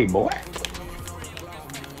 no way, boy.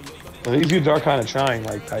 Well, these dudes are kind of trying,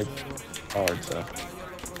 like, type hard, so.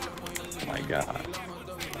 Oh my god.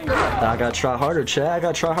 I gotta try harder, chat. I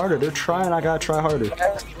gotta try harder. They're trying. I gotta try harder.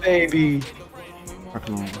 Yes, baby.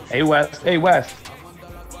 Hey, West.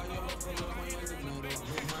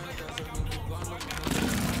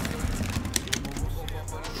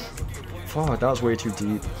 Fuck, that was way too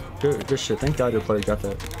deep. Good shit. Thank God your player got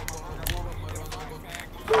that.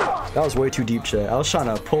 That was way too deep, chat. I was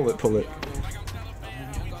trying to pull it.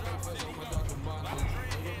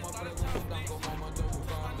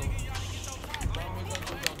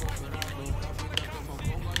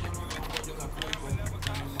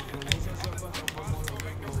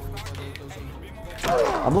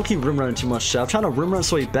 I'm low-key rim running too much, chat. I'm trying to rim run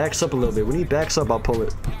so he backs up a little bit. When he backs up, I'll pull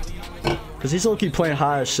it. Cause he's low-key playing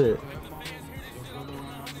high as shit.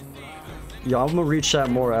 Yo, I'm gonna read chat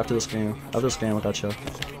more after this game. After this game, I got you.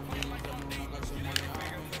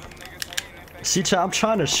 See, chat, I'm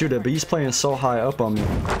trying to shoot it, but he's playing so high up on me.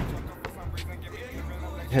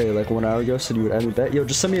 Hey, like 1 hour ago, said you would add me back. Yo,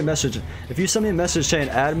 just send me a message. If you send me a message saying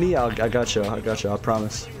add me, I got you. I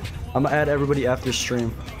promise. I'm gonna add everybody after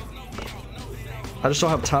stream. I just don't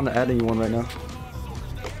have time to add anyone right now.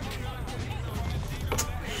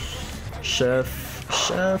 Chef.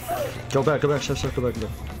 Go back, Chef, go back.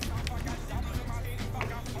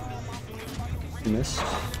 You missed.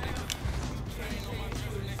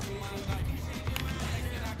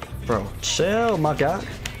 Bro, chill, my guy.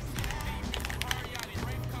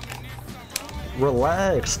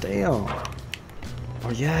 Relax, damn.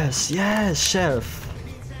 Oh, yes, Chef.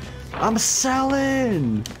 I'm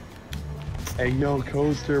selling. Hey, yo,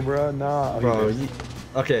 Koster, bro. Nah. Bro,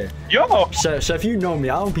 okay. Yo! Chef, you know me.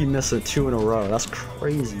 I don't be missing 2 in a row. That's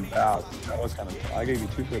crazy. Wow, that was kind of... I gave you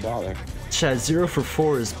 2 for $1. Chat, 0 for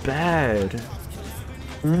 4 is bad.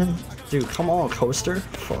 Dude, come on, Koster.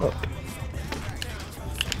 Fuck.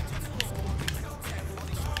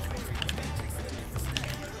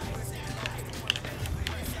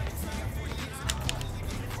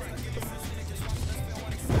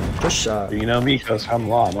 Good shot. You know me, cause I'm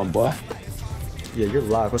live, my boy. Yeah, you're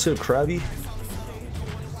live. What's good, Krabby?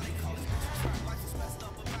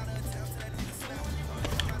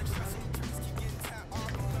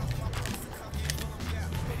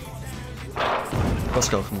 Let's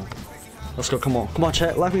go, come on. Let's go, come on,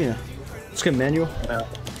 chat, lock me in. Let's get manual. Yeah.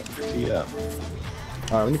 Tee up.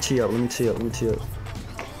 Alright, let me tee up.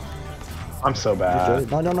 I'm so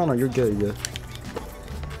bad. No, you're good,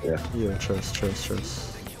 Yeah, trust. Yeah,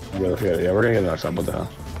 we're gonna get another what the hell?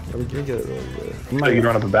 You're good. I'm not even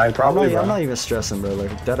run up a bag, probably. I'm not even stressing, bro.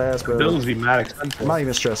 Like, dead ass, bro. Builds be mad expensive. I'm not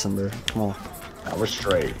even stressing, bro. Come on. Nah, we're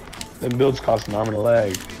straight. Them builds cost an arm and a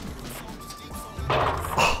leg.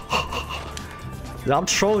 I'm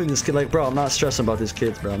trolling this kid, like, bro. I'm not stressing about these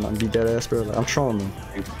kids, bro. I'm not be dead ass, bro. Like, I'm trolling them.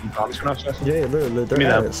 You promise you're not stressing? Yeah, literally,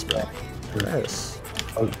 they're ass, bro. They're ass.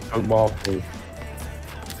 Football for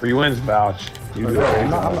 3 wins, vouch.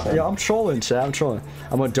 I'm trolling, chat. I'm trolling.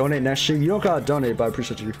 I'm gonna donate next year. You don't gotta donate, but I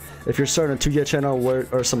appreciate you. If you're starting a 2K channel,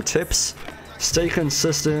 or some tips, stay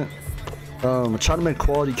consistent. Try to make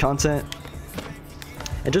quality content,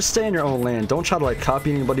 and just stay in your own lane. Don't try to like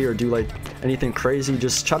copy anybody or do like anything crazy.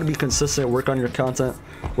 Just try to be consistent. Work on your content.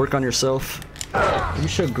 Work on yourself. You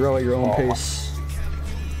should grow at your own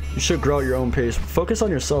pace. Focus on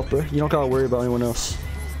yourself, bro. You don't gotta worry about anyone else.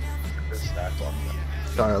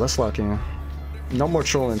 Alright, let's lock in. No more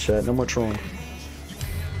trolling, chat. No more trolling.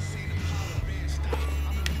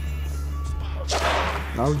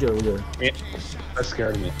 No, we're good. Yeah, that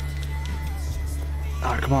scared me.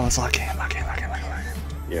 Alright, come on, let's lock in.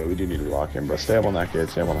 Yeah, we do need to lock in, bro. Stay up on that kid.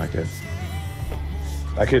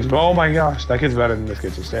 That kid's, oh my gosh, that kid's better than this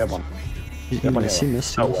kid, so stay up on. He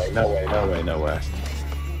missed. No way.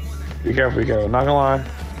 Be careful. Not gonna lie.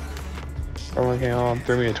 Everyone came on,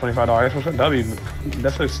 threw me a $25 W.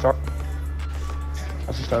 That's a start.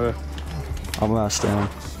 That's a starter. I'm last down.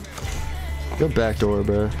 Good backdoor,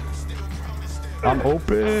 bro. I'm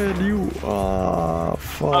open. You fuck.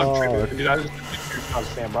 Dude, I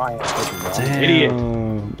just stand by. Damn. Idiot.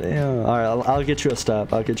 Damn. Alright, I'll get you a stop.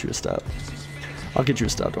 Don't worry.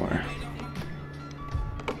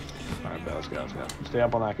 Alright, let's go. Stay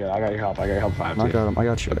up on that kid. I got your help. 5. I got him. I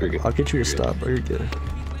got you. I'll get you a stop, bro. You're good.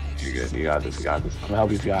 You're good. You got this. I'm gonna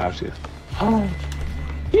help you if you have to.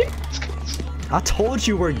 I told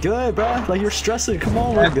you we're good, bro. Like, you're stressing. Come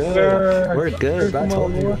on, we're good. We're good, bro. I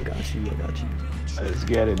told you. I got you. Let's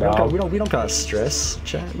get it, dog. We don't gotta stress,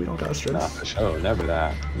 chat. We don't gotta stress. Nah, for sure. Never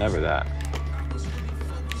that.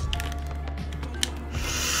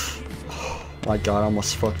 My God, I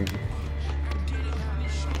almost fucking.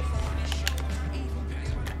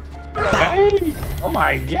 Hey! Oh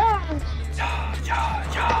my gosh!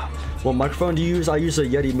 Yeah. What microphone do you use? I use a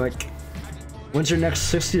Yeti mic. When's your next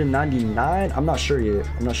 60 to 99? I'm not sure yet. I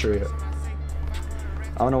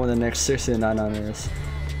don't know when the next 60 to 99 is.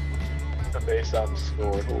 The base up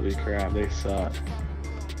scored. Holy crap, they suck.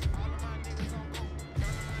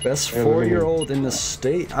 Best 4-year-old in the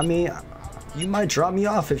state? I mean, You might drop me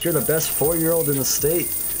off if you're the best 4-year-old in the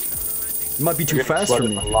state. You might be too fast for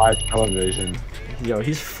me. Live television. Yo,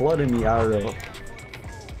 he's flooding me out of.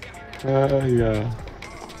 Yeah.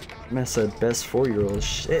 Man said best 4-year-old.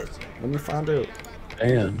 Shit. Let me find out.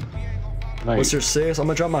 Damn. Like, What's your 6? I'm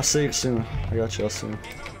gonna drop my 6 soon. I got y'all soon.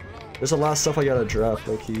 There's a lot of stuff I gotta drop,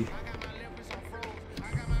 low key.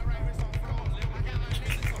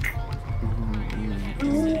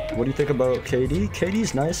 What do you think about KD?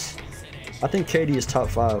 KD's nice. I think KD is top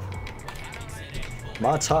 5.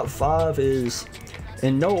 My top 5 is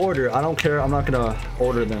in no order. I don't care. I'm not gonna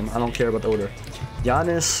order them. I don't care about the order.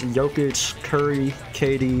 Giannis, Jokic, Curry,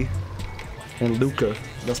 KD, and Luka.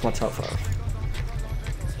 That's my top 5.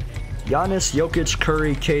 Giannis, Jokic,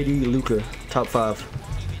 Curry, KD, Luka. Top 5.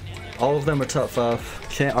 All of them are top 5.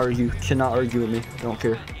 Can't argue. Cannot argue with me. Don't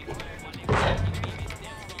care.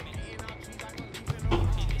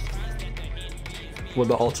 What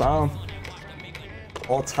about all time?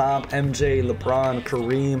 All time, MJ, LeBron,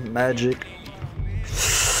 Kareem, Magic.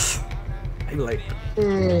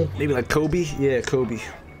 Maybe like Kobe. Yeah, Kobe.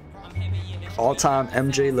 All time,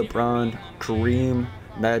 MJ, LeBron, Kareem,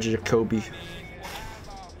 Magic, Kobe.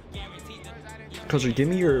 Koster, give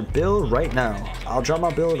me your build right now. I'll drop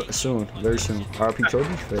my build soon, very soon. RP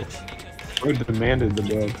Kobe, thanks. who demanded the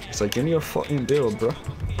build? It's like, give me a fucking build, bro.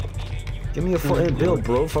 Give me a fucking build,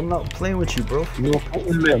 bro. If I'm not playing with you, bro. You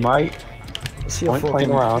fucking there, Mike. Let's see a fucking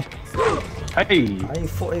playing around. Hey. I ain't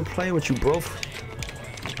fucking playing with you, bro.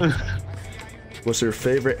 What's your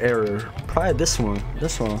favorite error? Probably this one.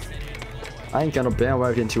 This one. I ain't gonna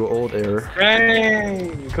bandwagon to an old error.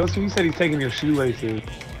 Dang! Koster, you said he's taking your shoelaces.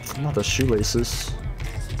 Not the shoelaces.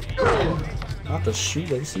 Not the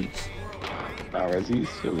shoelaces. Nah, Rezzy's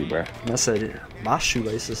silly, bro. I said my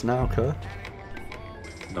shoelaces now, cuh.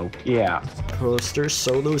 Nope. Yeah. Koster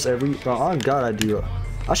solos every. Oh, on God, I do.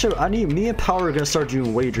 Me and Power are gonna start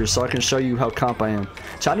doing wagers so I can show you how comp I am.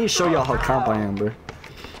 So I need to show y'all how comp I am, bro.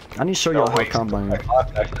 I need to show y'all how comp I am.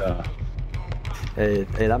 Hey,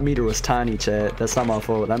 that meter was tiny, Chad. That's not my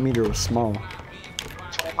fault. That meter was small.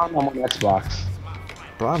 I'm on Xbox.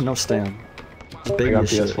 Bro, I have no stam. It's baby as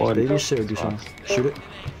shit. Baby as shit or do something. Shoot it.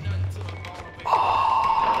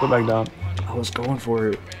 Put back down. I was going for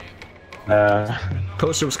it.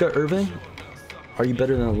 Koster, what's good, Irvin? Are you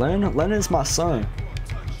better than Len? Len is my son.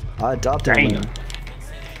 I adopted Len.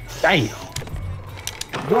 Damn.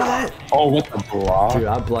 What? Oh, what the block? Dude,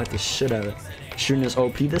 I blocked the shit out of it. Shooting is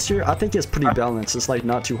OP this year. I think it's pretty balanced. It's like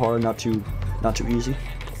not too hard, not too easy.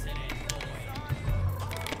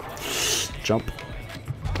 Jump.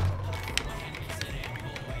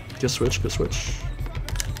 Good switch, good switch.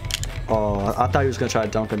 Oh, I thought he was gonna try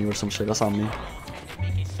to dunk on you or some shit. That's on me.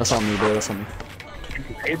 That's on me, bro. That's on me.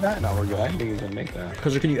 You made that? No, we're good. I didn't think he was gonna make that.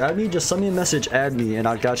 Koster, can you add me? Just send me a message, add me, and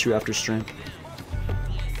I got you after stream.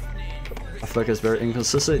 I feel like it's very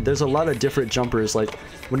inconsistent. There's a lot of different jumpers. Like,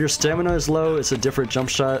 when your stamina is low, it's a different jump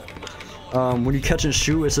shot. When you catch and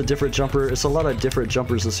shoot, it's a different jumper. It's a lot of different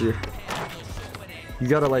jumpers this year. You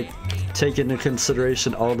gotta, like, take into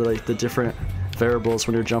consideration all the, like, the different variables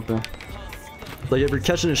when you're jumping. Like, if you're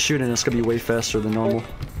catching and shooting, it's gonna be way faster than normal.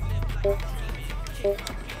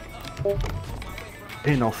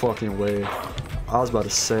 Ain't no fucking way. I was about to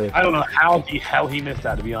say. I don't know how he missed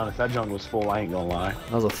that, to be honest. That junk was full, I ain't gonna lie.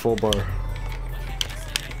 That was a full bar.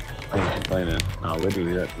 I ain't complaining. No,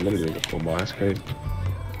 literally was a full bar. That's crazy.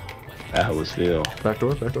 That was Phil. Back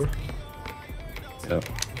door, back door. Yep.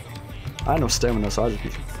 I have no stamina, so I just be.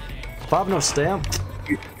 If I have no stam,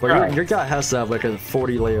 but your guy has to have like a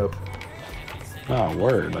 40 layup. Oh,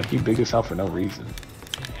 word. Like, you big as hell for no reason.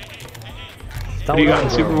 That you got the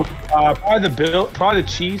Super Bowl? Probably the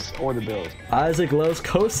Chiefs or the Bills. Isaac loves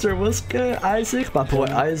Koster. What's good, Isaac? My boy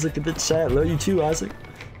Isaac in the chat. Love you too, Isaac.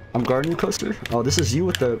 I'm guarding you, Koster. Oh, this is you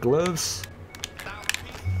with the gloves.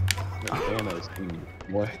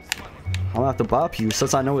 Boy. I'm gonna have to bop you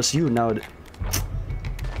since I know it's you now.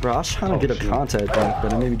 Bro, I was trying to get a contact dunk,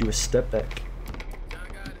 but I maybe do a step back.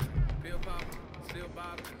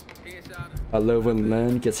 I love when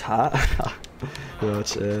Len gets hot. Yo,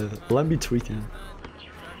 let me tweaking.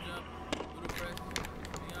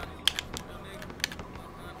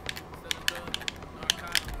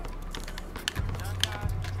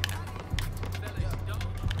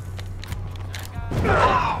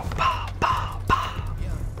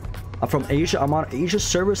 I'm from Asia. I'm on Asia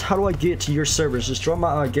servers. How do I get to your servers? Just join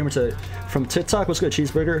my GAMERTAG from TikTok. What's good,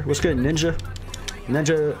 Cheeseburger? What's good, Ninja?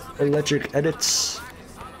 Ninja Electric Edits.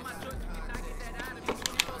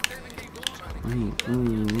 I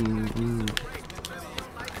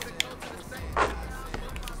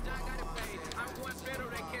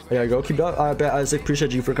gotta go. Keep up. I bet Isaac.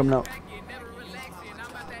 Appreciate you for coming out.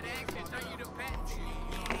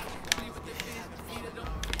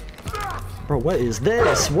 Bro, what is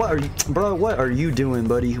this? What are you, bro? What are you doing,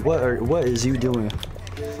 buddy? What is you doing?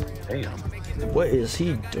 Damn. What is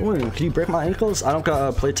he doing? Can you break my ankles? I don't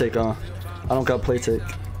got play take on. I don't got play take.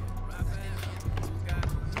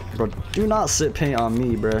 Bro, do not sit paint on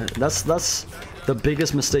me, bro. That's the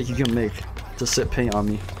biggest mistake you can make, to sit paint on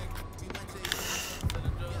me.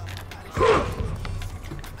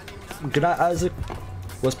 Good night, Isaac.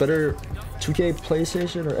 What's better, 2K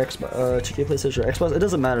PlayStation or Xbox? 2K PlayStation or Xbox? It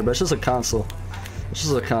doesn't matter, but it's just a console. It's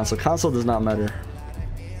just a console. Console does not matter.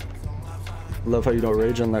 Love how you don't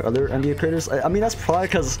rage on like other NBA creators. I mean, that's probably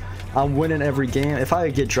because I'm winning every game. If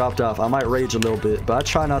I get dropped off, I might rage a little bit, but I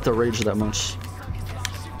try not to rage that much.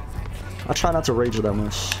 I try not to rage that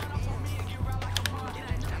much.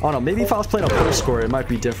 I don't know, maybe if I was playing a pro score, it might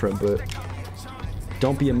be different, but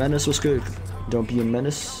don't be a menace was good. Don't be a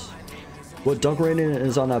menace. What dunk rating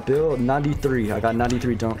is on that build? 93. I got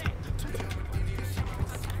 93 dunk.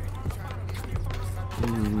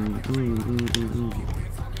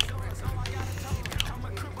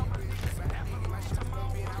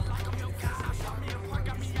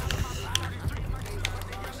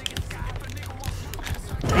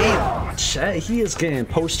 Damn, chat, he is getting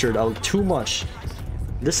postered out too much.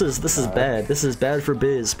 This is bad. This is bad for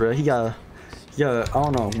Biz, bro. He got I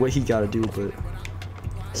don't know what he gotta do, but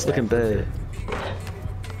it's looking bad.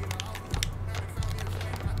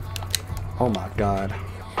 Oh my god.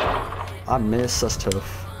 I missed. That's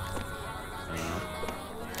tough.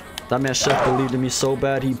 That man Chef believed in me so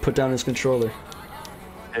bad he put down his controller.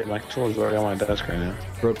 Hey, my controller's already on my desk right now.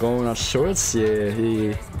 Bro, going on shorts? Yeah,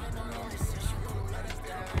 he.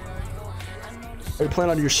 Are you playing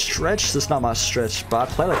on your stretch? That's not my stretch, but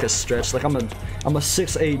I play like a stretch. Like I'm a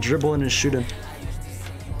 6'8" dribbling and shooting.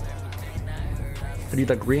 I need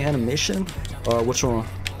that green animation? Which one?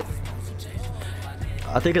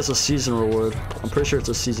 I think it's a season reward. I'm pretty sure it's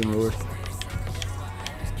a season reward.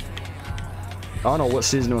 I don't know what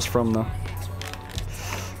season it was from though.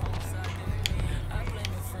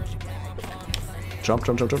 Jump,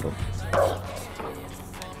 jump, jump, jump, jump.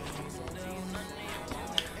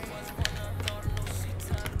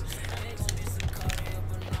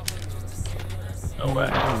 No way.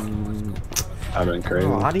 I've been crazy.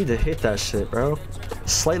 Oh, I need to hit that shit, bro.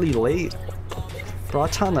 Slightly late. Bro, I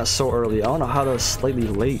timed that so early. I don't know how to slightly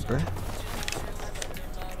late, bro.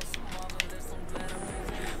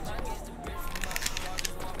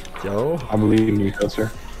 Yo. I believe in you,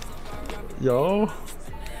 Koster. Yo.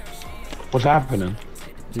 What's happening?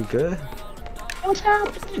 You good? What's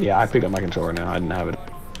happening? Yeah, I picked up my controller now. I didn't have it.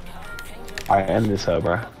 Alright, end this up,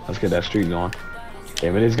 bro. Let's get that streak going.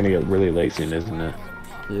 Damn, it is gonna get really late soon, isn't it?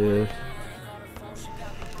 Yeah.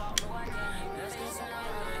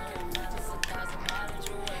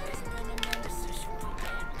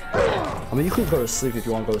 I mean, you could go to sleep if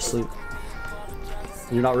you want to go to sleep.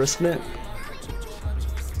 You're not risking it?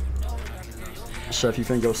 Chef, you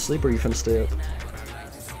finna go to sleep or you finna stay up?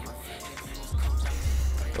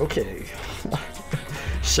 Okay.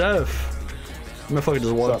 Chef! Motherfucker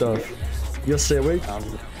just walked off. You gonna stay awake?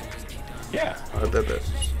 Yeah. I bet that.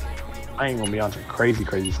 I ain't gonna be on some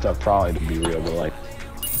crazy stuff probably to be real, but like,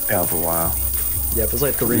 yeah, for a while. Yeah, if it's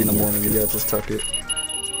like 3 in the morning, you gotta just tuck it.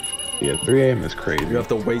 Yeah, 3 AM is crazy. You have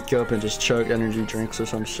to wake up and just chug energy drinks or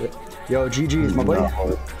some shit. Yo, GG's, my boy.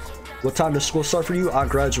 What time does school start for you? I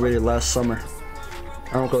graduated last summer.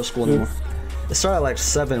 I don't go to school anymore. It started at like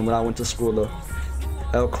 7 when I went to school though.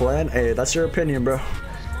 El Clan, hey, that's your opinion, bro.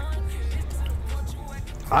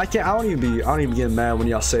 I don't even get mad when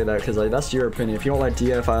y'all say that, cause like that's your opinion. If you don't like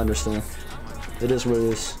DF, I understand. It is what it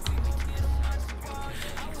is.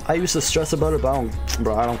 I used to stress about it, but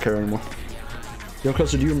I don't care anymore. Yo,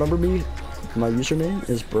 Koster, do you remember me? My username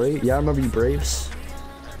is Brave. Yeah, I remember you, Braves.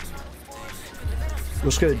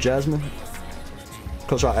 What's good, Jasmine?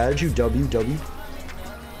 Koster, I added you, WW.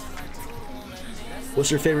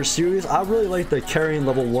 What's your favorite series? I really like the carrying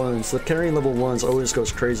level 1s. The carrying level 1s always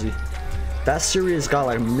goes crazy. That series got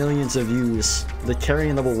like millions of views. The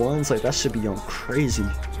carrying level 1s, like that should be going crazy.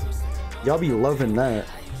 Y'all be loving that.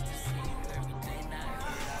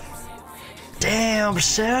 Damn,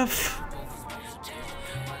 Chef.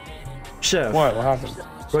 Chef. What happened?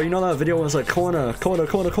 Bro, you know that video was like Kona.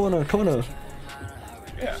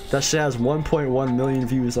 Yeah. That shit has 1.1 million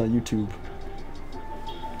views on YouTube.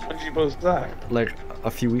 When did you post that? Like a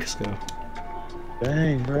few weeks ago.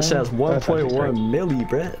 Dang, bro. That shit has 1.1 milli,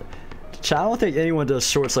 bro. Chat, I don't think anyone does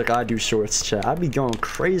shorts like I do shorts, chat. I be going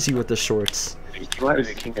crazy with the shorts. You might be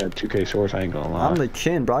the king of 2K shorts, I ain't gonna lie. I'm the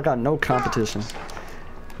king, bro. I got no competition.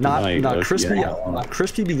 Not Crispy. Yeah,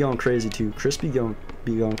 Crispy be going crazy too. Crispy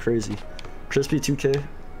be going crazy. Crispy 2K.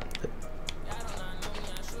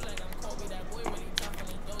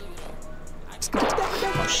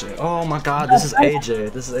 shit. Oh my god, this is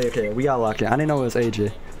AJ. This is okay. We gotta lock in. I didn't know it was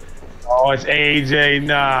AJ. Oh, it's AJ.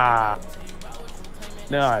 Nah.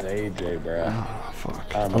 Not AJ, bro. Oh, fuck.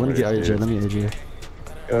 Oh, let me get AJ. Dude. Let me AJ.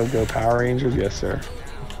 Go Power Rangers, yes sir.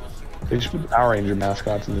 They just put Power Ranger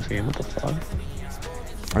mascots in this game. What the fuck?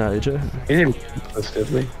 Yeah, AJ. He didn't so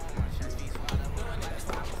stiffly.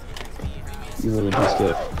 You really too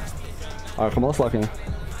stiff. Alright, come on, let's lock in.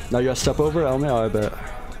 Now you gotta step over element. I bet.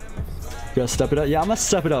 You gotta step it up. Yeah, I'm gonna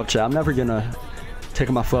step it up, chat. I'm never gonna take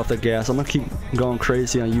my foot off the gas. I'm gonna keep going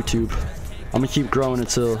crazy on YouTube. I'm gonna keep growing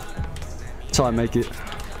until I make it.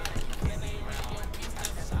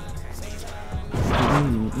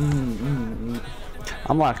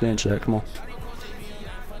 I'm locked in, chat. Come on.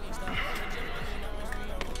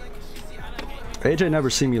 AJ never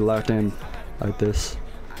seen me locked in like this.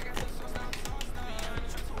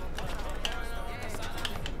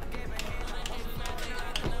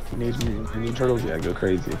 Need turtles? Yeah, go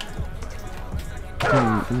crazy.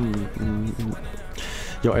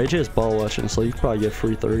 Yo, AJ is ball watching, so you can probably get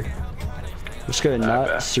free 3. Let's get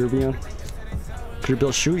not Serbian. Could you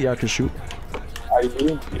build shoot? Yeah, I can shoot. Are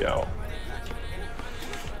you? Yo.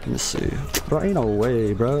 Let me see. Bro, ain't no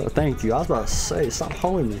way, bro. Thank you. I was about to say, stop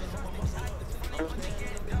holding me.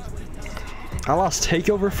 I lost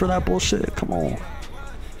takeover for that bullshit. Come on.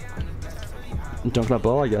 Dunk that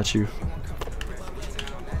ball. I got you.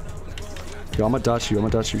 Yo, I'm gonna dodge you. I'm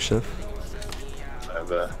gonna dodge you, Chef. I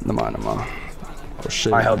bet. Never mind. Oh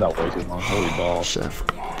shit. I held that way too long. Holy ball. Chef.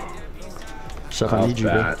 Chef, I need you,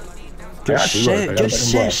 bro. Good Good shit. Good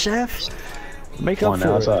shit, Chef. Make up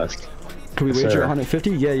for it. Us. Can we wager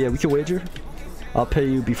 150? Yeah, we can wager. I'll pay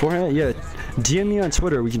you beforehand. Yeah, DM me on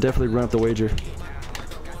Twitter. We can definitely run up the wager.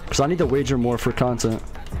 Cause I need to wager more for content.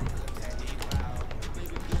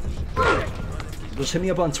 Just hit me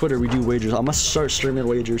up on Twitter. We do wagers. I'm gonna start streaming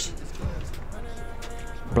wagers.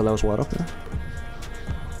 Bro, that was wide open.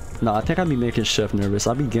 No, I think I'd be making Chef nervous.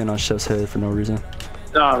 I'd be getting on Chef's head for no reason.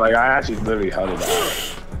 No, like I actually literally held it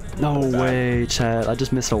out. No way, Chad. I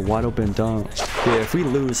just missed a wide open dunk. Yeah, if we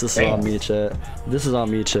lose, this is on me, Chad. This is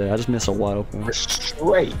on me, Chad. I just missed a wide open. We're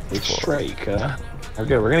straight. We're straight, huh?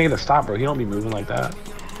 Okay, we're gonna get a stop, bro. He don't be moving like that.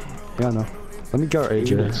 Yeah, I know. Let me guard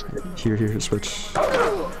AJ. Here, switch.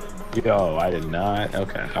 Yo, I did not.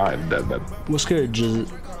 Okay, alright, What's good,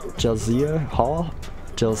 Jazia Hall?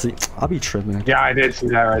 Chelsea. I'll be tripping. Yeah, I did see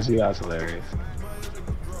that. Right, see that's hilarious.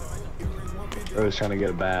 Bro was trying to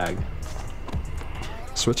get a bag.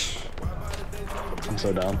 Switch. I'm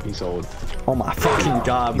so dumb. He sold. Oh my fucking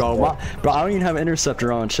god, bro. Bro, I don't even have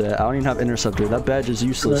interceptor on, chat. I don't even have interceptor. That badge is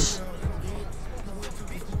useless.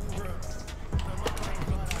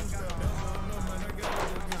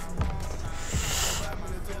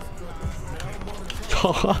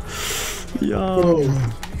 Yo.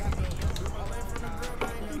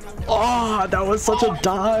 Oh, that was such a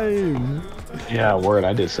dime. Yeah, word.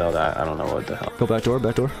 I did sell that. I don't know what the hell. Go back door,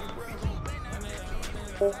 back door.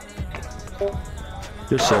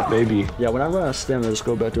 Good shit, baby. Yeah, when I run out of stamina, just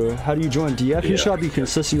go back door. How do you join DF? You should be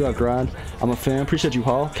consistent. You got grind. I'm a fan. Appreciate you,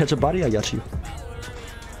 Hall. Catch a body. I got you.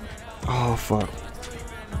 Oh fuck.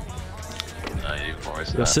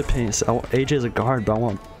 Yo, sit paints. AJ's a guard, but I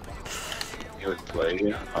want.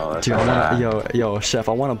 Oh, that's dude, yo, Chef,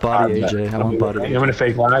 I want a body AJ. I want body. I'm gonna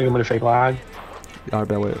fake lag. I'm gonna fake lag. Alright,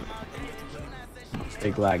 bet, wait.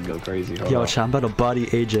 Fake lag, go crazy. Yo, Chef, I'm about to body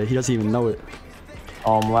AJ. He doesn't even know it.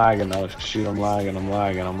 Oh, I'm lagging though. Shoot, I'm lagging. I'm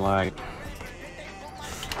lagging.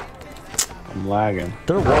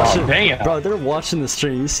 They're watching. Oh, damn. Bro, they're watching the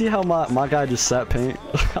stream. You see how my guy just sat paint?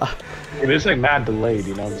 It's like mad delayed.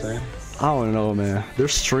 You know what I'm saying? I don't know, man. They're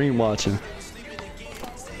stream watching.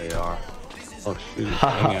 They are. Oh shoot.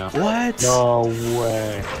 What? No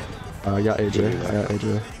way. I got AJ. I got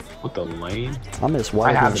AJ. What the lane? I missed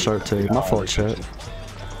wide open shark tape. My fault, chat.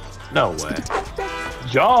 No way.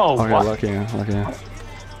 Yo, okay, what? lucky.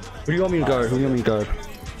 Who do you want me to guard? Who do you want me to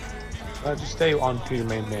guard? Just stay on to your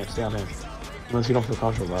main man. Stay on him. Unless you don't feel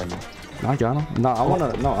comfortable guarding him. I got him. No,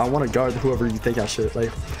 I wanna guard whoever you think I should. Like,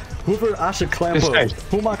 whoever I should clamp up.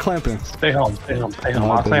 Who am I clamping? Stay home.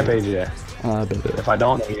 I'll clamp AJ. Bet. If I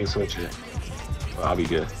don't, then you can switch it. Well, I'll be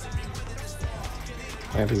good.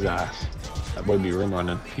 Clamp his ass. That boy be rim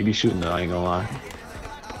running. He be shooting though, I ain't gonna lie.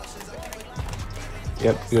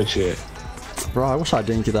 Yep, good shit. Bro, I wish I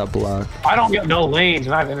didn't get that block. I don't get no lanes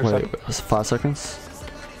and I have intercept. Wait, that's 5 seconds.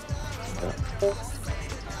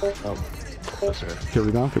 Oh, closer. Here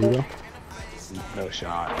we go. No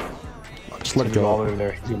shot. Just let it go. All over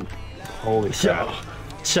there. Holy crap.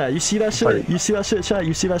 Chat, you see that shit? You see that shit, chat?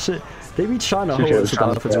 You see that shit? They be trying to hold us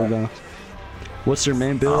without offensive rebound. What's your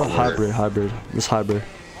main build? Hybrid. This hybrid.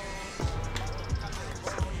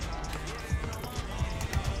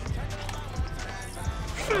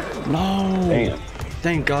 No. Damn.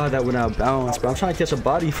 Thank God that went out of bounds, bro. I'm trying to catch a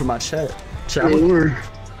body for my chat.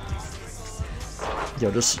 Yo,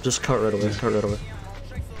 just cut right away. Cut right away.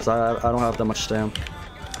 Cause I don't have that much stamina.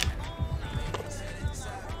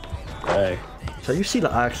 Hey. So you see the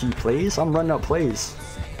IQ plays? I'm running out plays.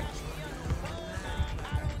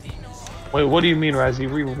 Wait, what do you mean,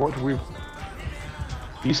 Razzie?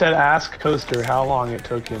 You said ask Koster how long it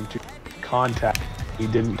took him to contact. He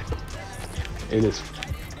didn't. It is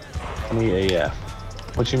funny AF.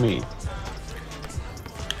 What you mean?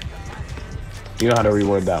 You know how to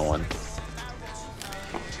reword that one.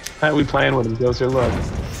 Hey, we playing with him, Koster. Look.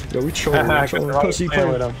 Yo, we trolling.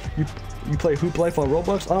 You play Hoop Life on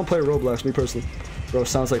Roblox? I don't play Roblox, me personally. Bro,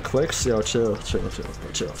 sounds like clicks. Yo, chill. Nah,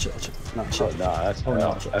 chill. Oh, nah,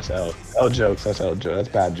 that's L jokes. That's L jokes. That's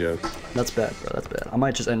bad jokes. That's bad, bro. That's bad. I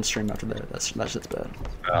might just end stream after that. That shit's bad.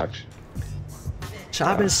 Ouch.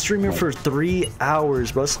 I've been streaming for 3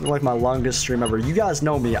 hours, bro. It's like my longest stream ever. You guys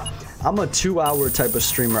know me. I'm a 2-hour type of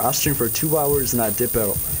streamer. I stream for 2 hours and I dip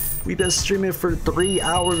out. We've been streaming for 3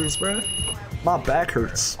 hours, bro. My back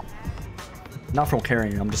hurts. Not from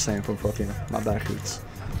carrying, I'm just saying from fucking, my back hurts.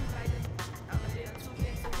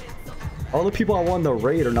 All the people I won the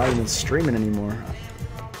raid are not even streaming anymore.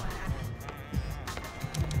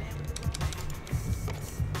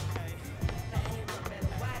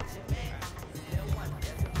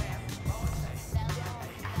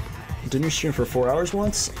 Didn't you stream for 4 hours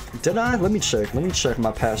once? Did I? Let me check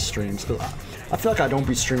my past streams. Cause I feel like I don't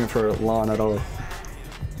be streaming for long at all.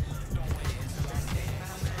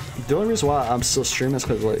 The only reason why I'm still streaming is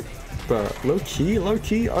because, like, bro, low key,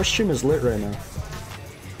 our stream is lit right now.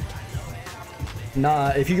 Nah,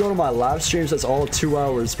 if you go to my live streams, it's all 2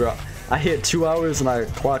 hours, bro. I hit 2 hours and I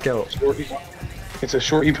clock out. It's a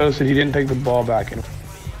short you posted. He didn't take the ball back.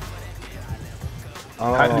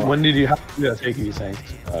 When did you have to do that? Take these things,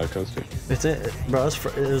 Koster. It's it, bro.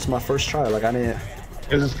 It was my first try. Like I didn't.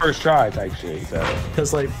 It was his first try type shit. He said.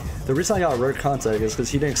 Cause like the reason I got red contact is because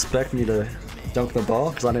he didn't expect me to dunk the ball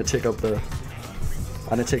because I didn't take a bet.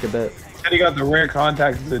 He said he got the rare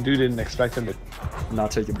contact. The dude didn't expect him to not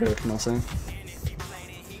take a bet. You know what I'm saying?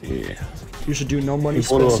 Yeah. You should do no money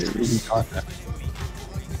spent series.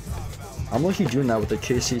 I'm lucky doing that with the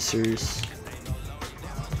KC series.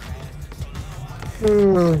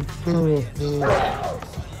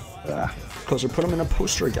 Closer, put him in a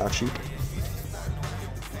poster, I got you.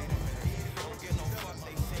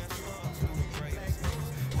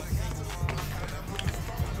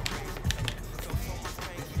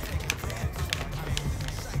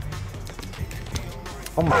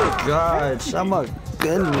 Oh my god, oh my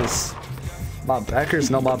goodness. My back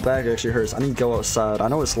hurts. No, my back actually hurts. I need to go outside. I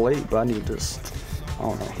know it's late, but I need to just, I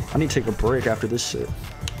don't know. I need to take a break after this shit.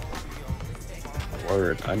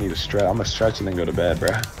 Word, I need to stretch. I'm gonna stretch and then go to bed,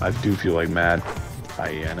 bro. I do feel like mad.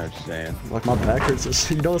 Yeah, I know what you're saying. Like my back hurts.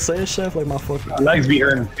 You don't say it, chef? Like my fucking my legs be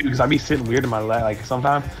hurting too, because I be sitting weird in my leg, like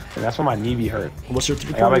sometimes, and that's when my knee be hurt. What's your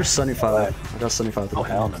 3-pointer? 75. I got 75. Oh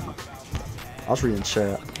hell no. I was reading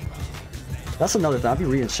chat. That's another thing. I be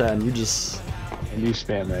reading chat and you just. And you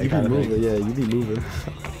spam that. You be moving, yeah. You be moving.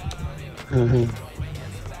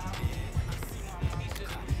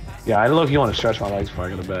 Yeah, I don't know if you want to stretch my legs before I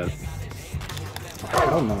go to bed. I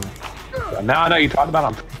don't know. Now I know you talked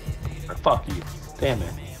about them. Fuck you. Damn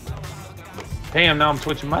it. Damn, now I'm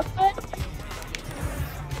twitching my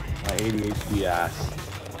ADHD ass.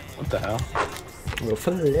 What the hell?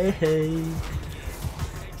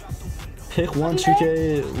 Pick one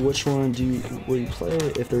 2K. Which one will you play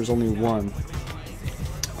if there's only one?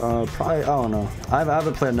 Probably, I don't know. I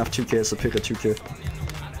haven't played enough 2Ks to pick a 2K.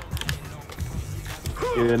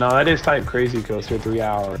 Yeah, no, that is type crazy, Koster. 3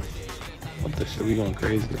 hours. What the shit? We going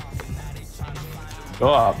crazy. Go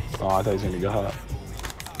up. Oh, I thought he was gonna go up.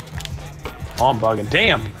 Oh, I'm bugging.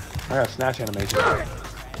 Damn! I got a snatch animation.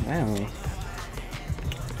 Damn.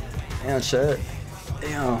 Damn, chat.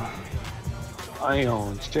 Damn. I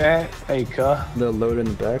on chat. Hey, cuh. Lil Loaded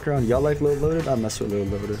in the background. Y'all like Lil Loaded? I mess with Lil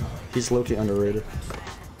Loaded. He's low-key underrated.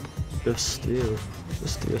 Good steal. Good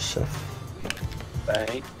steal, chef.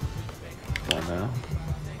 Bang. Come on now.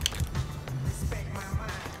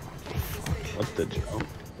 What the jump?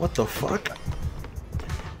 What the fuck?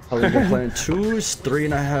 Oh, we've been playing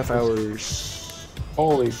 3.5 hours.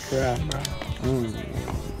 Holy crap, bro.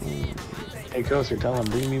 Hey, Koster, tell him,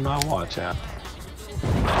 bring me my watch out.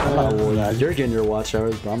 You're getting your watch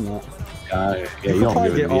hours, but I'm not. Yeah, you don't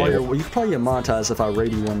probably give get you could probably get monetized if I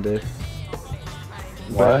raid you one day.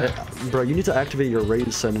 What? Bro, you need to activate your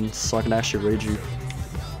raid settings so I can actually raid you.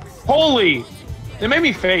 Holy! It made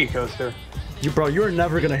me fake, Koster. Bro, you were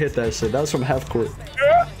never gonna hit that shit. That was from half court.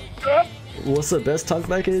 What's the best taco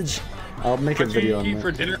package? I'll make a video on that.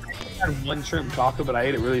 For dinner, I had one shrimp taco, but I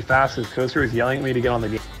ate it really fast because Koster was yelling at me to get on the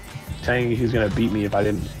game, saying he was gonna beat me if I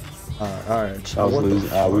didn't. Alright. I was losing.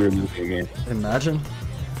 We were losing again. Imagine.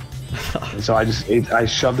 And so I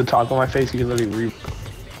shoved the taco in my face. You can literally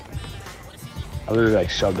I literally like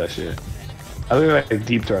shoved that shit. I literally like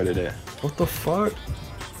deep throated it. What the fuck?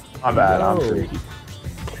 My bad. No. I'm freaky.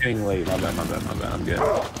 Getting late. My bad. I'm good.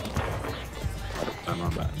 My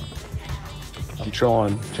bad. I'm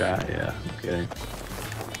trolling chat. Yeah. I'm kidding.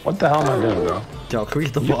 What the hell am I doing, bro? Yo, can we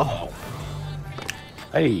get the ball?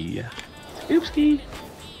 Hey. Oopski.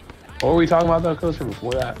 What were we talking about though, Koster,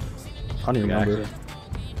 before that? I don't even remember.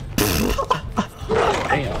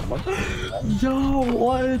 Damn. What the Yo,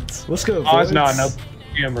 what? What's good, Oh, boys? it's not. No.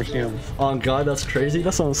 Him. Oh god, that's crazy.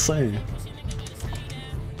 That's what I'm saying.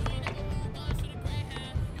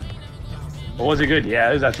 But was it good? Yeah,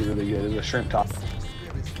 it was actually really good. It was a shrimp taco.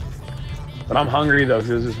 But I'm hungry though, because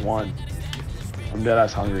it was just one. I'm dead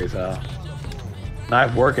ass hungry as hell. And I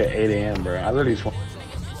have work at 8 a.m., bro. I literally just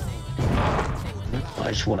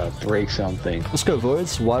want to break something. Let's go,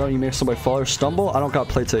 Voids. Why don't you make somebody fall or stumble? I don't got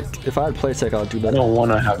play tech. If I had play tech, I'd do that. I don't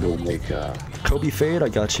want to have to make Kobe fade, I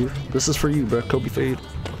got you. This is for you, bro. Kobe fade.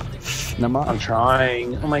 Nama. I'm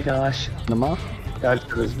trying. Oh my gosh. Nama. Gotta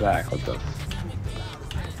put his back. What the?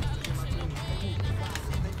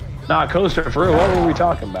 Nah, Koster, for real, what were we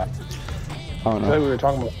talking about? I don't I thought know. we were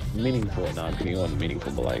talking about meaningful. No, I'm kidding. It wasn't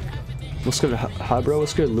meaningful, but like. Let's go to hi, bro.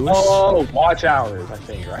 Let's go to Lewis. Oh, watch hours, I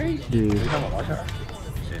think, right? Dude. Are you talking about watch hours?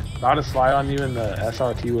 Yeah. About to slide on you in the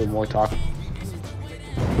SRT with more talk.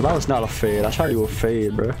 But that was not a fade. I tried to do a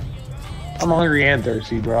fade, bro. I'm hungry and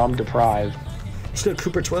thirsty, bro. I'm deprived. Let's go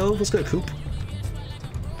Cooper 12. Let's go Coop.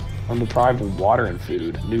 I'm deprived of water and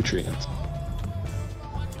food, nutrients.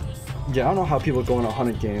 Yeah, I don't know how people go on a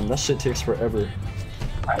 100 game. That shit takes forever.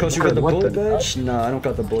 Cause you What got the bully the- badge? Nah, I don't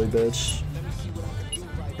got the bully badge.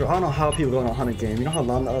 Bro, I don't know how people go on a 100 game. You know how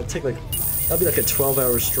long that'll take? Like, that'd be like a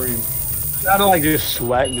 12-hour stream. You gotta like just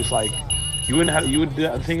sweat and just like, you wouldn't have, you would,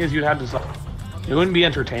 the thing is you'd have to, like, it wouldn't be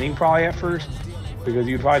entertaining probably at first, because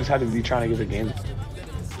you'd probably just have to be trying to get the game.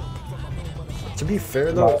 To be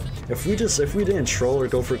fair though, if we didn't troll or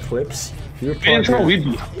go for clips, we would probably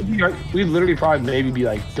Intro, we'd literally probably maybe be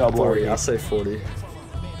like double 40. or I'll say 40.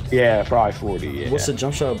 yeah, probably 40. Yeah. What's the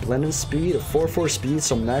jump shot blending speed? 4.4 speed,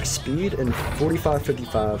 so max speed, and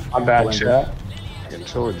 45.55. I'm bad, blending. chat.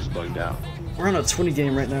 Controller just bugged out. We're on a 20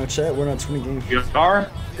 game right now, chat. We're on a 20 game. You are?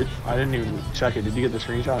 I didn't even check it. Did you get the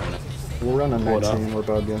screenshot? Or no? We're on a Pull it up. 19. We're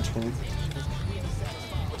about to be on 20.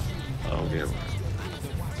 Oh, yeah.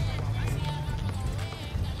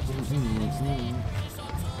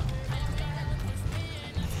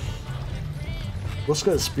 Let's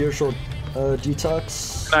go to spiritual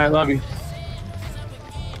detox. I love you.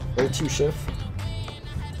 Level 2 shift.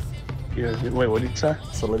 Yeah, wait, what did you say?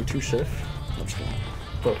 So level 2 shift. I'm just gonna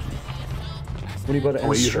fuck you. When you go to end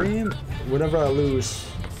What you heard? stream, whenever I lose.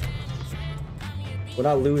 When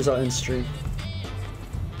I lose, I end stream.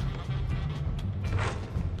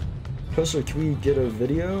 Koster, can we get a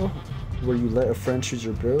video where you let a friend choose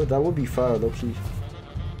your build? That would be fire, low key.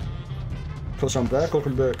 Koster, I'm back.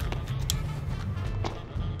 Welcome back.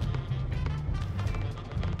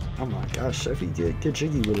 Oh my gosh, Chefy, get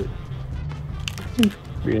jiggy with it.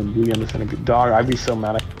 Being the centipede. Dog, I'd be so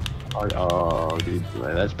mad at. Oh, dude,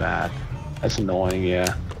 that's bad. That's annoying,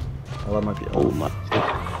 yeah. Oh, that might be Oh, off. my.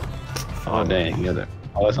 Oh, dang, you got that.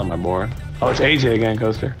 Oh, that's on my board. Oh, it's AJ again,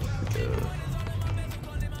 Koster.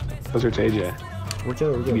 Koster, it's AJ. We're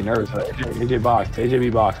good, we're You'd be good. nervous. AJ box. AJ be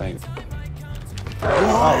box, I think.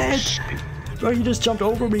 What? shit. Bro, you just jumped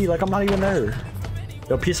over me like I'm not even there.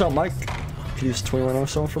 Yo, peace out, Mike. Can you use 21-0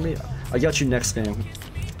 someone for me? I got you next game.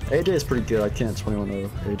 AJ is pretty good. I can't 21-0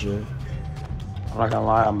 AJ. I'm not gonna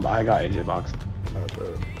lie, I got AJ box.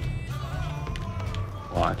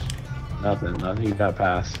 Watch. Nothing. He got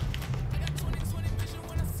pass.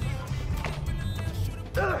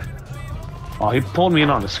 Oh, he pulled me in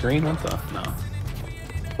on the screen? What the? No.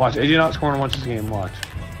 Watch, AJ not scoring once this game, watch.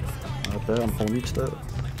 I bet I'm holding you to that.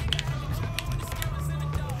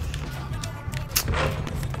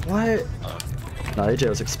 What? Nah, AJ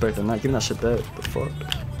was expecting that. Give me that shit back. The fuck?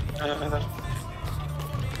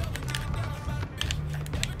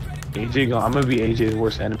 AJ, I'm gonna be AJ's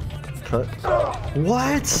worst enemy. Cut. What?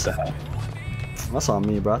 What the hell? That's on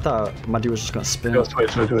me, bro. I thought my dude was just gonna spin. Go,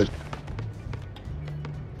 switch. Watch,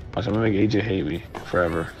 I'm gonna make AJ hate me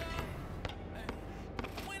forever.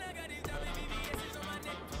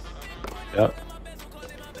 Yep.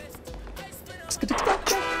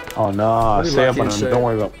 Oh no, Let me stay lock up on in, him. Shay. Don't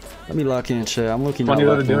worry about it. Let me lock in, chat. I'm looking at Funny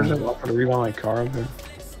that locked they're in. doing it. I'm gonna rewind my car over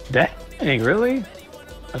there. Dang, really?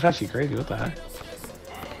 That's actually crazy. What the heck?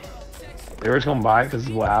 They were just gonna buy it because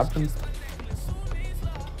of what happened.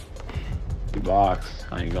 You box.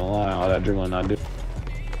 I ain't gonna lie. All that dribbling not do.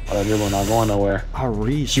 All that dribbling not going nowhere. I'll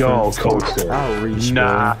reach. Yo, Koster. I'll reach.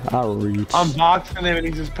 Nah. Bro. I'll reach. I'm boxing him and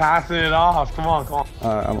he's just passing it off. Come on, come on.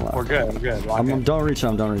 Alright, I'm alive. We're good. We're good. I'm don't reach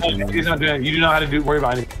him. Don't reach him. He's not doing it. You do know how to do. Worry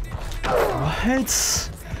about anything. What?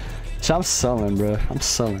 I'm selling, bro. I'm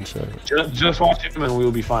selling, shit. Just watch him and we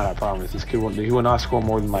will be fine. I promise. This kid won't. He will not score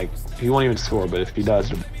more than like. He won't even score. But if he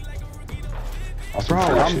does, bro,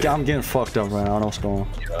 I'm getting fucked up right now. I don't know what's going on.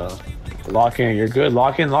 Yeah. Lock in. You're good.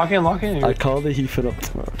 Lock in. Lock in. Lock in. I called it. He fit up.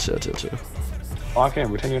 Oh, chill, chill, chill. Lock in.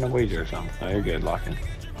 Pretend you're in a wager or something. No, you're good. Lock in.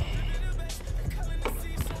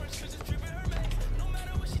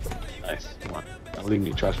 Nice. Come on. Don't leave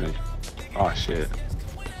me. Trust me. Oh shit.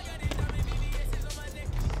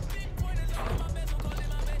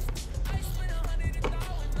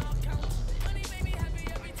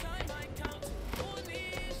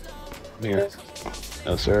 Come here.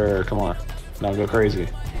 No sir. Come on. Don't go crazy.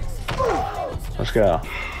 Let's go.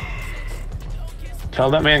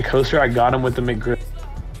 Tell that man Koster I got him with the McGrill.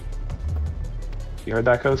 You heard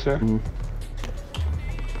that, Koster? Mm.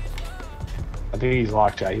 I think he's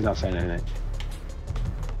locked, chat. He's not saying anything.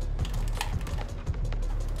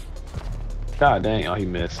 God dang. Oh, he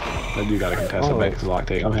missed. That dude got a contest. I bet he's locked.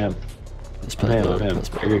 Take. I'm him. I'm him. I'm him.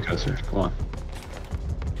 You're good, Koster. Come on.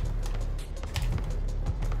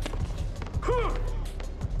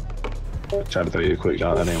 Tried to throw you a quick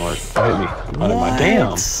shot. That didn't work. Oh, hit me. Oh, my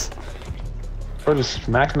damn. Bro, just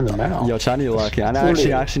smacked him in the mouth. Yo, chat, I need to lock in. I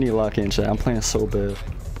actually need to lock in, chat. I'm playing so bad.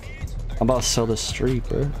 I'm about to sell the street,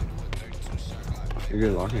 bro. You're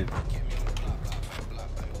good, lock in.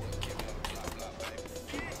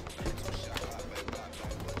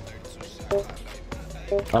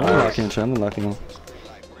 I'm locking in, chat. I'm locking in.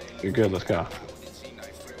 You're good, let's go.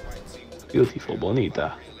 Beautiful,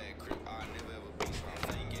 bonita.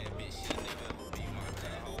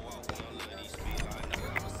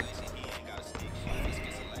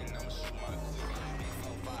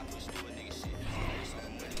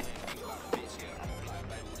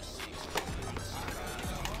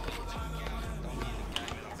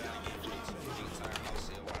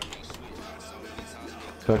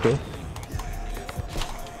 Okay.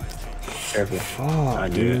 Careful. Oh,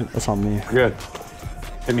 dude. That's on me. We're good.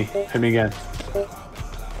 Hit me. Hit me again.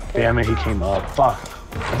 Damn it, he came up. Fuck.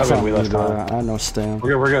 I thought we left time. I know Stan.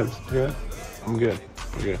 We're good, we're good. We're good. I'm good.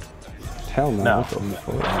 We're good. Hell no.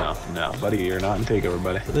 No, buddy, you're not in takeover,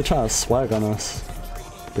 buddy. They're trying to swag on us.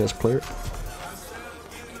 Best player.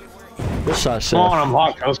 Good shot, Chef. Come on, I'm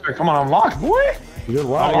locked, Koster. Come on, I'm locked, boy. You're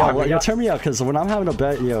locked. Yo, turn me out, because when I'm having a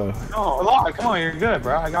bet, yo. No, lock. Come on, you're good,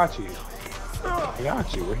 bro. I got you. I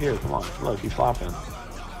got you. We're here. Come on. Look, he's flopping.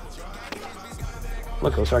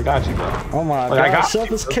 Look, Koster, I got you, bro. Oh my god,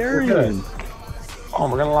 Chef is carrying. Oh,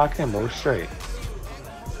 we're gonna lock in, bro. We're straight.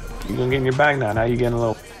 You're gonna get in your bag now. Now you're getting a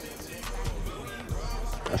little.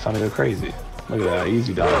 That's not to go crazy. Look at that.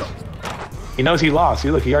 Easy dodge. He knows he lost.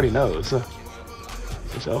 See, look, he already knows.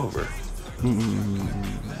 It's over.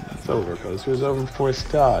 It's over, Koster. It was over before it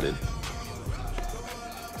started.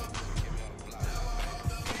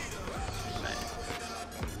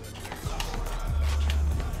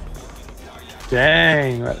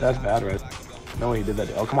 Dang, that's bad, right? No way he did that.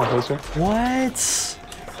 Oh, come on, Koster. What?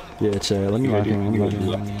 Yeah, Chad. Let me lock in.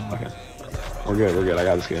 Okay. We're good. We're good. I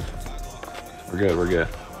got this kid. We're good. We're good.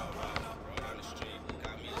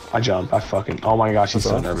 I jump. I fucking. Oh my gosh, he's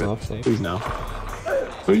so nervous. Please no.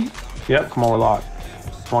 Yep. Come on, we're locked.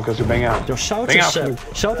 Come on, Koster. Bang out. Yo, shout out to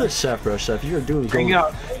Chef. Shout out to Chef, bro. Chef, you're doing good. Bang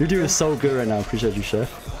out. You're doing so good right now. Appreciate you, Chef.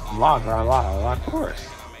 I'm locked, bro. I'm locked. Of course.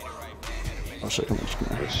 Oh shit, come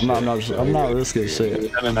on. I'm not risking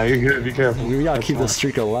shit. No, you're good. Be careful. We gotta keep this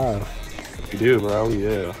streak alive. You do, bro.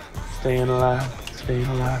 Yeah. Staying alive. Staying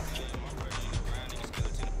alive.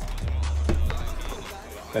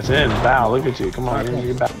 That's in. Bow. Look at you. Come on.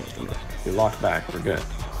 You're back. You're locked back. We're good.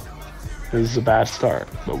 This is a bad start,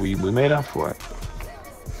 but we made up for it.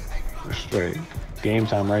 We're straight. Game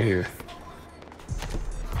time right here.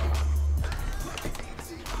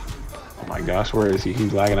 Oh my gosh, where is he?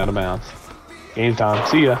 He's lagging out of bounds. Game time.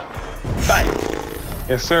 See ya. Bang.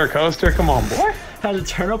 Yes, sir, Koster. Come on, boy. Had to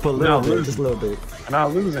turn up a little bit, just a little bit. I'm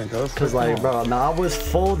not losing, Koster. Cause like, bro, I was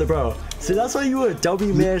folded, bro. See, that's why you were a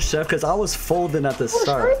W man, Chef. Cause I was folding at the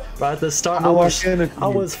start. But at the start, I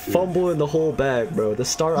was fumbling the whole bag, bro. The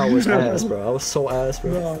start, I was ass, bro. I was so ass,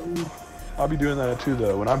 bro. No, I'll be doing that too,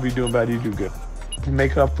 though. When I be doing bad, you do good. We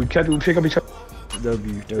make up. We pick up each other.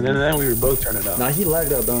 W. And then we were both turning up. Nah, he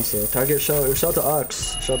lagged out, don't so. Can I get shout to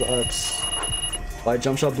Ox? Shout to Ox. Buy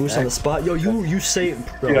jump shot boost on the spot. Yo, you saved,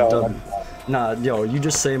 bro. Yo. Nah, yo, you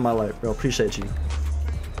just saved my life, bro. Appreciate you.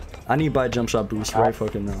 I need to buy jump shot boost right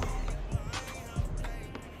fucking now.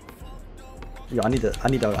 Yo, I need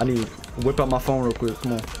to whip out my phone real quick.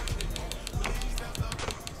 Come on.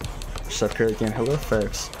 Chef Curry again. Hello,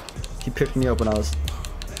 facts. He picked me up when I was.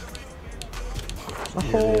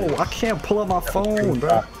 Oh, I can't pull up my phone,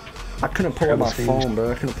 bro. I couldn't pull up my phone,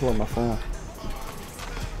 bro. I couldn't pull up my phone.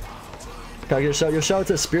 Can I get a shout? Yo, shout out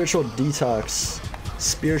to Spiritual Detox.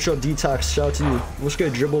 Spiritual Detox, shout out to you. What's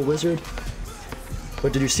good, Dribble Wizard?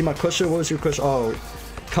 But did you see my question? What was your question? Oh,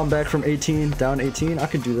 come back from 18, down 18. I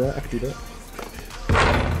could do that. I could do that.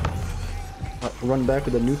 Run back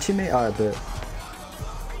with a new teammate? I bet.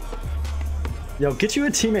 Yo, get you a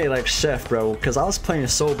teammate like Chef, bro. Because I was playing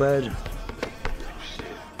so bad.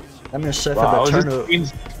 I mean, Chef had that turn-up.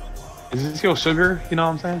 Is this your sugar? You know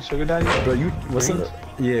what I'm saying? Sugar daddy? Bro, you, what's that?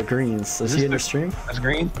 Yeah, greens. Is he in your stream? That's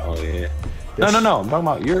green? Oh, yeah. Yes. No. I'm talking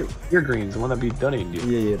about your greens, the one that be donating you.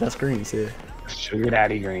 Yeah, that's greens, yeah. Sugar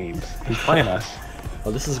daddy greens. He's playing us.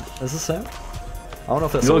 Oh, is this him? I don't know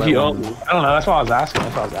if that's I don't know. That's what I was asking.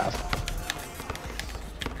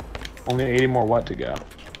 Only 80 more what to go.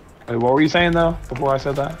 Wait, what were you saying though before I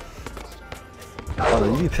said that?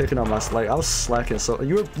 Oh, you be picking up my slack. I was slacking, so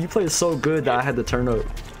you played so good that I had to turn up.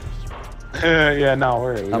 Yeah, no,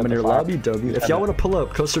 I'm in your lobby, W. If y'all want to pull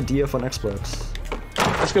up, Koster DF on Xbox.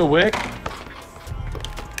 Let's go, Wick.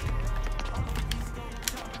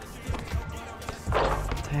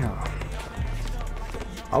 Damn.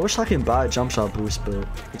 I wish I can buy a jump shot boost, but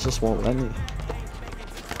it just won't let me.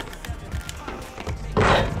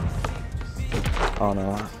 Oh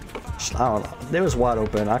no. I don't know. They was wide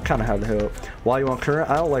open. I kind of had to help. Why you want current?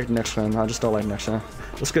 I don't like next gen. I just don't like next gen.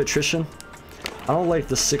 Let's go, Trishan. I don't like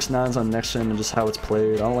the 6-9s on next gen and just how it's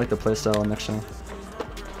played. I don't like the playstyle on next gen.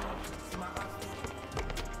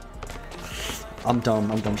 I'm dumb,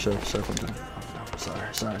 Chef. I'm dumb.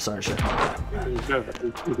 Sorry, Chef.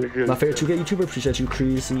 My favorite 2K YouTuber, appreciate you,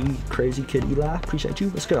 crazy kid Eli. Appreciate you.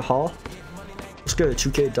 Let's go, Hall. Let's go,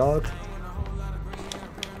 2K Dog.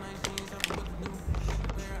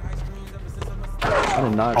 I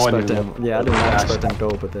did not expect him. Yeah, I did not expect him to go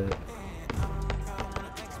with that.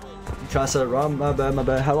 You trying to say it wrong? My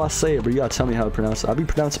bad. How do I say it, bro? You gotta tell me how to pronounce it. I be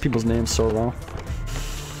pronouncing people's names so wrong.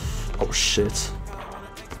 Oh shit.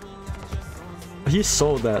 He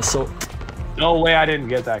sold that, so. No way I didn't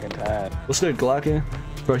get that contest. What's good, Glockin?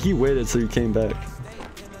 Bro, he waited till you came back.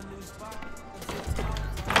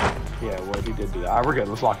 Yeah, well, he did do that. Alright, we're good.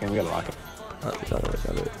 Let's lock in. We gotta lock in. Got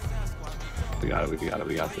it.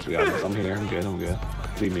 We got this. I'm here. I'm good.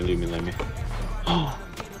 Leave me.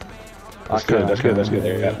 That's good.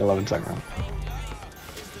 There you go. 11 seconds.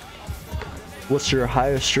 What's your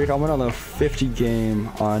highest streak? I went on a 50 game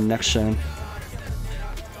on next gen.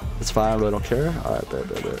 It's fine, I really don't care. Alright, bet.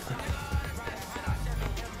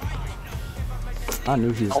 I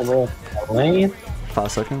knew he was. Lane.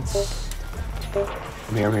 5 seconds.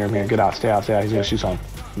 I'm here. Get out. Stay out. He's gonna shoot some.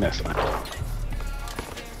 Next time.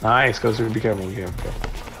 Nice. Goes through. Be careful.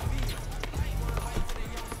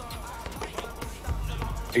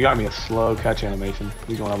 He got me a slow catch animation.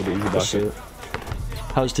 He's going over the easy bucket.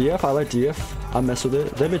 How's DF? I like DF. I mess with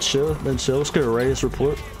it. They've been chill. Let's get a Reyes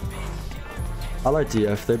report. I like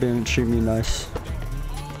DF. They've been treating me nice.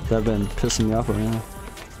 They've been pissing me off right now.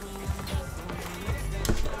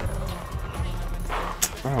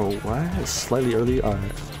 Oh, what? It's slightly early.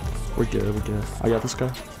 Alright. We're good. I got this guy.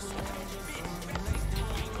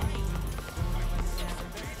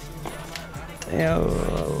 Damn.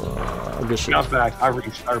 Good shit. Bounce back. I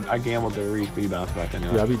gambled to reach, but you bounce back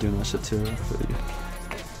anyway. Yeah, I be doing that shit too.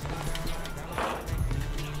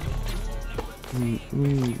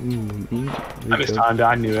 I just timed it.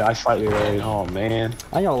 I knew it. I slightly worried. Oh man.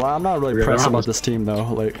 I ain't gonna lie. I'm not really pressed about this team though.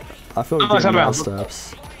 Like, I feel like getting out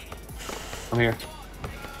stops. I'm here.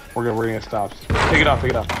 We're gonna get stops. Pick it up.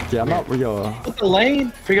 Yeah, I'm not. Yo. Look the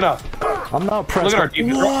lane. Pick it up. I'm not pressed. Look at our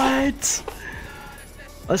defense. What?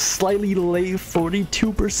 A slightly late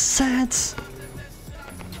 42%.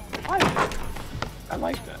 I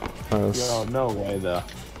like that. Yo, no way though.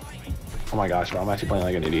 Oh my gosh, bro, I'm actually playing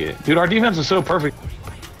like an idiot. Dude, our defense is so perfect.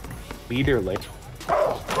 Leader late.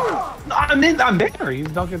 I'm there. He's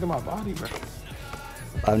dunking through my body, bro.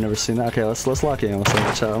 I've never seen that. Okay, let's lock in.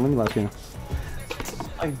 Let me lock in.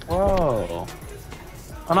 Like, bro.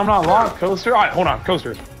 And I'm not locked, Koster. Alright, hold on,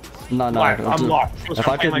 Koster. No, I'm locked. Koster, if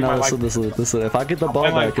I get listen, if I get the ball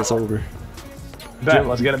back, it's over. Bet,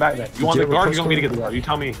 let's get it back then. You want the guard? You want me to get the guard? You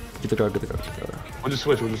tell me. Get the guard. We'll just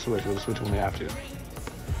switch when we have to.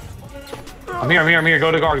 I'm here.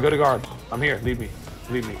 Go to guard. I'm here. Leave me.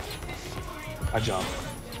 I jump.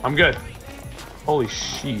 I'm good. Holy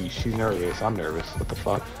sheesh, she's nervous. I'm nervous. What the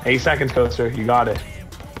fuck? 8 seconds, Koster. You got it.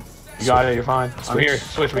 You got it. You're fine. I'm here.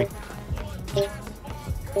 Switch me.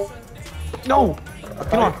 No!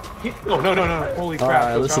 Come on. No. Holy crap.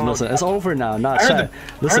 Alright, listen. It's over now. Not chat.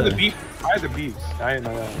 Listen. I heard the beef. I didn't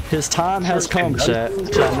know that. His time has come, chat.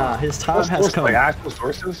 Nah, his time has come. Like actual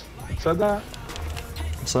sources said that?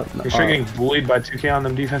 You're sure getting bullied by 2K on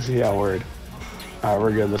them defenses? Yeah, word. Alright,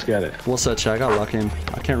 we're good. Let's get it. What's that, chat? I got lock in.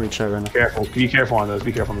 I can't reach chat right now. Careful. Be careful on those.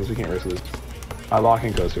 Be careful on those. We can't risk this. I lock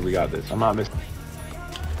in, Koster. We got this. I'm not missing.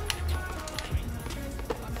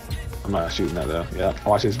 I'm not shooting that though. Yeah.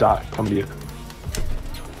 Watch this dot coming to you.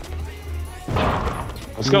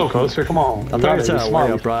 Let's go, Koster. Come on. I thought you said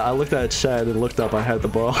way up, bro. I looked at chat and looked up. I had the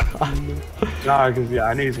ball. Nah, because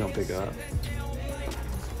I knew he's gonna pick up.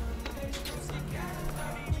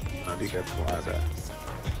 Be careful. I have that.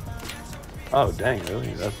 Oh dang,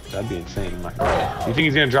 really? That'd be insane. You think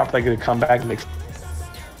he's gonna drop like a comeback and make?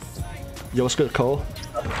 Yo, what's good, Cole?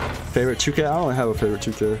 Favorite 2K? I don't have a favorite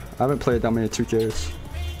 2K. I haven't played that many 2Ks.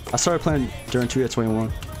 I started playing during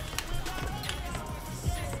 2K21.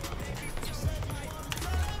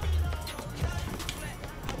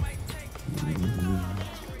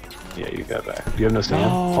 Yeah, you got that. Do you have no stand?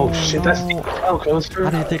 Oh shit, that's the Koster. I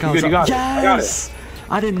didn't think I was. Yes! I got it.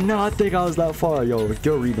 I did not think I was that far. Yo,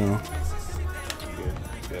 go rebound.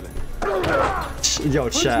 Yo,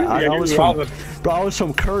 chat. I was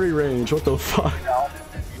from Curry range. What the fuck?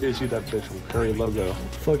 You did shoot that bitch from Curry logo.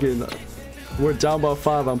 Fucking, we're down by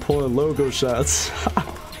 5. I'm pulling logo shots.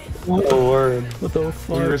 What the word? What the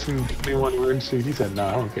fuck? We were risking 21 word shoot. He said, "Nah,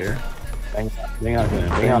 I don't care." Bang out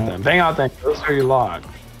then. Those are your locked.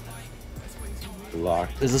 You're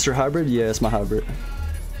locked. Is this your hybrid? Yeah, it's my hybrid.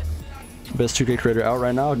 Best 2K creator out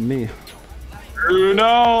right now, me.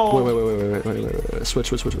 No. Wait. Switch.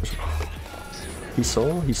 He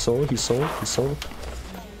sold.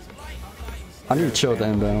 I need to chill the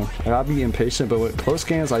inbound. Like, I'll be impatient, but with close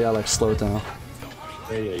games, I gotta like slow it down.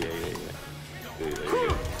 Yeah.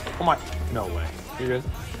 Oh my. No way. You're good.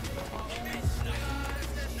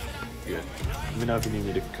 Good. Let me know if you need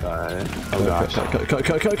me to cut. Oh gosh.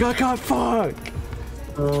 Cut, fuck!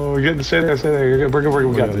 Oh, you're good. Stay there. You're good. We're good.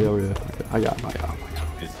 We got this. I got.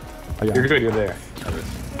 You're good. You're there.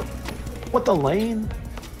 What the lane?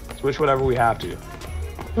 Switch whatever we have to.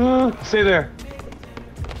 Stay there.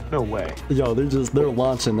 No way. Yo, they're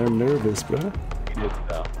launching. They're nervous, bro. You did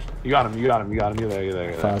though. You got him. You're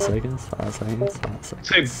there. 5 seconds.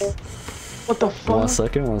 Say, what the fuck? 1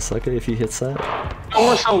 second. If he hits that. Oh,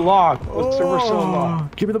 we're so locked. We're so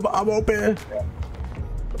locked. Give me the ball. I'm open.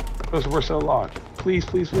 We're so locked. Please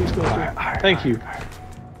go through. Thank you.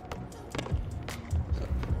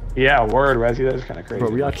 Yeah, word, Rezzy. That's kind of crazy.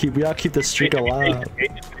 Bro, we gotta keep this streak alive.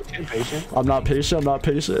 Patient. I'm not patient.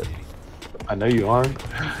 I know you aren't.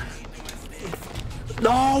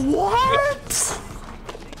 No, what?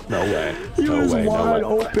 No way. You was wide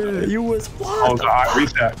open. You was what? Oh god,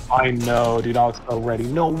 reset. I know, dude. I was so ready.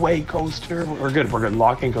 No way, Koster. We're good.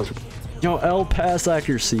 Lock in, Koster. Yo, L pass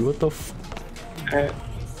accuracy. What the f?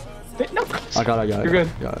 No. I got it. You're good.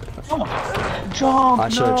 Got it. Jump. I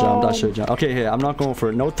should have jumped. Okay, hey, I'm not going for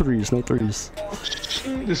it. No threes.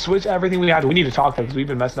 Just switch everything we have. We need to talk because we've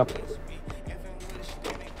been messing up.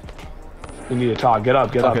 We need to talk. Get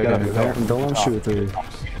up. Don't let him shoot a 3.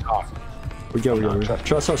 We go.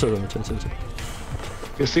 Trust. Get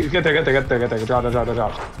there.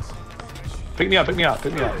 Drop. Pick me up.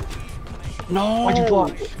 No. Why'd you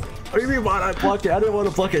block? What do you mean why'd I block it? I didn't want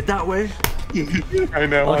to block it that way. I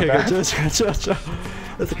know. Okay, good. That's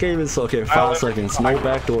okay. It's okay. 5 seconds. No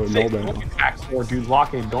backdoor. Backdoor, dude.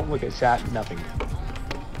 Lock in. Don't look at chat. Nothing.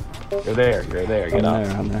 You're there. Get up.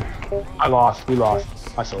 I'm there. I lost. We lost.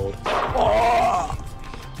 I sold. Oh!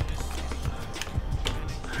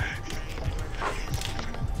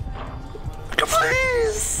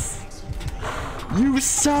 Please! You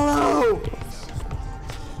sell out!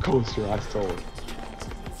 Koster, I sold.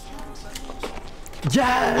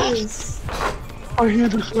 Yes! My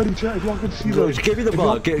hands are sweaty, chat. If y'all can see those. Give me the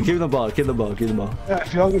ball. Give me the ball. Yeah,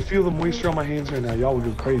 if y'all can feel the moisture on my hands right now, y'all would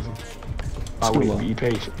go crazy. Be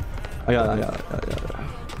patient. I got it.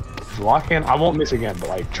 Lock in. I won't miss again, but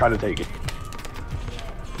like, try to take it.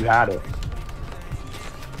 You had it.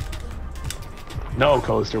 No,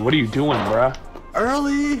 Koster. What are you doing, bruh?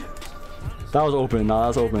 Early. That was open. Nah,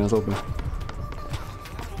 that's open.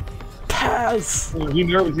 Pass.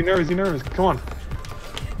 He's nervous. Come on.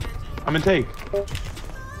 I'm in take.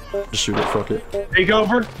 Just shoot it. Fuck it. Take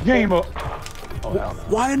over. Game up. Oh hell no.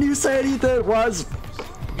 Why didn't you say anything?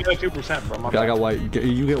 You got 2%, bro. Okay, I got white. You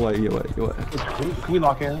get white. Can we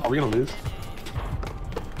lock in? Are we gonna lose?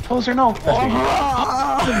 Koster, no. Oh,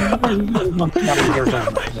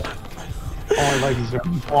 I like he's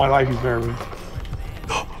nervous. Oh, I like he's nervous.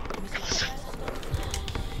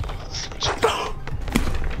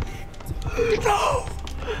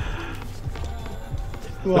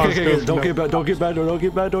 No. Okay, don't get back, don't get back, don't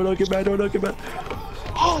get back, don't get back, don't get back.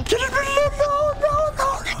 Oh, get it, no.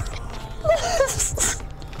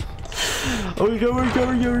 Oh,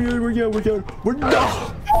 we're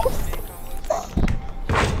no.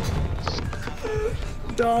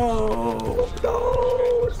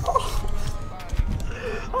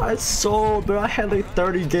 I sold, bro. I had like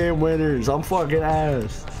 30 game winners. I'm fucking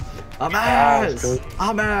ass. I'm ass.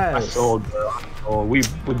 I'm ass. I sold, bro. Oh, we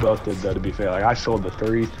both did that, to be fair. Like, I sold the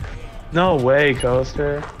 3. No way,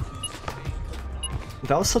 Koster.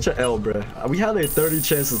 That was such an L, bro. We had like 30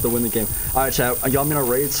 chances to win the game. Alright, chat. Y'all gonna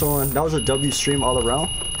raid someone? That was a W stream all around.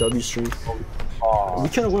 W stream. We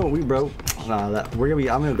could have won, bro. Nah, I'm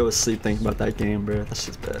gonna go to sleep thinking about that game, bro. That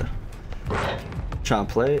shit's bad. Trying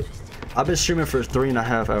to play it. I've been streaming for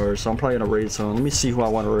 3.5 hours, so I'm probably gonna raid someone. Let me see who I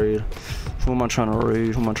want to raid. Who am I trying to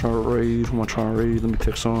raid? Who am I trying to raid? Who am I trying to raid? Let me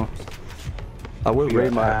pick someone. I would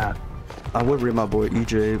raid my boy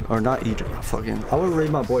EJ, or not EJ. Fucking. I would raid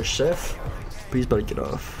my boy Chef, but he's better get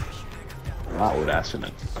off. Not with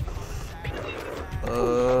accident.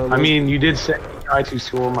 I mean, you did say try to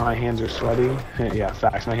score. My hands are sweaty. Yeah,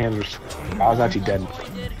 facts. My hands are sweaty. I was actually dead.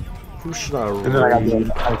 Who should I raid? And then I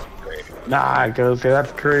got nah, Koster,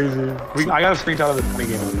 that's crazy. I got a screenshot of the 20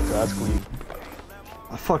 game, so that's clean.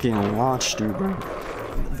 I fucking launched you, bro.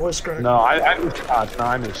 Voice crack. No, I missed shots. No,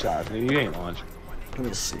 I missed shots. You ain't launched. Let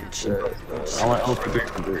me see, chat. I went 0 for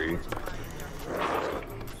 3.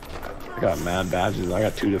 I got mad badges. I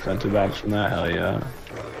got 2 defensive badges from that. Hell yeah.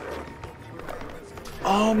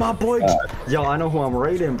 Oh, my boy. Yo, I know who I'm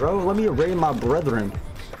raiding, bro. Let me raid my brethren.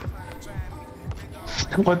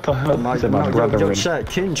 What the hell? My brethren. Yo, chat.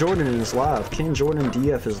 King Jordan is live. King Jordan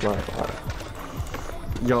DF is live.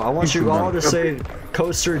 Right. Yo, I want you all to say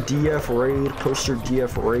Koster DF raid. Koster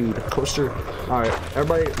DF raid. Koster. Alright,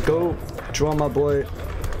 everybody go join my boy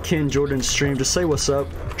King Jordan's stream. Just say what's up.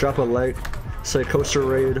 Drop a like. Say Koster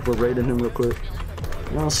raid. We're raiding him real quick. You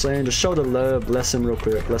know what I'm saying? Just show the love. Bless him real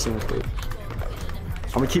quick. Bless him real quick.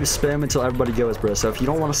 I'm gonna keep spamming until everybody goes, bro. So if you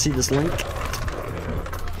don't want to see this link,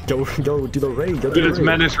 go do the raid. Go Look at this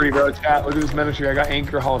ministry, bro. Chat. Look at this ministry. I got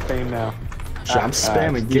Anchor Hall of Fame now. Chat, I'm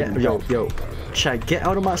spamming. Yo. Chat, get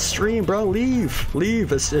out of my stream, bro. Leave.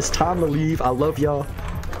 It's time to leave. I love y'all.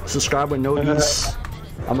 Subscribe with notice.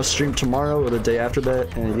 I'm gonna stream tomorrow or the day after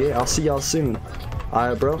that, and yeah, I'll see y'all soon.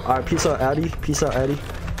 Alright, bro. Alright, peace out, Addy. Peace out, Addy.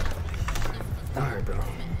 Alright, bro.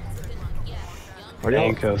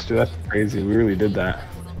 Dang, Koster, that's crazy. We really did that.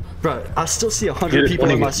 Bro, I still see 100 people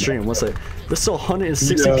in my stream. What's it? There's still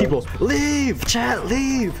 160 people. Leave! Chat,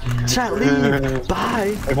 leave! Chat, leave!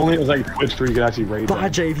 Bye! If only it was like Twitch where you could actually raid Bye,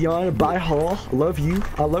 Javion. Bye, Hall. Love you.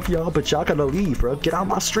 I love y'all, but y'all gotta leave, bro. Get out of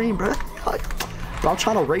my stream, bro. Bro, I'm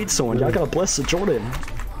trying to raid someone. Y'all gotta bless the Jordan.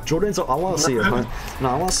 Jordan's. I want to see it, huh? No,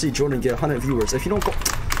 I want to see Jordan get 100 viewers. If you don't go.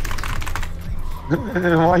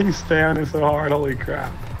 Why are you spamming it so hard? Holy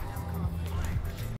crap.